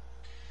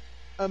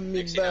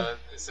 Amoeba.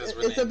 It says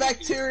we're It's the a MVP.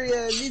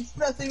 bacteria. It means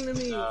nothing to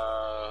me.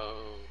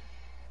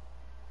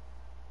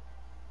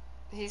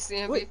 He's the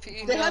MVP.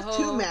 Wait, they have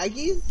two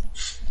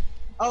Maggies?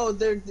 Oh,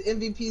 they're the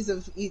MVPs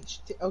of each.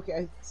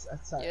 Okay,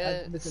 sorry,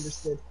 Yeah. I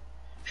misunderstood.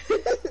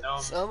 No,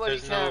 Somebody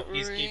there's no can't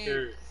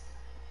peacekeeper. read.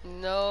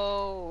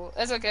 No,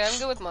 that's okay. I'm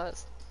good with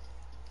mods.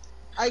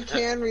 I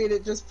can read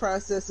it, just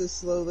processes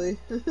slowly.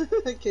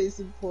 Case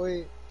in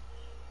point.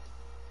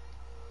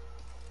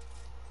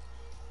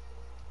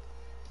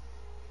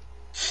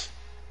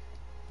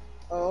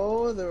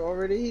 Oh, they're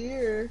already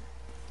here.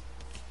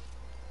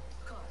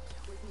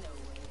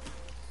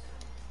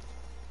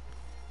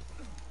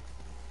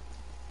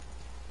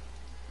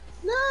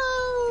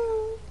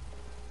 No!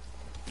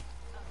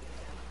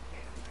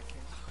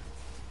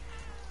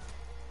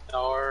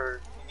 Or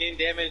gain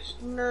damage.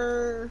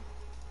 No.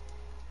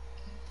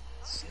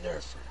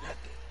 Snurf for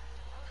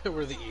nothing.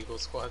 We're the Eagle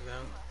Squad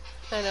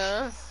now. I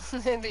know.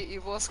 The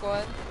evil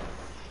squad.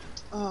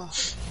 Oh.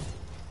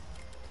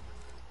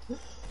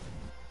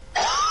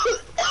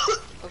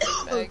 I'll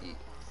be Maggie.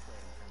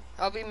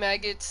 I'll be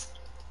maggots.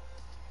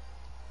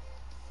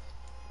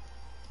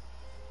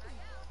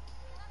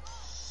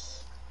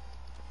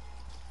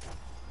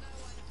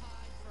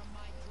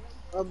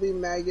 I'll be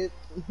maggot.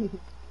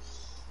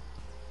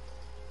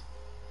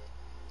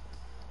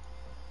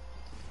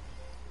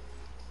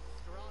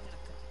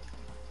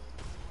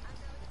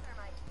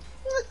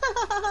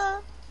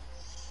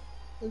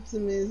 That's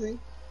amazing.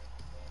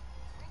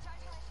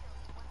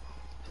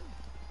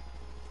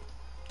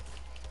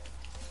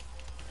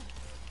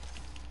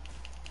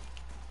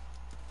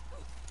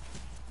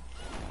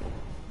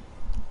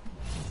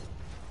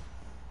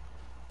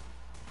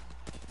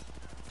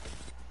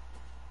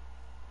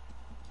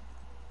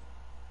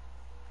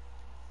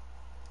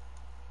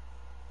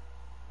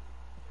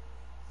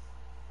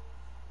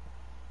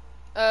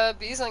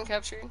 B's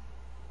uncaptured.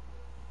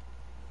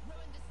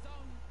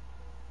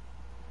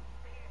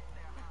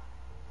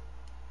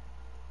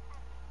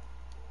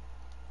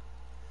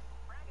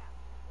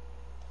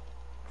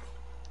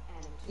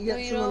 You got No,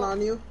 you someone don't.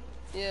 on you?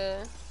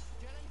 Yeah.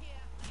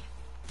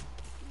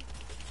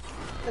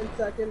 10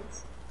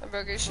 seconds. I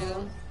broke his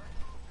shield.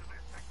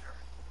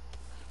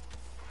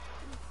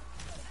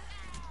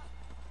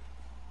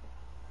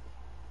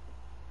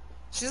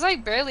 She's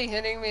like barely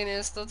hitting me and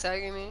is still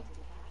tagging me.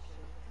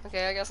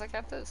 Okay, I guess I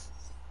kept this.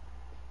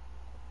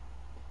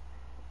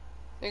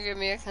 They give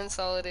me a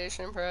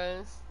consolidation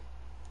prize.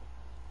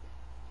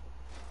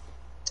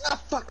 Ah,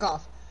 fuck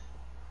off.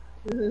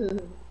 Uh,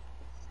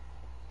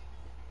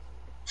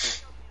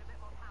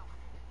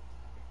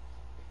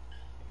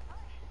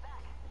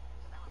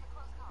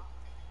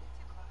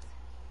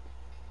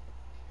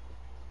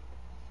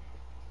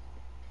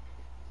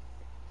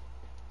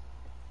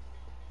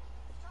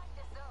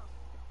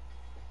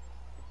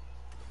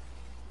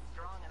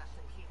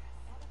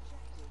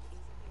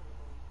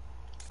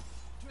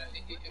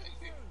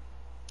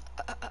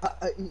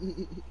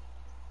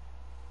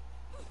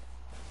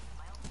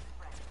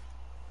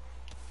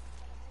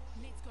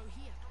 Let's go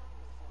here.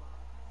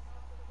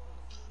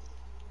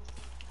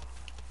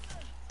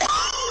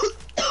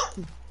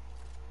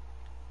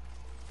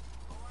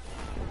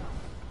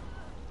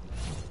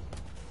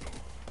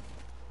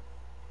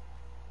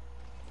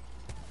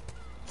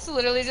 It's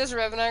literally just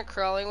Revenant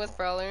crawling with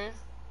Prowler.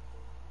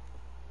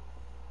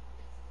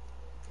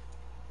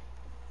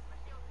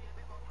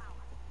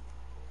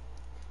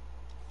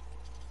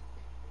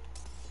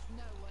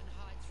 No one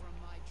hides from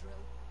my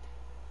drill.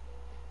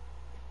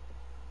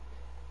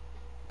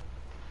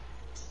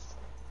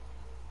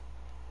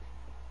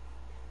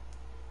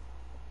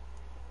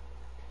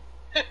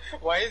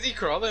 Why is he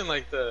crawling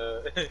like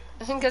the?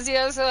 Because he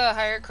has a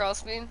higher crawl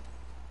speed.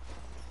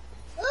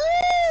 Balls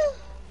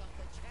off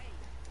the chain.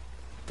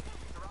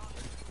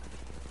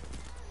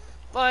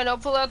 Fine, I'll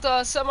pull out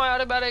the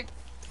semi-automatic.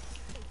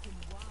 Open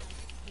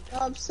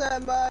wide. I'm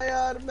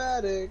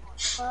semi-automatic.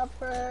 My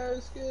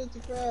prayer's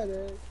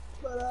schizophrenic,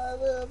 but I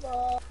live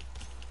on.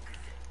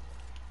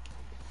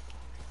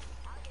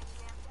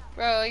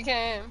 Bro, he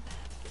can't.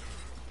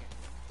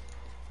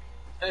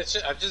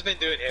 I've just been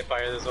doing hip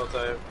fire this whole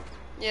time.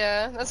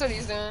 Yeah, that's what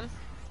he's doing.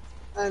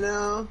 I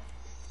know.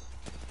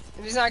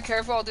 If he's not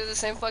careful, I'll do the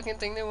same fucking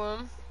thing to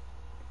him.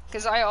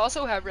 Because I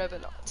also have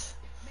Revenant.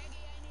 Maggie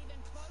ain't even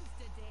close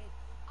to dead.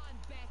 I'm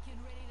back and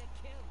ready to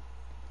kill.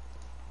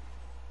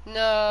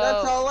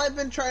 That's No. all I've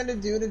been trying to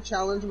do to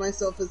challenge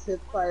myself as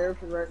hip fire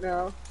for right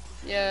now.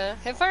 Yeah,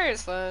 hipfire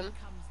is fun.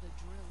 Comes the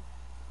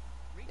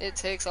drill. It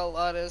takes a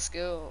lot of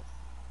skill.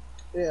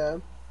 Yeah.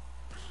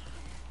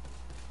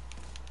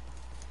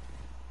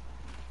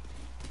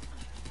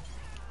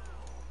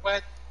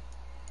 What?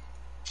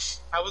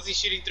 How was he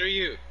shooting through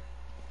you?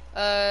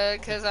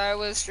 Cause I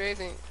was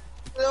strafing.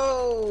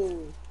 No.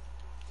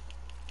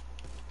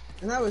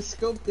 And I was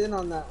scoped in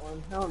on that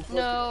one. How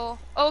unfortunate. No.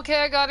 Okay,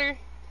 I got her.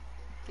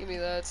 Give me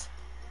that.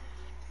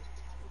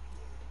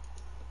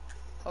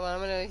 Hold on,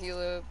 I'm gonna heal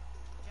up.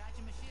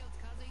 Charging my shields,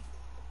 cuzzy.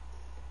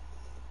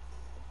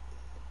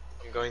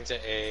 I'm going to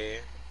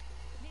A.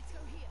 Let's go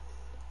here.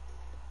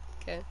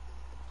 Okay.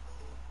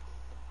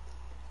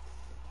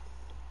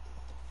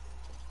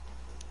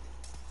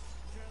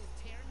 Drill's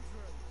tearing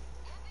through.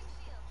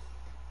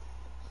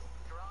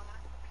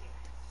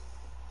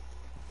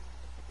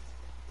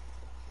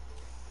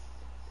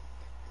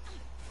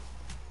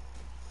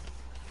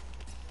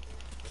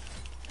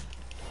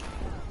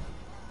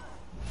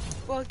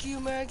 Fuck you,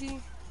 Maggie.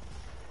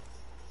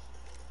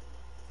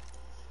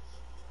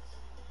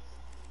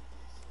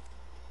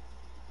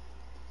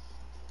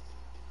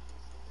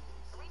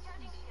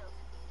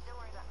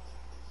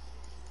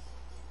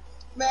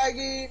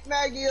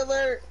 Maggie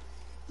alert!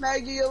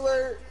 Maggie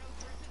alert!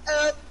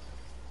 Up!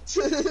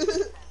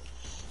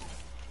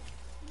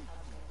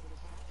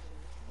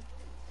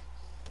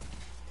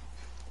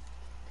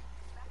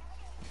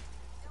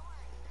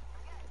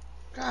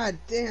 God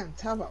damn,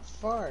 how about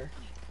far?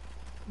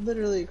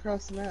 Literally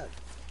across the map.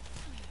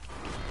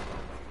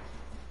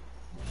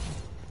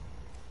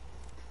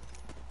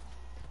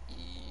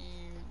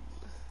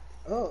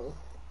 Oh.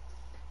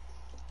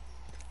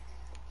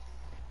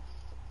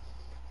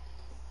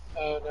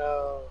 Oh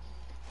no.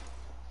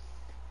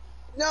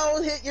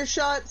 No, hit your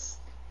shots!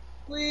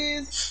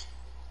 Please!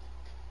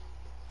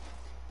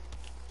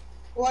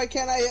 Why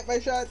can't I hit my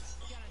shots?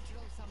 Gonna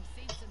drill some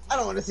sense into I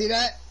don't want to see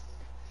that.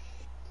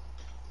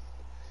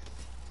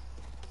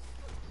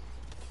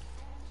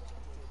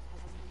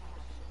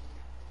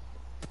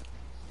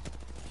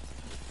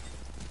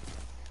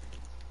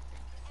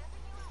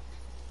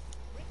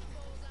 wrecking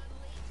balls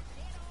unleashed.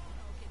 Dead on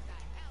or get the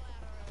hell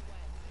out of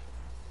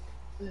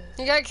our way.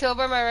 He got killed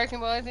by my wrecking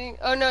ball, I think.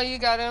 Oh no, you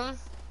got him.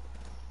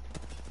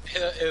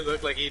 It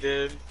looked like he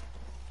did.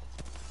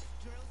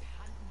 Drill's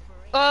hunting for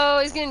it. Oh,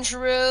 he's getting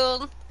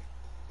drilled.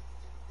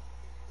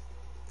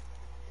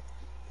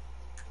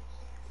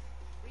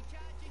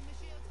 Recharging my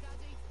shields,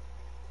 cuzzy.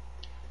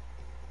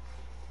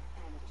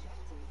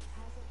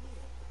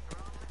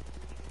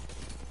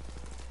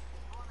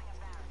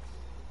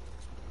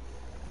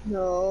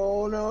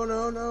 No, no,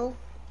 no, no.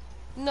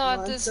 Not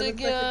Come on, this 7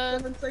 again.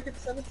 Seconds, 7 seconds,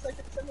 7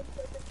 seconds, 7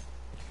 seconds.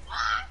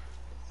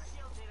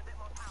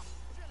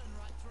 Drilling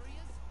right through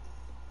yous.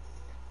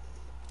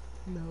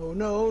 No,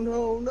 no,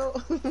 no, no.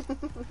 Frag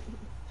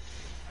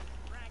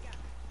up.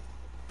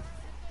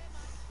 Throwing a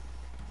thermite.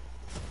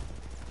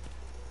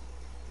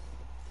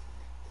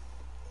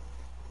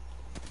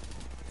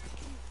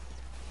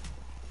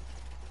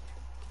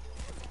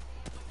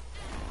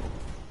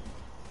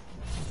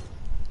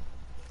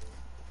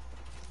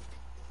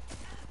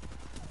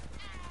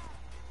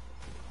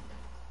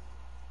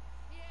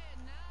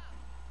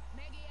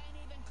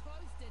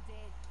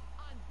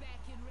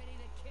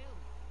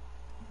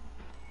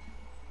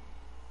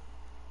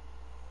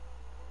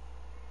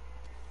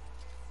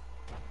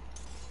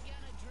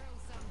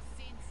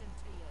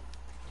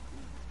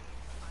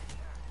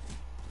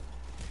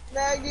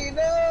 Maggie,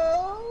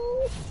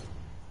 no!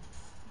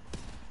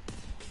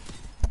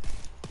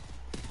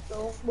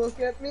 Don't look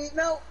at me.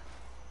 No!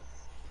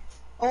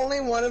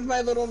 Only one of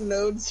my little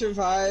nodes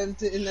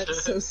survived, and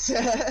that's so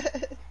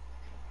sad.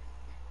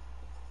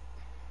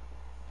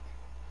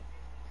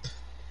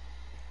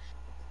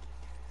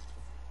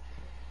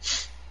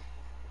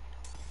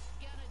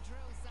 Gonna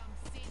drill some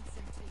sense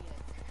into you.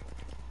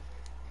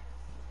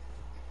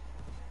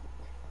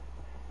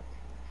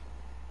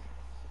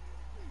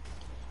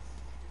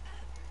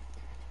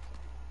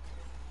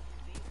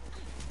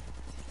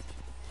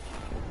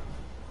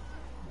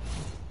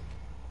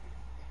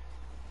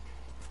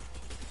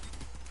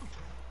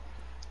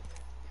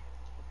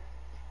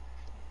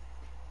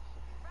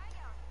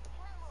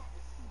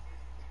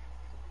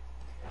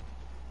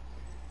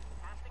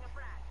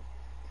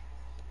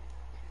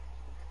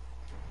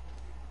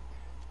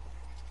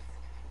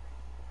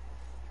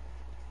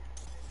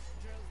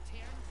 Drill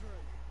tearing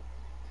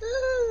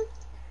through.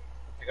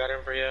 I got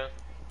him for you.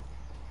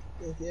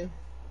 Thank you.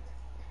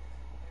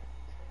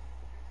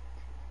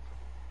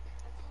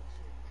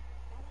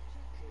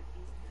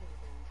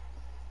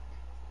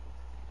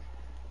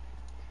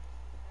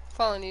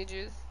 Following you,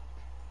 Juice.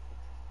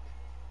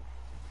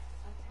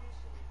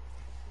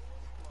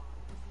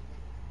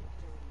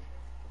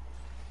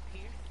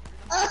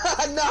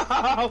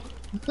 No!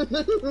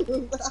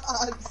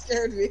 It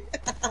scared me.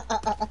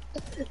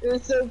 It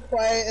was so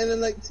quiet, and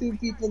then like two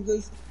people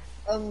just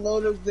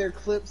unloaded their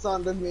clips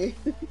onto me.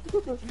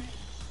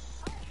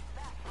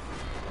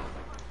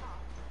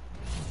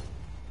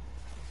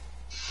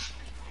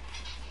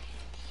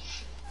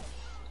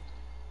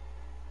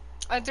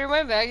 I threw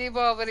my baggy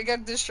ball, but it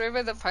got destroyed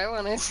by the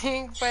pylon, I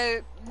think.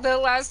 But the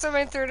last time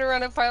I threw it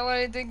around a pylon,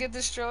 it didn't get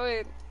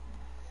destroyed.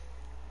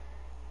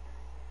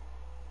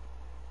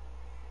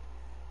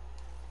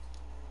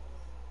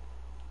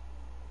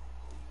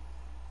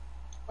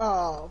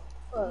 Oh.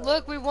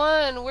 Look, we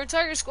won! We're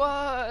Tiger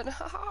Squad!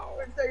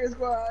 We're Tiger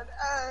Squad.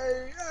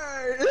 Hey,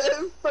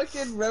 hey.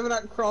 Fucking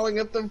Revenant crawling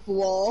up the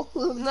wall.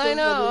 I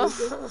know.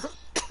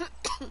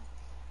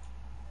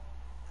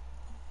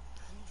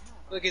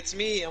 Look, it's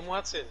me. I'm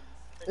Watson.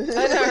 I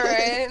know,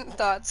 right?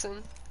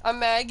 Dotson. I'm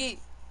Maggie.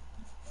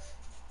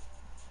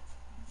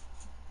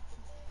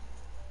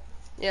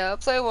 Yeah, I'll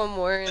play one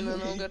more and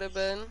then I'll go to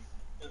bed.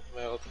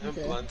 My ultimate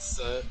Okay. blunt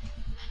set.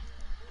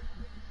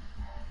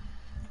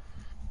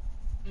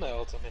 My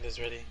ultimate is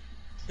ready.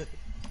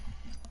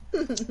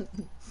 It's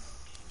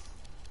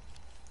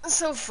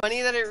so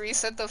funny that it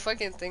reset the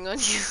fucking thing on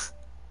you.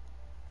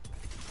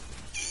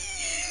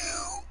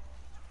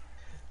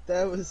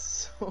 That was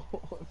so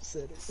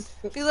upsetting.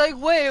 Be like,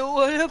 wait,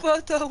 what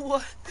about that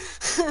one?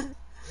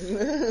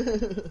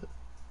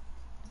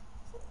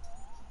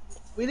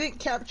 We didn't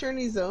capture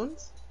any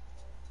zones?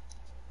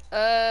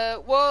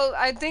 Well,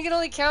 I think it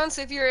only counts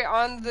if you're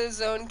on the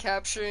zone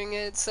capturing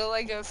it. So,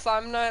 like, if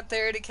I'm not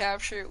there to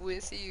capture it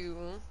with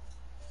you,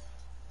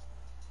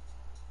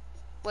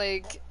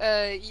 like,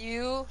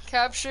 you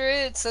capture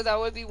it, so that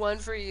would be one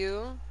for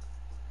you.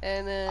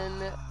 And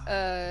then,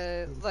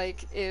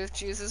 like, if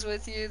Juice is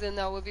with you, then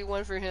that would be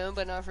one for him,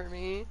 but not for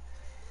me.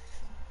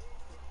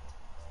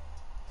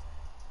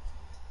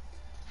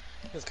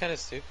 It's kind of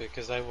stupid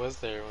because I was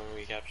there when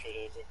we captured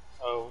it.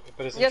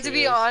 But it's in You have to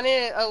be trios. on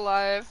it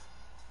alive.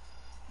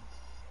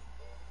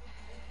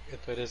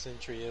 It put us in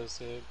trios,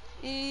 so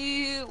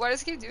Ew, why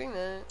does it keep doing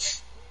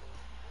that?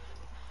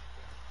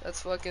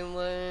 That's fucking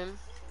lame.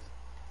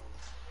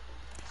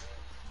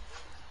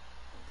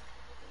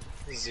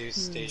 Zeus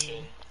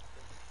Station.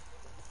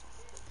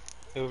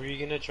 Who were you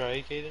gonna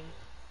try, Kaden?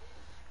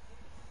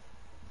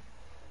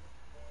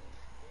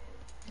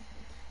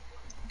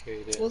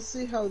 Kaden. We'll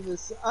see how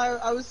this.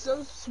 I was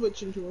so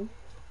switching to him.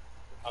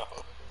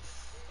 Oh.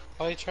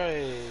 Probably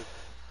try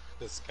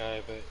this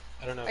guy, but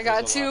I don't know if I got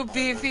there's a lot two of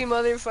beefy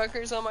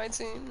motherfuckers on my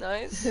team.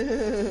 Nice.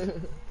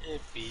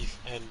 beef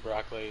and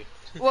broccoli.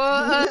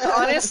 Well,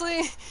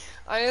 honestly,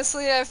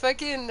 I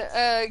fucking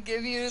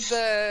give you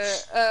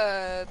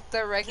the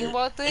wrecking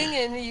ball thing,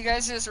 and you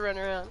guys just run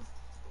around.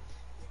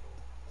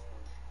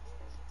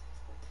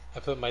 I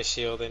put my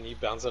shield and you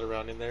bounce it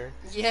around in there.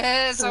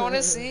 Yes, I want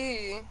to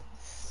see.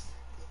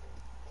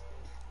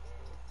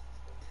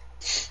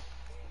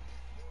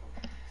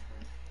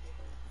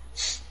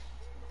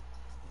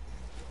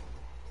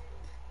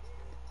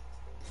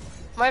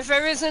 My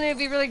favorite is when it'd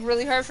be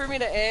really hard for me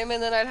to aim,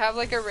 and then I'd have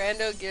like a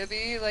rando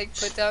Gibby like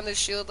put down the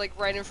shield like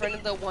right in front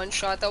of the one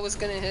shot that was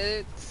gonna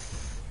hit.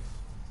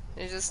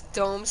 It just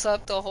domes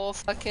up the whole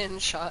fucking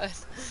shot.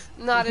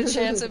 Not a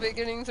chance of it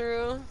getting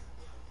through.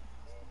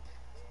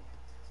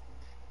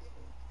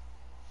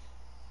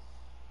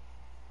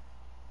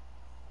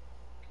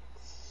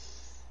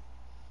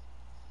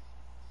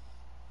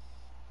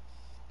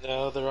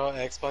 No, they're all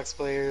Xbox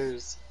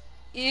players.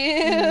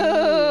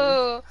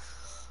 Ew.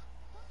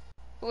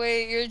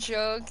 Wait, you're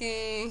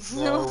joking.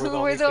 No,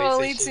 We're the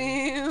only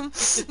team.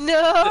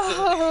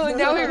 No,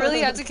 now we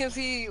really have to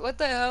compete. What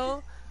the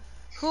hell?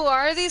 Who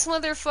are these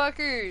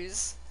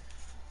motherfuckers?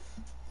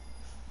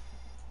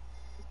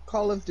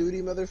 Call of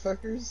Duty,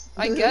 motherfuckers.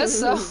 I guess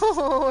so.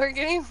 We're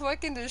getting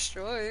fucking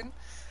destroyed.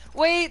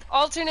 Wait,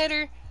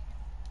 alternator.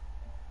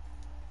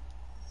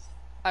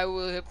 I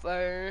will hip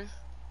fire.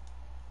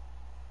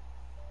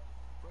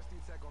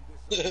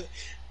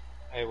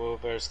 I will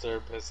burst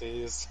their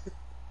pussies.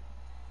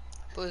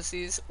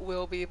 Pussies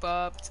will be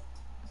popped.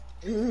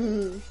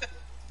 Mm.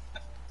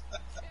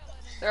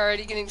 They're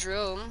already getting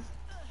drilled.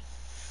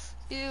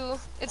 Ew,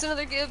 it's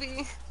another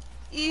Gibby.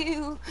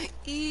 Ew,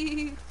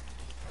 ew.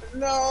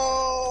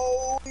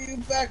 No, you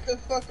back the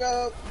fuck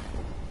up.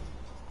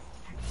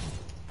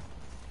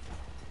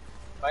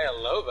 By a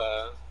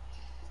loba.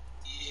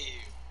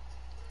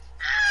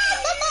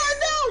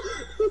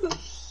 No!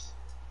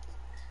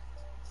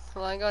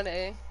 Hold on, going to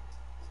A.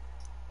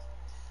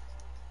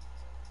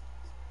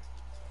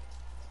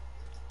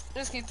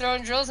 Just keep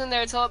throwing drills in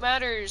there until it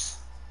matters.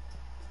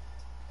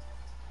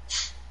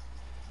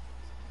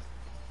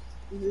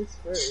 This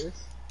first.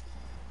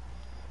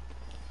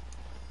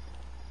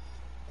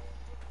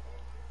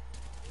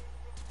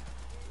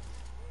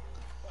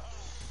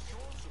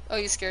 Oh,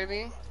 you scared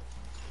me?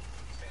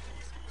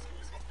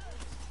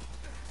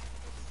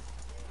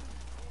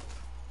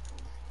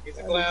 He's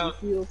a Why clown. does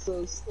he feel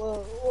so slow?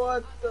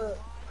 What the?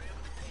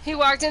 He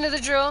walked into the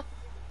drill.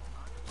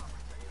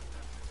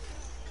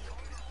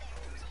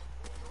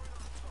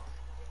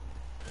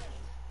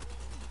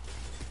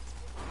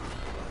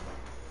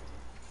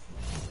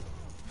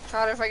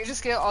 God, if I could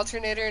just get an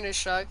alternator and a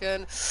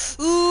shotgun.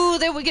 Ooh,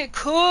 they would get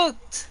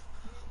cooked!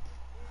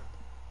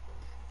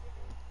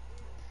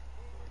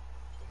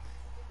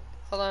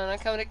 Hold on, I'm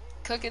coming to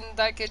cook in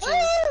that kitchen. You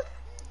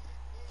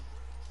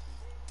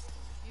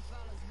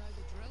fellas know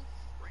the drill?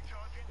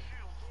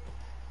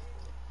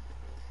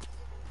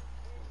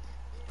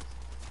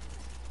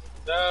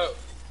 No.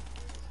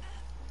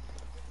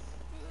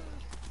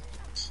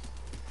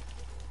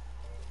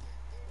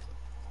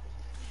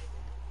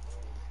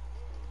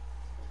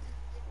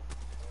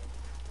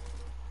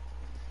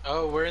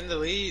 Oh, we're in the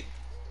lead.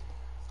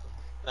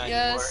 Not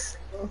Yes.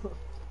 We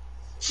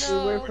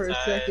No. were for a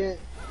Side. second.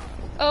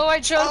 Oh, I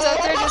jumped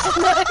out there just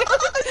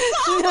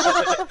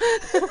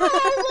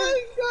Oh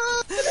my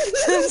god!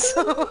 That's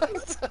so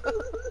fucked up.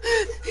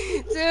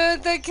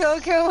 Dude, the kill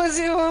cam was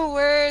even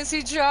worse.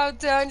 He dropped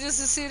down just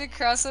to see it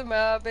across the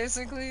map,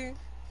 basically.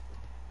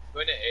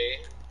 Going to A.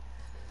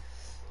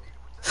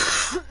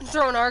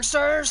 Throwing arc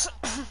stars.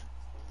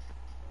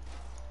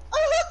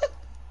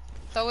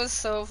 That was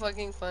so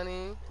fucking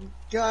funny.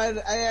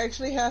 God, I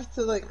actually have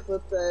to like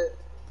clip that.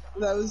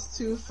 That was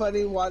too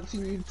funny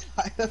watching you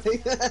die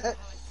like that.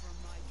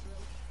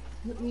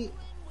 Let me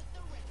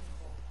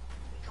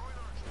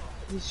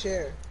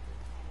share.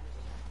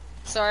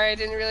 Sorry, I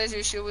didn't realize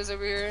your shield was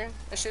over here.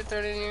 I should have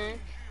thrown it in here.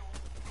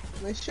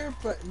 My share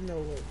button. No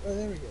wait. Oh,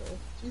 there we go.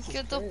 Jesus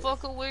Get the Christ.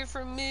 fuck away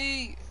from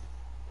me!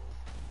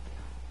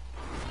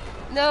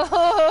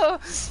 No!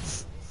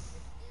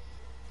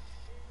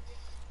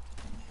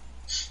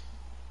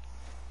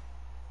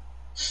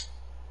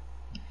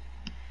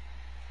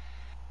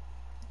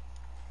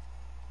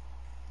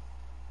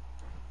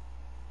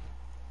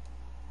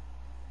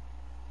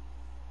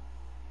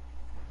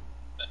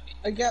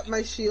 I got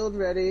my shield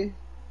ready.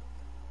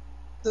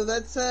 So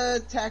let's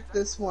attack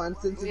this one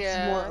since it's more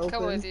Yeah, open.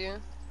 come with you.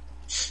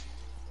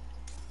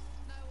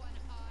 No one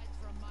hides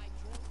from my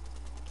drill.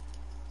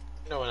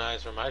 No one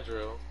hides from my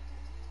drill.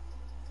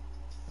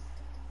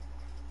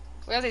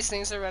 We have these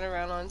things to run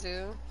around on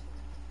too.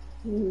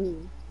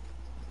 Hmm.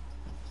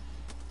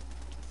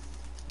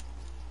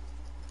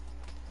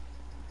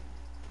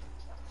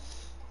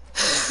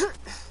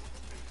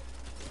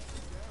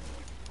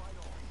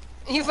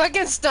 You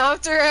fucking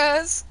stomped her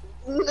ass!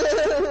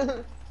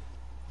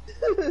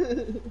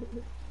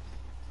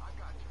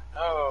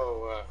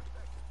 Oh.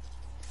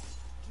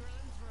 Drilling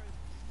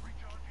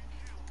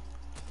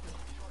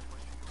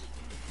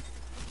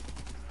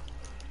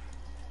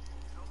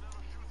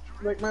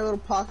through. Like my little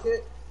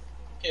pocket.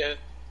 Yeah.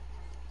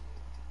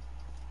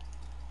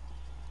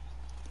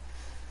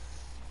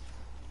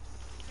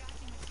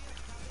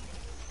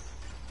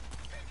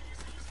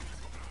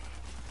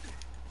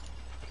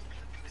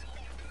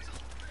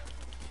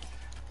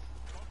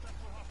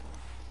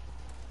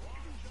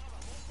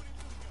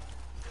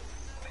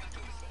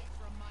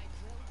 From my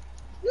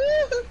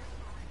drill.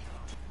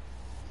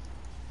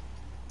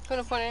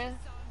 Gonna point it.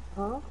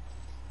 Huh?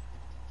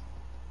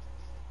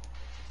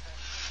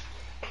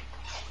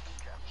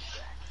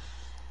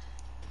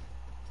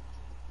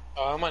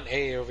 Oh, I'm on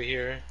A over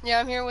here. Yeah,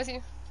 I'm here with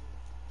you.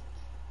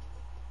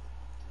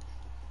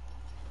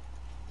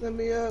 Let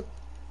me up.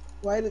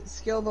 Why did it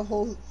scale the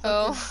whole? Fucking...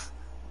 Oh,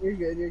 You're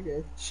good. You're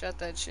good. shut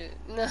that shit.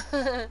 No.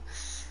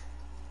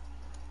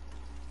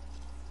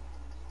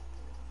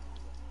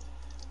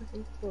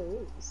 Fucking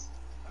close.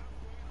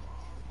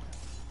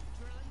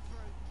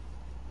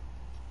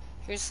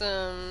 Here's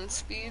some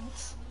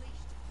speeds.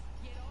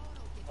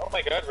 Oh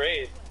my god,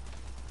 Raid.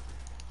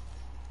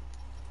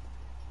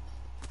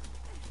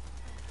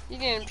 You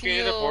getting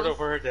Created a portal peeled.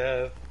 for her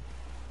death.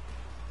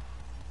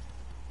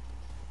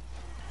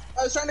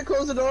 I was trying to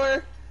close the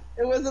door,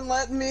 It wasn't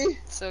letting me.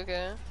 It's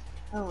okay.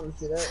 I don't want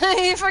to see that.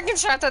 He fucking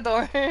shut the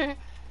door.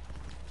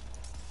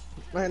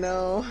 I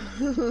know.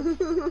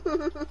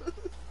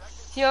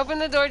 He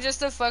opened the door just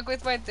to fuck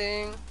with my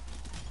thing.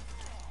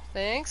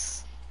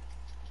 Thanks.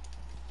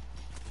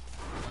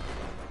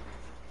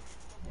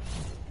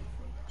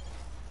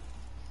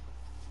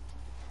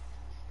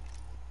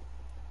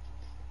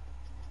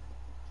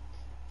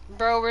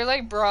 Bro, we're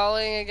like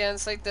brawling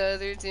against like the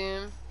other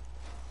team.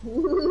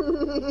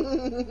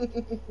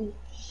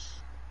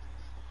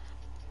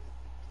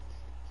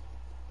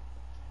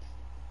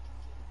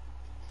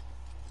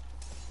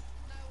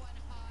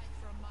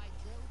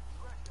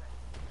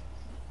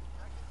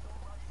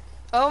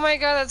 Oh my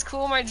god, that's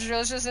cool. My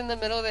drill's just in the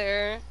middle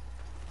there.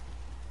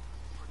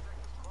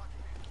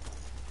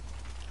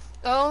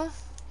 Oh.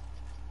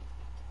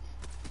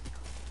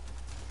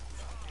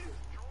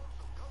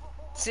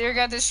 Seer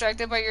got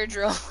distracted by your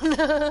drone.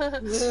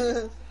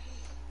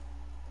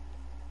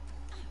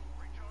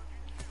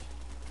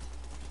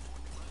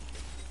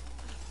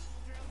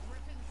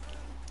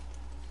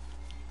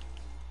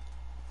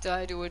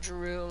 Die to a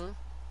drill.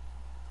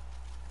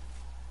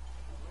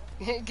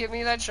 Give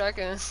me that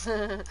shotgun.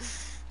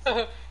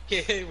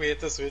 Okay, we hit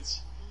the switch.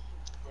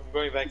 I'm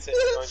going back to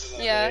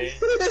Yeah.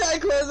 I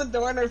closed the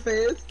door in her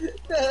face.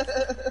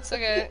 It's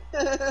okay.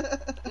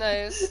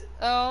 Nice.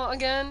 Oh,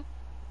 again?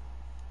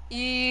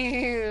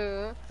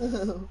 Ew.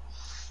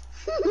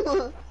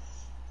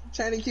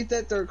 Trying to keep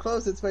that door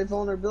closed, it's my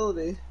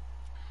vulnerability.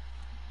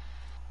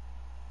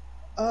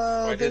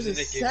 Why There's a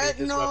doesn't it give me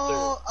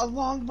sentinel, a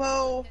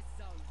longbow.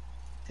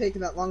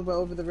 Taking that longbow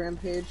over the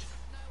rampage.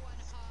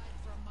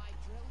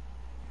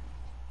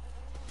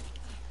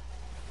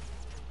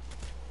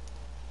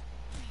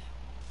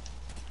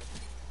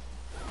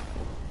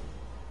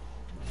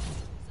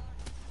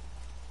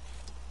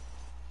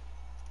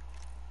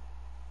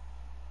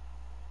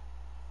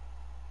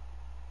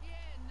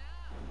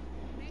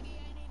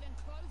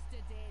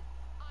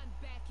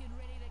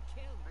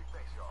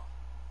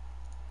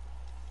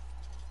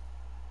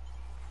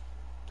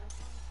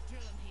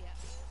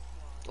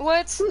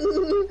 What?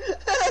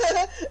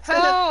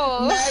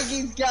 How?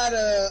 Maggie's got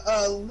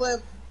a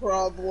lip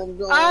problem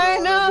going I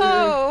on.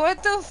 know!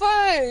 What the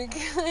fuck?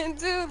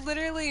 Dude,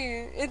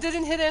 literally, it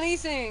didn't hit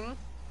anything.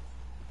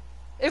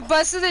 It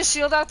busted the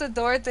shield out the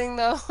door thing,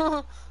 though.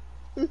 I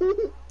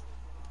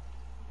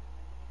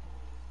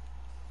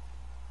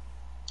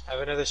have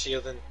another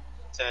shield in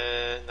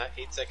 10, not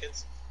 8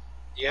 seconds.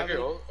 Do you have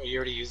your ult? Or you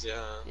already used it,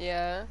 huh?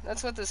 Yeah,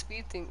 that's what the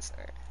speed things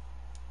are.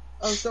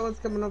 Oh, someone's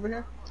coming over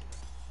here?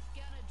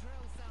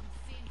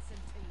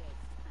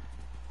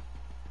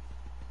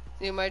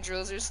 Dude, my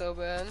drills are so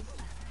bad.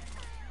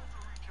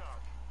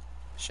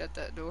 Shut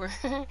that door.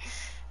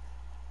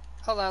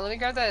 Hold on, let me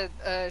grab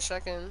that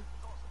shotgun.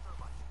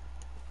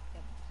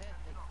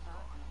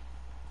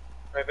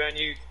 Right behind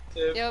you,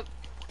 Tip. Yep.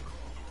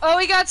 Oh,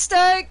 he got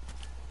stuck!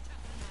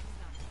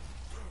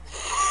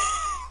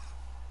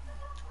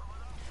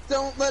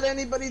 Don't let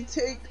anybody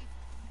take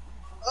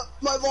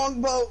my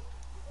longbow.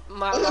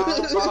 My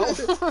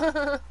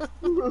longbow.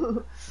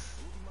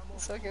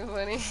 It's fucking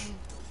funny.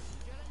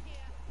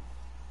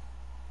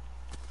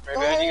 Right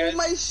behind you Oh, guys.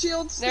 my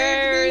shield saved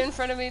They're me. in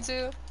front of me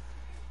too.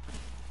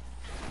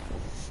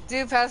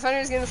 Dude,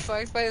 Pathfinder's getting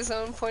fucked by his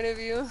own point of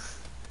view.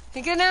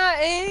 He cannot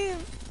aim!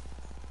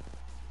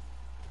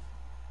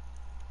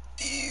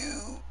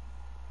 Ew.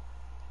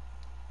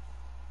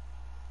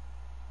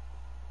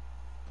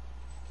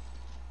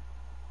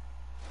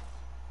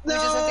 No. We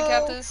just have to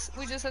cap this.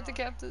 We just have to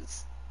cap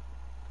this.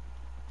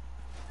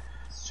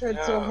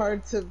 Tried so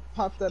hard to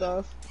pop that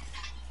off.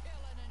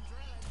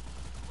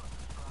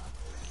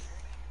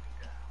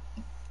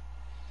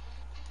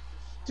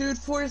 Dude,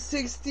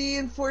 460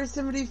 and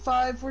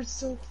 475, we're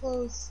so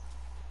close.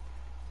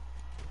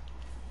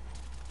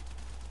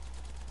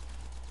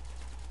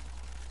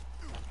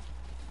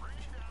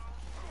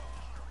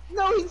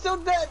 No, he's so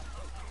dead!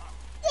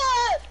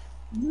 Yeah!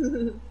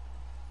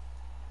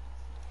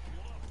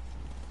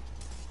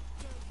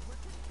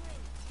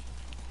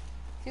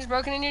 He's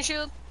broken in your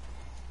shield?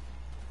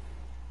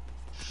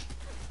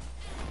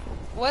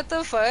 What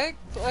the fuck?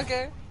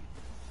 Okay.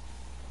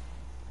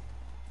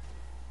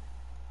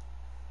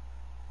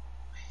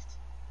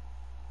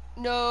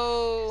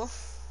 No.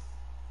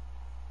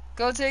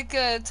 Go take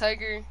a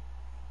tiger.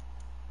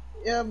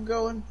 Yeah, I'm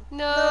going.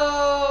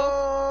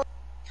 No.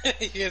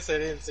 You guys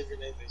said it in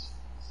synchronization.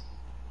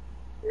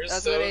 We're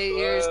That's so what 8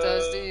 years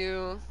does to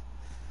you.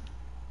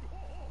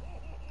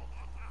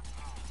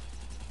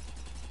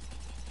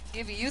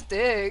 Give you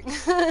thick.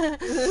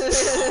 Who's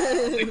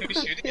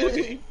shooting at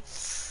me?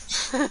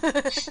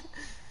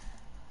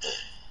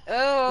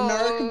 Oh,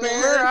 Narc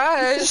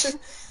Mirage.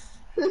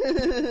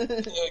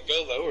 Go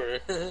lower.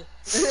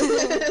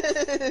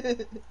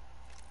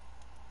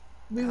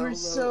 We were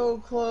so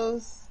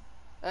close.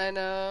 I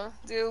know.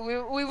 Dude,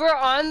 we were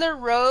on the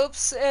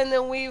ropes and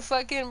then we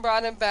fucking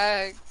brought him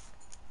back.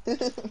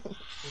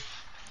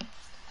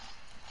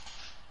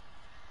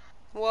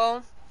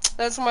 Well,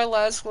 that's my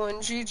last one.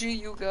 GG,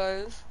 you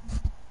guys.